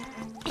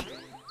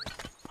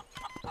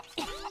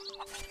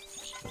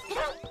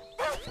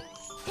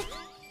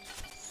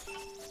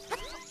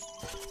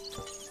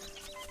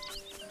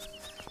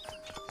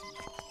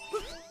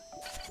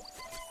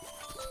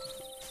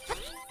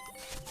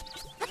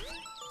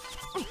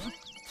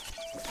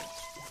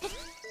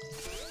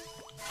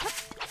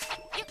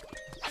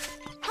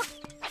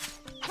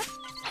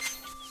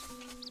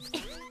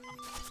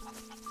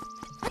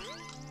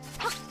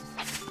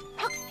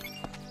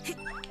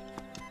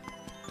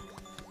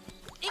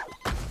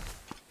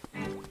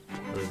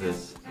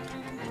 This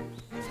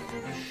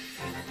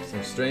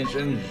some strange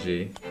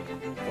energy.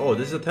 Oh,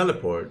 this is a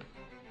teleport.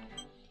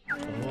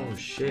 Oh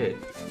shit.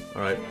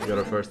 Alright, we got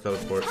our first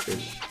teleport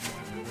fish.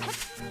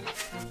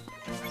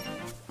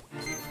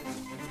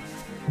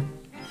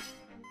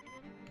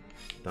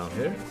 Down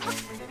here.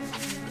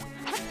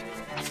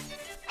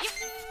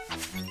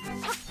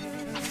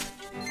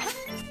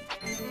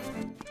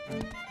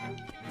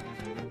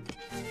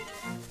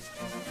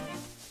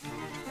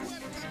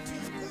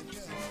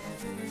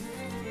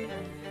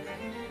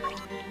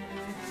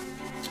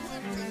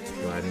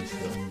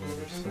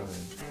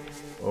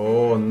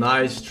 Oh,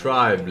 nice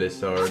try,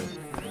 Blizzard.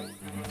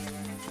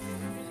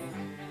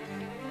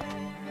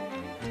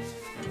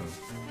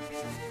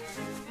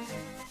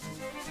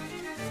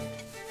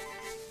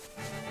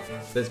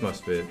 This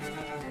must be it.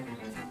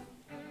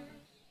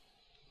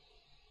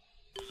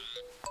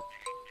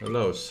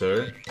 Hello,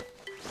 sir.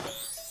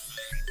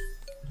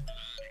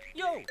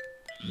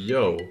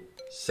 Yo,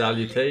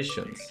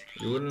 salutations.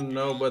 You wouldn't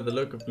know by the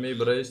look of me,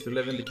 but I used to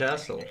live in the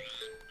castle.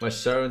 My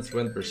servants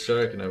went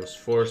berserk and I was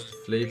forced to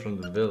flee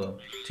from the villa,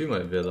 to my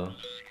villa.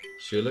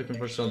 So you're looking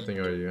for something,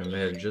 are you? And I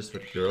have just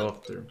what you're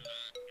after.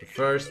 But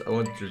first, I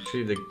wanted to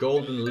retrieve the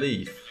golden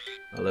leaf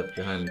I left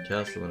behind the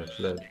castle when I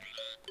fled.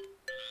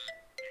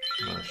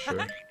 Ah,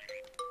 sure.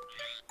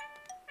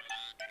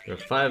 There are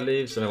 5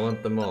 leaves and I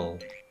want them all.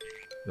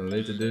 You'll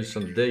need to do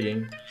some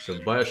digging, so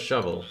buy a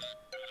shovel.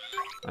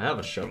 I have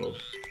a shovel.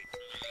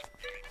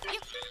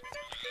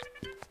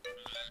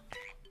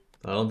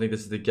 I don't think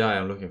this is the guy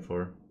I'm looking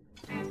for.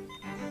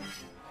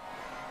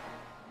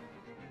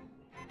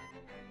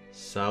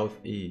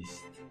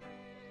 Southeast.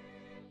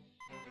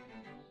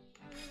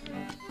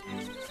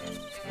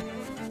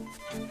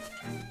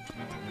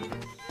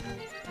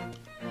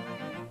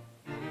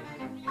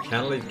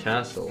 Canley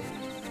Castle.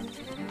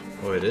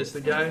 Oh, it is the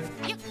guy?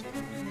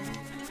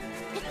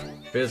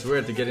 Feels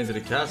weird to get into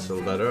the castle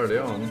that early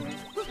on.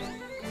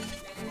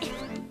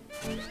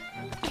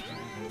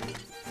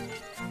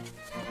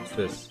 What's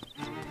this?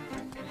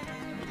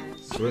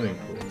 Swimming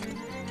pool.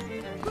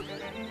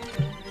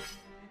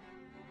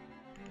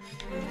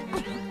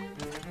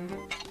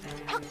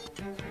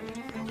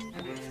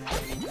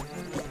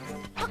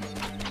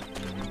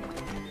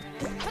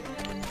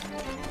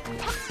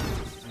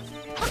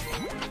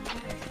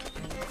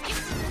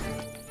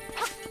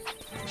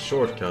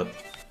 Shortcut.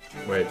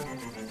 Wait.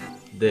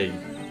 Dig.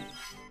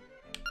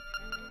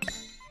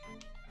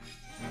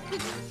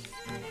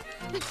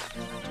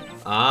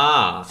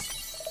 Ah!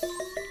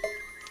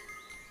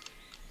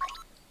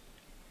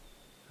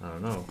 I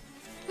don't know.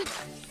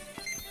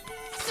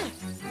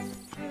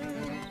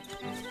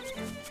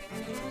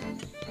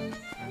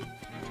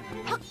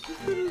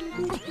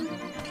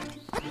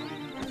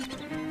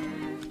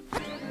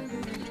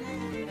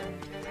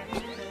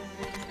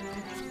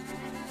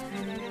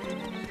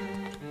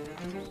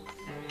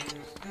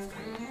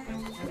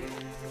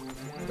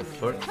 The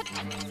fuck?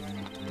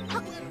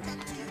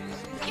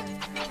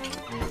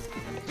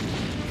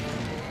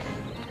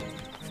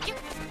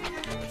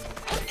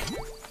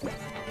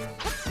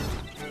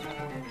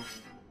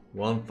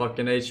 One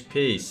fucking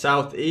HP.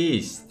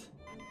 Southeast.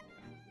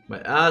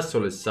 My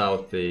asshole is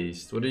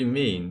southeast. What do you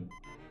mean?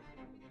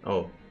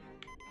 Oh.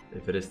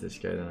 If it is this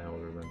guy, then I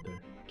already went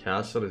there.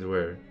 Castle is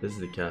where? This is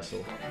the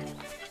castle.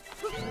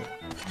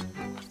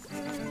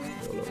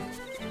 YOLO.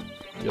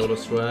 YOLO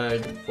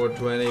swag.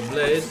 420.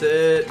 Blaze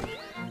it.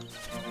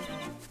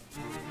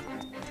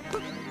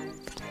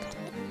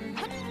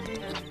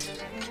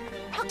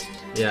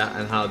 Yeah,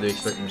 and how do you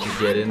expect me to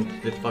get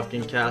into the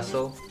fucking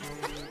castle?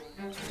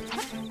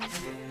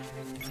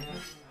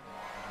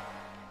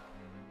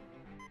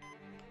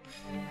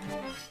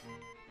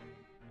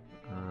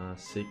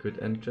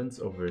 Secret entrance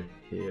over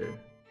here.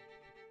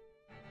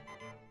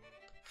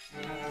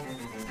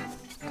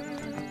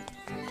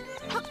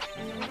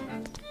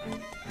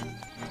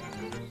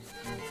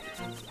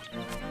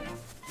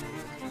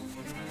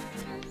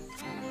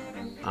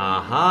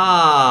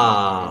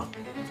 Aha!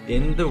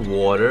 In the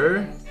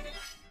water,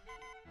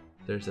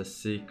 there's a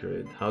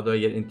secret. How do I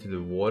get into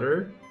the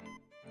water?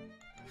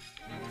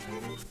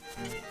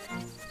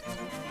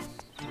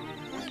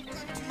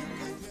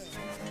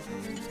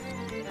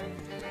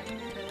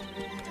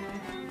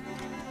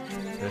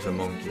 There's a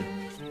monkey.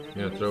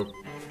 You gonna throw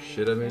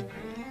shit at me?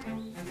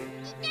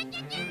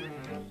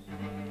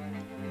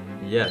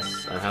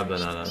 Yes, I have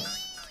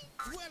bananas.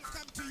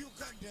 Welcome to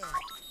Uganda.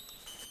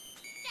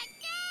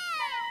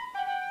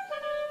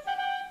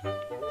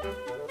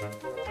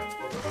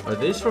 Are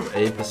these from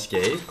Ape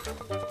Escape? Is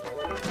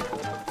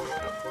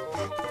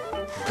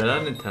that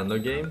a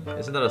Nintendo game?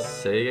 Isn't that a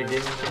Sega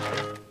game?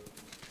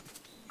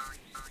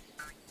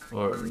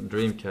 Or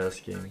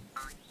Dreamcast game?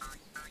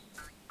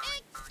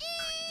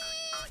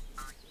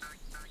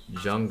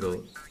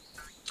 Jungle.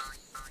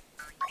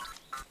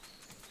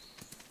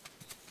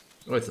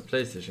 Oh, it's a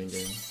PlayStation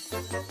game.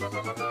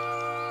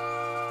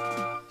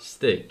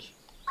 Stick.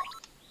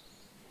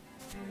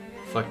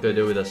 Fuck do I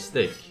do with a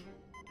stick?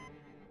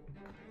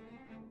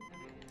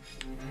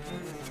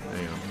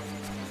 Hang on.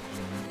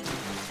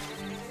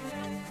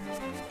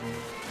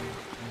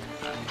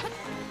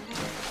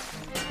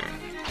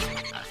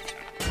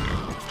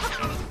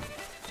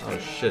 Oh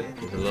shit,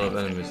 there's a lot of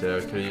enemies there. I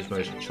could use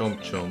my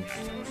chomp.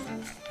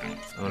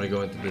 I wanna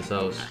go into this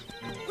house.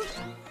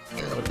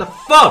 What the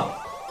fuck?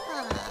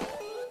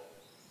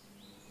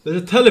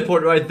 There's a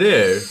teleport right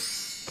there.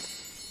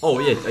 Oh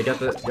yeah, I got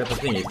the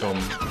thingy from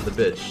the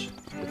bitch,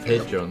 the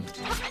Patreon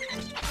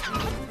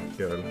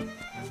girl.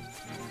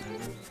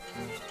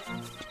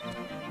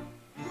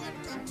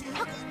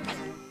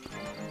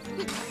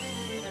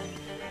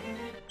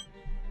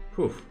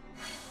 Whew,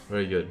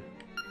 very good.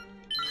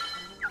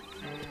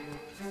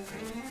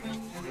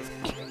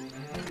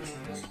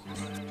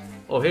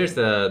 Oh, here's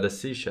the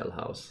seashell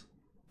house.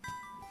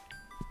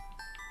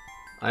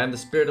 I am the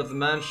spirit of the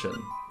mansion.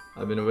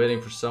 I've been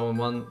waiting for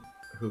someone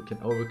who can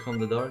overcome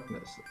the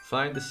darkness.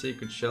 Find the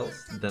secret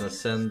shells, then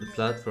ascend the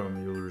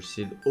platform. You will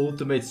receive the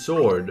ultimate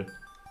sword.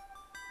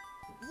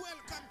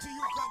 Welcome to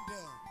Uganda.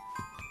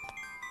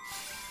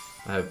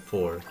 I have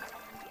 4.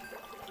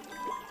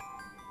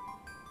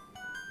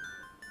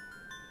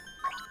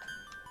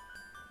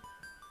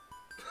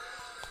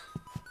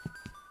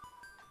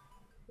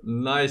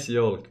 Nice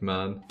yolk,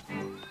 man.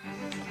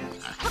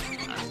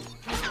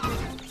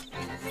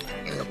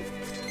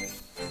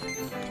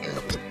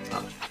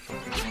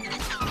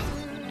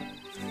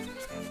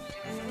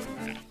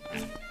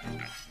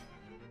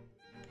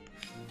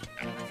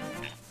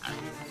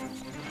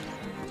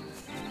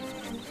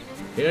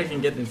 Here I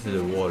can get into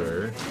the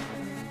water,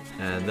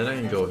 and then I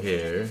can go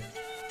here.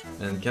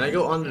 And can I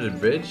go under the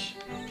bridge?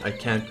 I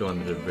can't go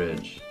under the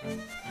bridge.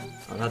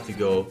 I'll have to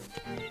go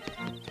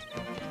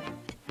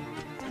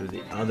to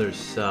the other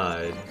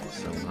side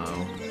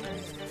somehow.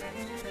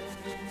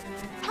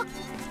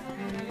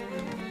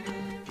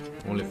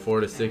 Only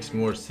 46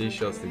 more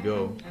seashells to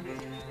go.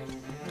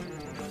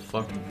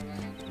 Fuck.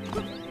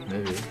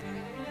 Maybe.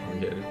 I'll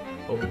get it.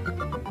 Oh.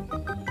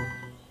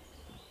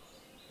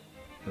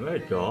 Am I a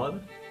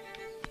god?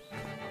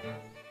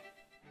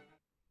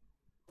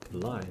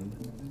 Blind?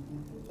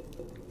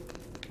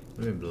 What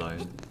do you mean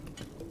blind?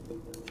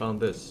 Found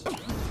this.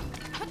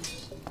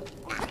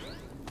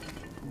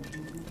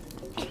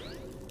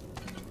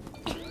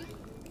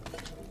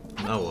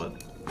 Now what?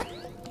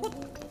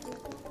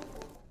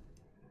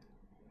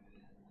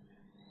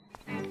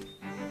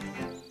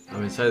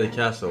 I'm inside the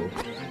castle.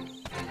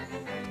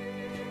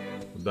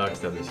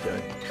 Backstab this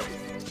guy.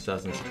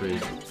 Assassin's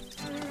Creed.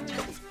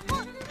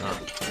 Ah,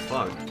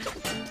 fuck.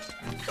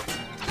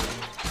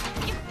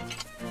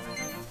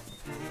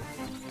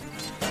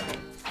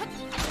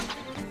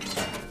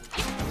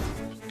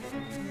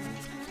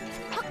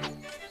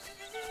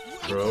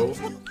 Bro.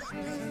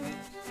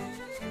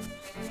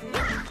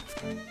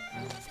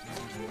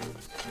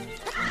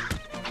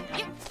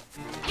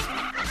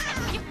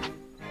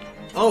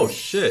 Oh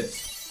shit!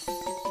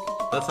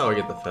 That's how I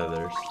get the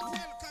feathers.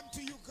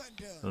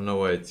 I don't know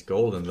why it's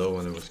golden though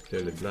when it was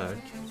clearly black.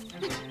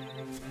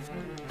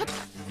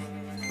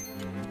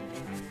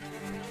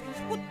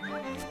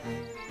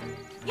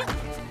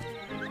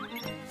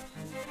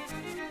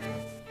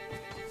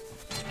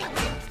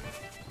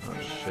 Oh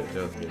shit,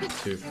 that was getting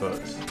 2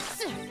 fucks.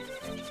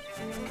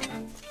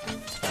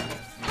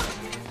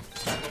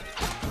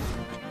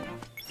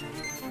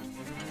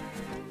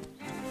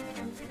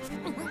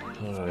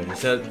 Alright, he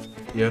said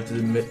you have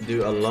to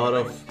do a lot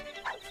of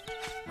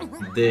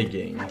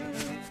digging.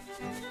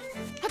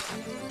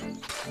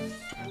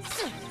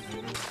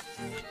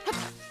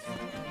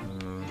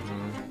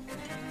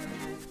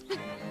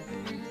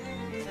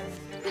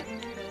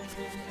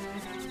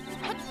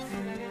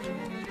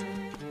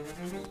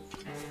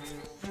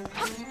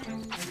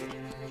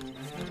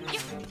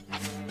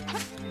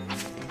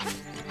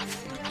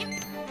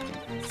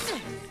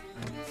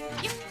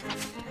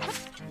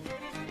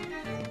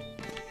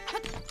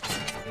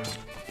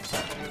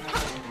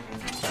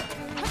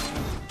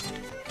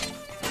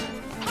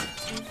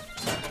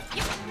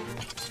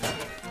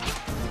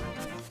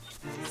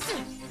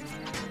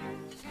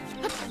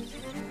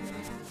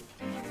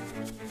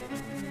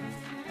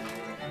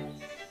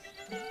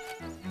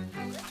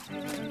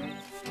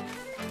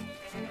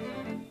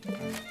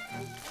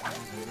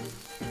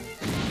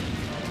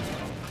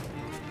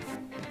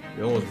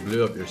 You almost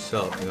blew up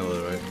yourself, you know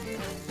that, right?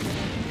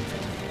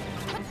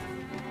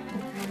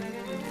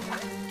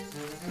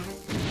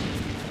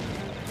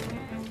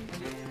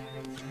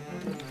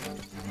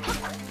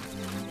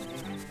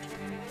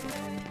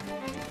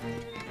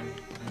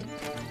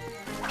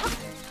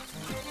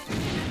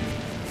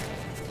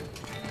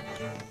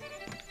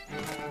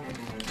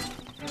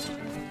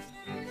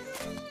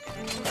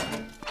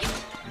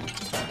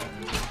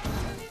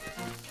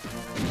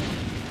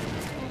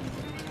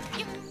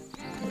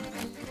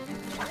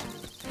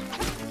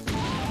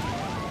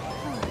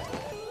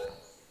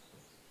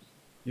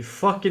 You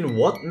fucking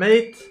what,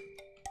 mate?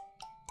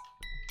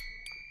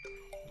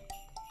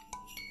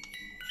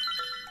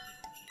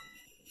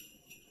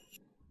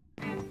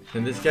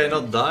 Can this guy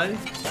not die?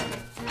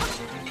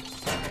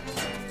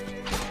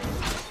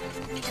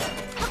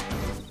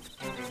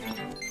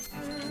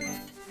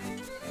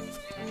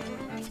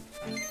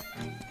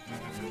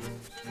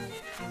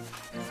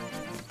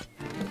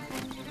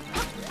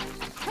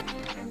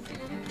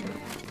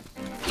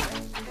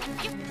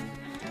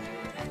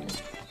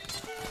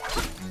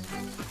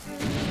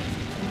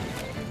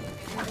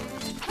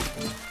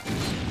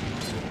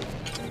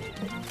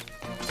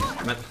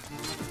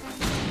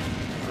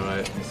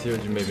 Alright, let's see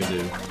what you made me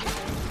do.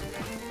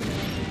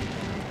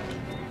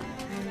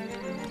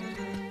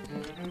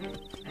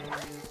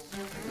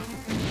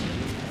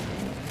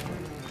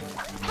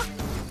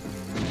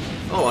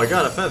 Oh, I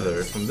got a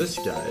feather from this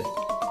guy.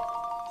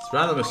 It's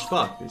random as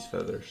fuck, these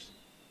feathers.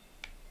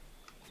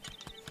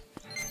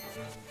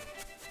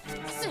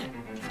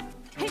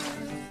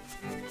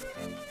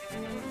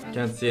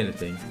 Can't see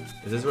anything.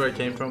 Is this where I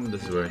came from?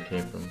 This is where I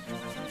came from.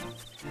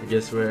 I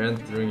guess we're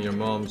entering your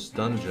mom's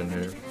dungeon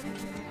here.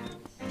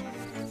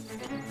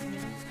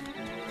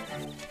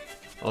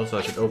 Also,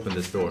 I should open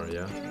this door,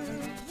 yeah?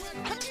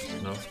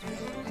 No?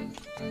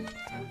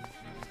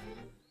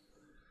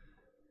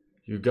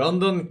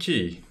 Ugandan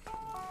key.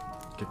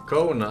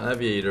 Kakona,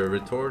 Aviator,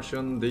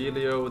 Retortion,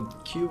 Delio,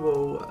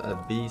 Cubo,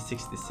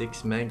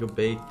 B66, Mango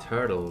Bait,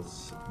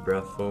 Turtles,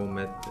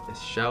 Brafomet,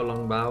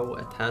 Xiaolongbao,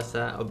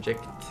 Atasa,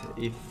 Object,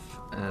 If,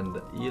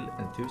 and Eel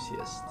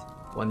Enthusiast.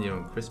 1 year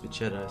on Crispy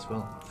Cheddar as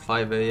well.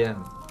 5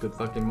 AM. Good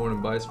fucking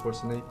morning, boys,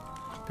 Forsen.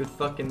 Good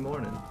fucking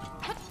morning.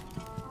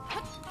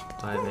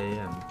 5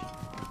 AM.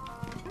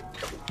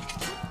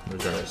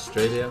 Where's that,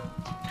 Australia?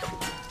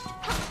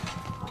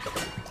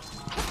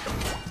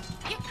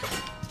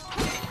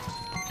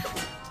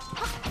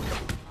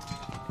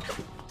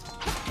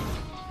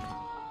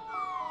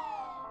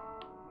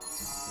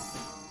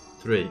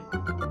 Three.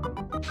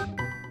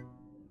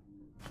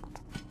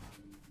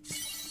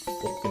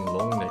 Fucking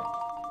long neck.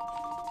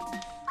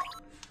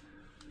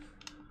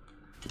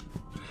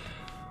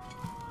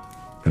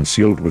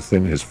 Concealed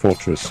within his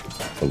fortress,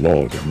 the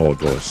Lord of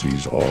Mordor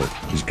sees all.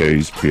 His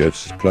gaze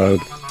pierces cloud,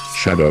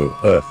 shadow,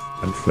 earth,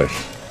 and flesh.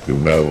 You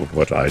know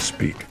what I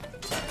speak.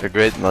 A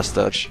great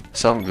mustache,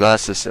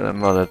 sunglasses, and a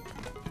mullet.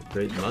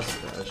 Great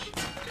mustache.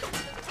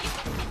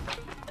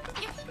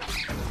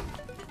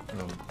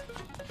 Oh.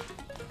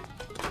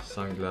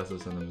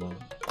 Sunglasses and a mullet.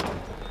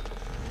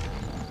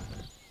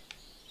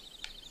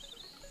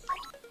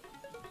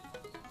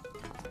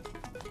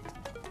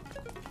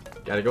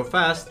 Gotta go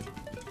fast.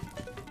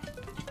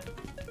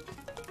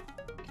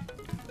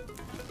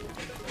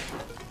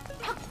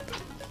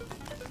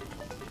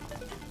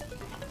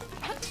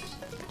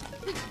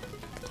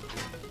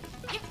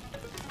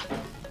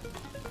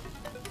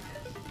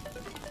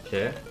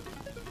 Okay.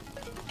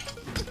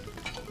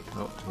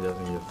 Oh, he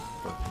doesn't give a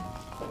fucking...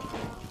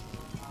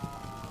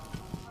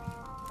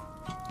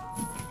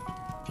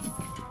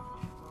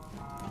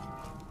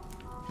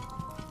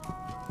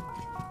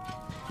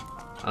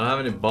 I don't have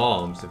any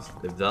bombs,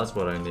 if that's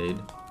what I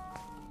need.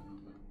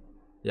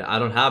 Yeah, I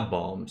don't have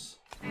bombs.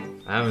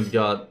 I haven't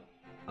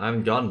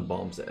gotten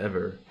bombs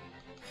ever.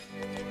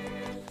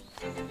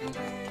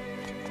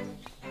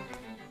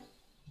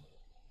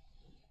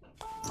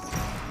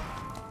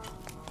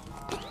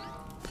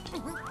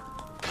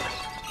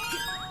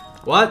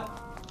 What?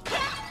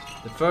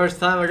 The first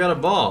time I got a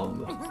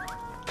bomb.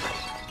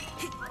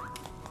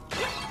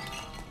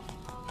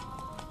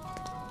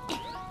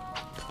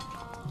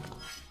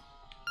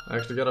 I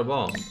actually got a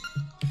bomb.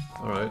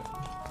 Alright.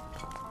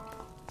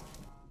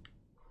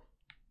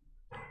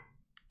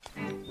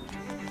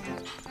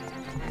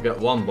 Got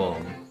one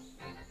bomb.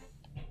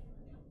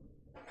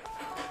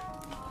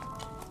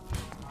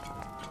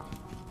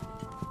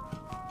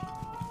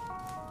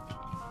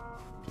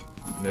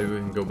 Maybe we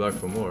can go back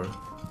for more.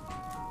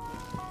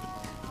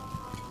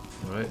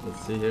 Alright,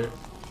 let's see here.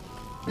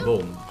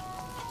 Boom.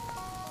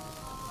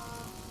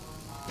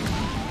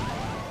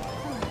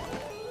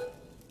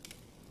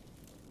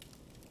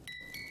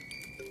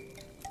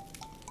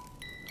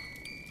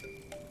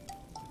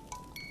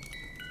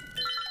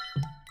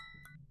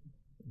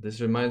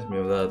 This reminds me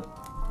of that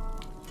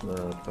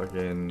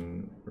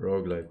fucking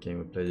roguelike game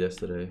we played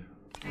yesterday,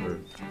 where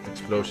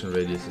explosion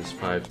radius is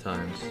 5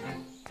 times.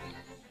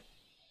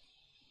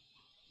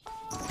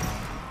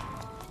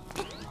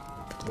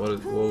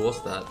 What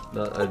was that?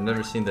 I've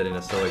never seen that in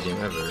a Zelda game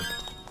ever.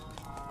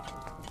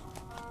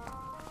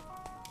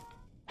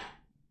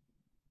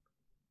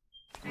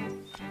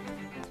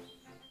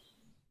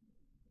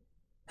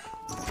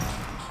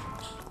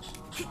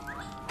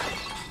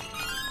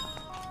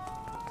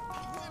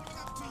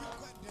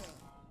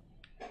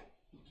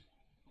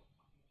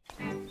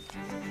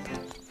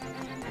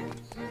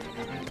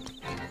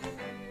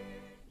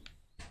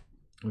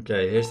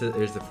 Okay, here's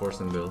the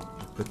Forsen build.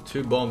 Put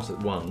 2 bombs at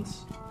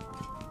once.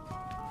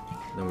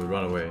 Then we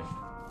run away.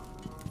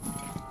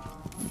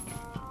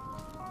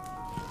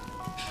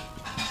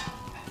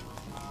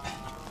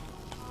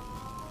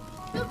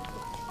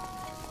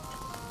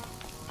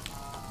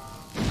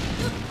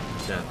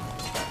 Yeah.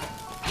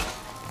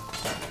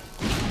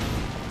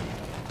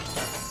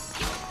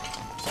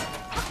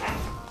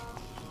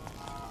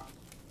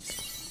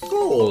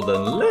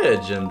 Golden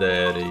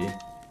legendary.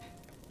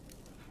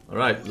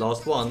 Alright,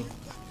 last one.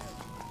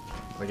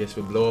 I guess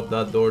we'll blow up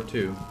that door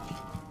too.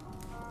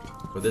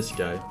 For this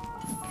guy.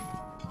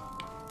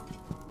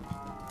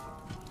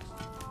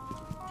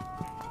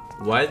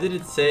 Why did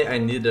it say I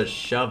need a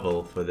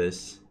shovel for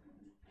this?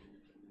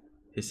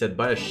 He said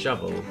buy a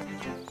shovel.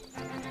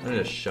 I need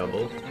a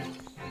shovel.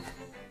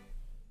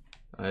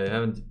 I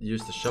haven't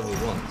used the shovel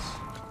once.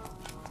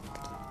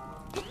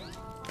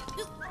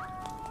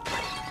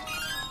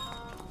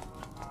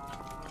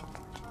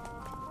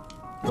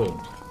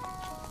 Boom.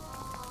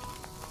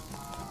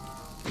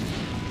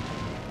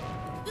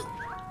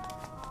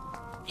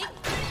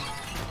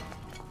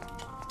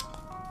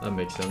 That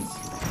makes sense.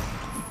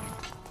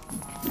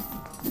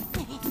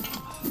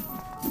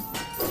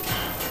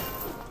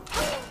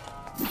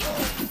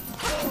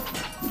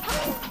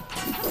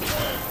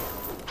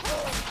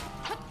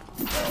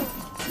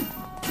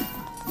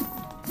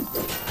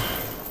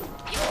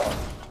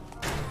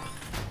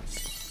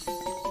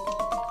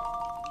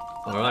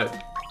 Alright.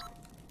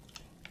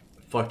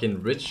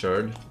 Fucking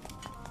Richard.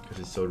 Because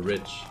he's so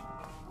rich.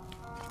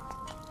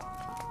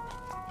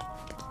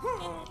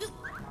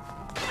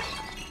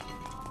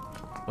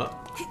 What?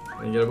 I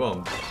didn't get a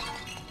bomb.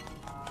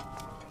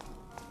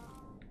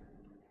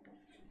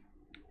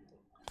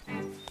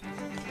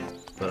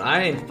 But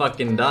I ain't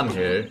fucking done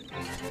here.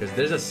 Because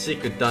there's a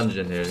secret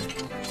dungeon here.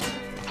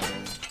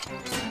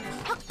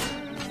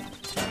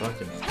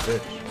 Fucking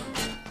bitch.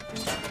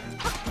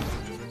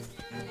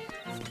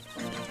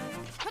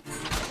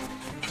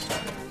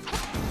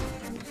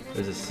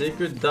 There's a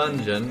secret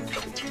dungeon.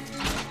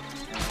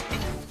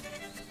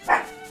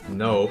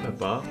 No,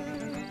 Peppa.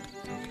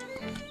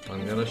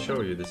 I'm gonna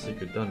show you the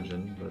secret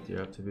dungeon, but you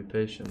have to be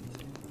patient.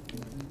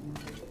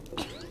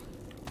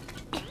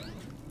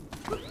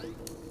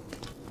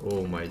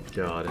 Oh my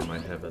god, in my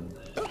heaven.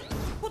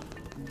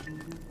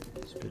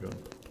 Speedrun.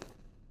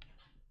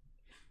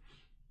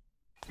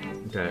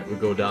 Okay, we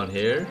go down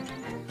here.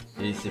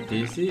 Easy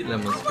peasy,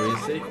 lemon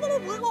squeezy.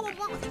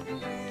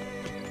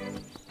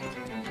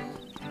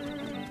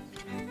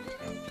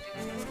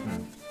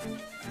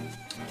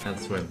 Can't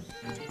swim.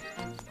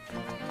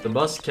 The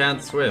bus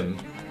can't swim.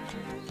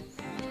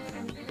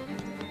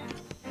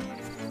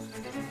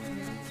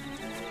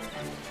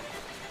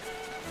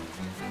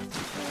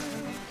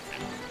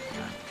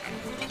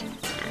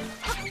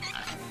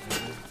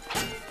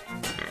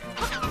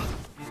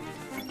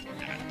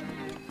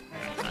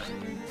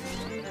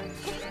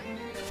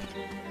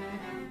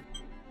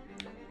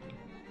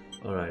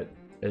 Alright,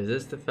 is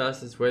this the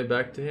fastest way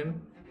back to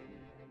him?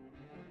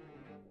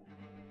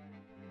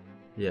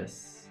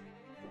 Yes.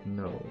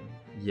 No.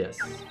 Yes.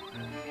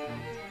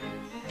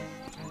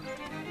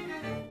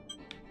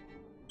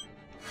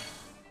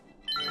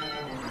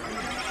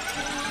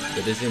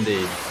 It is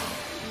indeed.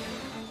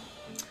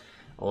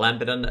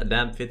 Lampedon,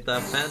 damn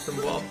fitta,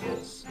 phantom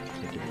waffles.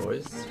 Thank you,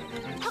 boys.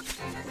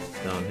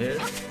 Down here.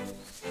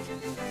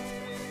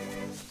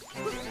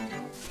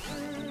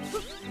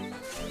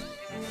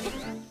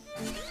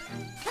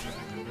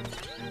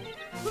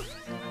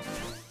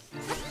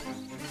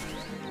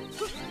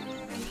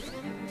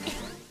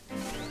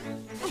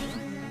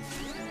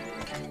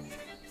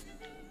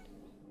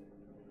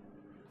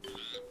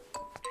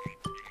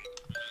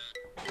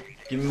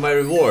 Give me my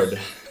reward.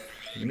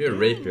 Give me a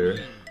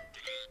rapier.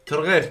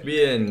 Très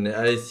bien.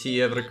 I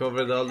see I've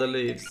recovered all the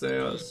leaves.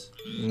 Yes.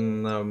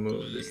 Now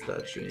move the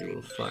statue and you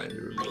will find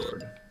your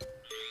reward.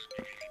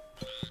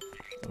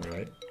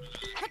 Alright.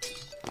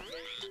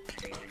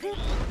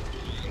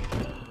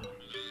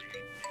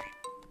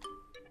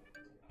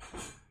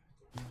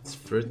 It's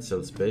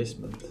Fritzel's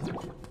basement.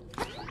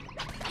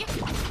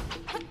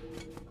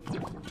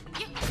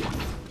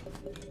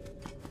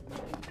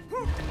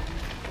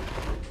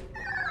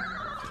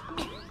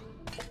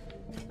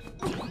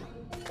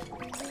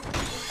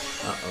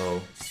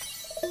 Uh-oh.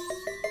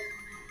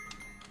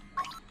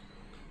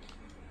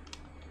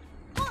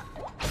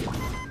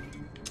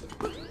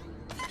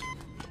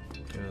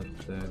 God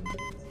damn it.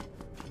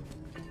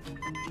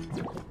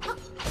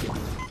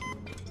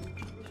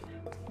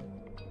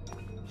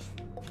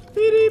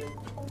 Beep, beep,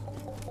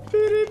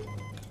 beep,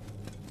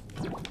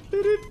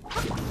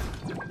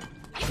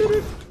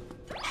 beep.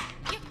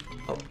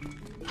 Oh,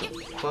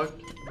 fuck.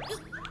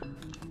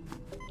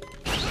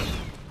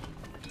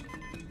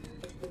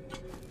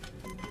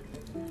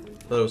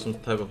 Thought it was some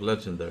type of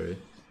legendary.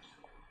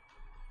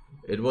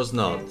 It was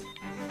not.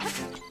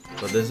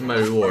 But this is my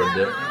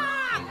reward.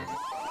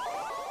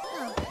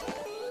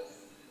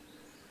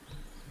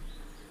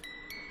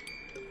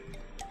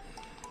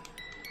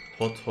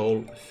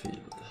 Pothole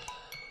Field.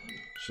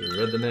 Should have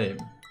read the name.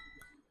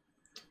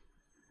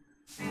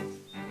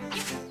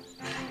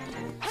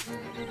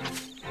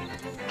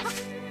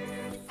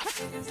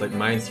 It's like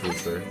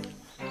Minesweeper.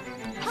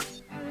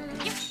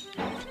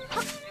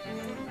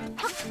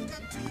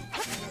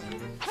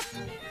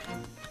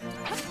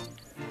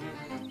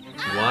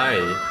 Why?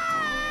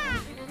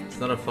 It's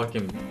not a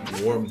fucking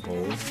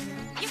wormhole.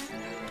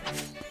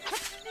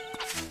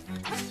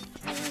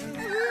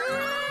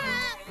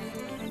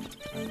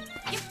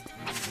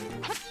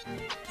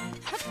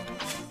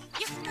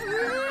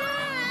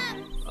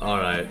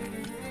 Alright.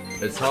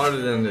 It's harder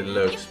than it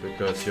looks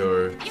because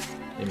you're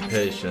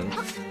impatient.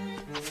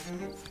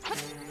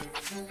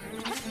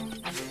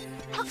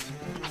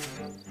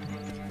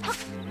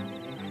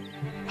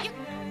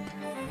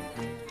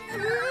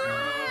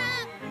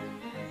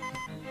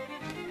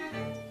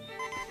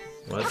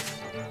 What?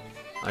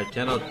 I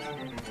cannot...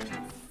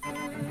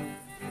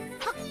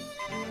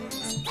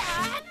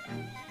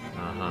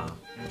 Aha.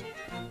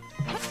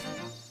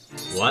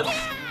 What?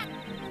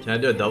 Can I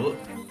do a double?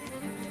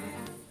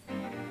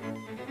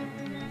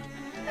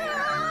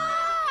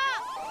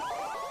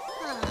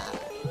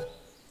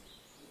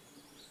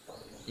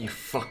 You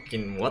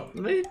fucking what,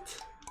 mate?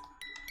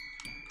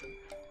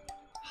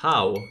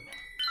 How?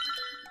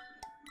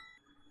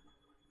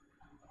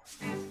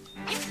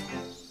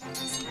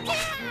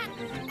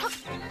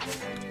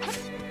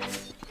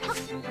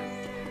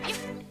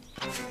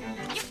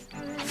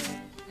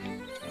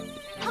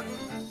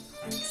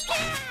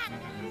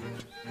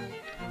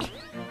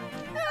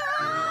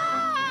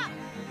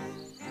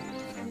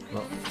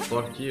 Well,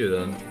 fuck you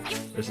then.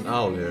 There's an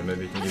owl here,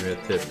 maybe you can give me a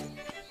tip.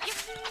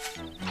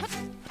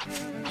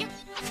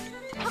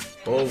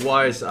 Oh,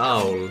 wise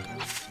owl.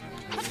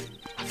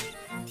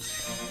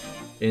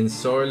 In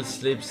soil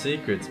sleep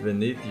secrets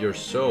beneath your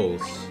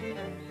souls.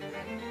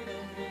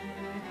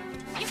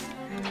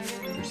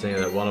 You're saying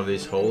that one of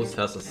these holes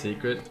has a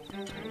secret?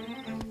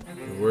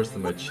 You're worse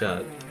than my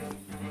chat.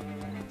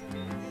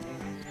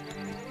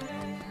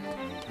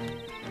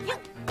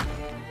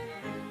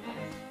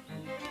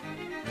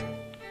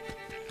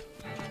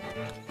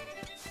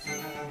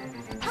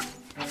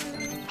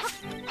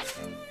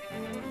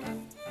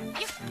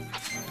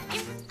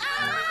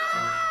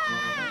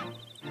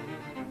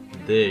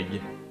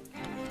 Dig.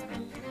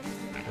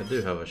 I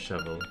do have a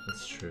shovel,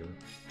 that's true.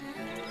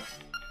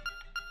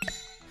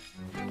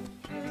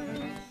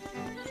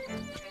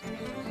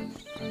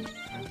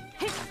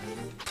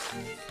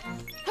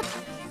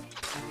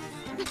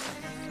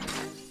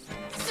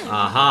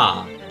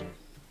 Aha!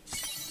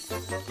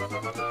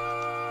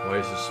 Why are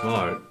you so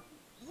smart?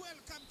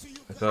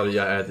 I thought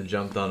I had to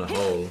jump down a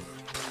hole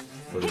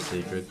for the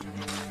secret.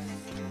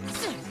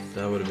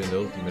 That would have been the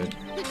ultimate.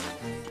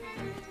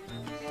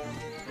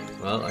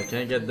 Well, I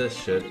can't get this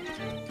shit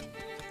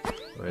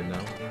right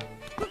now.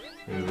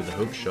 Maybe with a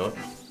hook shot.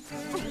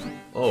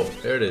 Oh,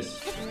 here it is.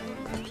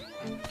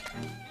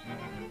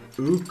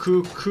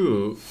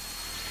 Ukuku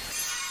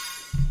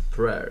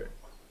prayer.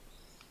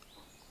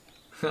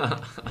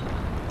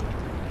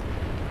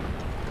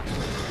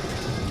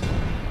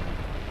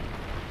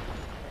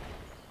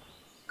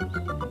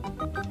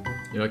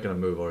 You're not gonna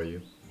move, are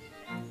you?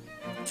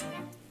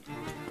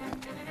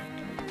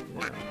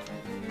 Yeah.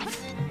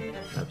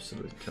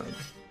 Absolute cunt.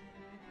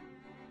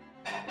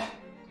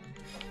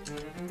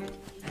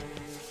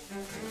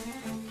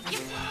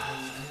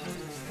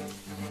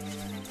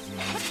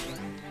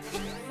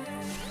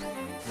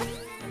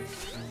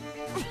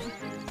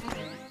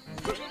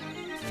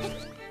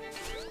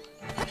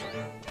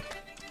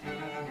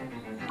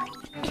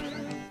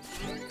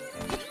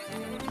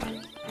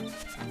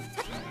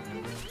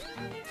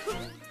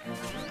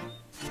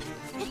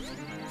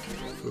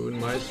 Food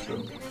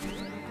maestro.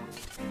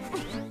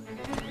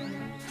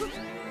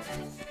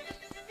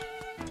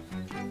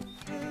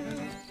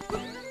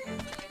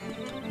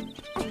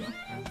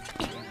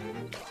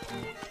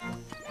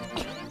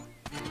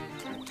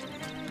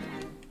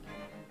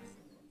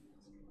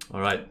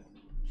 Alright.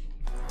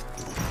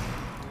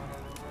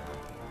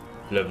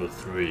 Level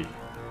 3.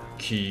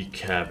 Key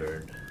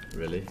Cavern.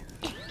 Really?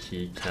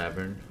 Key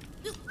Cavern?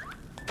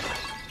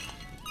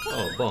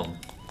 Oh, bomb.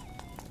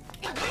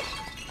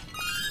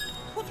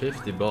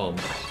 50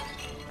 bombs.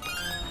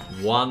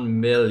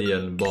 1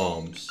 million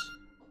bombs.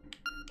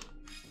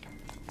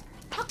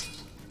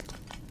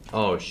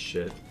 Oh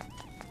shit.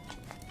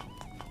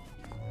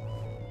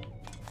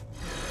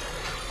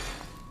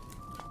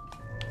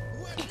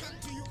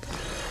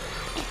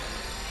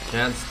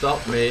 Can't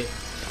stop me.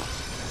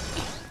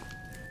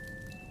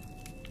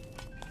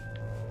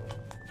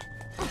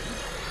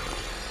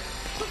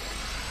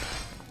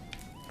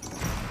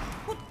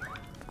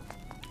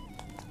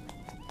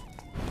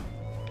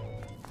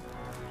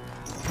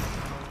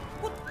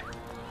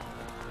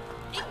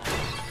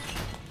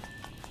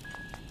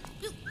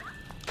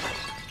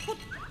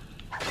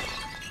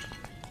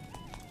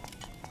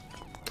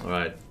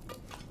 Alright.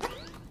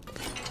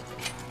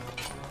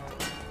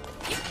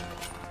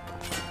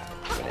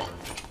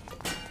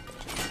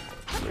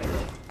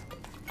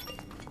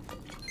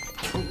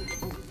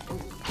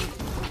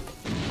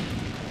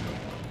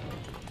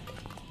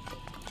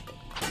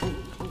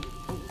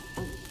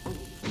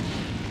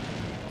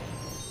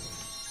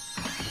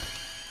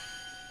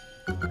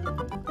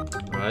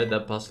 Alright,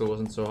 that puzzle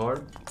wasn't so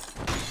hard.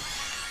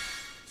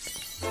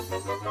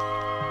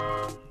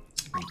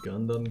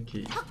 Gundam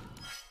key.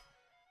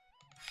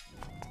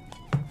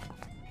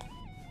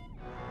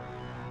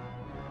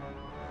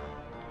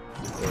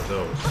 What are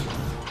those?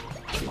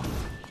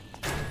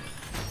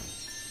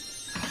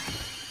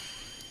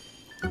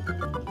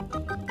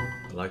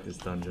 I like this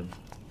dungeon.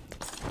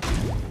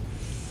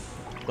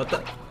 What the?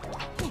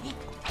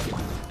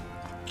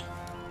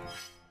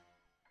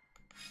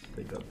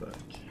 Take that back.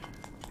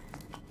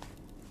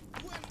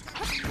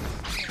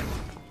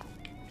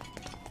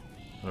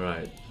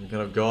 Alright, some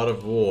kind of God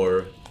of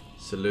War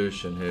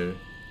solution here.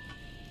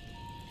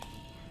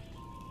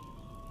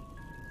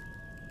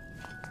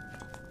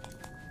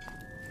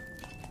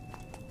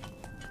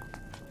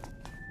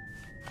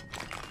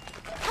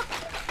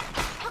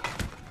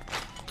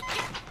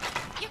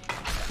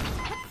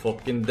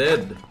 Fucking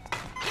dead.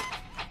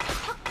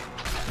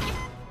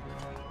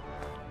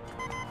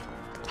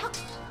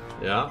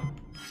 Yeah.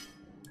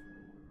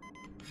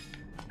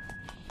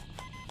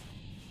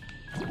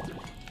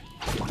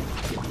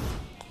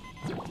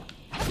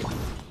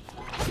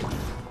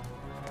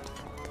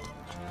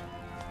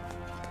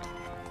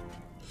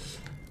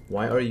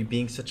 Why are you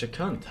being such a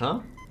cunt, huh?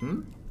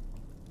 Hmm?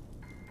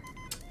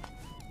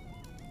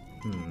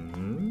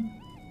 Hmm.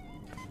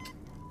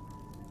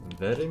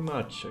 Very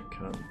much a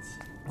cunt.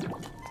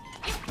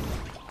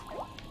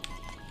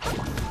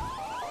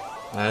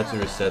 I had to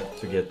reset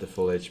to get the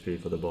full HP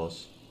for the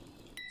boss.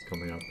 It's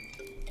coming up.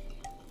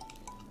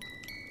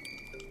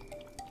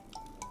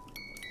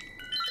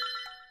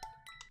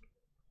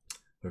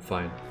 We're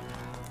fine.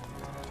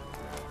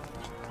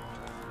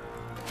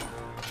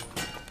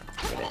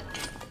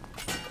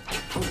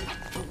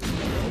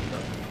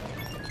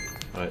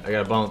 Alright, I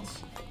gotta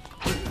bounce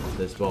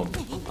this bomb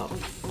up.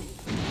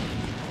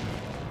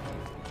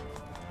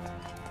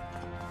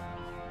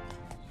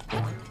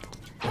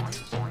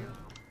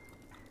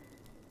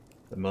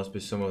 There must be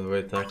some other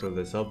way to tackle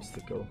this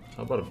obstacle.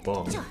 How about a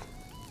bomb?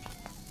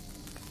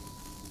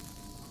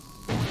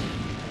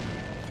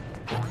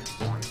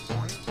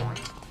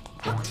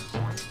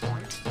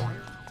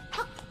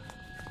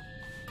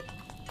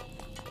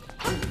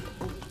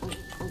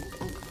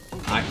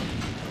 Hi.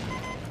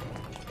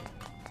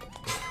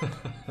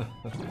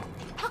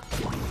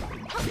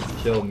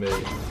 Kill me.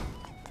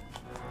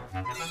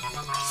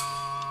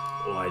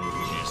 Why did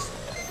you just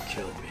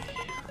kill me?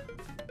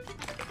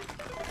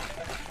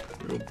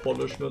 Your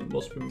punishment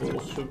must be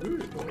more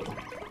severe.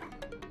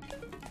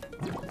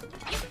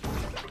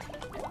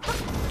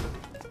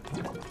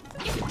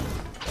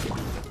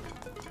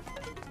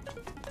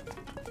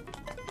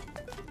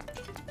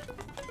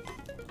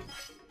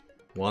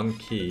 One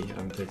key,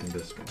 I'm taking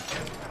this one.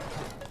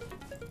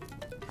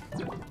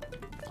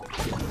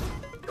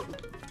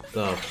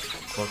 The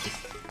fuck is...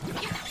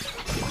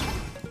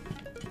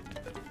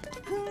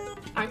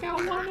 I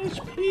got 1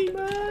 HP,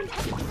 man!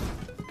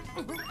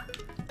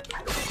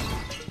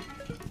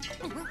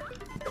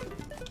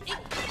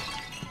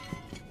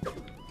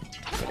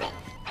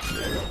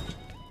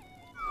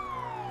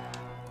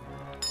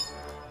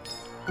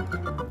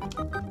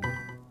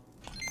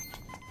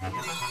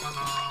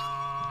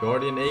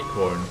 Guardian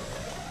Acorn.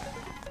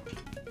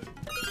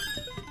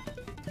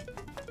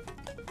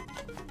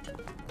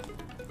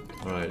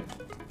 Alright,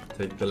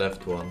 take the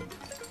left one.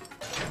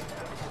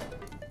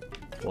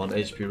 1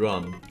 HP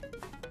run.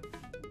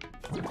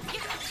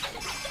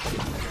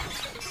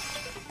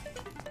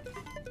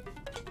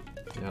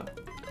 Yeah,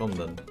 come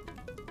then.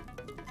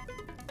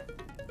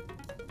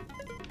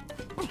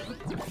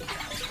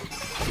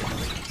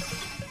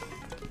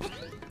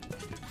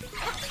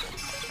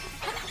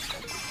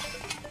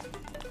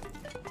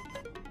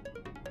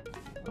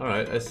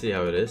 Alright, I see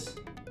how it is.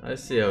 I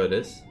see how it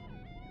is.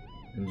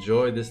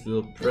 Enjoy this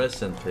little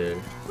present here.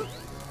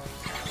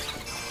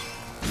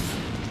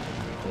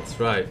 That's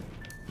right.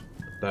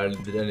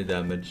 Barely did any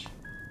damage.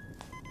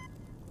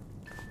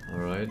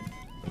 Alright,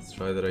 let's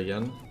try that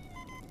again.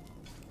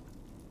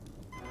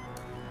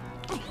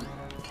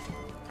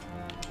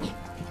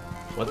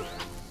 What?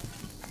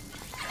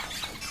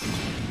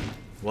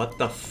 What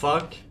the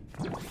fuck?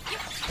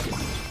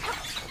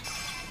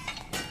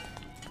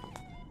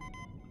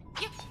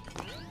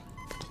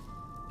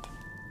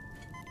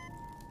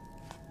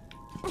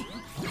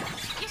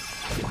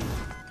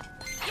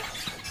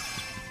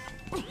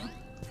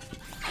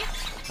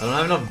 I don't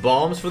have enough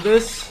bombs for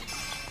this.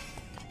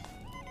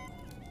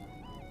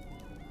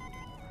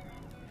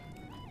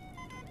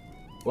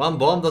 One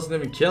bomb doesn't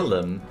even kill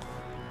them.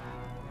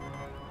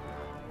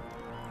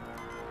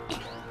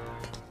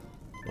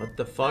 What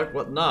the fuck?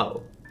 What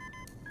now?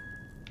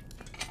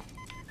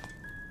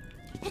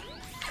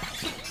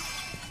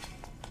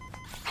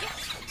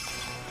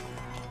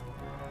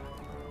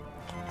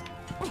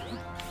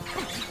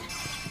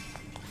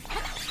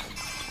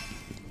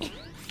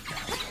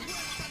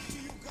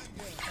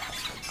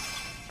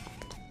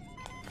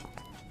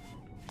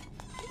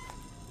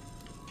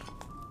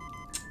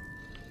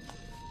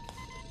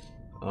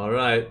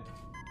 Alright.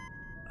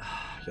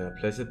 Gotta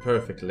place it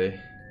perfectly.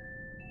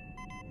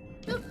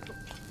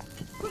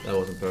 That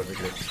wasn't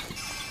perfectly.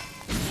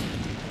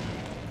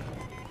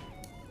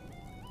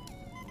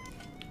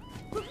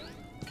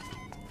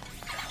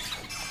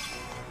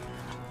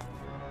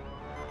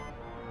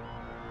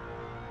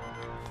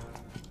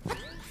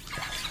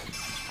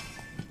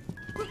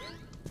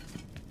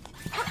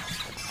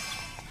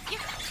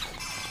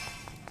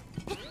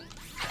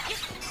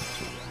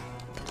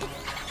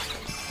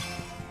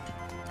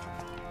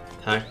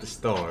 Attack the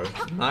star.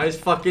 Nice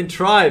fucking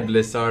try,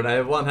 Blizzard. I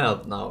have 1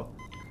 health now.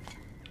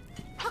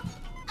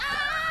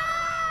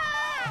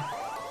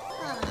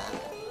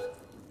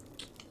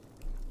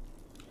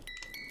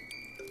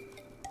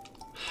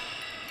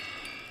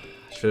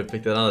 Should have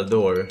picked another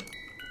door.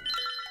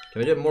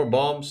 Can I get more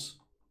bombs?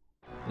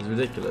 It's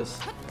ridiculous.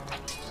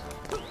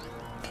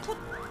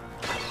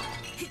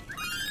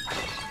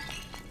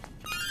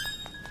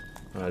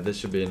 Alright, this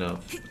should be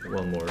enough.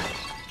 1 more.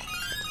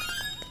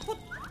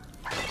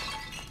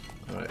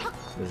 Alright,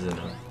 this is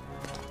enough.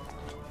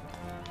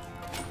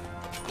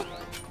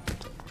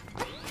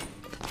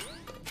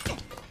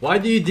 Why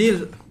do you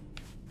deal...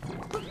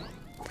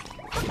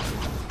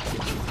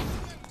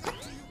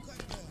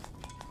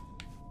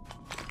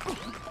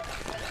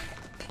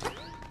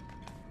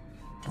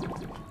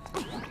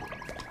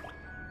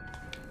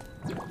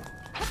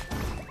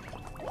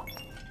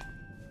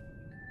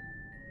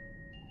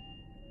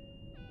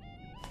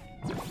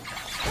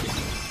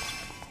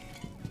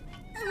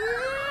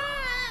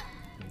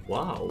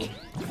 Wow.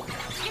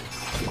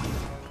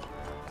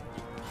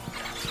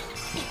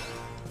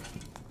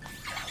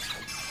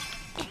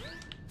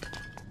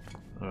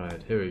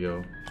 Alright, here we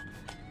go.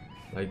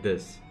 Like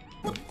this.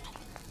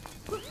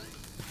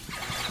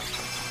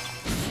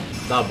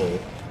 Double.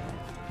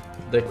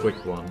 The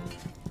quick one.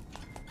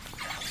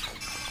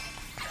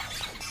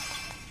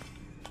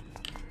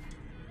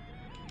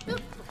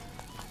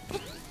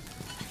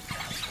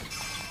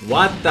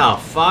 What the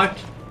fuck?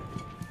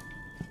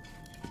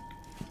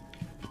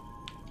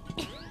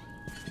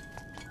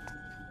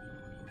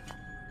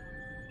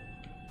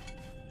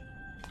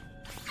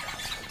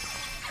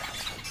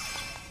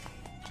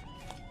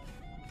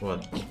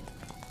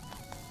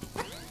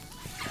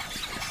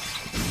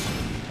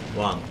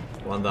 What?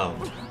 1 down.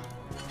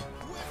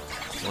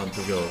 1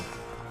 to go.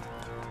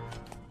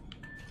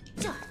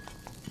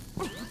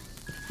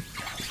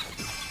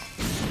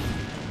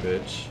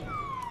 Bitch.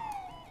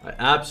 I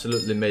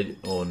absolutely made...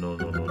 Oh no.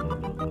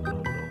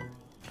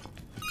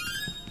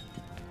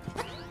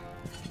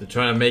 They're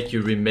trying to make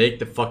you remake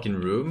the fucking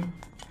room?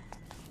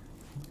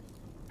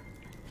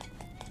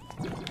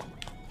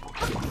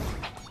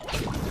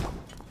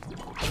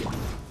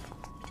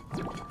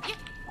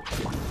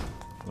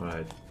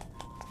 Alright.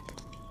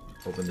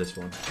 Open this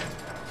one.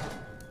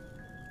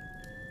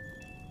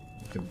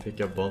 You can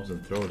pick up bombs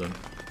and throw them.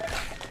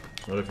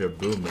 Not if you're a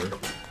boomer.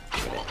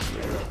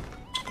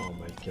 Oh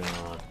my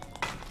god.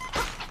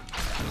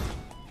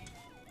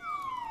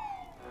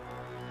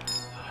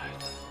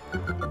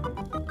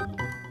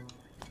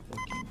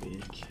 Fucking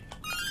beak.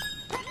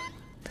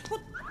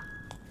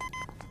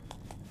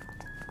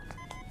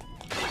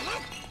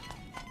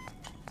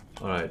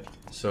 Alright,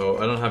 so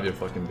I don't have your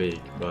fucking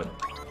beak, but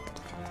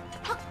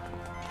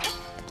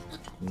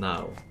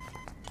now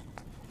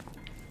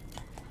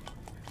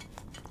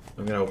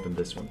I'm gonna open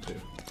this one too.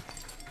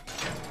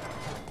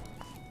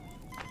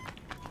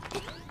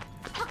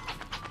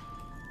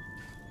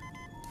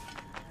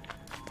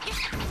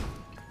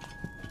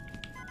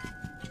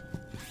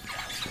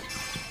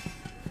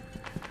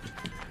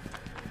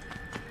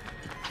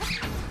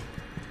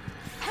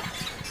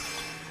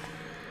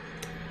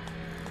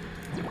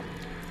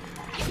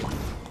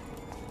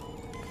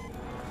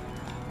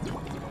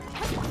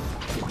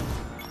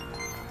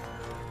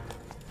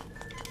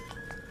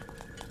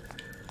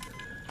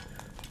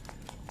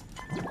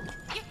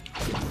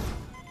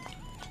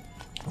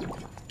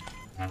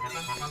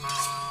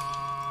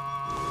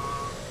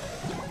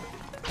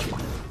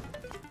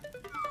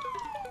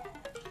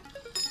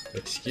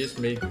 Excuse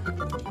me.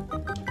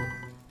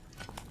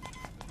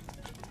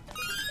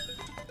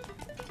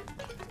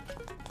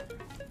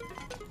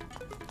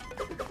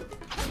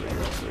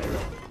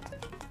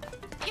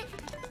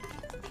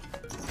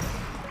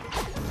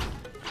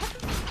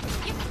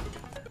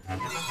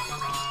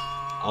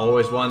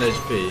 Always 1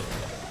 HP.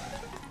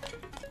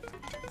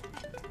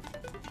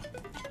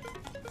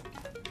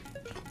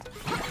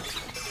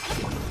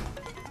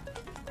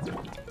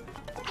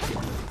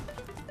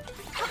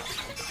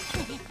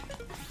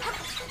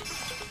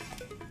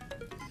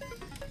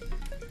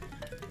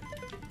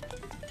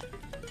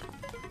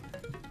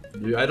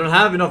 I don't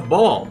have enough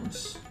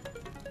bombs.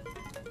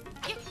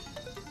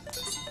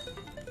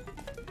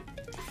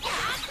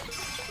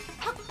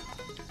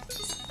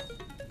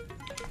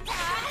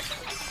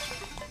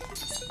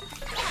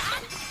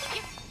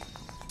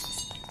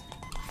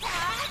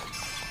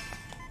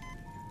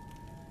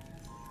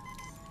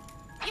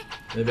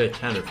 Maybe I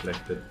can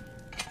reflect it.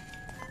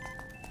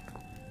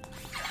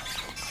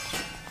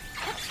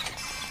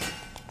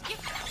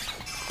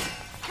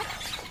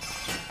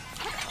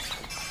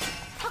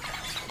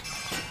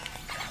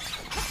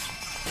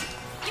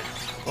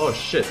 Oh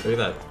shit, look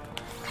at that.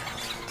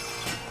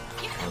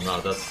 Oh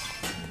no, that's...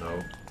 no.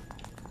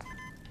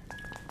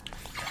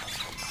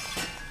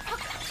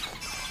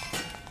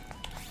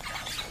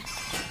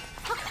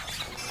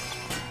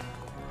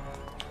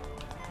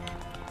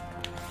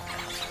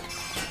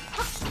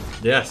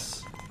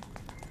 Yes!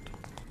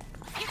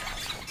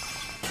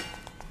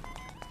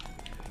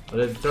 But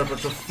they teleport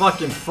so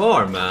fucking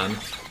far, man!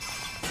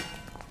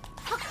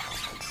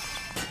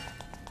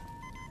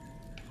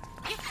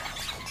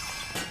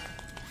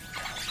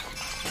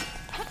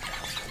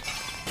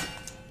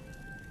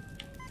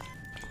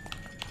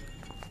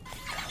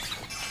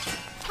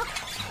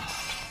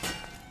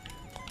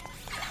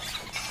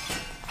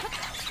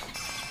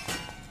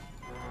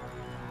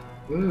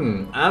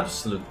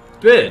 Absolute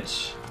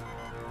bitch!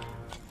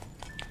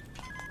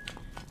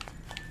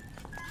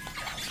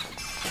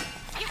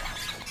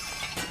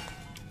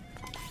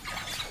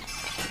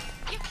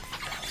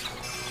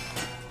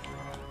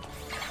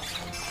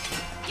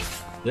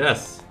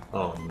 Yes!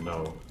 Oh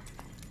no.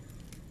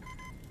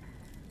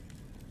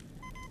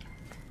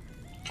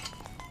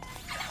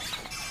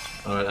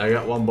 Alright, I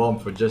got one bomb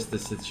for just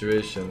this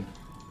situation.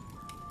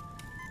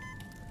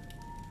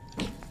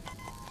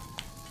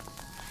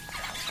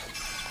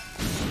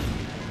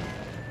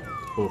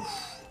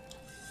 Oof.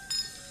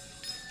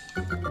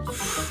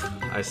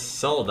 I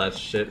saw that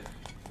shit.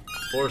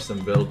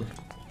 Forsen build.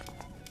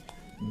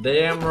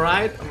 Damn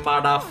right,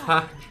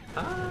 motherfucker.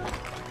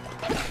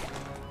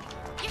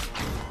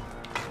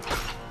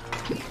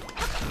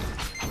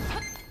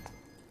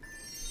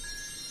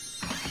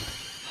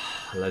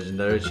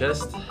 Legendary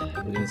chest.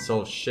 You didn't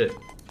solve shit.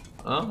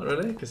 Oh,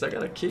 really? Because I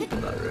got a key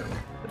from that room.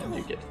 What did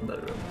you get from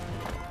that room?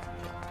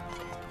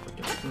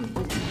 Okay.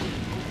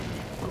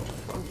 Oh,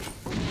 fuck.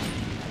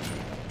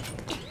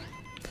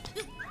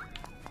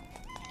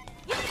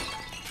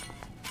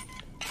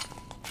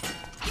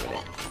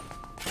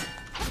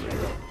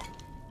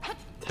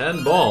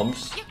 Ten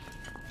bombs?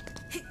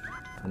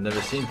 I've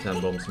never seen 10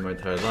 bombs in my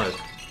entire life.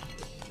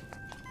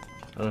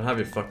 I don't have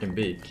your fucking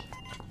beak.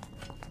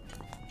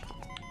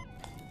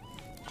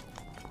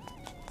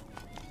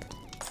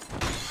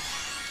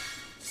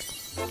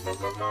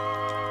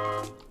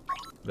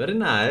 Very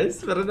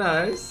nice, very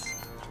nice.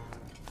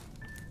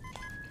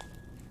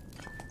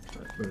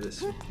 Right, move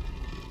this way.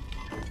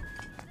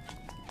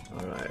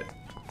 Alright.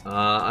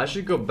 I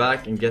should go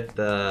back and get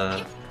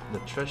the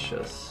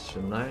treasures,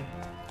 shouldn't I?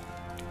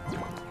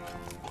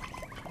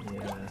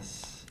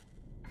 Yes.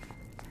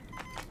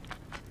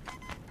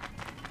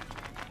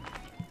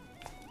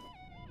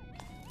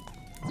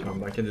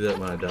 I can do that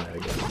when I die, I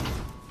guess.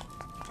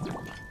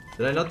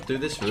 Did I not do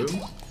this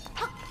room?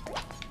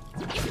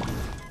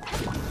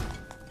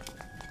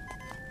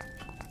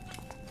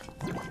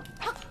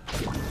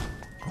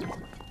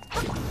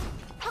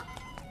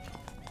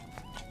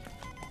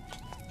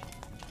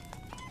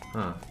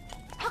 Huh.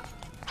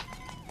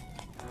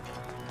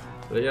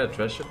 Did I get a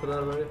treasure for that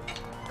already?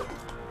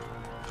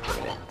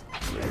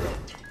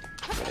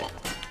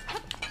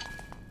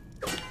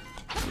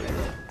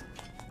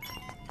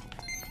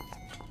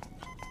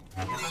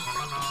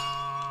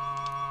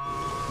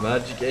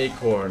 Magic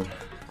acorn.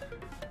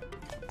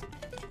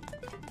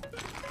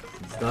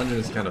 This dungeon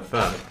is kind of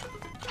fat.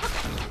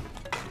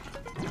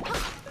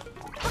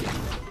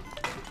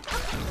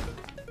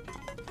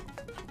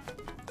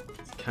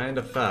 It's kind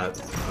of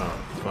fat. Oh,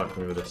 fuck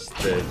me with a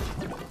stick.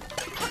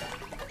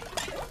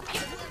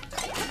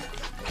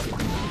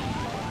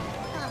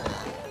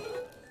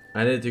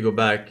 I need to go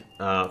back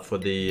for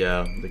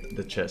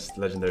the chest,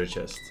 legendary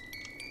chest.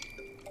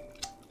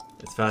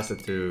 It's faster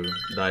to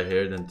die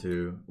here than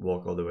to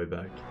walk all the way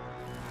back.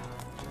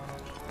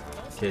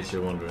 In case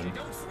you're wondering.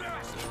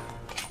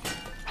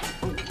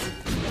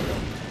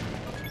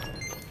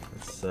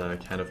 That's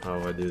kind of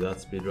how I do that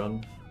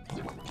speedrun.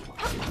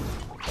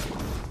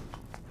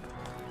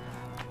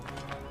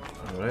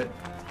 Alright.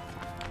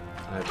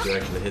 I have to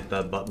actually hit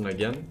that button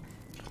again.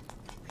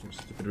 For some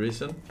stupid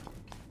reason.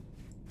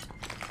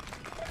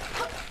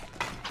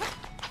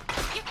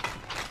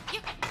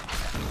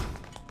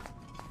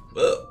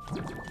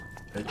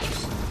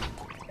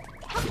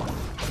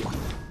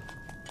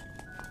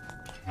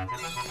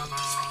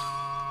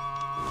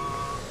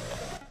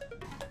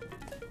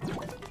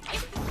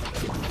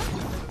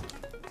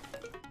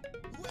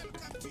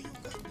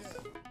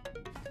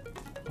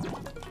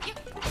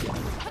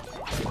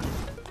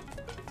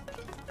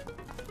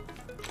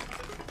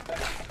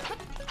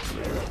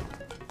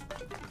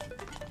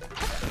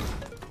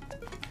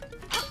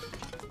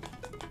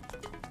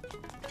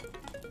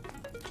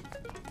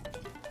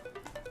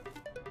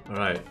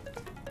 Alright,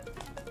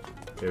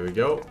 here we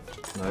go,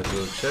 nice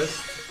little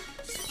chest,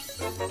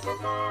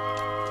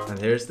 and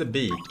here's the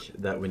beak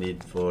that we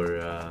need for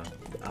the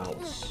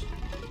owls.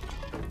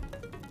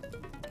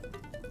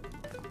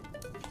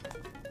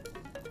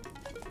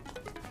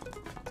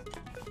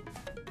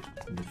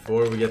 And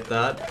before we get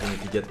that, we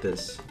need to get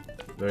this,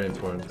 very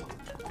important.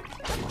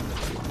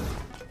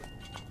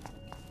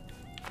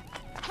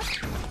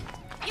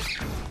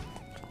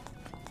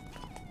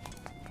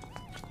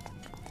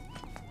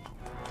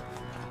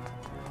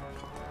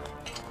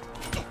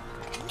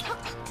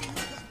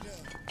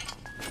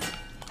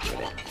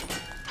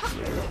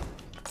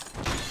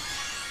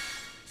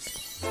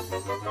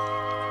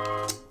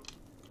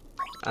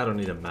 I don't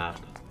need a map.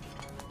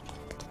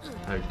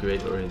 I have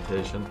great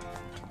orientation.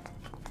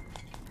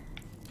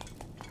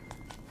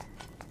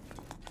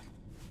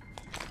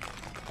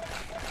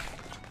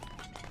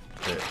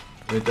 Okay,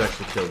 we need to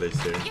actually kill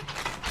this here.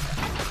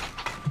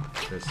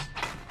 Because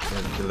I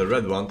need to kill the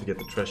red one to get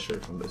the treasure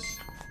from this.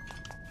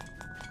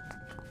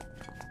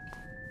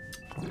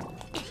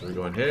 So we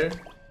go in here.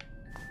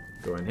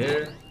 Go in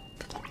here.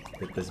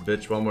 Hit this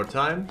bitch one more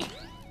time.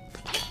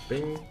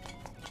 Bing.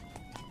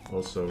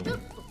 Also,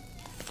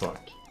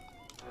 fuck.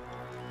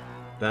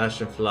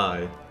 Dash and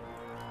fly.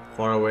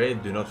 Far away,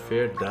 do not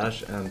fear,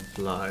 dash and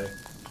fly.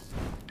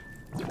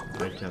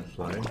 I can't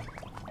fly.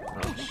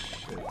 Oh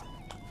shit.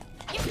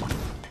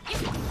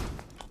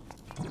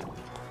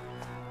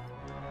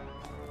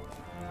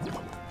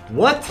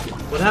 What?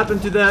 What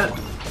happened to that?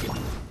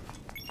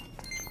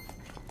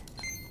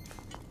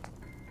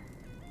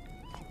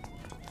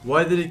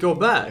 Why did it go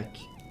back?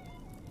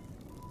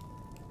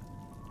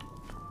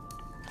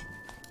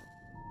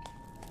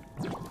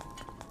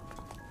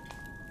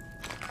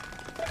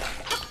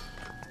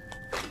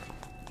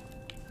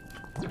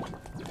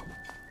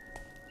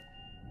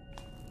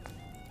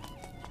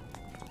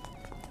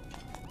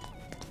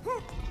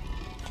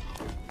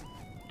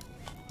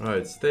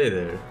 Alright, stay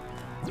there.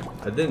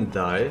 I didn't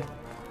die.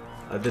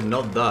 I did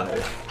not die.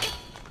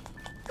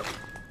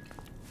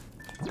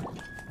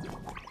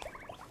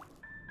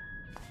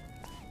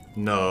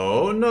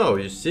 No, no,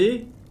 you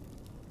see?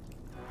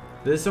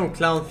 This is some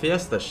clown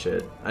fiesta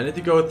shit. I need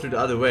to go through the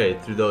other way,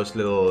 through those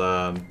little,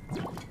 the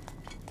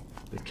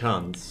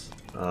cunts.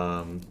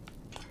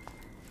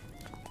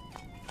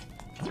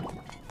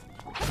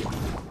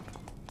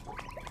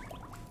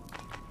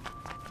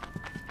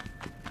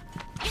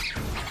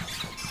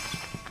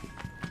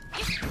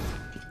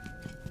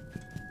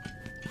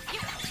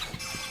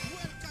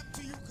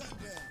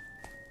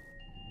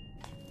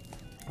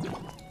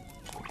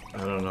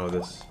 I don't know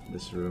this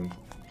room.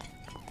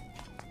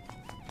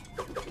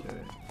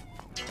 Okay.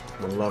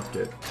 Unlock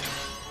it.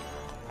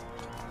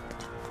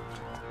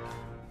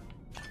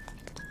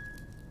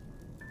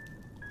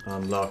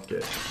 Unlock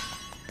it.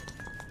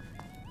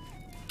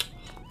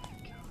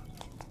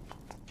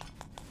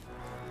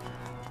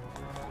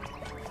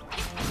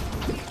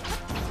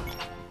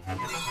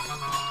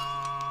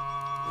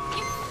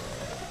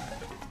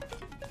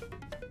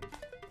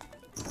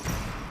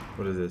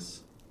 What is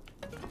this?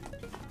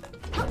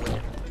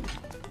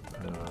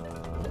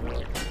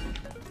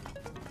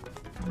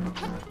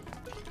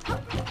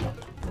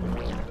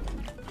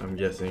 I'm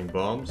guessing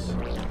bombs.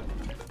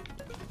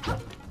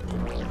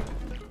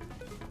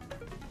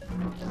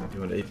 You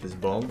wanna eat this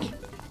bomb?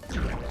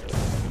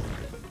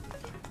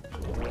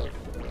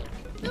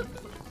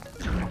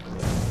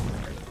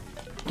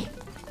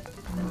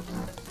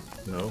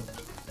 No.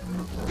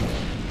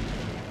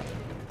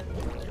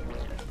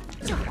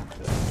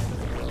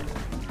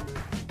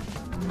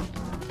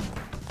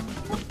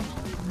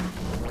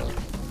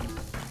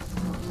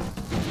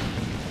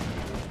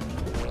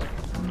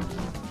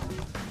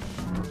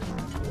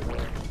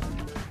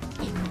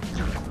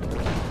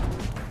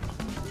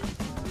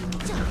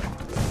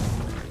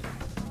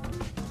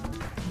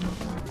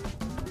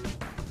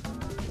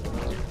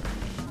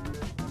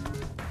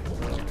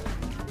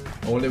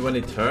 Only when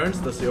he turns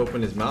does he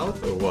open his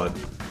mouth, or what?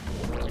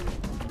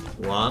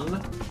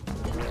 One.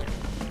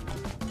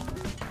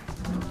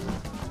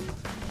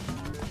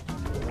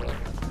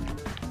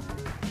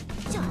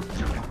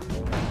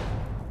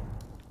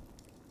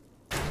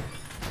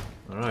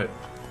 Alright.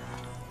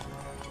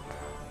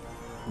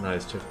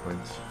 Nice checkpoint.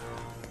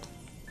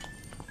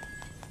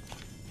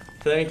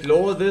 Thank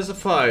Lord there's a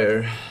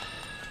fire.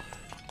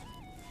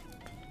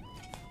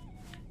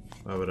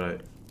 Why would I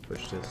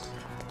push this?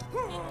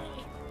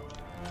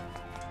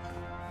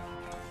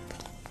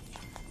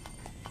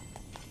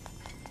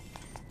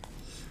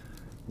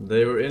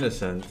 They were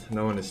innocent.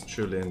 No one is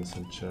truly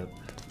innocent, chat.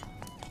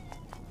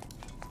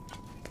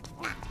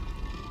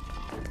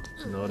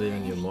 Not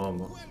even your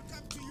mama.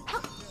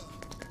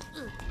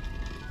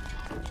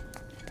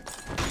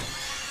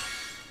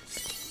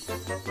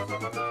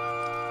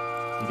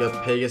 You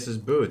got Pegasus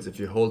boots. If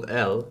you hold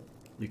L,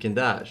 you can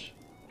dash.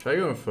 Try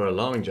going for a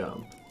long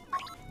jump.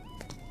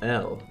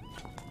 L,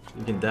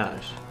 you can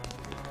dash.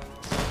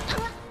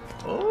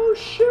 Oh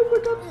shit, we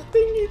got the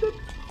thingy that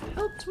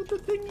helps with the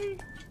thingy.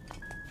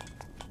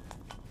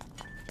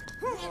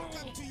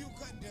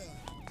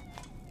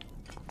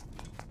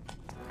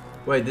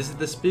 Wait, this is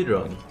the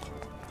speedrun.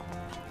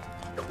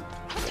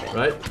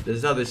 Right? This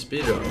is how they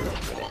speedrun.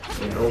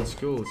 In old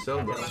school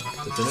Zelda,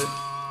 isn't it?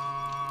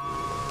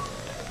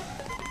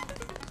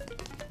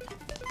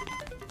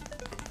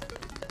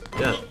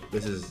 Yeah,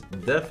 this is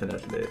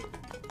definitely it.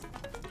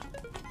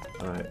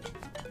 Alright.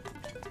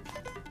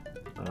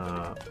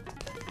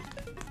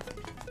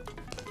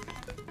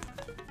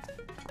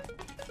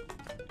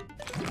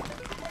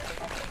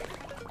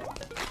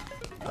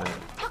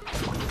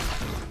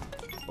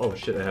 Oh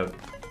shit, I have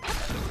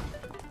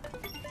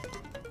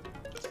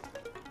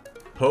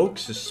Poke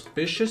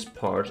suspicious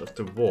parts of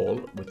the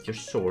wall with your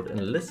sword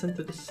and listen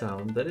to the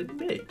sound that it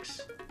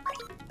makes.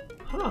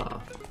 Huh.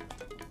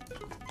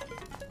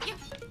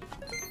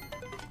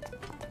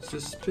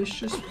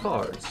 Suspicious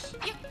parts.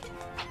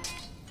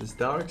 Is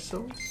Dark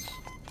Souls?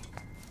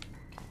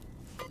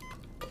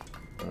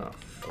 Oh,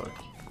 fuck.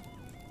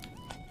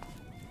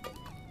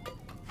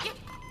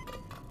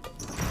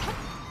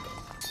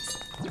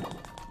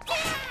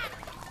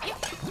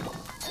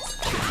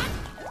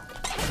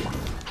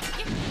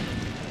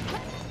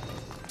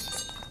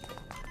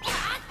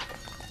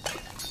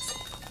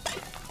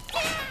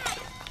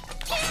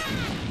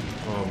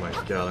 Oh my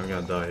god, I'm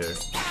gonna die here.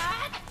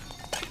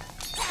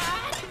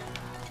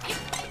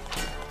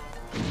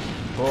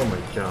 Oh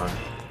my god.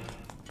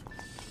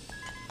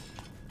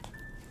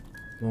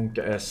 Monka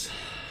S.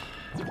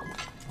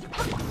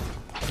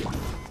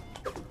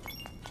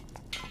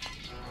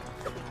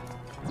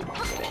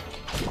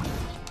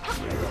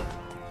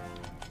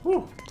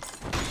 Whew.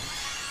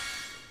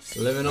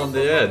 Living on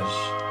the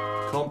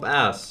edge. Comp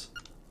ass.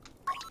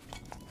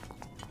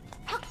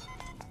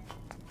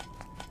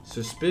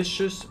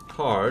 Suspicious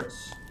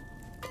parts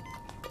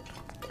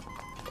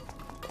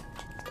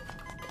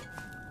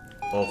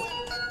of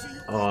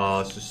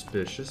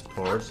suspicious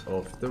parts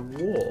of the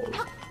wall.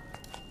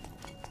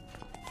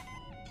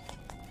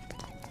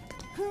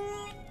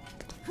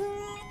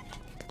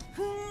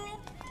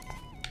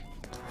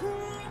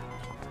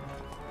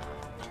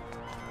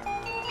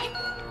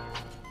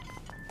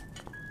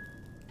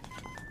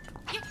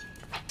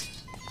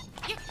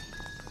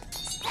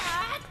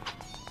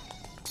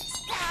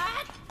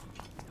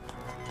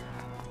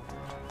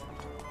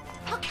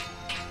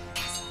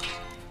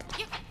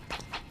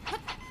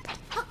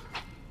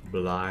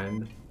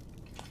 Blind.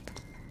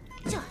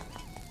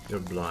 You're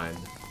blind.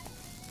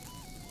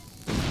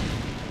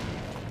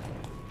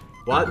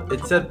 What?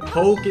 It said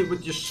poke it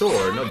with your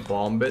sword, not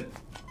bomb it.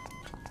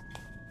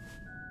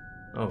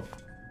 Oh.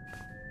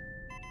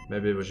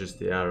 Maybe it was just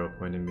the arrow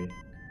pointing me.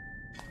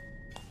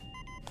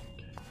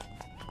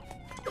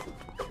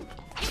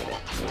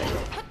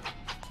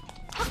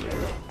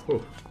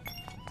 Whew.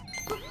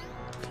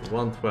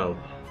 112.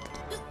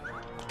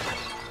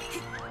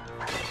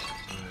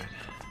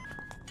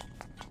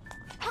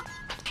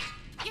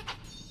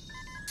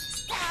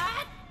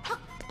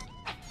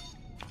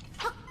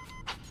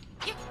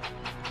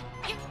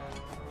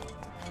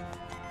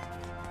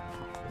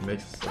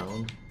 Makes a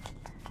sound.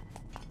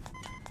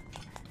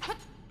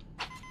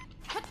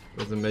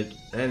 Doesn't make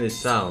any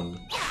sound.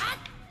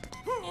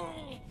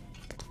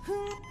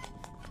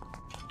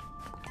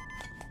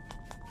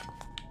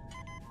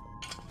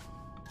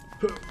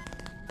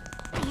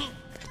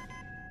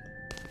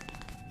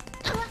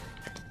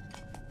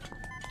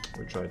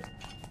 We tried.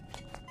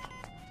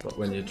 But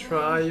when you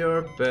try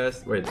your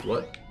best... Wait,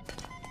 what?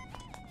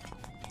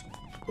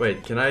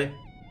 Wait, can I...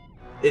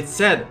 It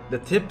said, the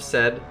tip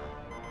said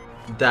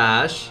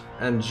dash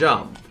and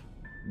jump.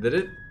 Did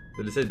it?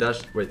 Did it say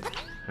dash? Wait,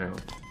 hang on.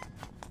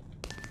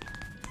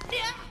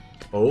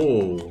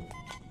 Oh.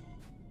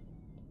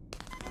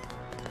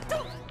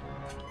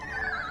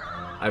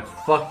 I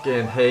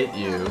fucking hate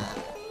you.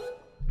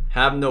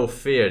 Have no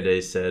fear,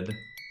 they said.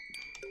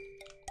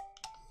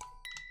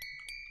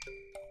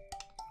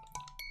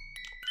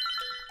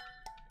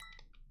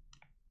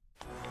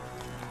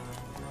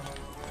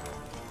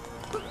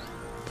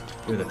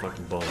 Give me the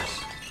fucking balls.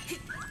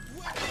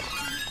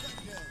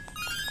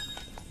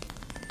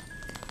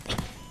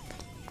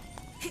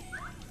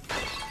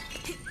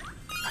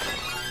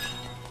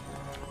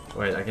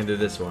 Wait, I can do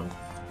this one.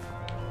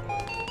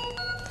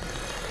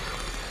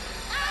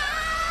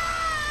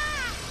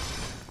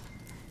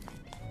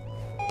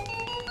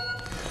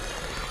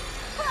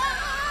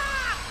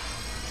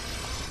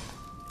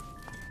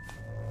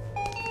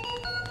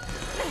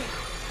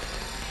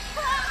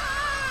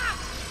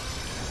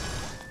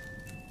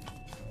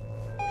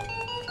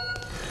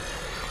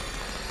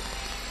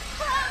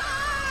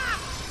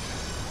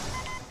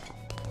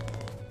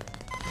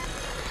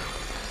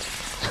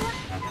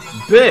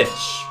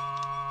 Bitch!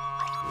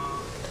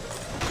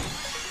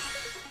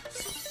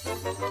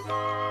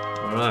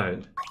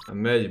 Alright, I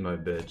made you my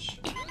bitch.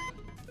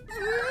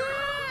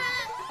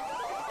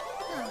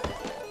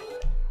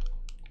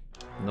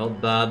 Not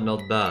bad,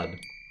 not bad.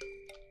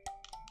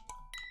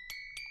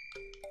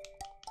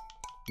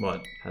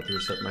 What? Had to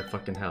reset my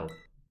fucking health.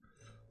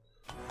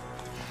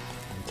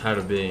 I'm tired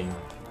of being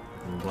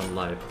in one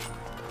life.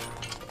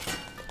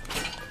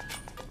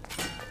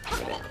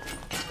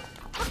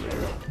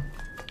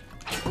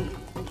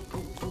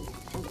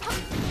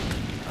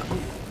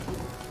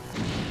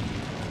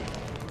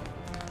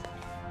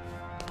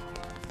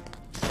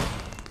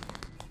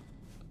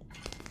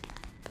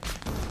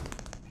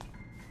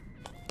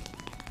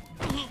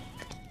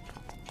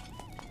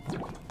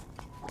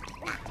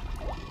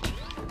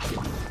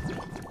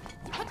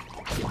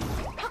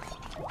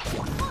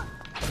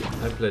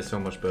 I play so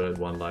much better at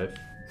one life.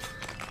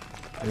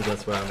 Maybe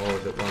that's why I'm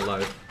always at one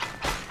life.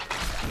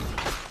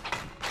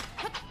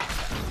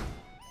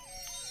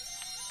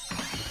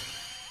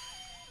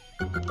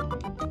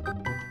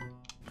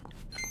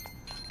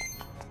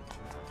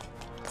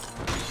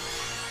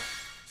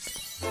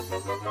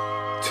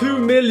 2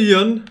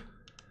 million?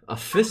 A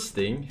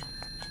fisting?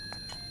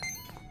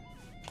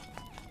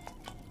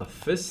 A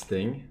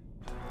fisting?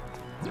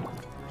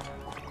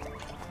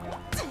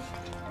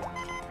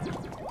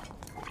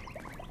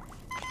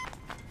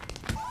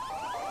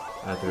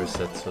 I have to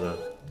reset so that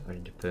I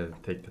can get to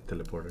take the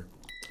teleporter.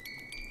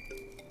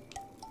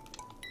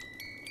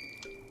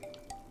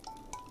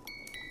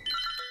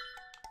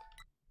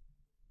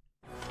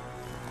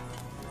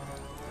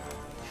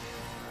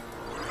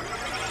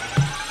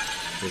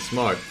 You're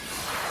smart.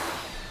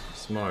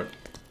 Smart.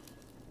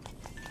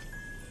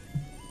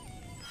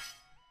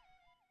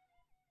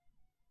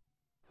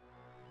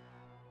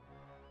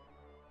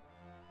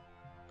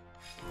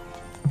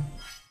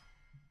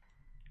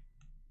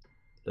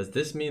 Does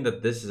this mean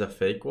that this is a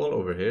fake wall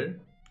over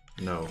here?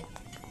 No.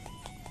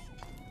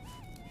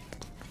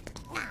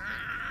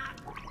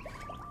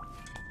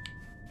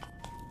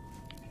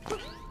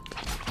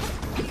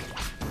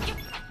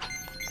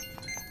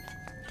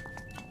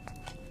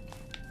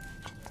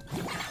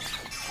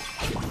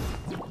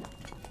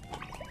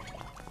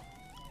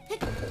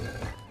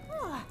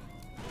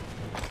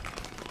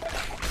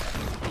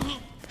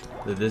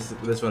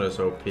 This one is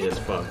OP as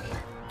fuck.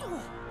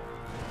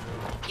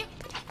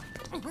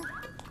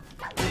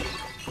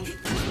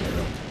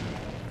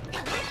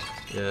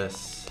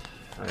 Yes,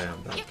 I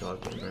am that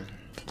god gamer.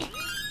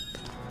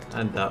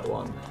 And that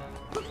one.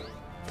 There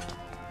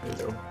you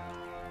go.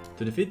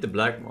 To defeat the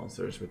black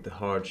monsters with the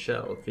hard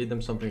shell, feed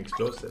them something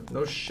explosive.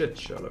 No shit,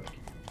 Sherlock.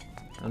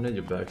 I need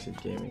your backseat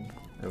gaming.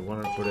 I have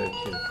 148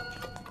 kills.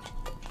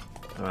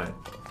 Alright.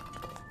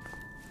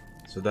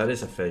 So that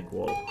is a fake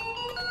wall.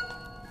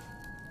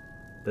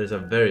 There's a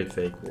very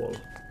fake wall.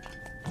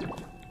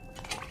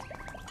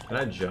 Can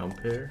I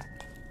jump here?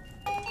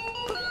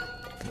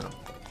 No.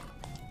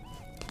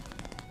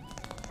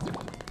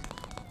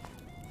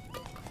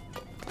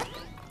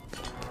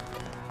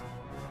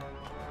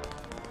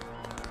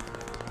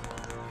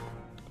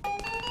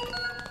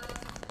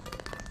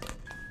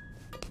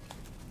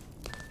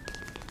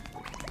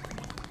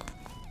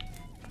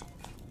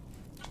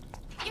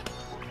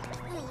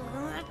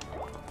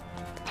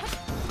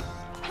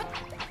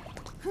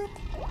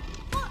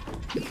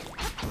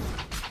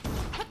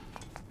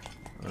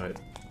 Alright,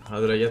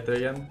 how did I get there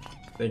again?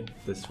 I think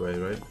this way,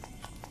 right?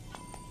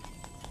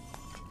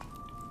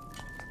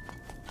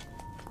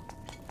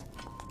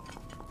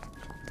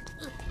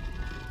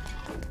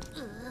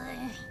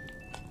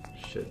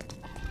 Shit.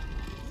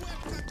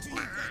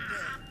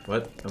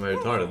 What? Am I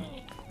retarded?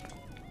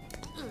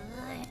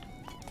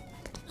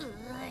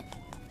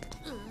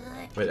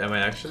 Wait, am I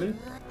actually?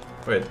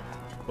 Wait,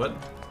 what?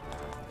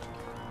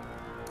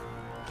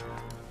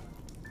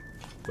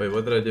 Wait,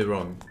 what did I do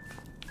wrong?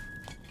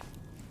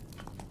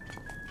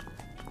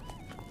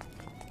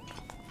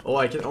 Oh,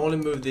 I can only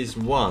move these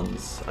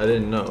once. I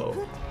didn't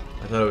know.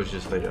 I thought it was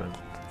just like a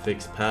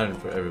fixed pattern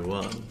for every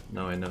one.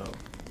 Now I know.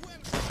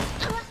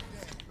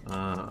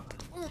 Ah.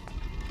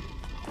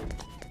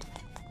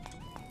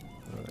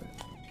 Alright.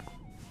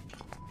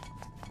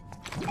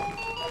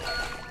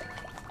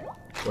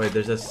 Wait,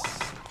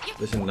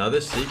 there's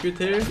another secret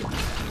here?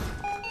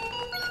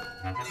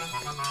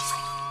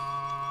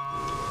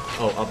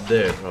 Oh, up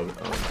there probably.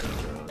 Oh my god.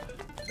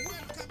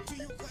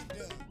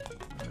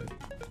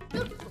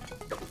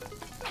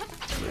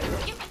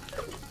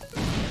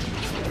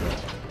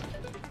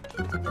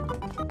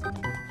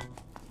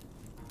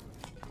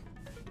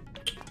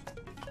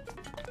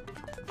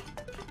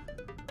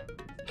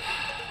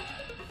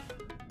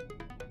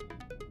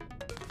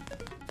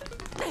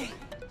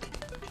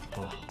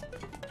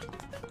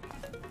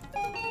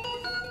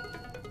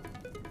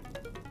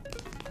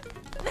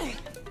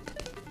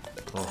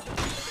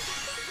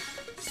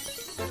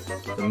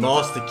 The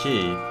master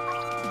key.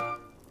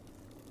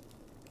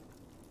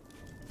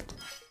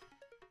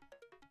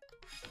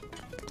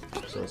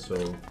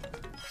 So.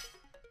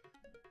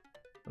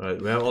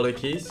 Alright, we have all the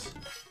keys?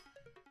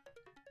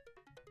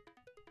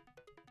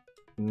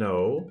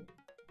 No.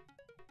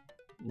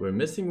 We're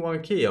missing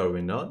one key, are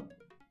we not?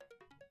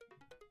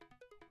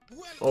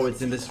 Oh,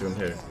 it's in this room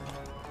here.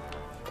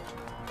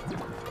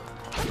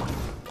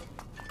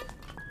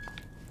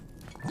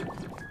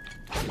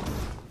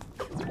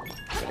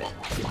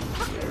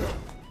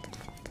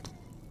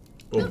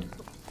 Boom.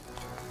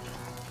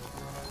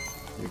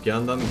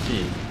 Ugandan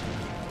key.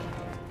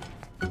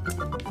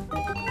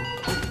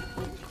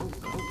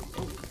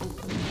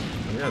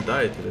 I'm gonna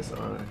die to this,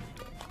 aren't I?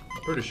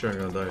 I'm pretty sure I'm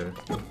gonna die here.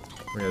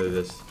 I'm gonna do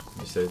this.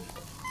 Be safe.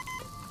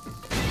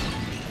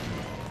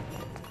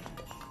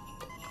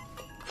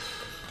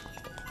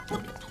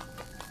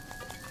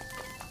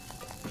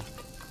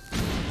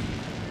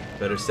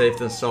 Better safe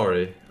than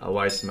sorry, a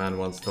wise man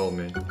once told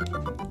me.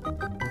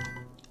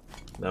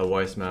 That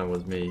wise man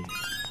was me.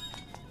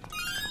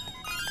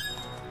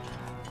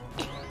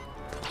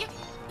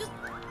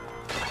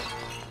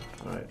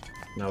 Alright,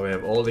 now we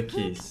have all the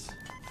keys.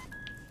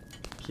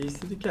 Keys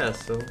to the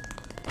castle.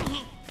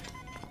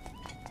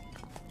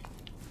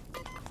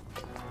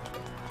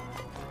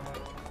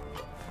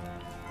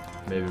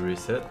 Maybe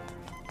reset?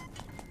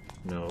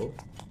 No.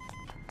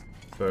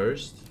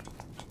 first,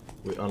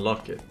 we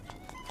unlock it.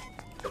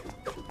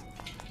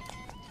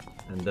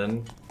 And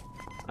then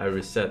I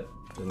reset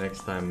the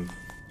next time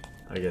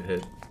I get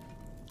hit.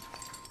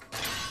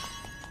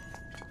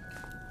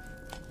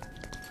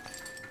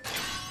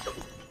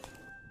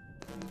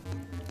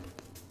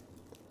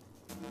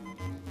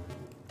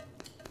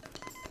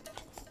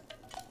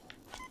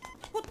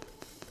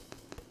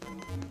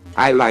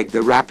 I like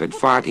the rapid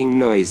farting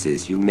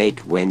noises you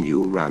make when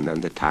you run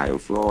on the tile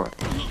floor.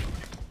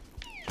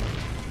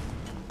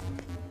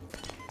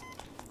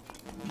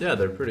 Yeah,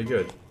 they're pretty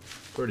good.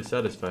 Pretty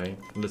satisfying.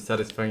 Not as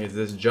satisfying as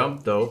this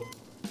jump though.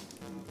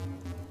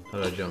 How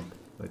do I jump?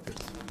 Like this.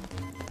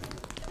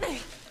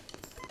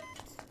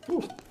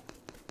 Ooh.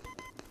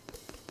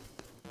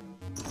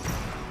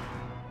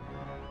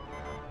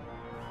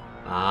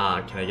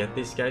 Ah, can I get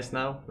these guys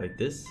now? Like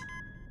this?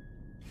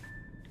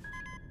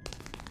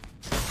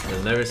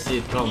 You'll never see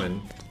it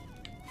coming.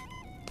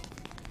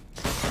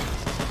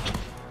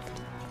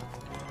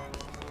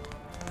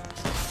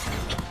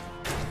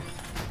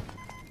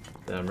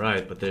 Damn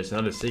right, but there's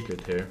another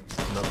secret here.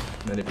 Not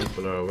many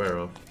people are aware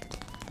of.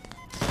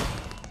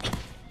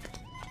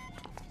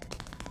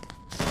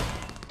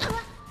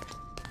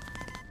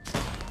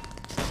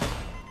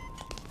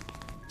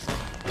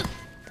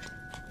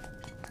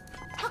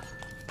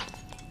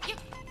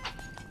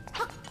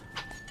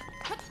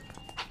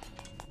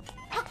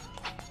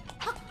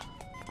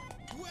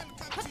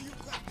 Welcome to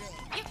Uganda.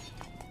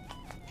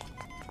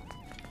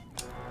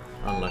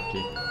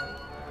 Unlucky.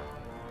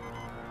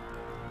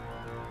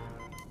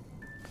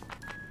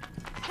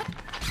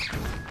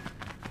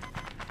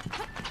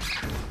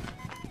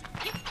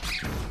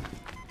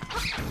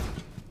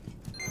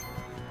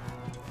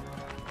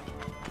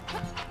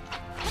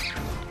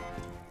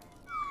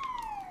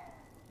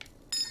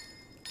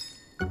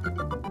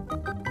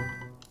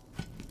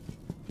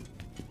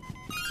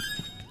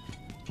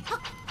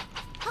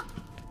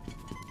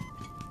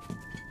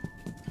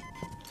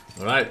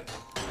 Alright.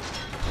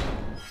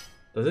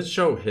 Does it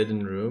show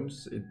hidden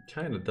rooms? It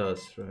kinda does,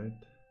 right?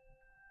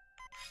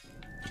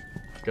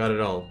 Got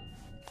it all.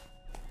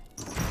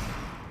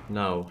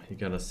 Now, you're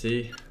gonna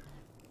see.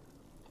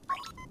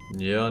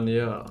 Yeah.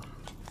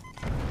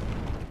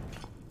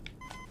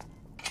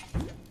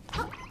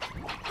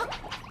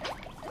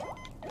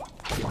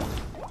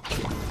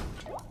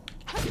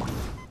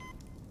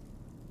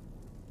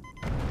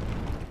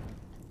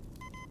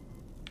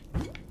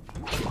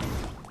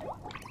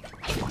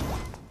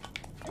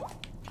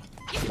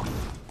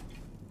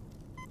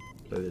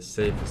 Play this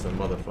safe as a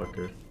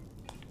motherfucker.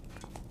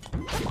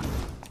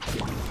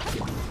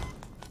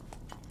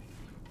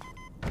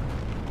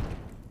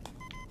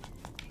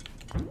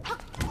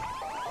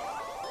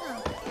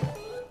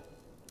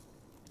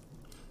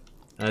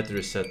 I had to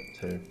reset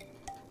here.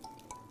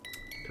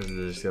 Because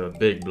there's a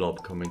big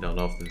blob coming down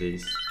after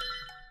these.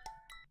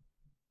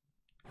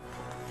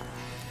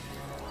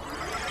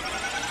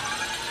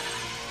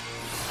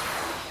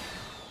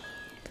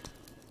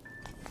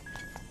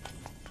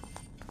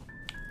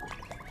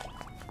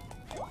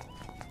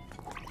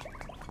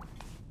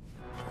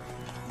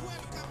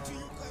 Welcome to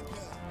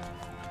Uganda.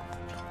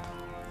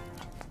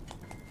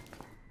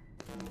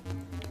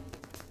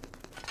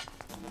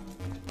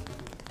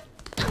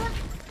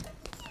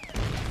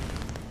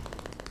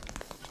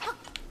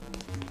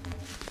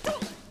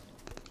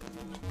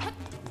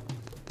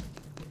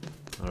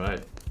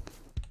 Alright.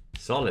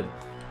 Solid.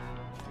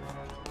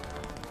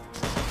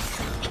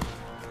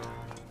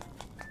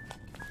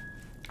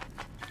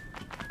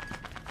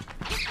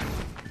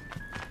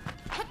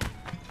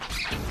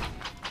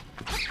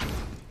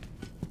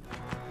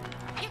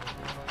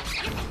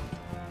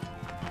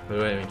 How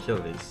do I even kill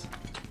these?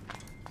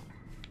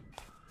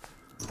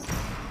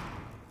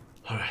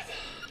 Alright.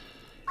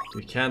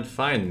 You can't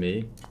find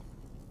me.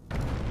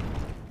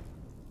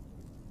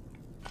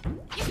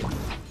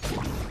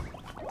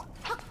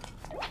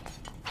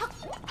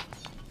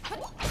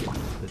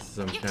 This is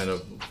some kind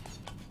of...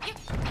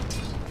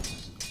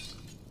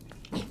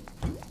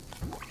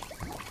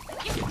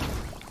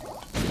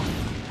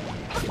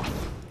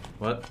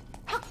 What?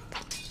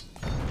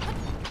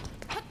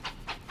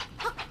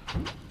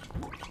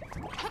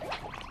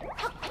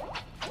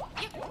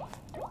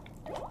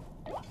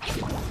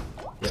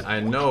 Yeah, I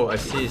know. I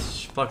see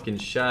his fucking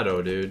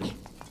shadow, dude.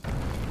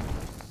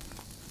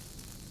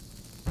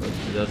 But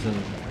he doesn't...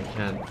 I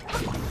can't...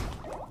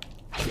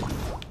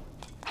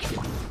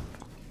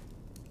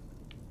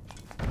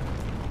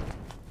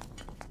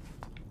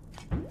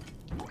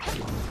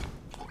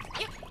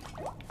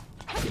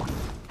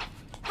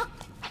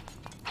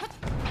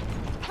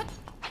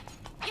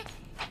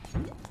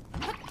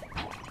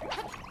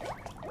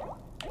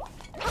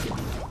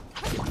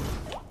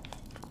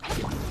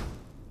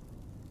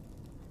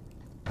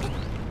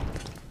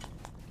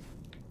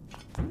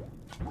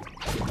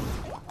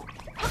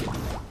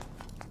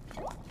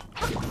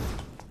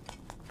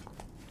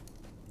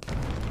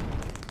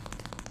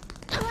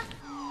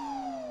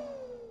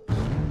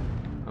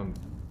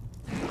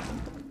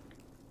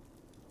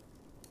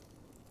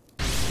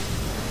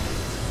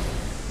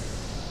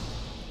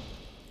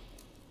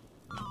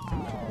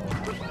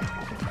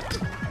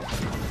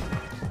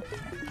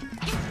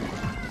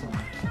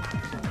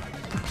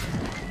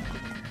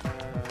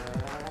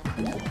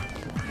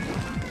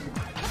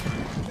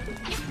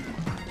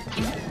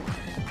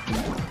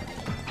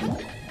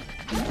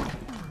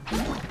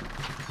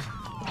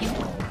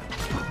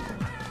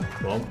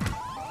 Bomb.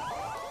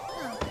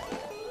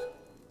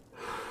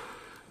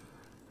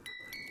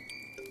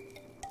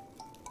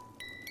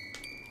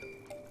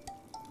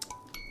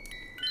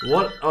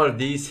 What are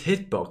these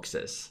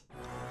hitboxes?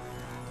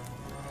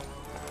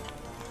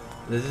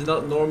 This is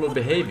not normal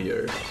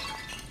behavior.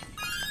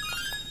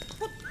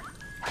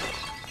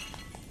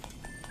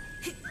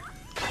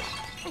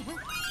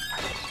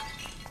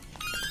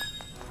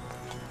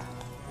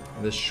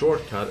 The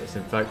shortcut is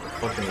in fact a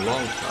fucking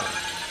long cut.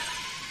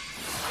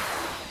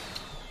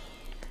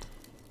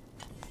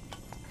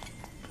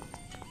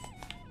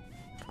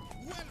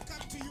 Welcome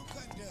to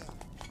Uganda.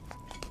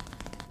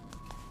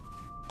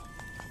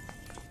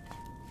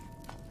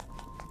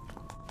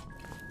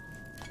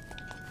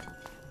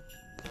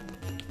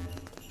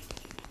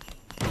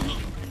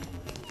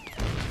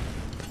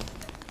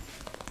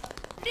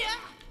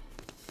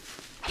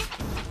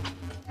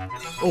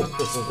 Oh,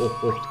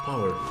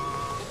 power.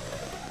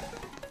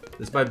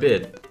 This is my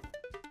bid.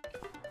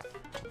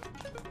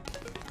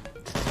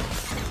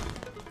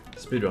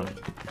 Speedrun.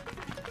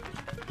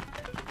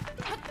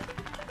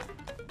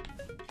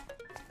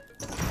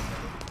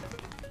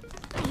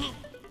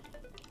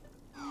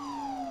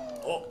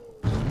 Oh.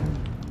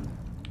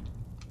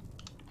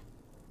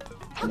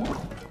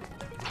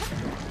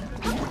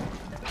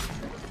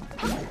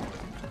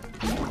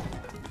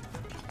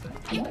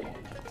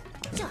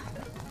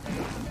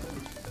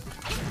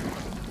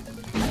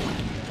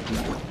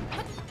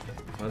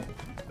 What?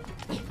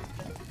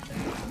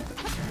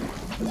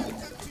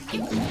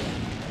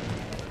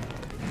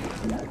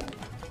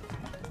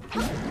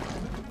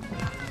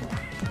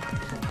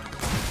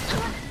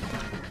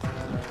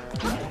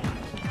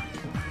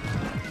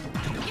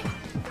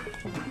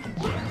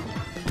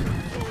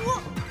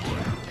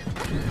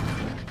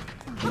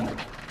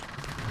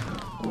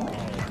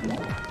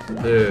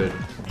 Dude,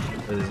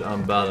 this is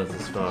unbalanced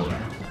as fuck.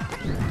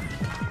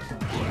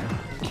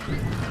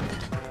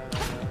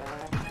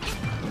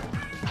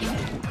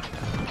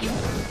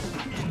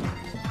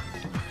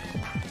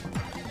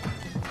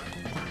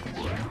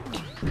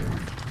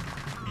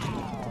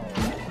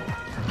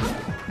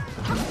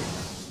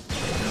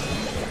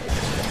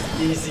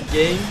 Easy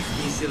game,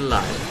 easy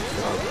life.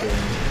 Fucking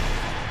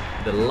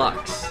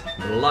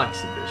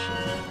deluxe edition.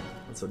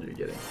 That's what you're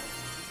getting.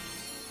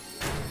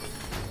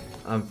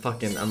 I'm so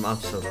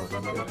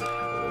fucking good.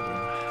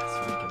 It's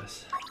ridiculous.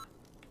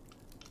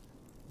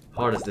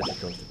 Hardest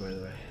difficulty, by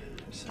the way.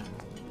 Just,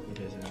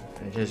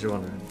 in case you're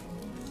wondering.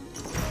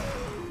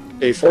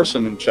 Hey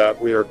Forsen in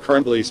chat, we are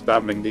currently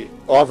spamming the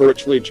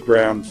Overwatch League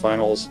Grand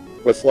Finals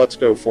with Let's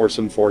Go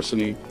Forsen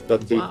Forseny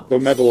that the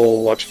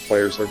medal Watch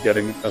players are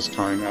getting as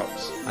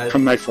timeouts.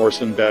 Come my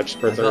Forsen badge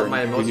further,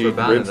 we need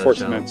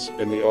reinforcements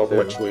in the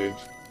Overwatch League.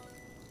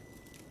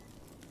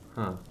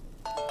 Huh.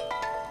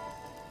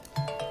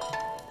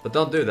 But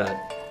don't do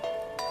that.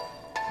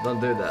 Don't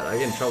do that. I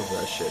get in trouble for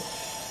that shit.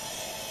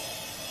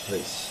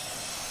 Please.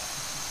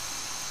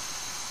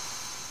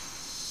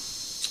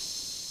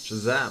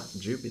 Shazam!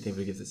 Jupy, thank you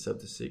for gifted sub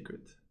to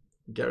Secret.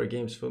 Gary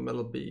Games, Full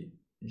Metal B.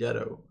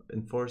 Yellow.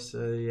 Enforce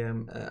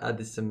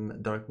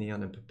Addism, Dark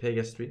Neon, and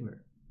Pepega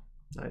Streamer.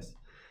 Nice.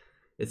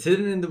 It's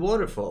hidden in the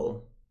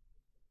waterfall.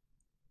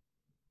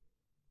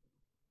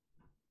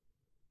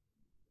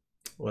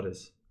 What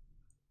is?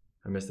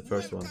 I missed the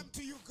first one.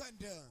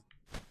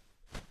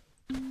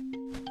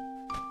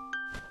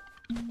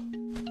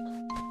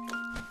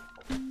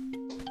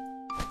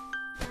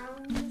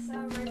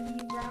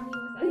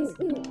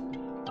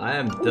 I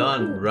am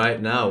done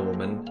right now,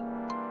 woman.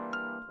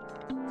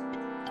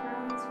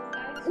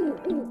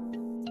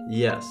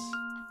 Yes,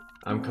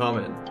 I'm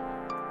coming.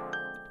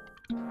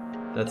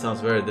 That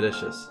sounds very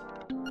delicious.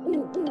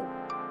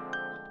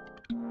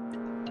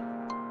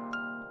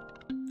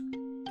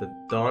 The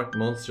dark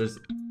monsters,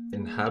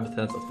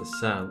 inhabitants of the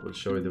sand, will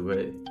show you the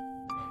way.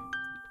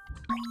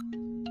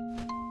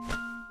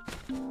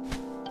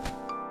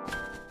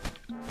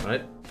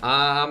 Right,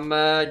 I'm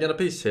gonna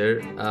peace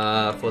here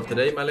for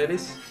today, my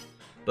ladies.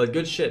 But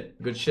good shit.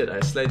 I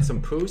slayed some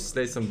poos,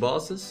 slayed some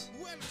bosses.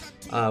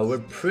 We're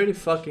pretty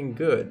fucking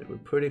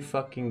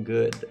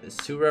good.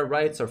 Sura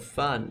Rights are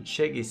fun.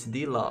 Cheggy's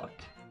D-Lock.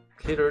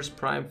 Clitoris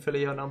Prime,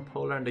 Filio,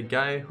 Non-Polar, and the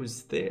guy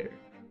who's there.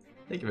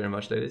 Thank you very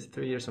much, ladies.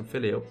 3 years on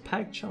Filio.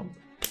 Pagchomp,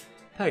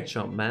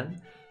 man.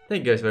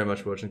 Thank you guys very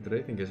much for watching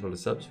today. Thank you guys for all the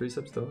subs,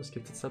 resubs, those,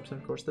 gifted subs, and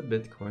of course the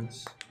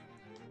bitcoins.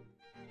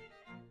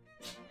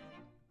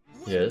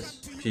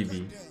 Yes,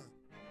 PB.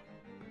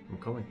 I'm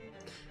coming.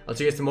 I'll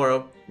see you guys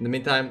tomorrow. In the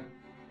meantime,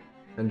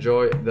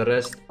 enjoy the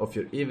rest of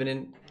your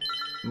evening,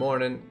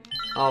 morning,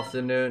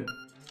 afternoon,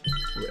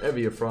 wherever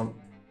you're from.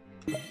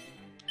 And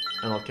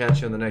I'll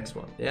catch you on the next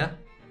one, yeah?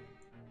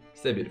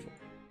 Stay beautiful.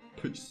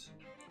 Peace.